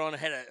shirt on. I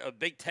had a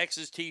big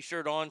Texas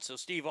T-shirt on so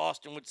Steve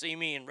Austin would see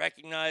me and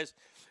recognize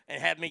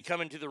and have me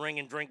come into the ring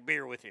and drink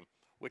beer with him,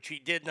 which he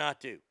did not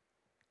do.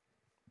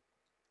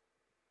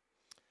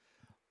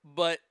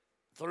 But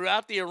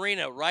throughout the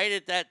arena, right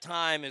at that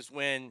time is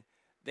when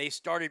they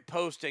started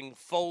posting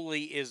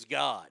Foley is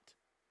God.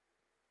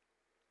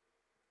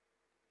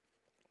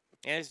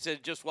 And it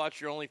said, just watch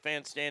your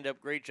OnlyFans stand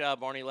up. Great job,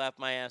 Arnie. Laughed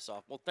my ass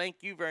off. Well, thank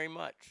you very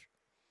much.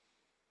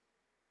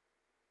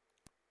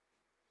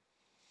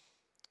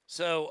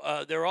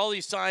 So there are all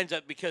these signs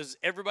up because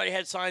everybody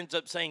had signs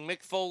up saying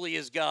Mick Foley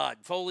is God.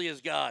 Foley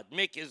is God.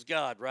 Mick is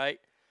God,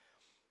 right?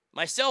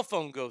 My cell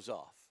phone goes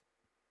off.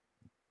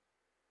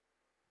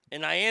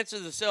 And I answer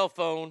the cell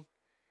phone,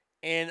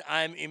 and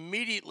I'm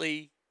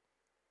immediately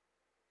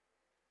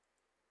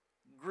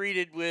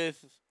greeted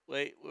with,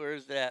 wait,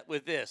 where's that?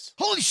 With this.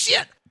 Holy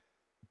shit!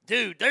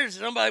 Dude, there's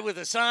somebody with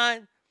a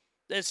sign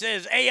that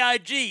says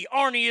AIG,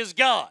 Arnie is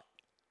God.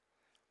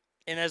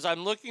 And as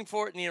I'm looking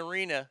for it in the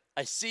arena,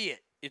 I see it.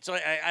 It's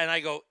like, and I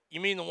go, you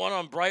mean the one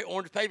on bright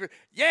orange paper?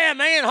 Yeah,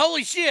 man,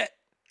 holy shit.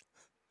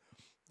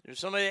 There's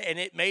somebody, and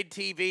it made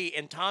TV,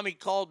 and Tommy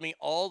called me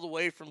all the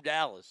way from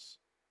Dallas.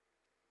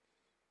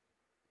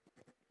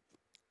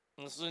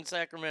 This was in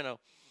Sacramento.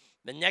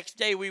 The next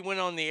day we went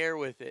on the air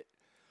with it.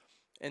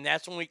 And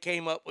that's when we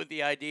came up with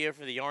the idea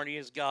for the Arnie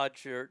is God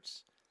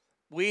shirts.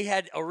 We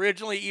had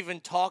originally even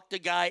talked a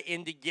guy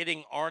into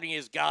getting Arnie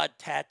is God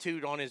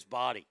tattooed on his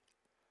body.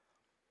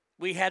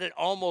 We had it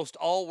almost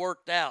all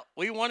worked out.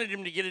 We wanted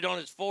him to get it on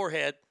his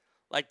forehead,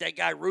 like that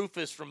guy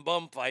Rufus from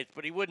Bum Fights,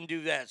 but he wouldn't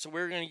do that. So we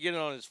were going to get it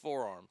on his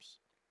forearms.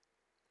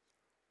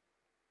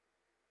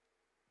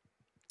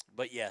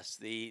 But yes,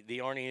 the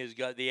Arnie has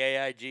got, the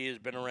AIG has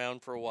been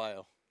around for a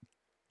while.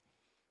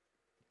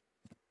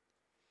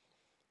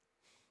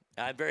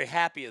 I'm very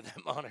happy with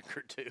that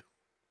moniker too.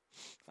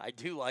 I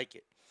do like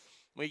it.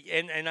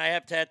 And I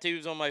have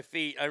tattoos on my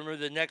feet. I remember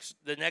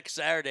the next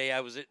Saturday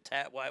I was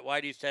at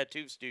Whitey's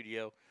Tattoo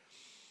Studio,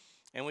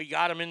 and we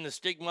got them in the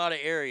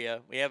Stigmata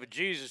area. We have a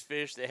Jesus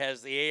fish that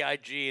has the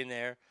AIG in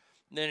there,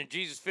 and then a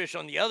Jesus fish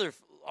on the other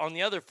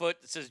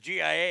foot that says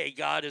GIA,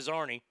 God is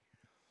Arnie.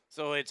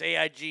 So it's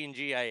AIG and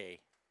GIA.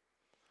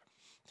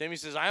 Timmy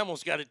says, I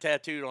almost got it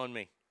tattooed on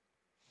me.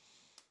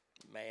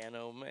 Man,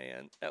 oh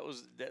man,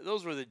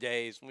 those were the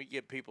days when we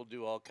get people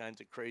do all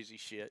kinds of crazy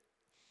shit.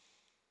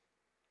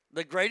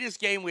 The greatest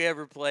game we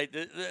ever played.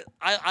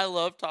 I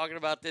love talking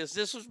about this.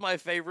 This was my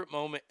favorite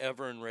moment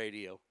ever in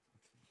radio.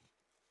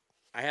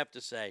 I have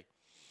to say,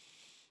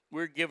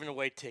 we're giving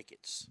away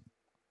tickets.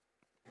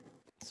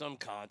 Some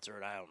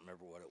concert. I don't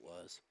remember what it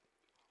was.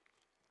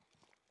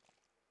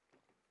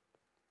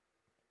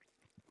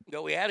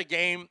 No, we had a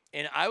game,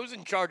 and I was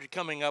in charge of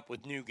coming up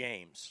with new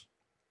games.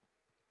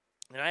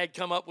 And I had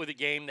come up with a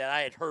game that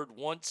I had heard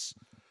once,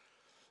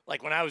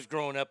 like when I was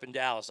growing up in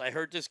Dallas. I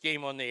heard this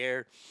game on the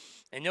air,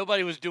 and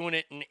nobody was doing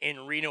it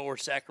in Reno or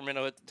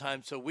Sacramento at the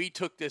time, so we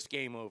took this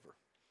game over.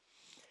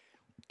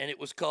 And it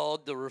was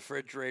called the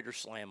Refrigerator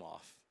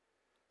Slam-Off.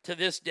 To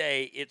this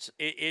day,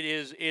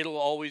 it'll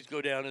always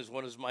go down as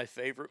one of my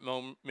favorite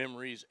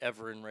memories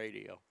ever in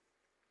radio.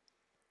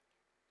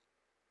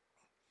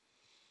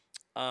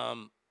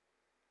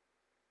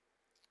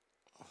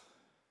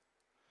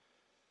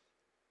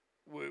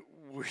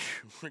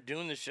 We're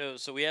doing the show,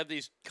 so we have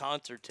these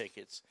concert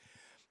tickets,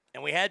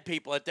 and we had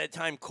people at that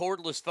time.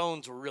 Cordless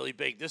phones were really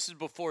big. This is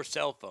before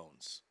cell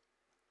phones.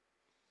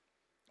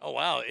 Oh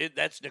wow,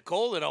 that's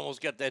Nicole that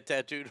almost got that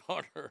tattooed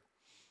on her.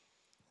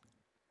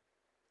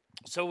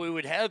 So we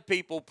would have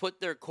people put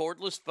their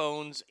cordless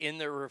phones in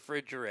their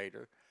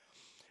refrigerator,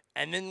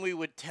 and then we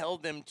would tell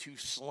them to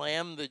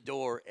slam the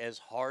door as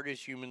hard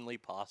as humanly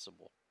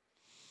possible.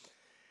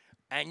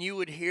 And you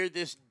would hear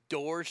this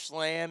door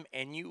slam,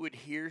 and you would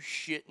hear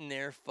shit in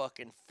there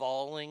fucking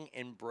falling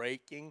and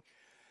breaking.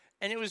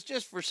 And it was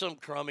just for some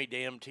crummy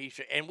damn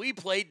t-shirt. And we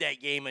played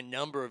that game a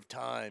number of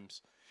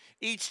times.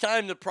 Each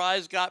time the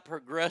prize got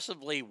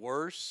progressively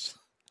worse.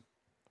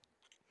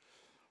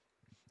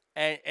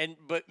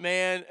 But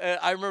man,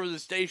 I remember the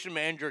station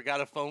manager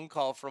got a phone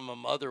call from a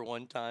mother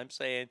one time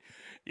saying,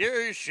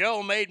 your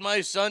show made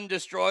my son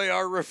destroy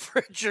our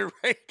refrigerator.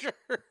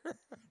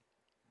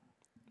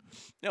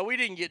 No, we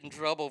didn't get in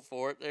trouble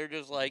for it. They're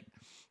just like,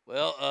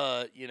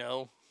 well, you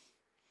know.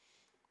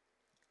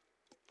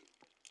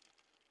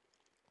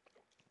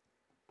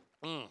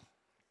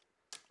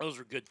 Those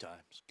were good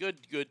times.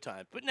 Good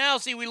times. But now,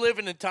 see, we live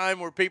in a time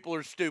where people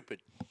are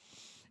stupid.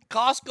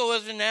 Costco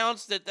has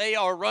announced that they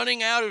are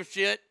running out of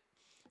shit,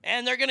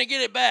 and they're going to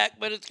get it back,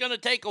 but it's going to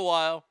take a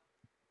while.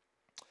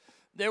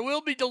 There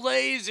will be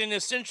delays in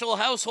essential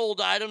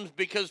household items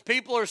because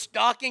people are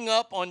stocking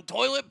up on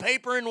toilet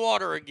paper and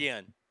water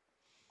again.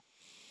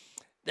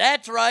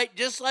 That's right,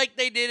 just like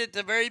they did at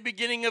the very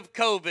beginning of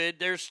COVID,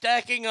 they're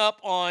stacking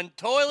up on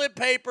toilet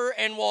paper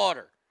and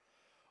water.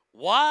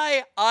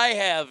 Why? I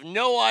have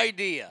no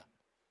idea.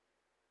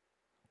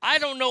 I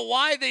don't know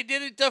why they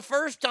did it the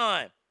first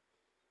time.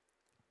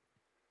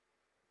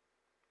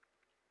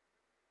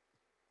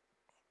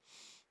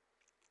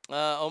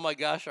 Oh my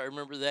gosh, I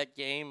remember that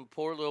game.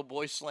 Poor little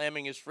boy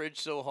slamming his fridge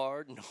so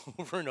hard and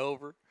over and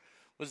over.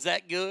 Was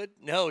that good?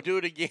 No, do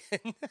it again.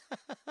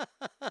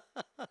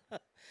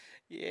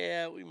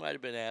 Yeah, we might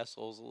have been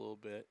assholes a little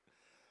bit.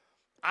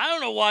 I don't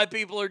know why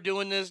people are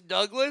doing this,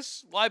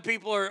 Douglas. Why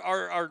people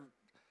are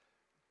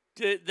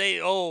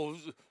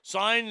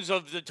signs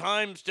of the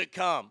times to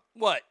come.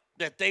 What?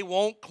 That they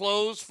won't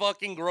close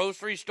fucking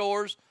grocery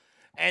stores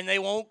and they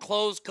won't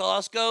close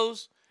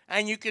Costco's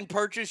and you can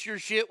purchase your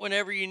shit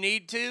whenever you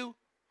need to?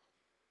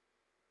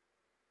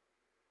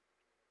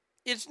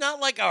 It's not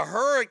like a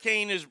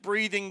hurricane is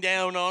breathing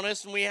down on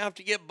us and we have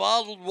to get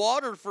bottled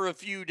water for a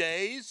few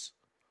days.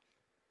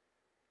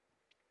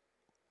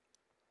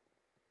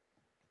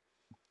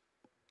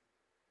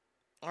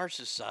 Our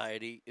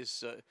society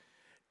is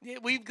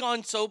we've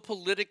gone so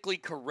politically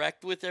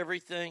correct with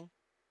everything,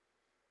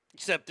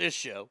 except this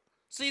show.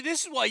 See,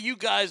 this is why you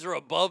guys are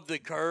above the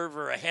curve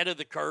or ahead of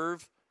the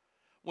curve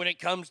when it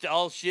comes to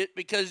all shit,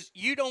 because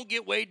you don't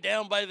get weighed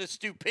down by the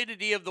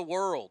stupidity of the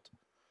world.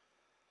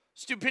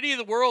 Stupidity of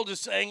the world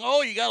is saying,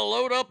 oh, you got to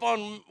load up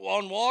on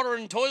water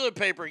and toilet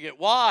paper again.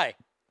 Why?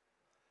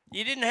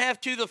 You didn't have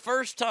to the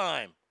first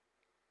time.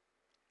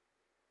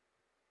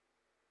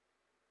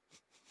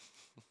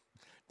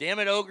 Damn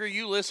it, Ogre,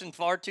 you listen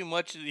far too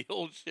much to the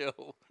old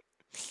show.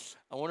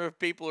 I wonder if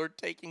people are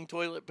taking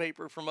toilet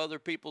paper from other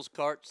people's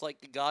carts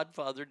like the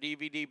Godfather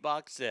DVD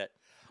box set.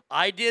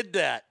 I did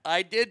that.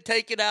 I did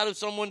take it out of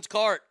someone's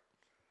cart.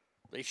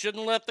 They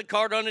shouldn't have left the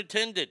cart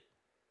unattended.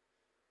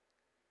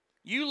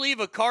 You leave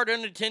a cart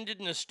unattended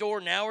in a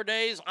store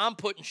nowadays, I'm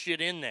putting shit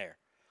in there.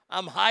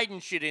 I'm hiding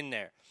shit in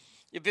there.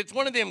 If it's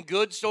one of them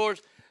good stores,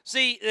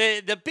 see,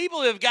 the people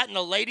who have gotten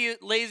the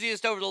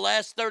laziest over the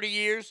last 30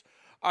 years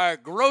are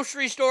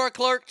grocery store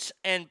clerks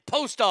and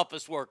post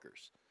office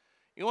workers.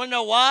 You want to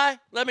know why?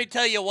 Let me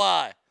tell you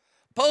why.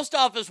 Post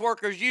office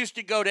workers used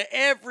to go to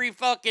every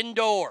fucking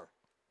door.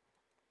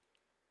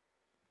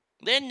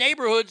 Then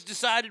neighborhoods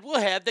decided we'll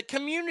have the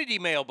community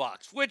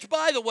mailbox, which,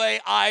 by the way,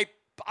 I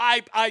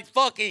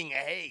fucking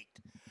hate.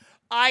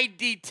 I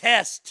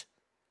detest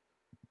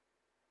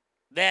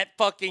that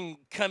fucking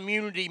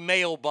community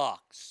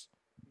mailbox.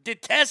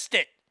 Detest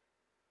it.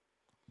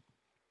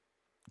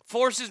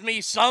 Forces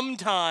me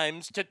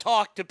sometimes to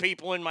talk to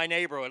people in my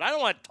neighborhood. I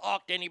don't want to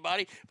talk to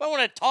anybody. If I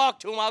want to talk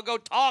to them, I'll go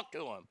talk to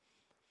them.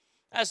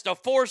 That's the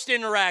forced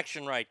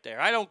interaction right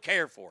there. I don't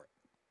care for it.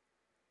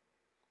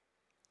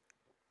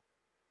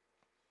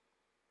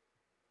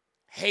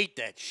 Hate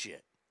that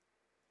shit.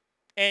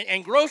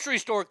 And grocery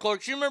store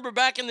clerks, you remember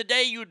back in the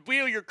day you would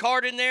wheel your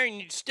cart in there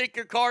and you'd stick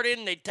your cart in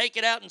and they'd take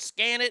it out and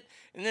scan it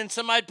and then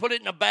somebody'd put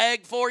it in a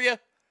bag for you?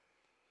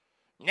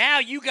 Now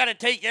you got to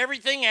take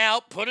everything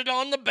out, put it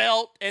on the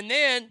belt, and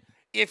then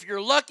if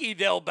you're lucky,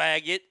 they'll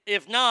bag it.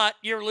 If not,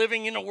 you're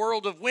living in a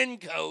world of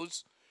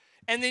Wincos,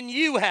 and then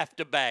you have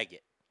to bag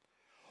it.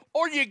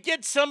 Or you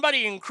get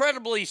somebody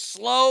incredibly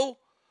slow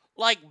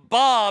like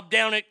Bob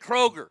down at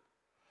Kroger.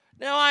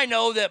 Now, I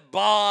know that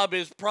Bob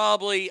is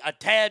probably a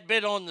tad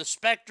bit on the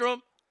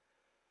spectrum,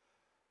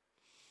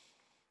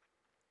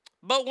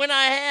 but when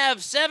I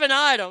have 7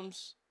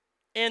 items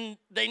and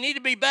they need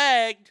to be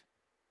bagged,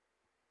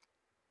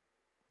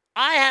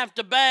 I have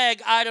to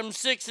bag items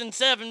 6 and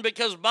 7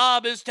 because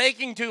Bob is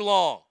taking too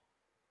long.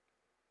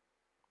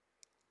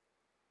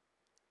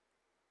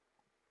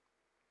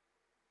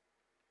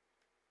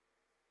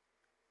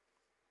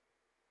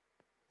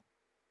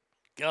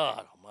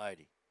 God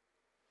almighty.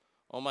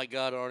 Oh my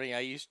God, Arnie,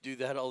 I used to do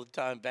that all the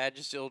time.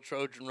 Vagisil,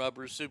 Trojan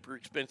rubber, super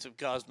expensive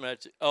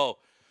cosmetics. Oh,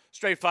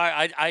 straight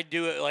fire. I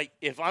do it like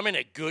if I'm in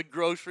a good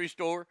grocery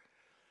store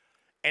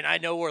and I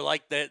know where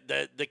like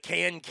the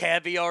canned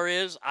caviar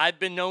is, I've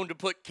been known to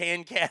put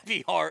canned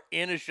caviar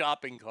in a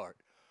shopping cart.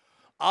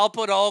 I'll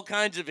put all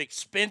kinds of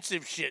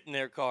expensive shit in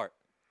their cart.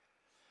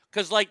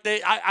 Because like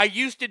I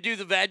used to do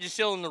the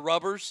Vagisil and the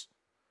rubbers,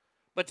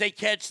 but they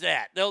catch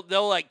that.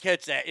 They'll like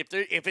catch that.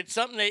 If it's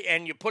something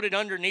and you put it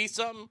underneath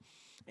something,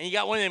 and you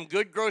got one of them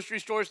good grocery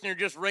stores and they're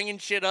just ringing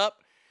shit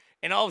up,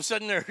 and all of a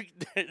sudden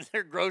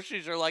their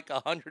groceries are like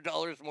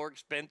 $100 more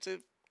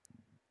expensive.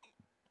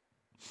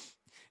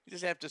 You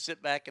just have to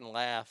sit back and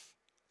laugh.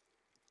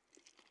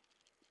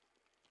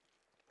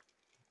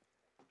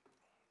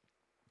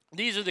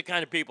 These are the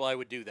kind of people I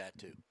would do that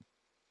to.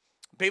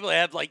 People that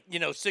have like,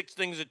 6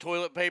 things of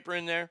toilet paper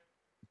in there.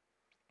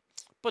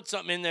 Put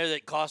something in there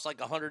that costs like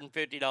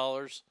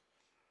 $150.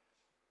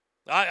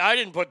 I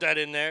didn't put that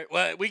in there.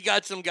 Well, we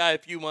got some guy a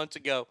few months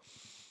ago.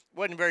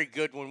 Wasn't very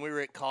good when we were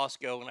at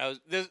Costco, and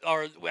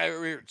we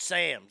were at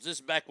Sam's. This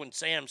is back when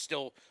Sam's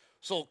still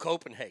sold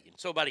Copenhagen,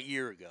 so about a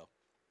year ago.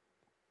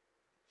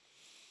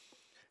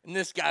 And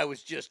this guy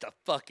was just a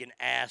fucking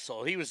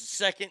asshole. He was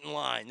second in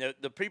line.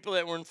 The people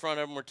that were in front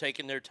of him were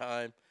taking their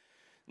time.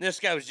 And this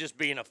guy was just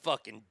being a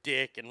fucking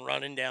dick and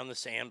running down the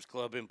Sam's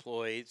Club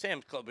employee.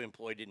 Sam's Club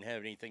employee didn't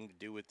have anything to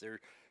do with their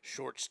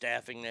short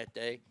staffing that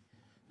day.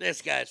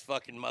 This guy's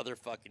fucking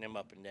motherfucking him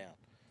up and down.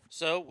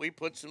 So we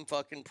put some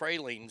fucking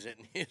pralines in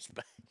his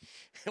bag.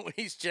 And when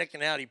he's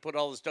checking out, he put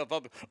all the stuff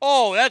up.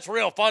 Oh, that's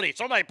real funny.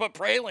 Somebody put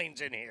pralines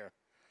in here.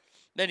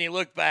 Then he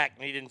looked back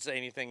and he didn't say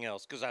anything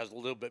else because I was a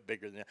little bit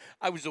bigger than him.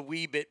 I was a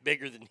wee bit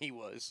bigger than he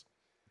was.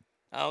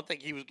 I don't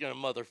think he was going to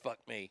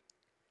motherfuck me.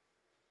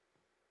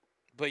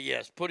 But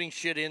yes, putting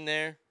shit in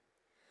there.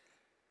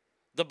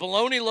 The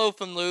bologna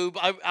loaf and lube,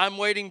 I'm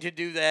waiting to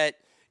do that.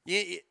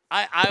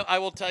 I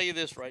will tell you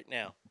this right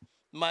now.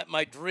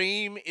 My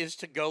dream is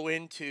to go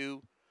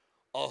into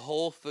a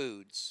Whole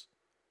Foods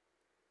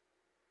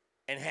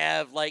and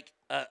have like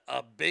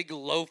a big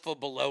loaf of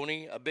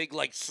bologna, a big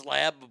like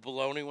slab of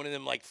bologna, one of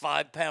them like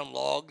 5-pound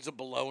logs of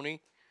bologna.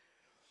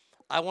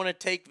 I want to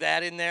take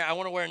that in there. I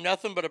want to wear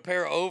nothing but a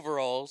pair of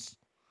overalls,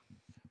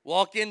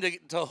 walk into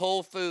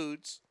Whole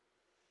Foods,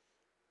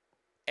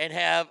 and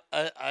have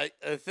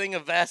a thing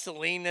of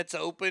Vaseline that's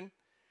open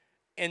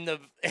and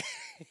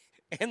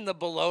the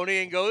bologna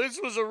and go, this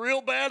was a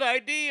real bad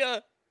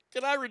idea.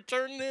 Can I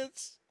return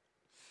this?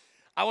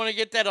 I want to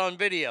get that on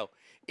video.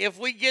 If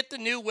we get the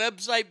new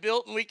website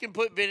built and we can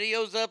put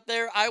videos up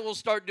there, I will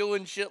start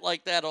doing shit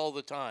like that all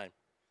the time.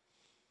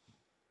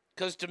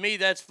 Because to me,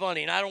 that's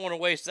funny, and I don't want to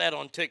waste that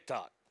on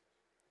TikTok.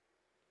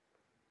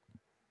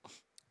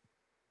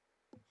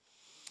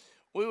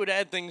 We would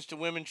add things to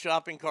women's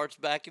shopping carts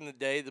back in the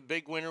day. The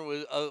big winner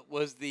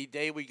was the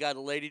day we got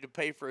a lady to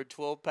pay for a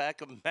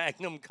 12-pack of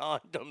Magnum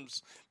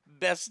condoms.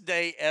 Best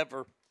day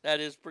ever.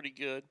 That is pretty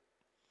good.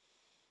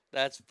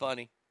 That's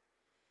funny.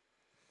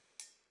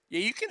 Yeah,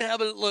 you can have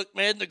it. Look,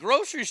 man, the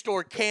grocery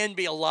store can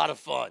be a lot of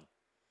fun.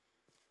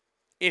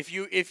 If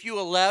you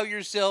allow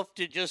yourself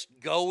to just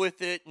go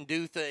with it and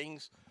do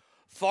things.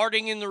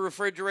 Farting in the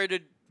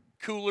refrigerated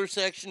cooler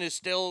section is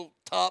still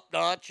top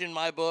notch in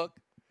my book.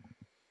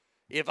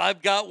 If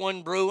I've got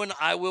one brewing,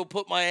 I will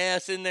put my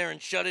ass in there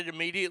and shut it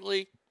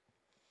immediately.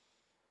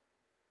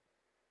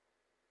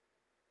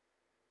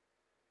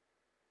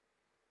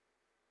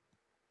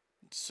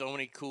 So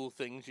many cool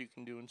things you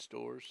can do in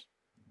stores.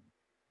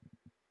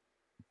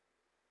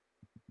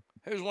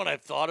 Here's one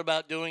I've thought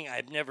about doing.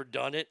 I've never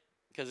done it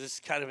because it's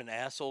kind of an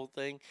asshole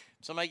thing.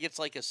 If somebody gets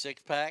like a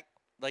six-pack,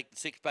 like the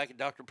six-pack of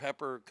Dr.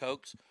 Pepper or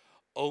Cokes,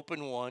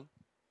 open one.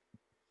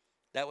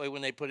 That way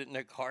when they put it in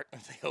their cart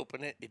and they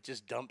open it, it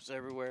just dumps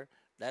everywhere.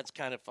 That's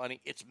kind of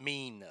funny. It's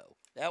mean, though.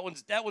 That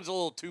one's a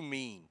little too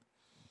mean.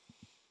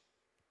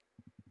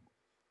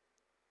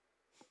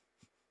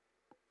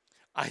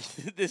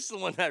 This is the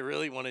one I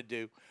really want to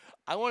do.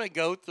 I want to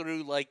go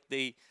through like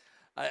the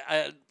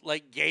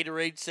like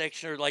Gatorade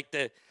section or like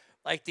the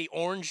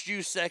orange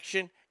juice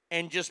section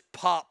and just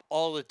pop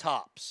all the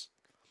tops.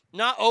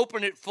 Not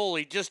open it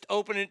fully, just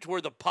open it to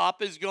where the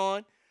pop is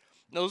gone.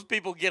 Those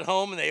people get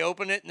home and they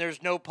open it and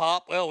there's no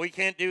pop. Well, we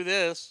can't do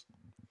this.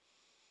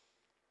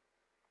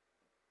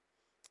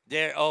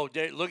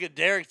 Look at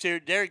Derek too.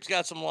 Derek's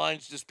got some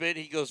lines to spit.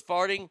 He goes,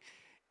 farting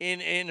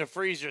in a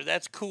freezer.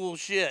 That's cool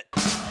shit.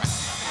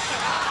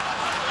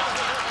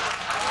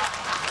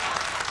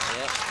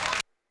 Yep.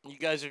 You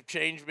guys have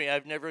changed me.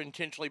 I've never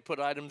intentionally put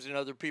items in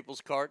other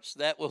people's carts.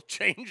 That will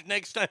change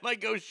next time I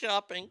go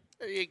shopping.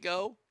 There you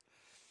go.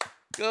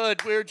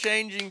 Good. We're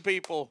changing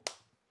people.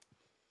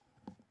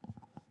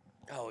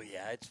 Oh,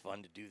 yeah. It's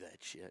fun to do that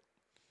shit.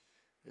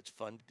 It's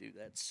fun to do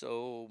that.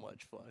 So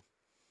much fun.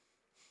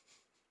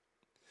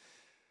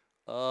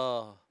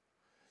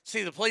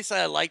 See, the place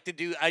I like to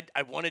do, I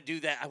want to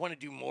do that. I want to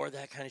do more of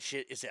that kind of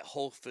shit is at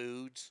Whole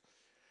Foods.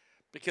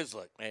 Because,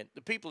 look, man,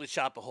 the people that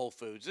shop at Whole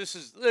Foods, this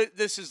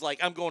is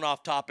like, I'm going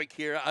off topic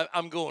here.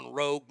 I'm going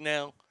rogue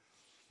now.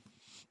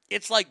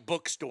 It's like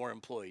bookstore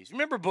employees.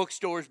 Remember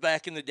bookstores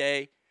back in the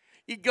day?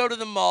 You'd go to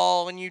the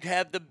mall and you'd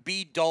have the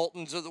B.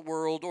 Daltons of the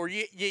world, or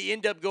you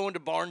end up going to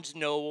Barnes &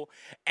 Noble,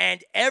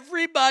 and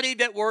everybody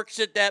that works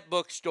at that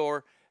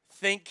bookstore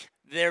think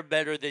they're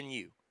better than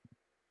you.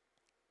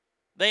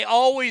 They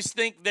always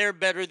think they're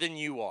better than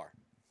you are.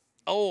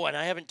 Oh, and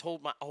I haven't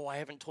told my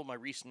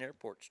recent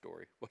airport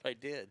story, what I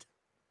did.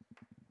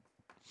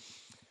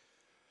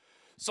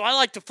 So I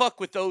like to fuck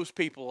with those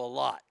people a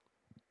lot.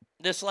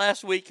 This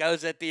last week, I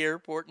was at the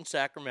airport in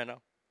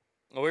Sacramento.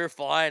 We were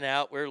flying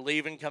out. We were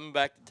leaving, coming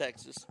back to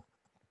Texas.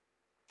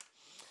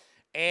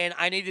 And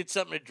I needed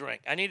something to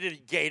drink. I needed a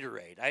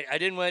Gatorade. I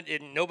didn't want,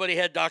 and nobody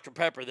had Dr.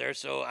 Pepper there,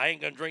 so I ain't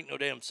going to drink no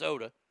damn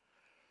soda.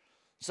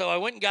 So I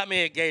went and got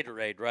me a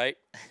Gatorade, right?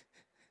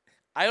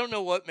 I don't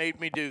know what made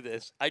me do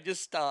this. I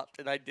just stopped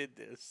and I did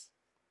this.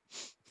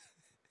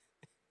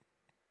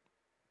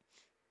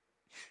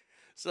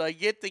 So I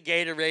get the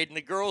Gatorade, and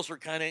the girls were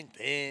kind of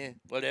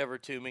whatever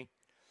to me.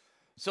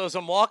 So as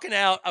I'm walking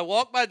out, I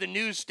walk by the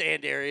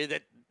newsstand area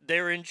that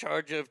they're in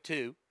charge of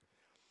too.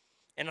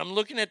 And I'm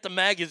looking at the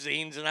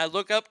magazines, and I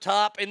look up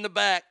top in the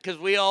back, because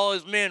we all,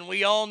 as men,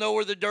 we all know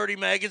where the dirty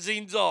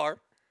magazines are.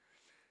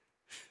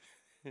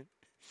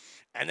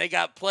 And they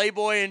got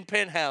Playboy and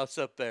Penthouse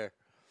up there.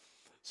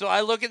 So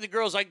I look at the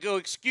girls, I go,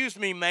 "Excuse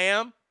me,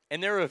 ma'am."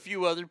 And there are a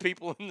few other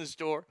people in the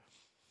store.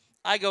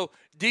 I go,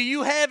 "Do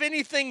you have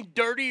anything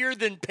dirtier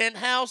than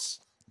Penthouse?"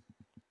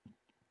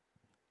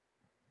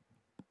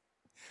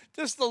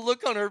 Just the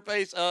look on her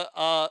face. That's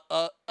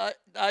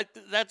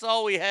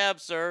all we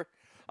have, sir.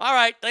 All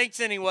right, thanks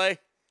anyway.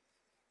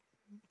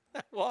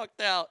 I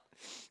walked out.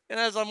 And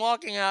as I'm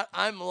walking out,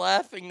 I'm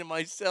laughing to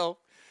myself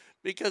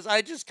because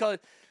I just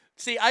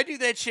see, I do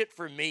that shit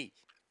for me.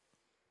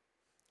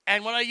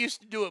 And when I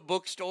used to do at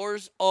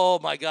bookstores, oh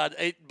my God,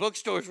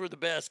 bookstores were the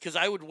best because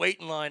I would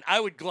wait in line. I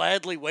would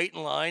gladly wait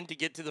in line to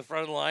get to the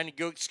front of the line and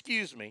go,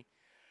 "Excuse me,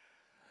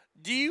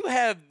 do you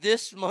have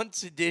this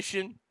month's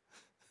edition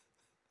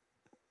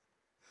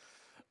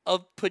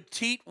of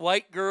Petite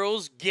White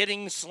Girls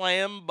Getting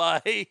Slammed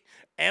by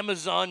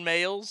Amazon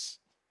Males?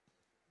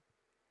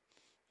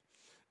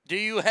 Do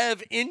you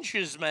have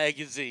Inches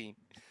magazine?"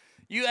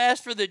 You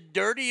ask for the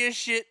dirtiest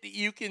shit that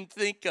you can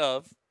think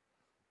of.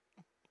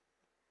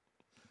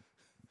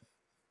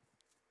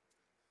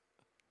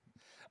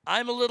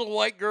 I'm a little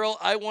white girl.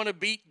 I want to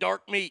beat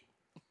dark meat.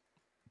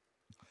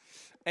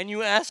 And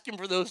you ask them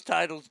for those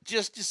titles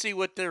just to see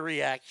what their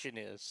reaction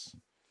is.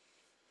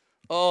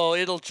 Oh,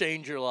 it'll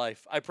change your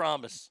life. I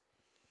promise.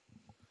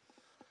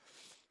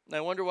 And I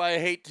wonder why I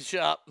hate to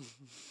shop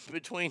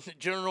between the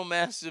general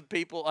masses of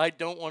people I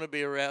don't want to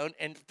be around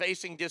and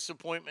facing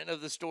disappointment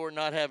of the store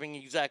not having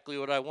exactly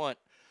what I want.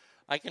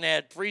 I can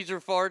add freezer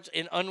farts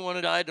and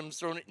unwanted items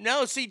thrown in.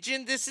 No, see,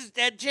 Jen, this is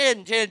that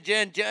Jen.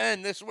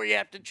 This is where you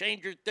have to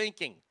change your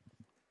thinking.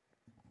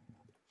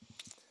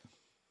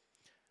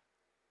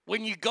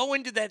 When you go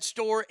into that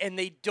store and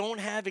they don't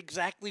have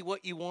exactly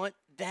what you want,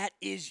 that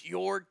is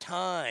your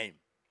time.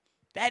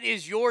 That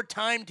is your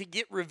time to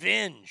get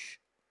revenge.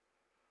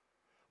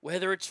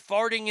 Whether it's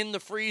farting in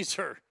the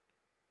freezer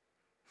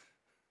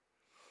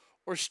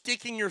or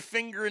sticking your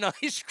finger in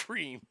ice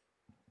cream.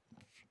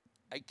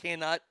 I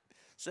cannot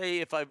say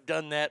if I've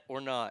done that or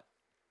not.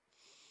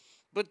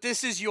 But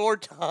this is your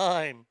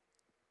time.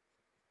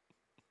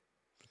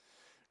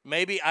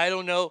 Maybe, I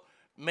don't know,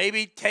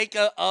 maybe take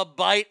a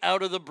bite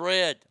out of the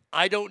bread.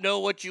 I don't know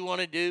what you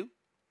want to do.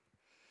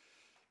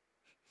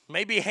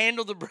 Maybe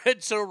handle the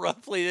bread so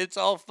roughly that it's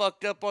all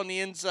fucked up on the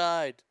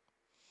inside.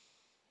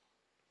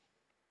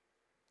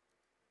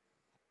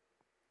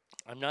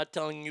 I'm not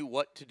telling you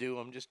what to do.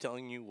 I'm just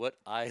telling you what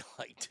I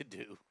like to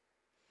do.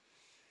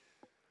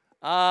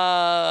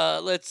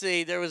 Let's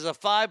see. There was a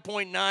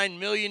 $5.9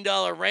 million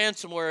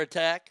ransomware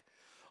attack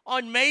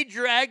on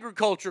major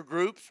agriculture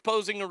groups,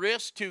 posing a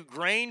risk to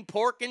grain,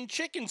 pork, and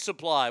chicken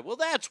supply. Well,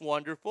 that's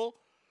wonderful.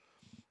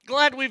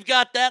 Glad we've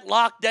got that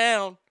locked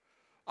down.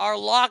 Our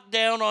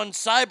lockdown on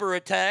cyber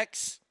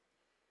attacks.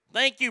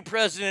 Thank you,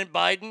 President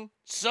Biden,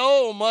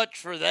 so much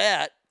for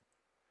that.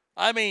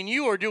 I mean,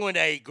 you are doing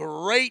a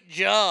great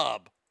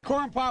job.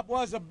 Corn Pop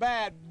was a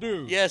bad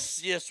dude.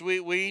 Yes,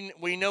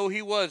 we know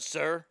he was,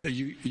 sir.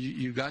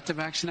 You got the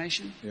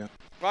vaccination? Yeah.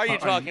 Why are you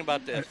talking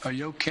about this? Are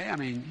you okay? I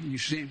mean, you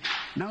seem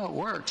no, it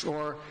works.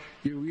 Or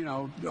you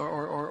know,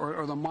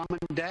 or the mom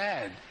and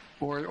dad,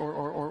 or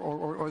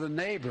the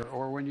neighbor,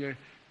 or when you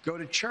go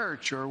to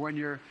church, or when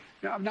you're.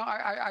 No,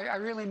 I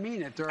really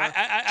mean it. There are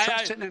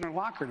some sitting in their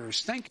locker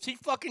doors. See,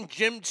 fucking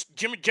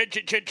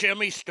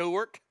Jimmy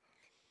Stewart.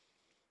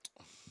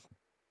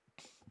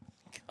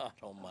 God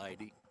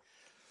Almighty.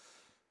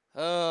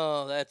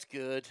 Oh, that's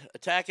good.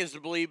 Attack is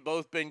believed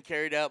both been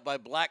carried out by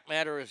Black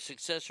Matter, a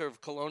successor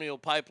of Colonial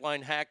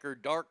Pipeline hacker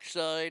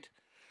DarkSide,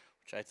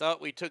 which I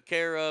thought we took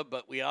care of,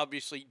 but we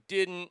obviously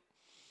didn't.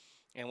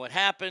 And what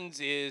happens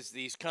is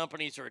these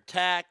companies are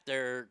attacked,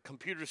 their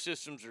computer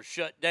systems are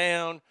shut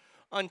down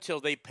until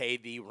they pay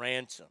the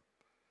ransom.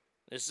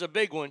 This is a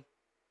big one,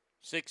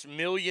 $6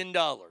 million,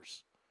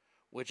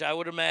 which I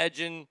would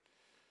imagine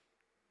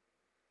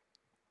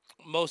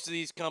most of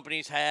these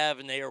companies have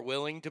and they are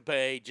willing to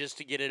pay just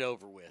to get it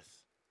over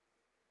with,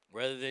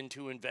 rather than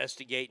to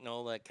investigate and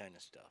all that kind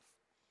of stuff.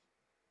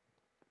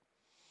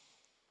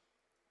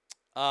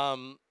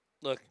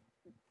 Look,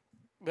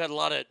 we've had a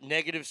lot of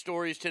negative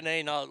stories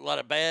today, not a lot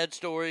of bad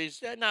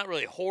stories, not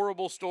really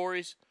horrible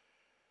stories.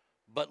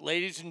 But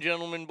ladies and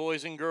gentlemen,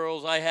 boys and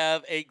girls, I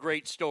have a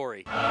great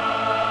story.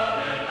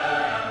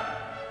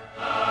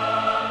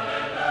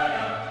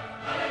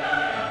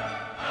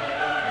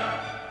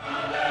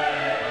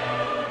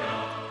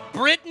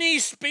 Britney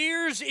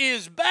Spears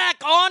is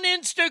back on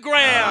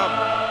Instagram.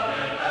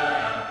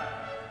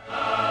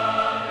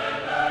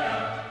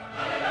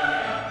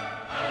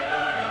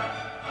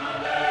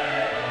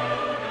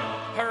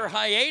 Her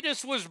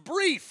hiatus was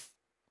brief,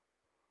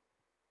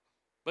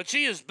 but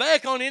she is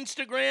back on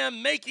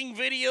Instagram making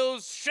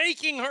videos,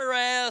 shaking her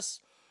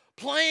ass,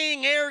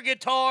 playing air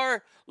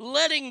guitar,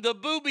 letting the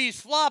boobies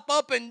flop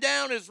up and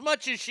down as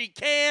much as she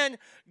can.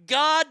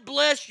 God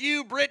bless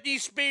you, Britney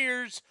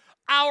Spears,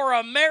 our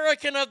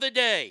American of the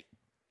day.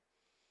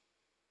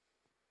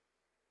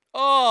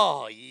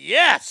 Oh,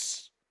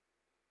 yes.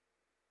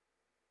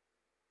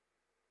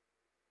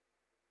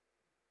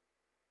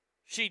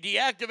 She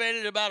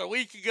deactivated about a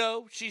week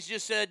ago. She's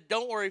just said,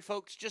 don't worry,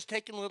 folks, just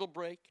taking a little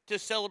break to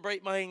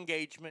celebrate my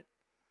engagement.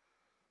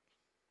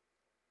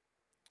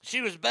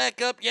 She was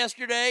back up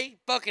yesterday,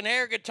 fucking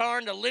air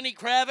guitaring to Lenny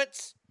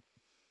Kravitz.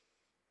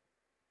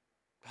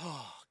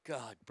 Oh,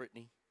 God,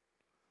 Britney.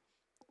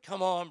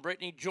 Come on,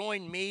 Britney,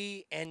 join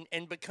me and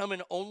become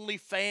an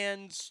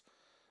OnlyFans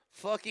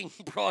fucking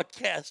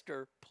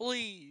broadcaster,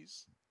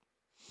 please.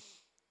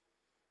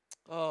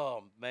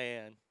 Oh,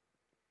 man.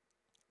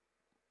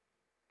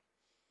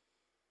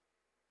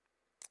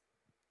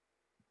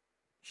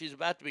 She's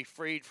about to be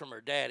freed from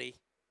her daddy,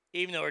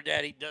 even though her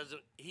daddy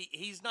doesn't.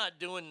 He's not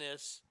doing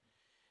this.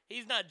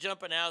 He's not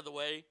jumping out of the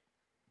way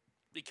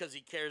because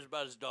he cares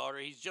about his daughter.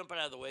 He's jumping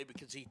out of the way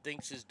because he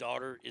thinks his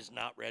daughter is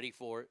not ready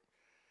for it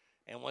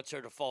and wants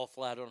her to fall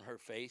flat on her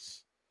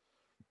face.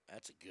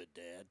 That's a good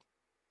dad.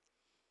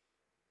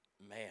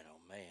 Man, oh,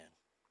 man.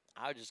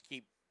 I just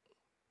keep...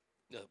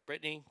 Look,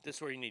 Brittany, this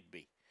is where you need to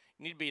be.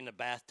 You need to be in the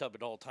bathtub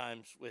at all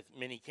times with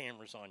many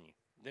cameras on you.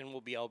 Then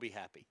we'll all be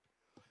happy.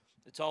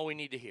 That's all we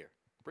need to hear.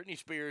 Britney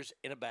Spears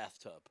in a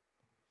bathtub.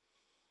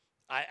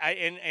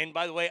 And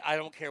by the way, I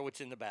don't care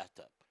what's in the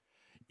bathtub.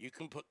 You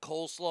can put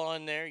coleslaw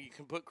in there. You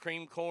can put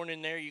cream corn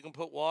in there. You can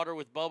put water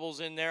with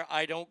bubbles in there.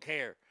 I don't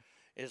care.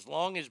 As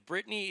long as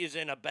Britney is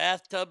in a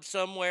bathtub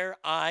somewhere,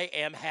 I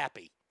am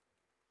happy.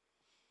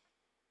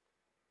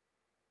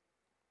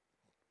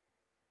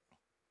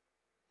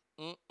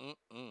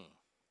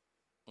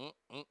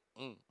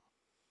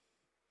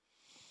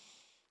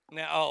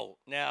 Now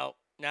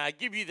I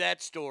give you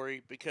that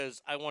story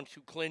because I want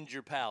to cleanse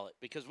your palate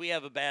because we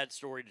have a bad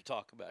story to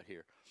talk about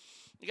here.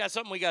 You got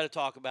something we got to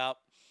talk about,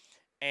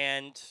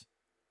 and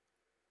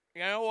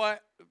you know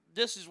what?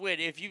 This is weird.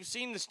 If you've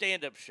seen the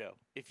stand-up show,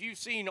 if you've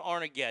seen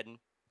Armageddon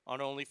on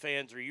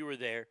OnlyFans or you were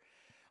there,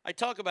 I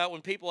talk about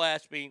when people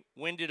ask me,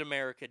 when did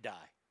America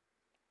die?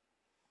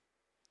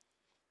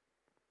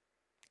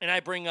 And I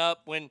bring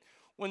up when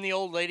the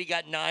old lady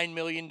got $9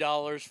 million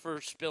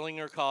for spilling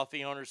her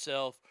coffee on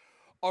herself,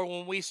 or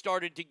when we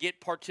started to get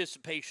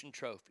participation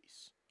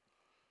trophies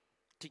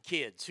to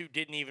kids who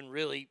didn't even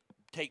really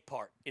take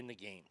part in the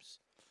games.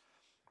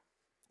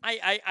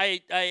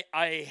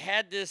 I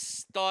had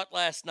this thought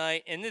last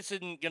night, and this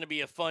isn't going to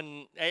be a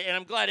fun, and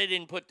I'm glad I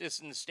didn't put this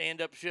in the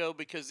stand-up show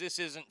because this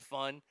isn't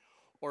fun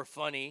or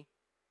funny.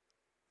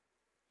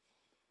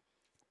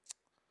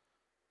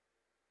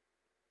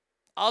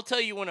 I'll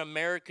tell you when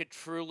America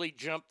truly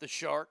jumped the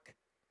shark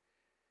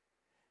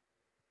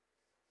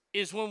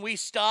is when we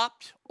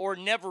stopped or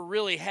never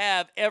really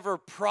have ever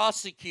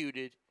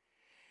prosecuted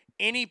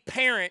any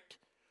parent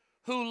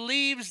who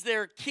leaves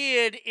their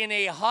kid in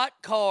a hot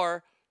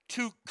car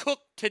to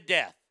cook to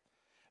death.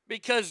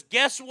 Because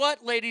guess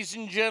what, ladies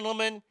and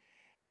gentlemen?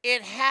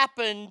 It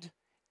happened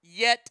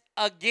yet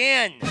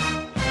again.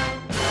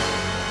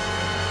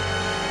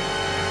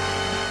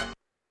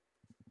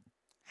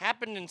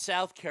 Happened in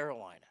South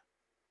Carolina.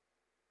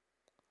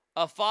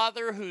 A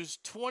father whose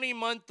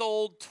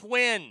 20-month-old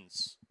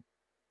twins,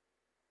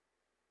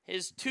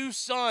 his two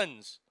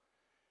sons,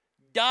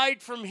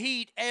 died from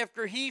heat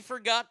after he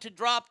forgot to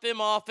drop them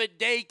off at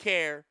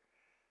daycare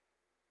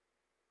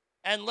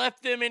and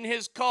left them in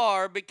his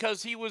car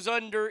because he was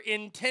under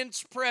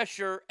intense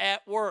pressure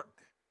at work.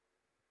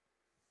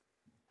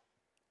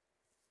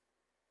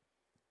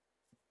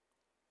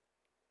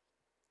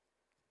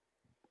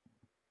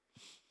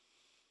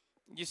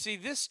 You see,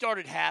 this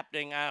started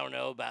happening, I don't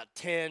know, about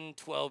 10,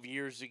 12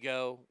 years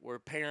ago, where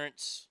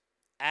parents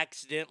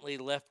accidentally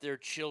left their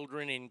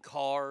children in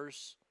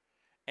cars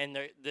and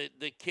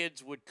the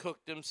kids would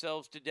cook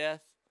themselves to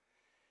death.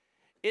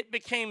 It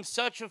became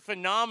such a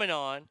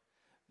phenomenon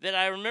that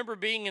I remember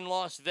being in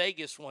Las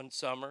Vegas one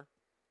summer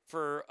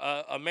for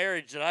a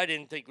marriage that I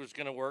didn't think was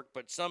going to work,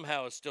 but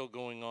somehow is still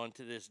going on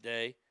to this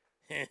day.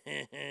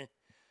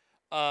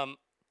 And I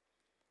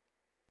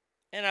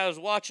was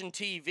watching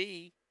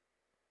TV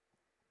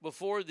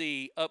before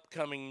the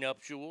upcoming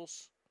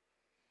nuptials,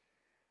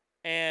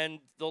 and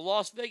the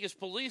Las Vegas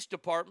Police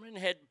Department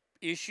had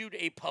issued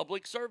a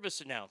public service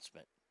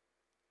announcement.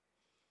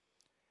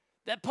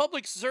 That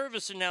public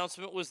service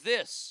announcement was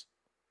this.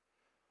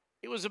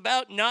 It was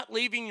about not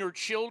leaving your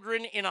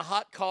children in a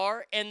hot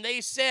car, and they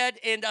said,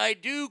 and I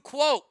do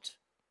quote,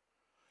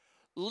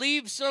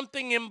 leave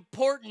something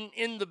important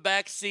in the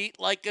back seat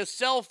like a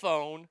cell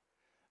phone.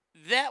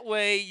 That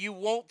way you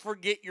won't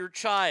forget your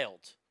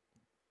child.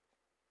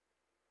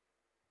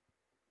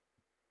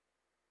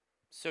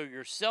 So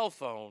your cell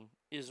phone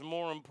is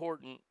more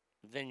important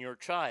than your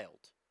child.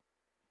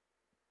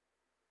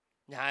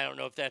 Now, I don't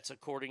know if that's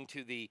according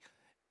to the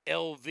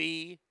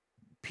LVPD.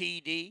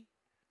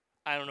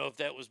 I don't know if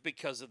that was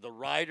because of the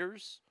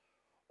riders,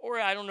 or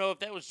I don't know if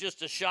that was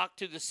just a shock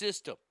to the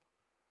system.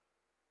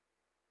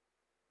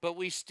 But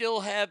we still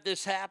have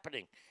this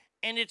happening.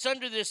 And it's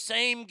under the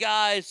same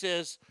guise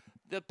as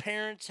the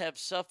parents have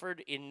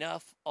suffered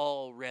enough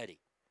already.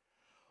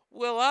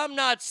 Well, I'm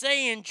not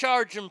saying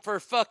charge them for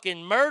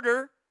fucking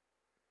murder.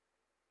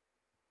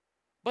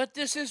 But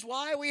this is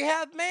why we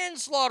have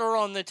manslaughter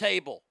on the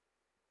table.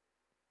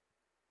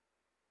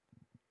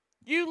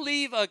 You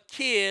leave a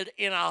kid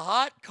in a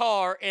hot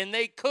car and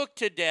they cook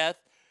to death,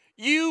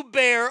 you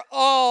bear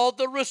all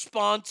the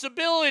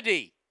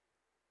responsibility.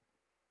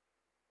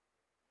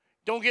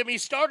 Don't get me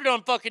started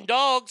on fucking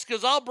dogs,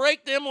 because I'll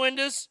break them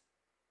windows.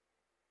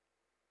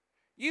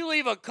 You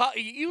leave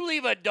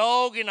a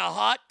dog in a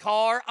hot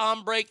car,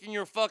 I'm breaking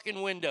your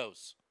fucking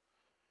windows.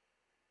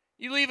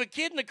 You leave a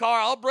kid in the car,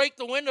 I'll break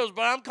the windows,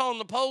 but I'm calling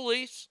the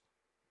police.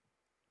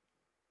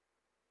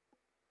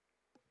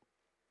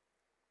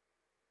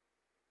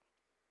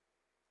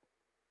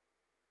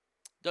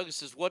 Douglas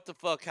says, what the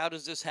fuck? How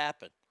does this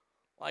happen?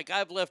 Like,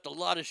 I've left a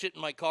lot of shit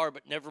in my car,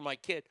 but never my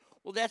kid.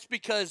 Well, that's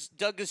because,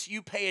 Douglas,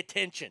 you pay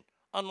attention,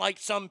 unlike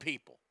some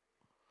people.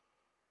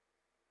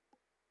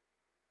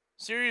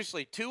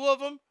 Seriously, 2 of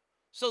them?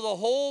 So the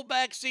whole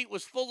back seat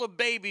was full of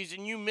babies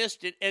and you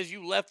missed it as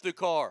you left the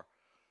car.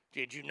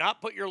 Did you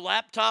not put your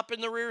laptop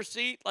in the rear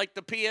seat like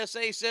the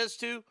PSA says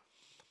to?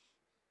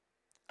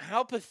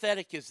 How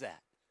pathetic is that?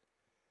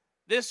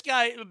 This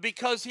guy,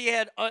 because he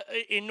had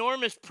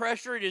enormous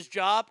pressure at his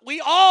job,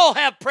 we all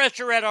have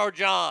pressure at our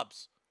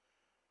jobs.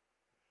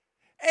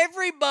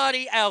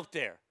 Everybody out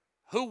there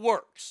who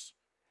works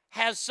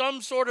has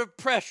some sort of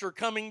pressure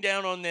coming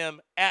down on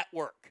them at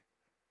work.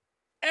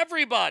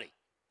 Everybody.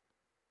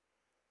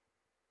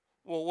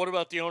 Well, what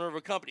about the owner of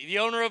a company? The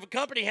owner of a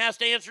company has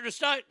to answer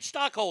to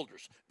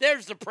stockholders.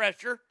 There's the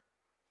pressure.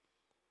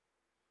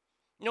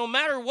 No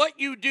matter what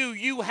you do,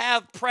 you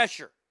have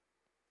pressure.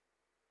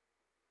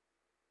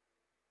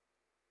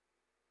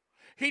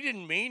 He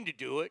didn't mean to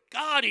do it.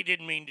 God, he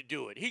didn't mean to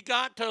do it. He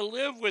got to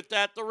live with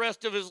that the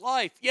rest of his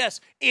life. Yes,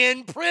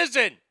 in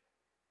prison.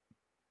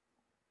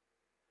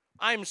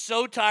 I'm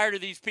so tired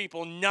of these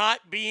people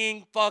not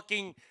being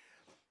fucking...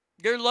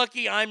 You're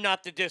lucky I'm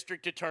not the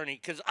district attorney,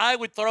 because I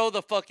would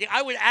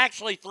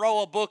actually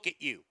throw a book at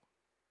you.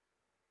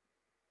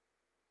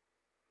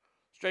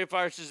 Straight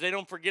Fire says they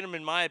don't forget him,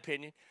 in my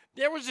opinion.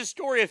 There was a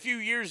story a few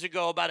years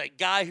ago about a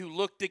guy who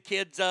looked the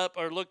kids up,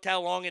 or looked how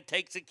long it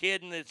takes a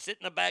kid and they sit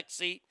in the back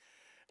seat.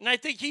 And I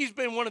think he's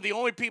been one of the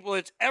only people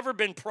that's ever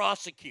been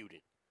prosecuted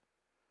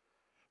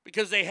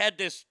because they had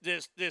this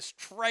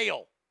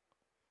trail,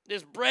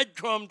 this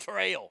breadcrumb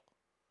trail.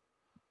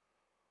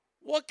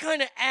 What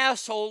kind of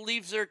asshole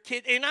leaves their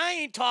kid? And I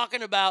ain't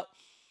talking about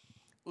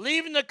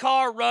leaving the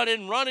car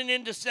running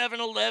into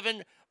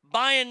 7-Eleven,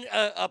 buying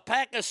a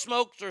pack of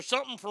smokes or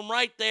something from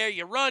right there.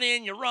 You run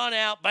in, you run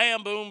out,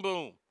 bam, boom,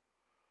 boom.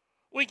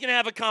 We can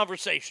have a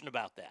conversation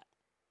about that.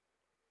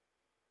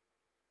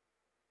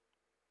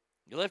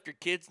 You left your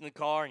kids in the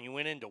car and you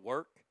went into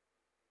work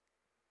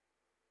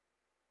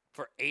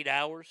for 8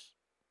 hours.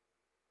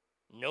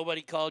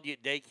 Nobody called you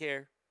at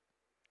daycare.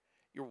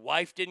 Your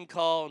wife didn't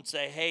call and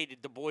say, hey,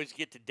 did the boys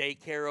get to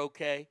daycare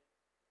okay?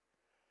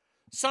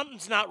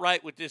 Something's not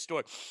right with this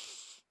story.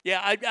 Yeah,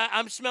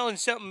 I'm smelling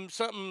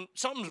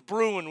something's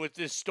brewing with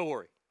this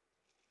story.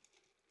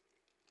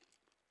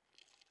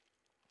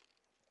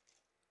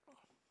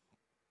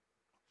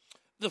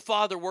 The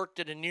father worked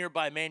at a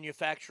nearby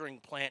manufacturing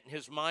plant, and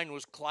his mind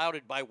was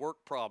clouded by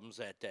work problems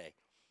that day.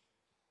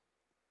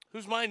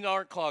 Whose minds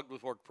aren't clogged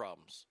with work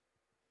problems?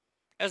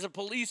 As a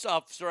police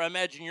officer, I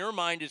imagine your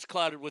mind is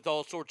clouded with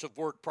all sorts of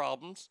work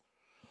problems.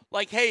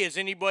 Like, hey, is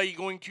anybody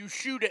going to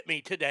shoot at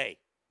me today?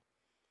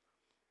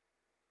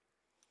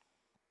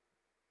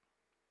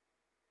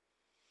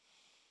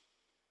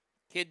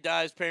 Kid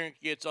dies, parent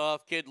gets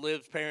off. Kid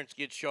lives, parents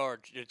get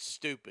charged. It's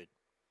stupid.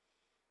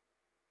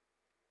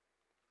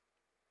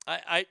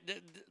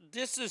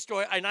 This is a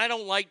story, and I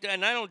don't like that,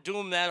 and I don't do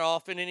them that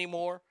often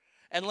anymore.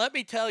 And let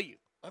me tell you,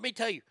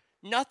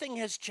 nothing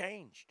has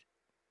changed.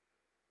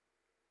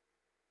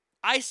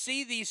 I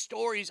see these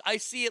stories. I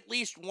see at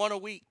least one a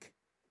week.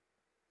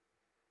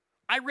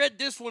 I read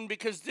this one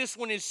because this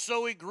one is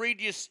so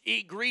egregious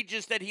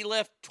that he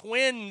left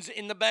twins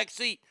in the back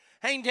seat.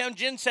 Hangtown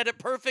Jen said it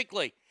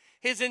perfectly.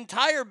 His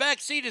entire back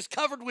seat is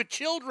covered with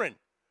children.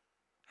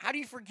 How do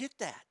you forget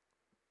that?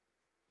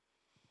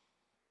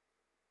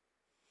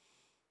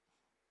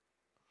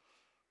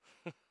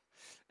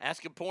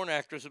 Ask a porn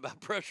actress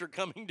about pressure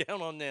coming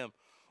down on them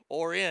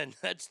or in.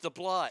 That's the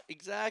plot.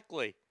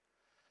 Exactly.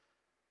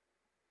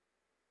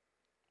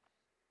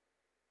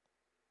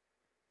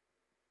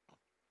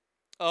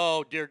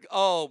 Oh, dear.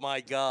 Oh,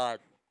 my God.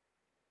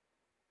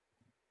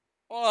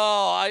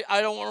 Oh,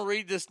 I don't want to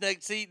read this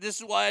next. See,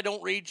 this is why I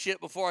don't read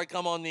shit before I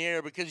come on the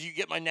air, because you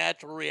get my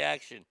natural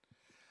reaction.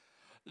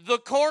 The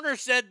coroner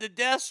said the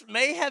deaths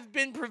may have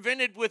been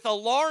prevented with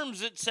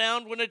alarms that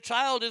sound when a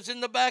child is in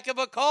the back of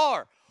a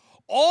car.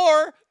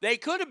 Or they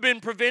could have been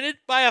prevented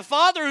by a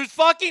father who's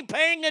fucking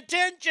paying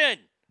attention.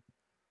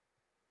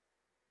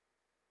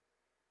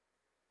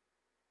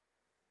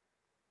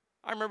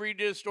 I remember you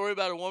did a story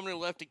about a woman who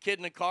left a kid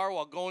in the car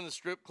while going to the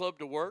strip club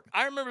to work.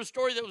 I remember a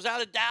story that was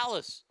out of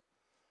Dallas.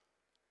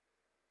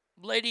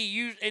 Lady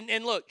used,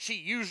 and look, she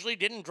usually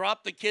didn't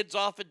drop the kids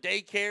off at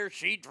daycare.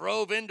 She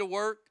drove into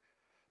work,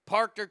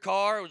 parked her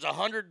car. It was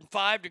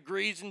 105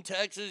 degrees in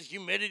Texas,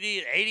 humidity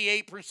at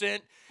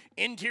 88%.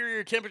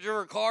 Interior temperature of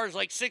her car is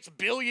like 6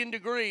 billion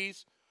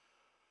degrees.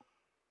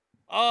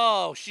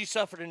 Oh, she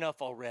suffered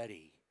enough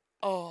already.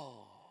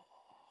 Oh.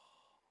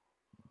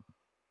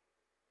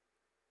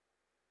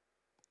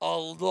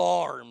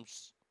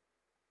 Alarms.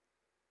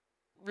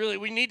 Really,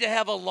 we need to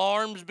have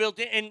alarms built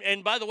in.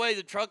 And by the way,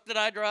 the truck that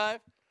I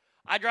drive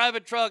a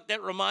truck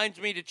that reminds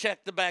me to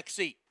check the back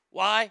seat.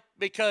 Why?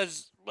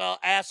 Because, well,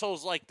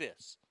 assholes like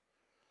this.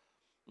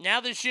 Now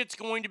this shit's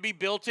going to be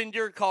built into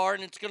your car,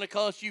 and it's going to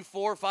cost you $4,000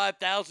 or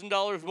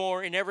 $5,000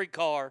 more in every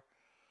car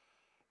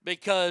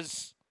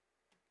because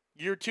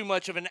you're too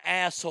much of an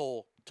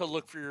asshole to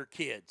look for your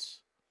kids.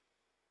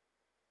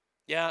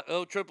 Yeah,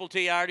 Triple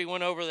T, I already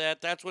went over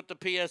that. That's what the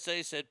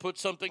PSA said. Put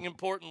something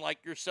important like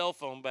your cell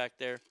phone back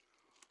there.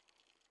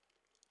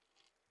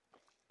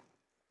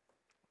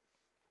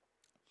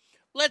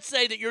 Let's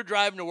say that you're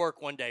driving to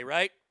work one day,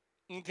 right?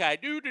 Okay,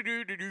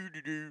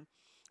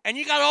 and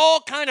you got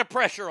all kind of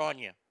pressure on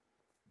you.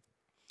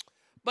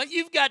 But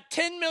you've got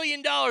 $10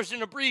 million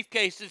in a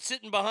briefcase that's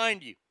sitting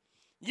behind you.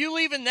 You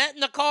leaving that in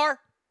the car?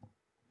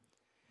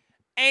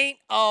 Ain't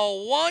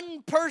a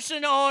one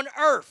person on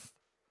earth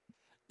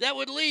that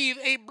would leave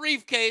a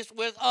briefcase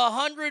with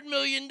 $100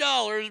 million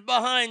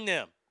behind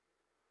them.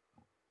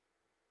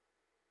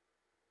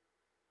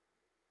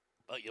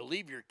 But you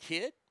leave your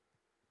kid?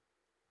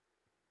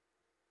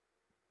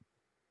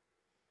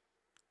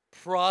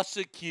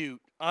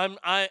 Prosecute.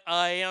 I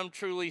am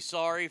truly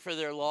sorry for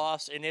their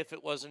loss, and if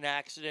it was an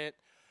accident,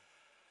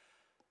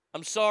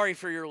 I'm sorry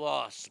for your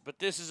loss, but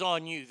this is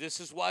on you. This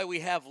is why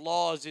we have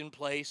laws in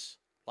place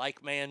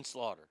like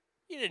manslaughter.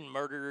 You didn't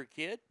murder your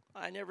kid.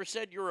 I never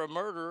said you're a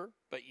murderer,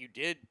 but you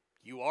did.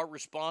 You are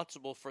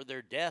responsible for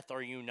their death,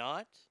 are you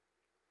not?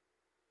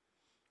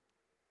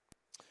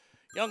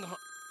 Young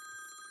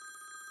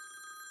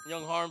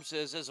Harm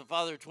says, as a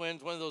father of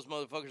twins, one of those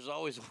motherfuckers is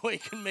always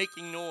awake and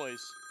making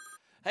noise.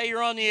 Hey,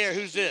 you're on the air.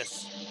 Who's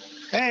this?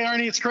 Hey,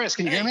 Arnie, it's Chris.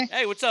 Can you hear me?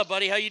 Hey, what's up,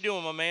 buddy? How you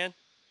doing, my man?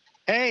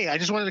 Hey, I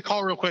just wanted to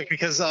call real quick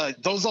because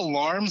those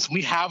alarms,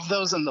 we have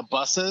those in the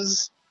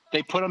buses.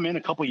 They put them in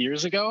a couple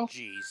years ago.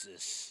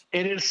 Jesus.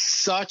 It is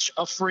such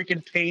a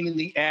freaking pain in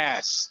the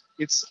ass.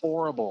 It's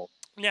horrible.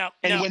 Now,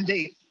 let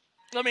me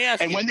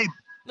ask you.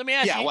 Let me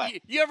ask yeah, you. what?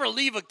 You ever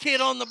leave a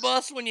kid on the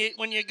bus when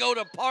you go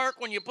to park,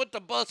 when you put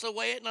the bus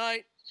away at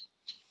night?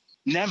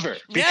 Never,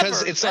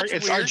 because it's our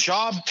weird.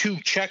 job to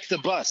check the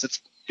bus.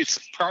 It's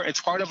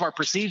part of our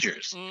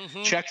procedures.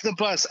 Mhm. Check the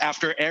bus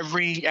after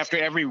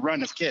every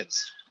run of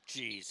kids.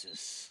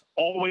 Jesus.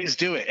 Always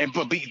do it. And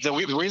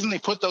the reason they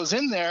put those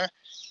in there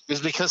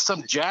is because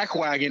some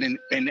jackwagon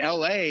in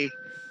L.A.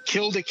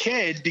 killed a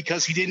kid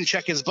because he didn't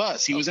check his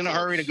bus. He was in a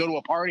hurry to go to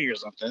a party or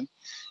something.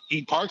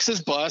 He parks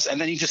his bus and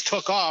then he just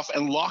took off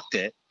and locked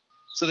it.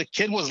 So the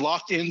kid was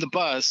locked in the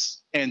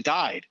bus and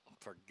died.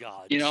 For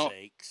God's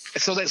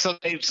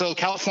sakes. So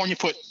California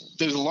put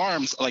those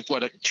alarms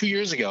 2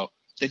 years ago.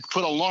 They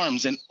put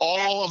alarms in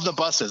all of the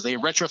buses. They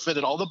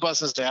retrofitted all the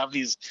buses to have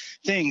these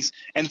things,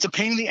 and it's a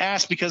pain in the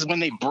ass because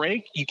when they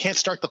break, you can't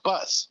start the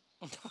bus.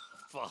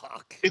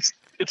 Fuck. It's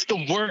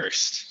the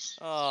worst.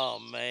 Oh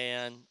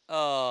man.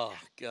 Oh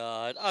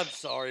God. I'm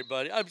sorry,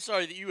 buddy. I'm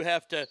sorry that you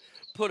have to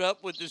put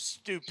up with the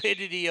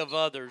stupidity of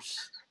others.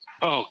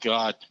 Oh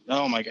God.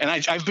 Oh my God. And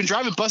I've been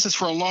driving buses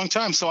for a long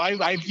time, so I've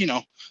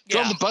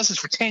drove the buses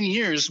for 10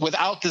 years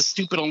without this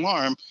stupid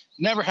alarm.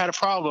 Never had a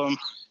problem.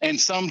 And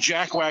some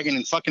jackwagon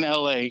in fucking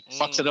LA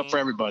fucks it up for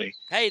everybody.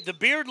 Hey, the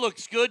beard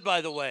looks good,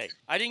 by the way.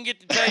 I didn't get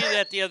to tell you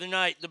that the other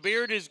night. The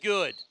beard is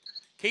good.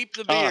 Keep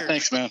the beard. Oh,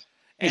 thanks, man.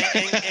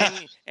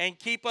 and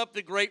keep up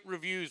the great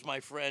reviews,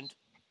 my friend.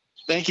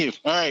 Thank you.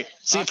 All right.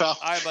 See you, pal.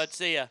 All right, bud.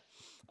 See ya.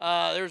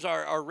 There's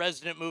our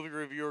resident movie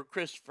reviewer,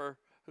 Christopher,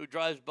 who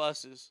drives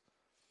buses.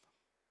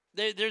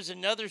 There's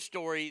another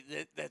story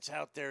that's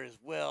out there as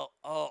well.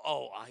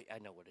 I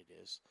know what it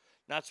is.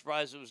 Not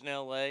surprised it was in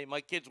L.A.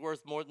 My kid's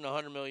worth more than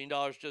 $100 million,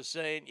 just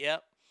saying.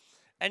 Yep.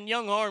 And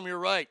Young Harm, you're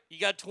right.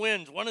 You got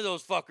twins. One of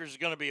those fuckers is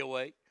going to be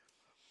awake.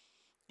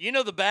 You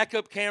know the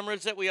backup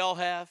cameras that we all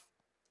have?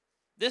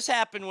 This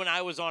happened when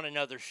I was on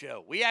another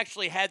show. We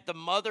actually had the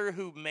mother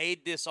who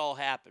made this all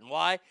happen.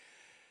 Why?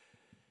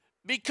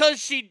 Because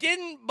she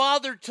didn't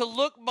bother to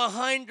look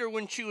behind her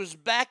when she was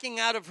backing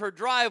out of her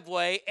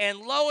driveway, and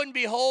lo and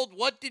behold,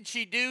 what did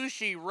she do?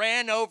 She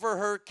ran over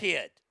her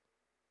kid.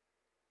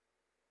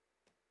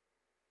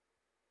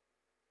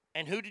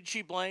 And who did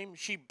she blame?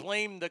 She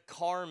blamed the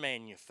car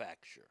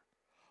manufacturer.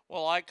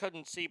 Well, I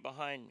couldn't see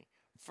behind me.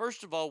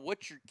 First of all,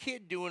 what's your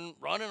kid doing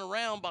running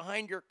around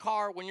behind your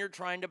car when you're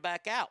trying to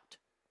back out?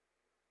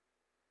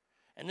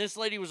 And this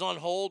lady was on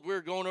hold. We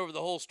were going over the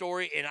whole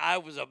story, and I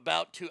was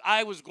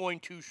going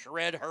to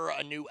shred her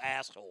a new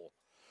asshole.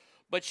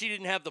 But she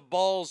didn't have the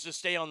balls to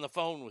stay on the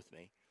phone with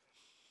me.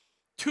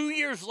 2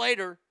 years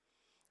later,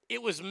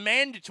 it was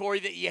mandatory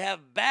that you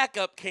have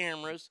backup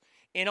cameras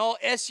in all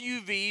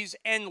SUVs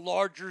and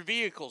larger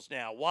vehicles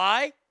now.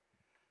 Why?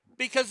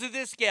 Because of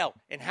this gal.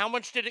 And how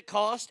much did it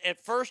cost? At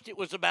first, it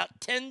was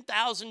about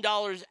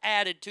 $10,000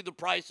 added to the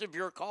price of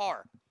your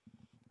car.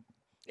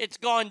 It's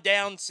gone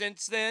down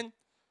since then.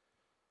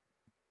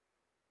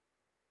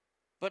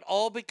 But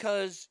all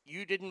because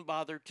you didn't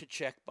bother to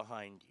check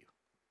behind you.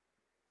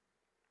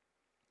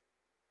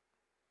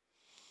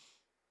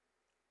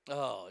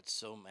 Oh, it's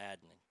so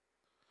maddening.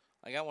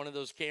 I got one of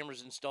those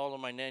cameras installed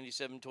on my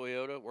 97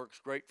 Toyota. Works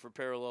great for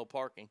parallel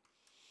parking.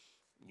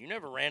 You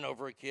never ran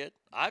over a kid.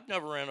 I've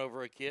never ran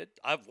over a kid.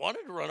 I've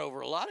wanted to run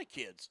over a lot of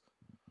kids.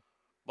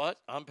 But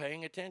I'm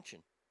paying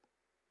attention.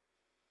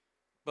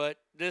 But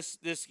this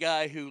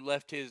guy who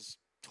left his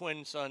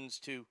twin sons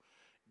to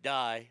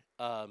die,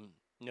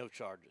 no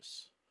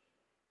charges.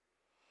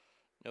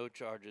 No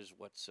charges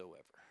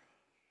whatsoever.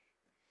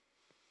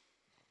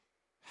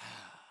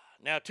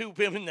 Now, two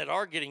women that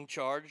are getting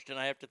charged, and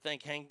I have to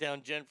thank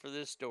Hangdown Jen for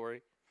this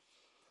story.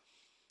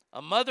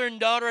 A mother and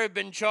daughter have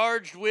been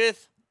charged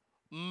with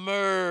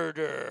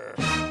murder.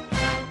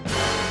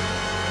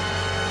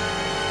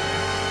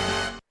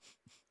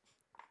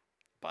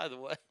 By the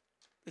way,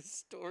 this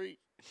story,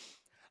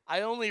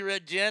 I only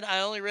read the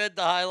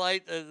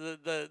highlight,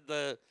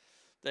 the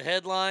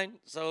headline.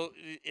 So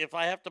if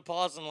I have to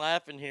pause and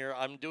laugh in here,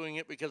 I'm doing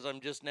it because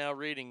I'm just now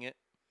reading it.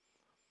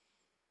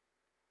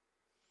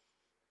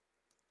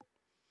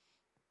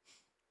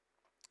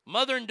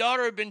 Mother and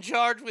daughter have been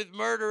charged with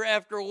murder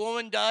after a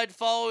woman died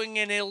following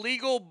an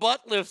illegal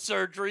butt lift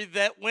surgery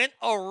that went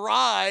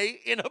awry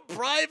in a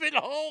private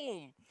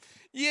home.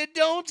 You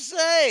don't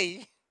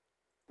say.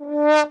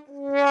 A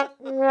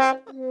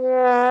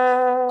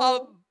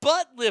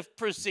butt lift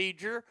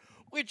procedure,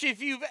 which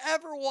if you've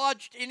ever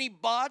watched any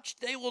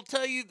botched, they will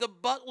tell you the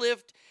butt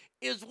lift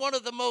is one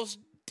of the most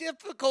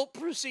difficult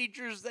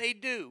procedures they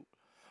do.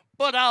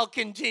 but I'll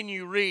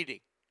continue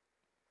reading.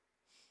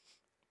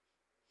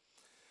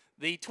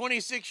 The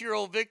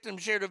 26-year-old victim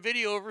shared a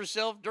video of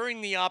herself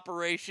during the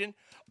operation.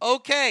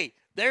 Okay,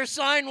 there's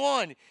sign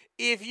one.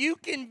 If you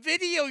can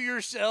video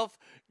yourself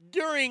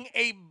during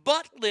a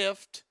butt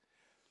lift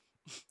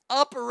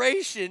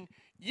operation,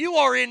 you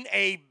are in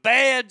a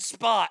bad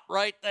spot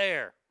right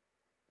there.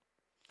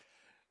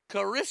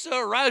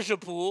 Carissa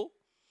Rajapul,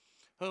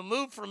 who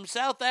moved from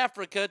South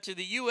Africa to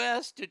the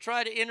U.S. to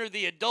try to enter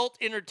the adult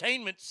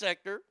entertainment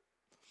sector,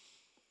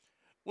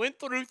 went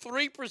through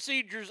 3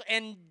 procedures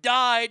and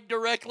died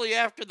directly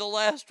after the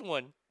last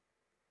one.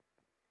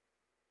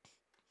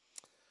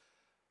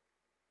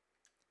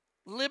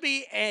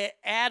 Libby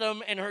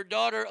Adam and her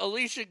daughter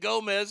Alicia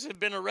Gomez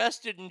have been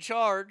arrested and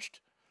charged.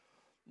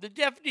 The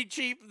deputy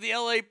chief of the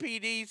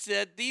LAPD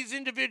said these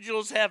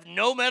individuals have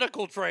no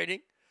medical training,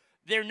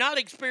 they're not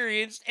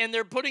experienced, and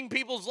they're putting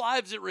people's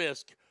lives at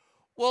risk.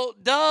 Well,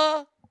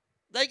 duh.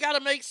 They got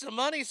to make some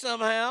money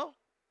somehow.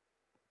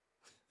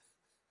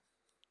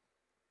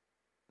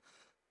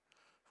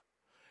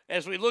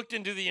 As we looked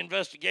into the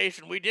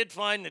investigation, we did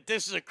find that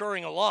this is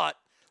occurring a lot.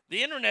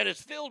 The internet is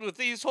filled with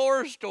these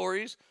horror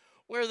stories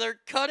where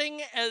they're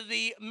cutting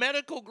the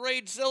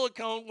medical-grade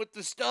silicone with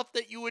the stuff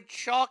that you would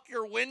caulk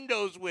your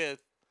windows with.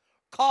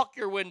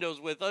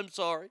 I'm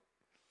sorry.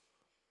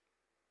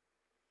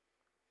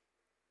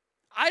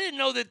 I didn't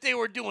know that they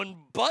were doing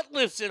butt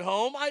lifts at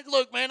home.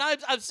 Look, man,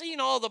 I've seen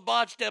all the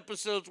botched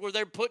episodes where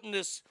they're putting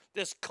this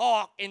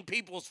caulk in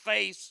people's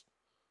face.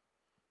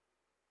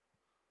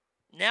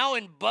 Now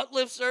in butt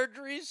lift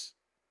surgeries,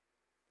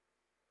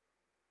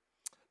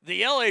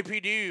 the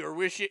LAPD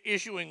are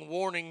issuing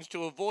warnings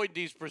to avoid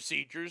these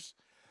procedures.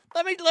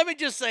 Let me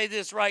just say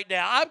this right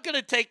now. I'm going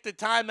to take the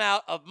time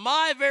out of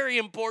my very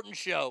important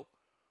show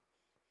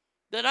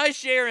that I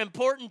share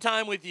important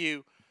time with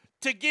you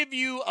to give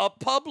you a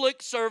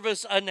public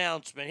service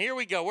announcement. Here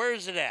we go. Where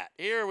is it at?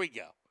 Here we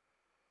go.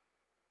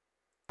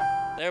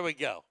 There we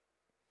go.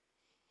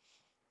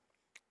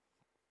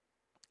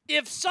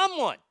 If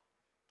someone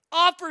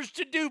offers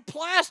to do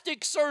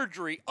plastic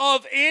surgery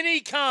of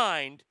any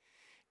kind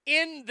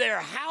in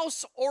their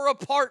house or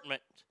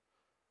apartment,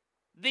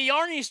 the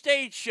Arnie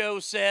Stage Show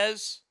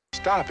says,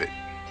 stop it.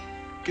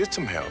 Get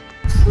some help.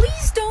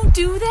 Please don't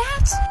do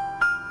that.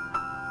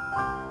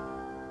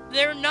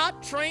 They're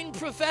not trained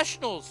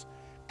professionals,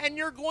 and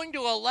you're going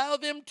to allow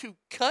them to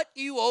cut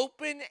you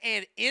open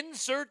and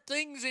insert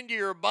things into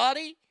your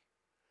body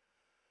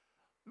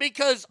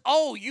because,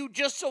 you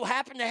just so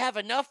happen to have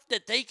enough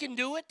that they can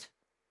do it?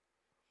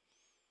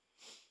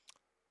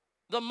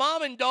 The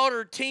mom and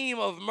daughter team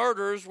of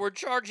murderers were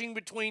charging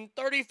between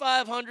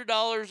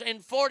 $3,500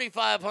 and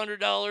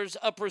 $4,500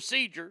 a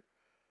procedure,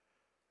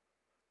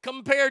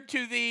 compared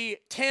to the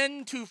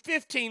 $10,000 to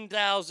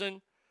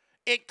 $15,000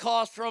 it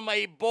cost from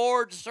a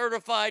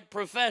board-certified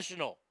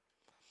professional.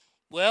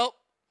 Well,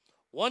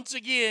 once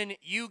again,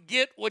 you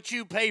get what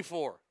you pay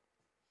for.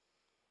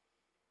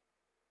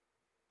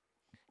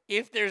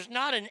 If there's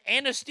not an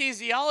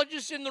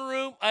anesthesiologist in the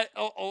room,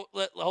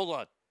 hold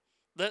on.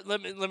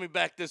 Let me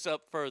back this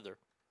up further.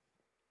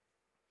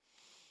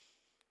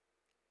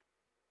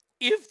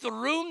 If the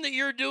room that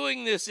you're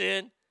doing this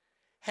in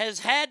has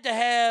had to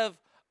have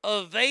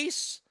a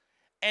vase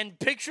and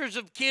pictures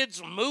of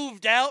kids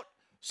moved out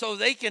so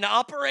they can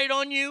operate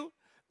on you,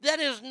 that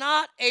is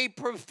not a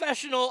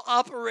professional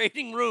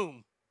operating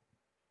room.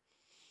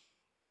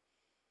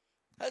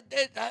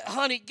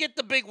 Honey, get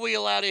the big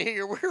wheel out of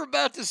here. We're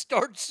about to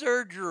start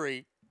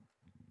surgery.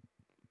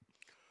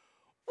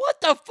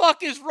 What the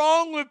fuck is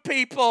wrong with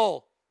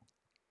people?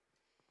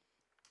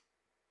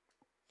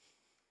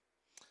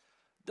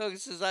 Doug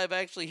says, I've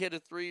actually hit a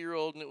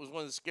 3-year-old, and it was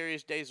one of the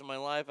scariest days of my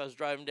life. I was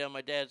driving down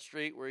my dad's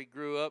street where he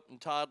grew up,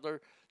 and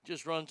toddler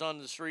just runs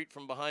onto the street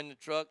from behind the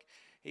truck.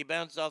 He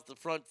bounced off the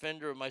front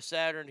fender of my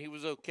Saturn. He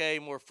was okay,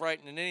 more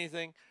frightened than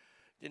anything.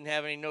 Didn't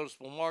have any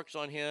noticeable marks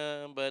on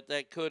him, but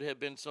that could have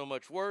been so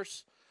much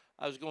worse.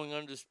 I was going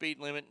under the speed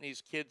limit, and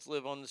these kids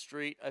live on the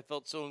street. I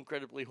felt so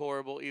incredibly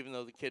horrible, even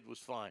though the kid was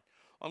fine.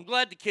 I'm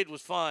glad the kid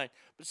was fine.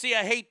 But see,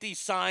 I hate these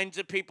signs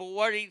that people,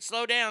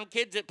 slow down,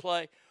 kids at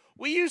play.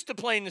 We used to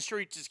play in the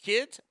streets as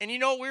kids, and you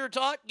know what we were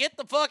taught? Get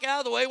the fuck out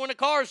of the way when a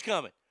car's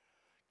coming.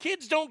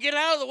 Kids don't get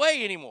out of the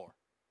way anymore.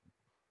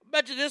 I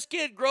bet you this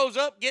kid grows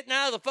up getting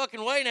out of the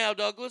fucking way now,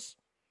 Douglas.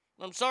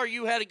 I'm sorry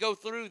you had to go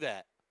through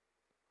that.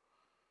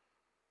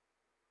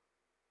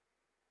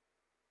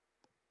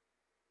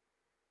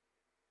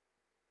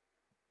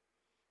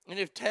 And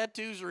if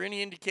tattoos are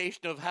any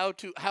indication of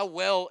how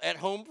well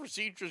at-home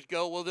procedures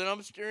go, well, then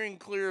I'm steering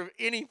clear of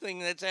anything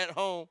that's at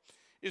home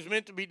is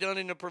meant to be done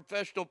in a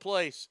professional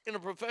place, in a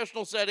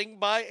professional setting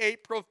by a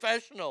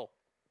professional.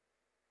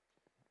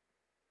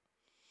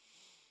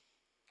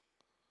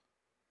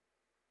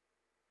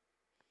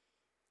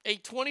 A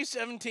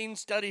 2017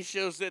 study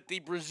shows that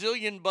the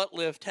Brazilian butt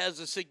lift has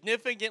a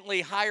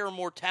significantly higher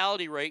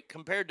mortality rate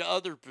compared to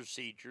other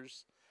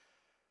procedures.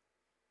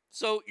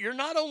 So you're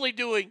not only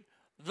doing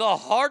the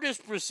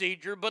hardest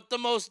procedure, but the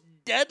most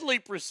deadly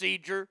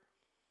procedure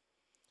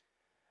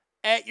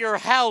at your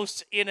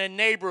house in a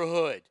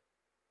neighborhood.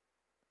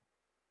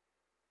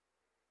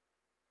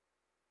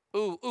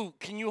 Ooh,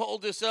 can you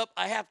hold this up?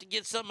 I have to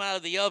get something out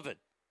of the oven.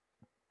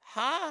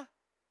 Huh?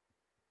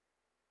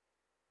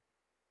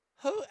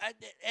 Who?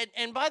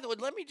 And by the way,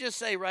 let me just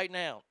say right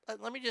now,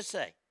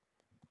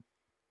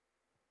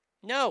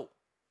 no.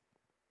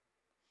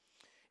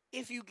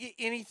 If you get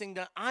anything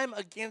done, I'm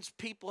against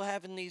people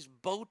having these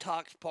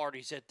Botox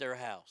parties at their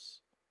house.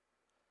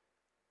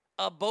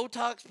 A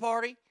Botox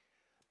party?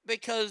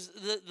 Because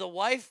the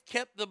wife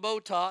kept the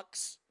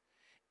Botox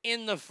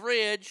in the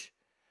fridge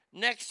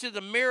next to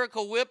the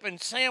Miracle Whip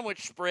and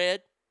sandwich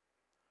spread,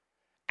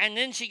 and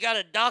then she got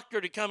a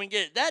doctor to come and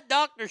get it. That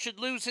doctor should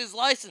lose his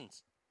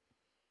license.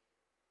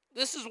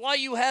 This is why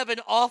you have an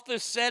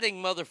office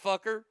setting,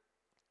 motherfucker.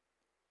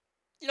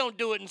 You don't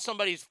do it in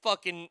somebody's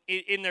fucking,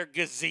 in their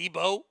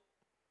gazebo.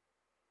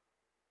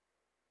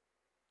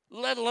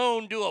 Let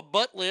alone do a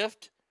butt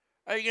lift.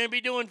 Are you going to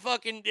be doing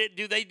fucking,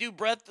 do they do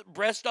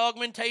breast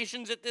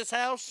augmentations at this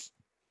house?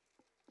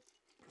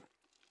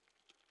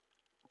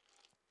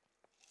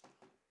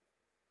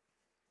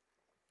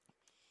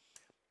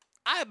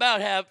 I about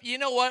have, you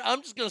know what?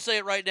 I'm just going to say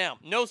it right now.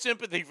 No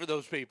sympathy for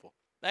those people.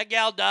 That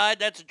gal died.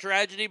 That's a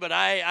tragedy, but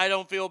I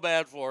don't feel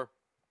bad for her.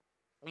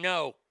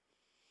 No.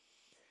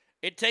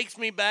 It takes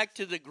me back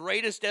to the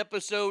greatest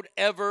episode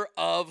ever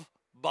of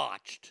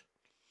Botched.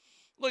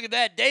 Look at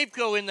that.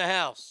 Daveco in the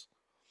house.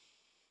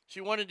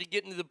 She wanted to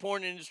get into the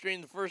porn industry,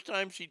 and the first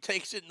time she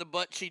takes it in the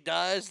butt, she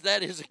dies.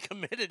 That is a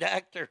committed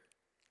actor.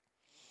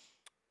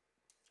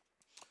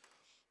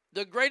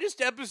 The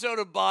greatest episode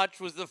of Botched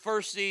was the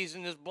first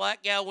season. This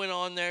black gal went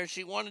on there.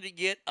 She wanted to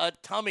get a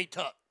tummy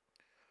tuck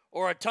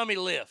or a tummy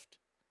lift.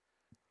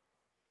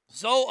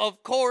 So,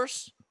 of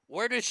course,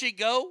 where does she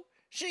go?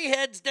 She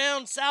heads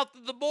down south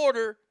of the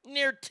border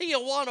near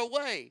Tijuana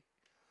Way.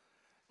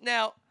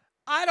 Now,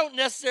 I don't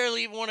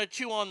necessarily even want to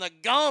chew on the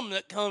gum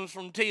that comes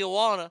from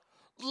Tijuana,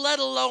 let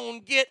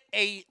alone get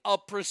a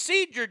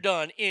procedure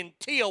done in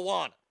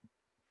Tijuana.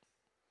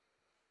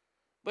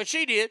 But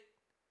she did.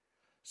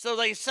 So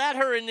they sat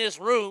her in this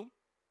room.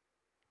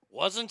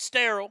 Wasn't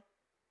sterile.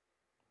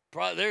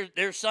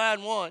 There's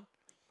sign 1.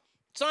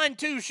 Sign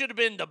 2 should have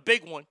been the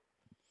big one.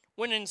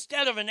 When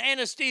instead of an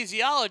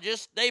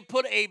anesthesiologist, they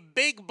put a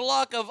big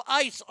block of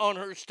ice on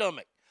her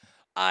stomach.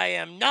 I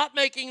am not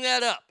making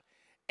that up.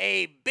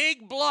 A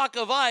big block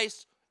of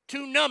ice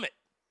to numb it.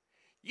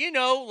 You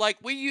know, like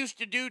we used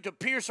to do to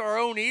pierce our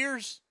own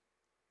ears.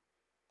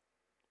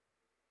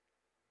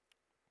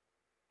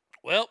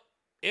 Well,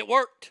 it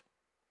worked.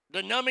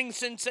 The numbing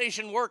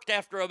sensation worked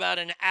after about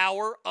an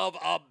hour of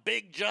a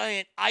big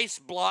giant ice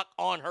block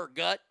on her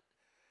gut.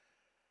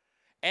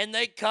 And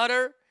they cut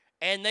her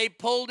and they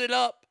pulled it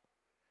up.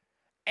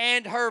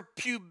 And her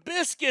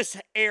pubiscus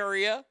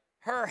area,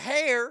 her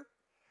hair,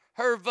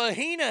 her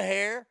vagina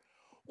hair,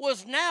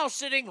 was now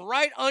sitting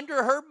right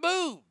under her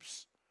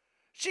boobs.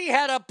 She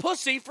had a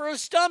pussy for a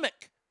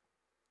stomach.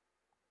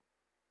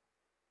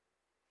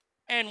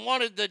 And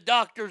wanted the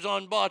doctors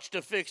on Botched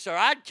to fix her.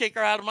 I'd kick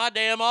her out of my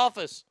damn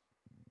office.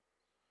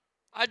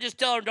 I'd just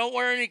tell her, don't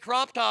wear any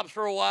crop tops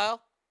for a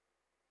while.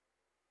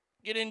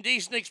 Get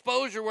indecent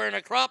exposure wearing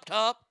a crop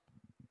top.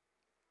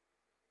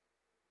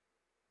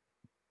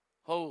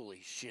 Holy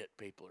shit,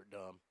 people are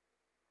dumb.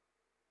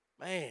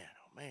 Man,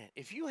 oh man.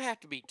 If you have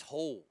to be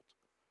told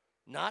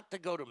not to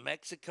go to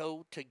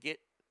Mexico to get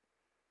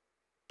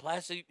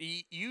plastic,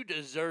 you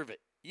deserve it.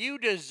 You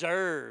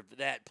deserve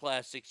that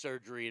plastic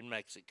surgery in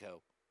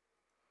Mexico.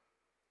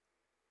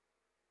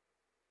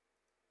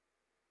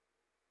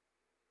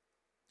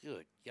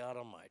 Good God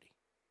Almighty.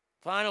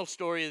 Final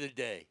story of the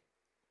day.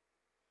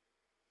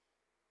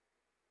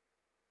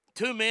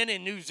 2 men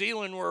in New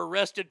Zealand were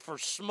arrested for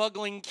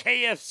smuggling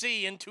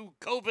KFC into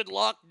COVID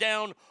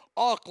lockdown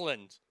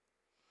Auckland.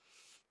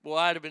 Boy,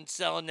 I'd have been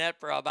selling that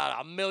for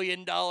about $1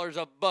 million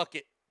a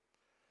bucket.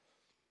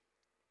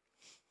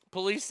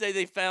 Police say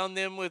they found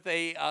them with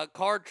a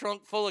car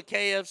trunk full of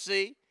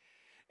KFC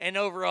and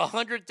over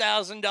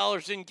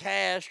 $100,000 in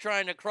cash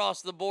trying to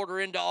cross the border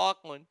into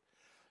Auckland,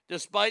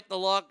 despite the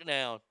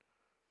lockdown.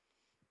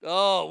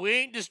 Oh, we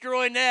ain't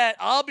destroying that.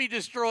 I'll be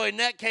destroying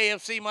that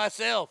KFC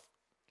myself.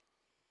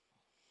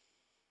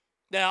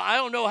 Now, I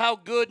don't know how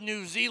good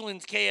New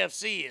Zealand's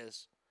KFC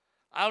is.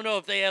 I don't know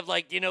if they have,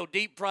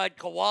 deep fried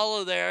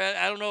koala there.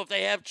 I don't know if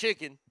they have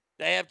chicken.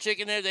 They have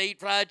chicken there? They eat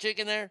fried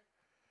chicken there?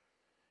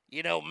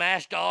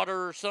 Mashed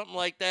otter or something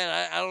like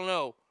that. I don't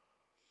know.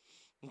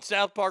 And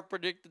South Park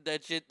predicted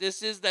that shit.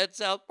 This is that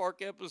South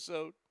Park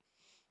episode.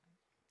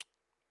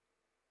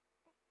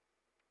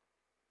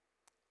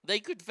 They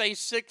could face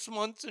 6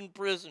 months in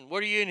prison.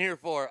 What are you in here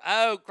for?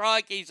 Oh,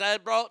 crikeys, I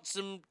brought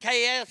some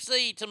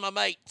KFC to my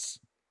mates.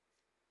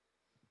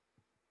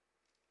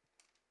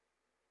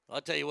 I'll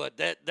tell you what,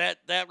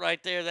 that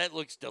right there, that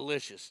looks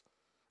delicious.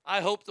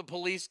 I hope the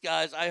police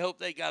guys, I hope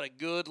they got a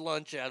good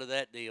lunch out of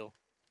that deal.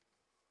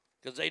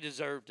 Because they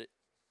deserved it.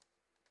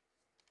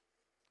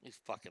 These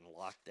fucking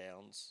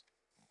lockdowns.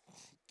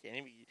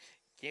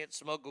 Can't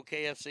smuggle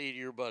KFC to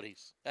your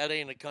buddies. That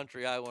ain't a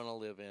country I want to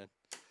live in.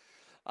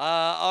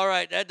 All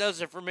right, that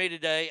does it for me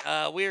today.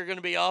 We are going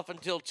to be off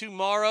until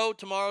tomorrow.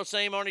 Tomorrow,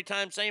 same Arnie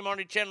time, same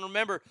Arnie channel.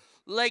 Remember,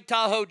 Lake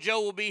Tahoe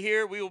Joe will be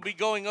here. We will be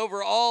going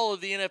over all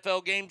of the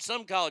NFL games,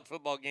 some college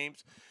football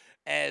games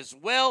as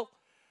well.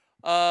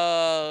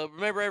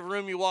 Remember, every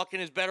room you walk in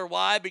is better.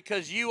 Why?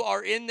 Because you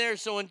are in there.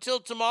 So until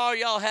tomorrow,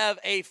 y'all have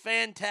a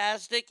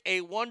fantastic,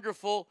 a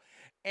wonderful,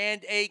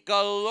 and a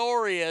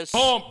glorious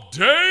Hump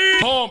Day!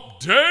 Hump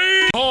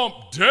Day!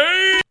 Hump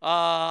Day!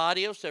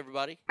 Adios,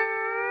 everybody.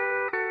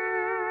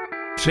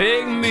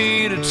 Take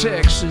me to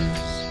Texas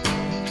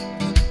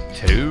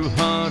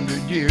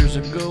 200 years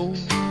ago,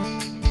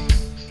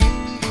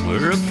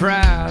 where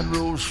pride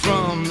rose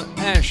from the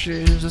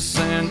ashes of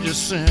San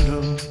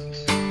Jacinto.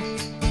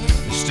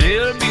 It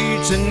still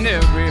beats in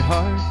every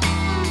heart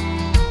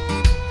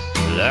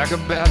like a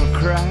battle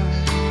cry.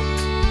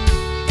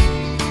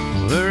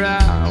 Where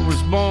I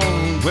was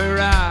born,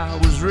 where I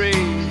was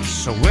raised,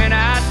 so when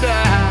I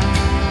die,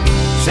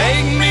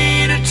 take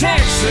me to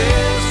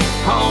Texas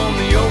on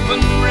the open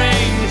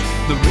range.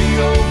 The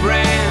Rio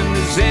Grande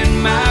is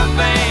in my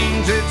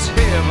veins, it's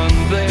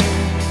heaven there,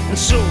 and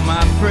so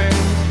my prayer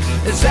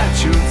is that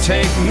you'll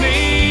take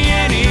me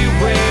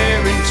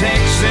anywhere in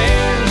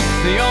Texas,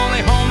 the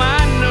only home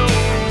I know.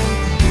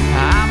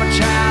 I'm a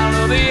child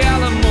of the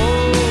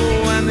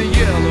Alamo and the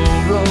Yellow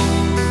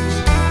Rose,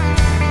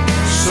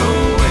 so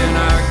when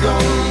I go,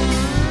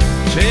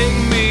 take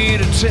me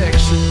to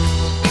Texas,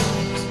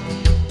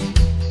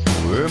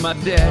 where my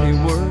daddy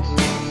worked,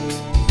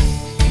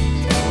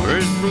 where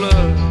his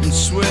blood and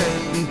sweat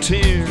and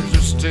tears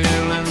are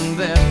still in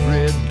that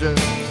red dirt.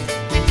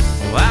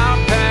 While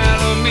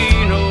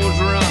Palominos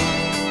run,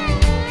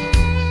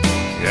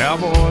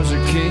 cowboys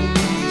are kings,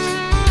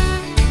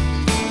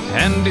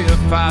 and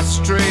if I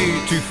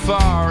stray too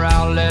far,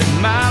 I'll let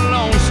my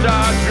Lone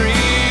Star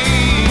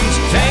dreams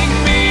take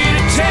me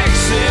to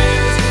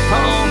Texas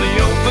on the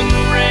open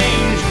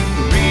range.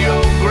 Rio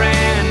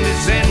Grande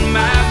is in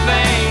my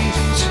veins,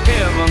 it's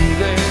heaven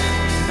there,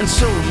 and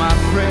so my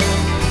prayer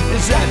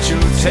is that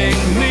you'll take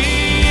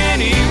me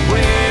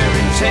anywhere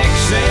in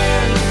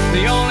Texas,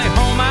 the only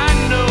home I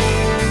know.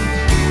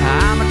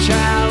 I'm a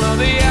child of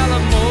the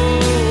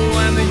Alamo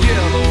and the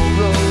Yellow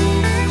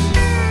Rose,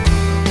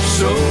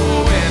 so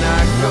when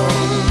I go,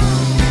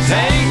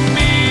 take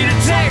me to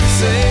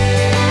Texas.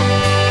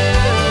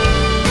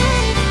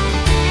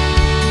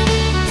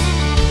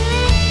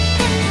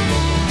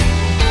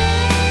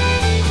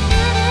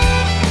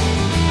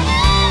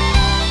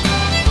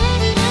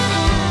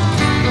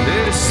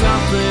 There's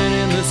something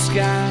in the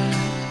sky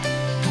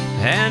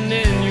and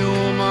in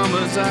your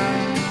mama's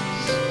eyes,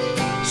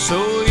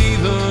 so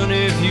even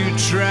if you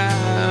try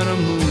to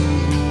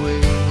move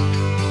away,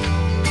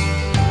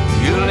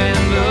 you'll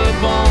end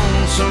up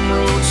on some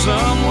road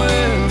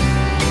somewhere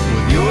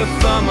with your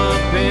thumb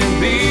up in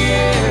the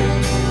air.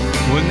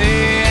 When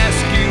they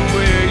ask you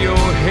where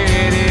you're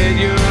headed,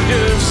 you'll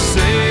just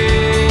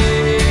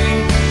say,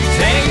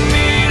 take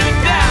me to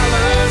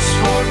Dallas,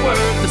 Fort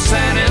Worth, to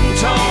San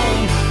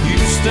Antonio,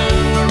 Houston,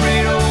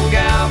 Laredo,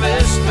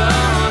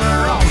 Galveston,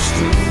 or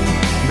Austin,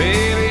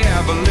 baby,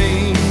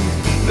 Abilene,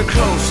 the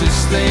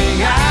closest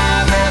thing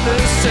I've ever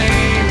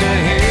seen to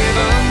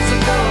heaven's the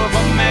Gulf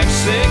of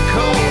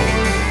Mexico.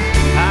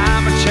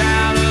 I'm a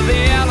child of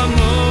the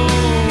Alamo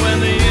and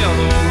the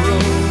Yellow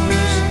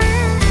Rose,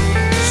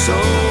 so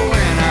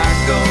when I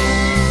go,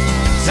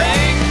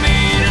 take me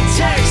to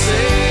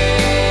Texas.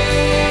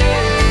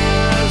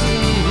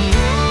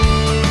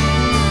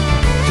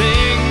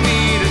 Take me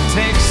to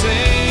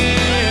Texas.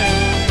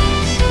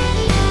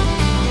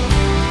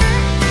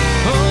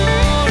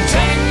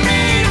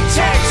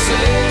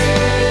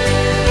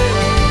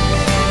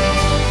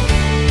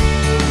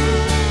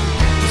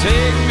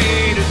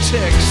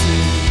 Texas.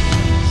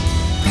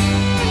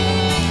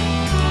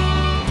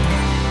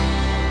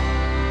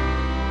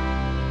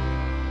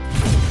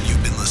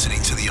 You've been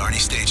listening to The Arnie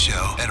State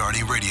Show at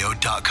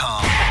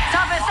ArnieRadio.com.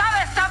 Stop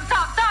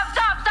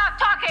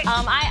talking!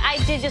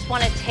 I did just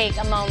want to take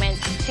a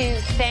moment to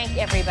thank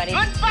everybody.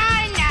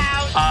 Goodbye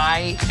now!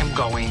 I am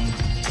going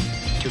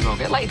to go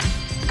get laid.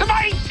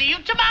 Goodbye! See you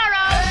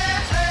tomorrow!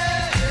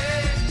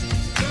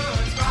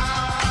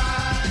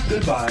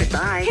 Goodbye.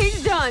 Bye.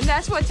 He's done.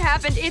 That's what's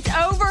happened. It's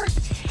over.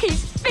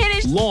 He's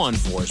finished. Law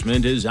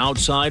enforcement is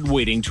outside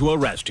waiting to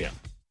arrest him.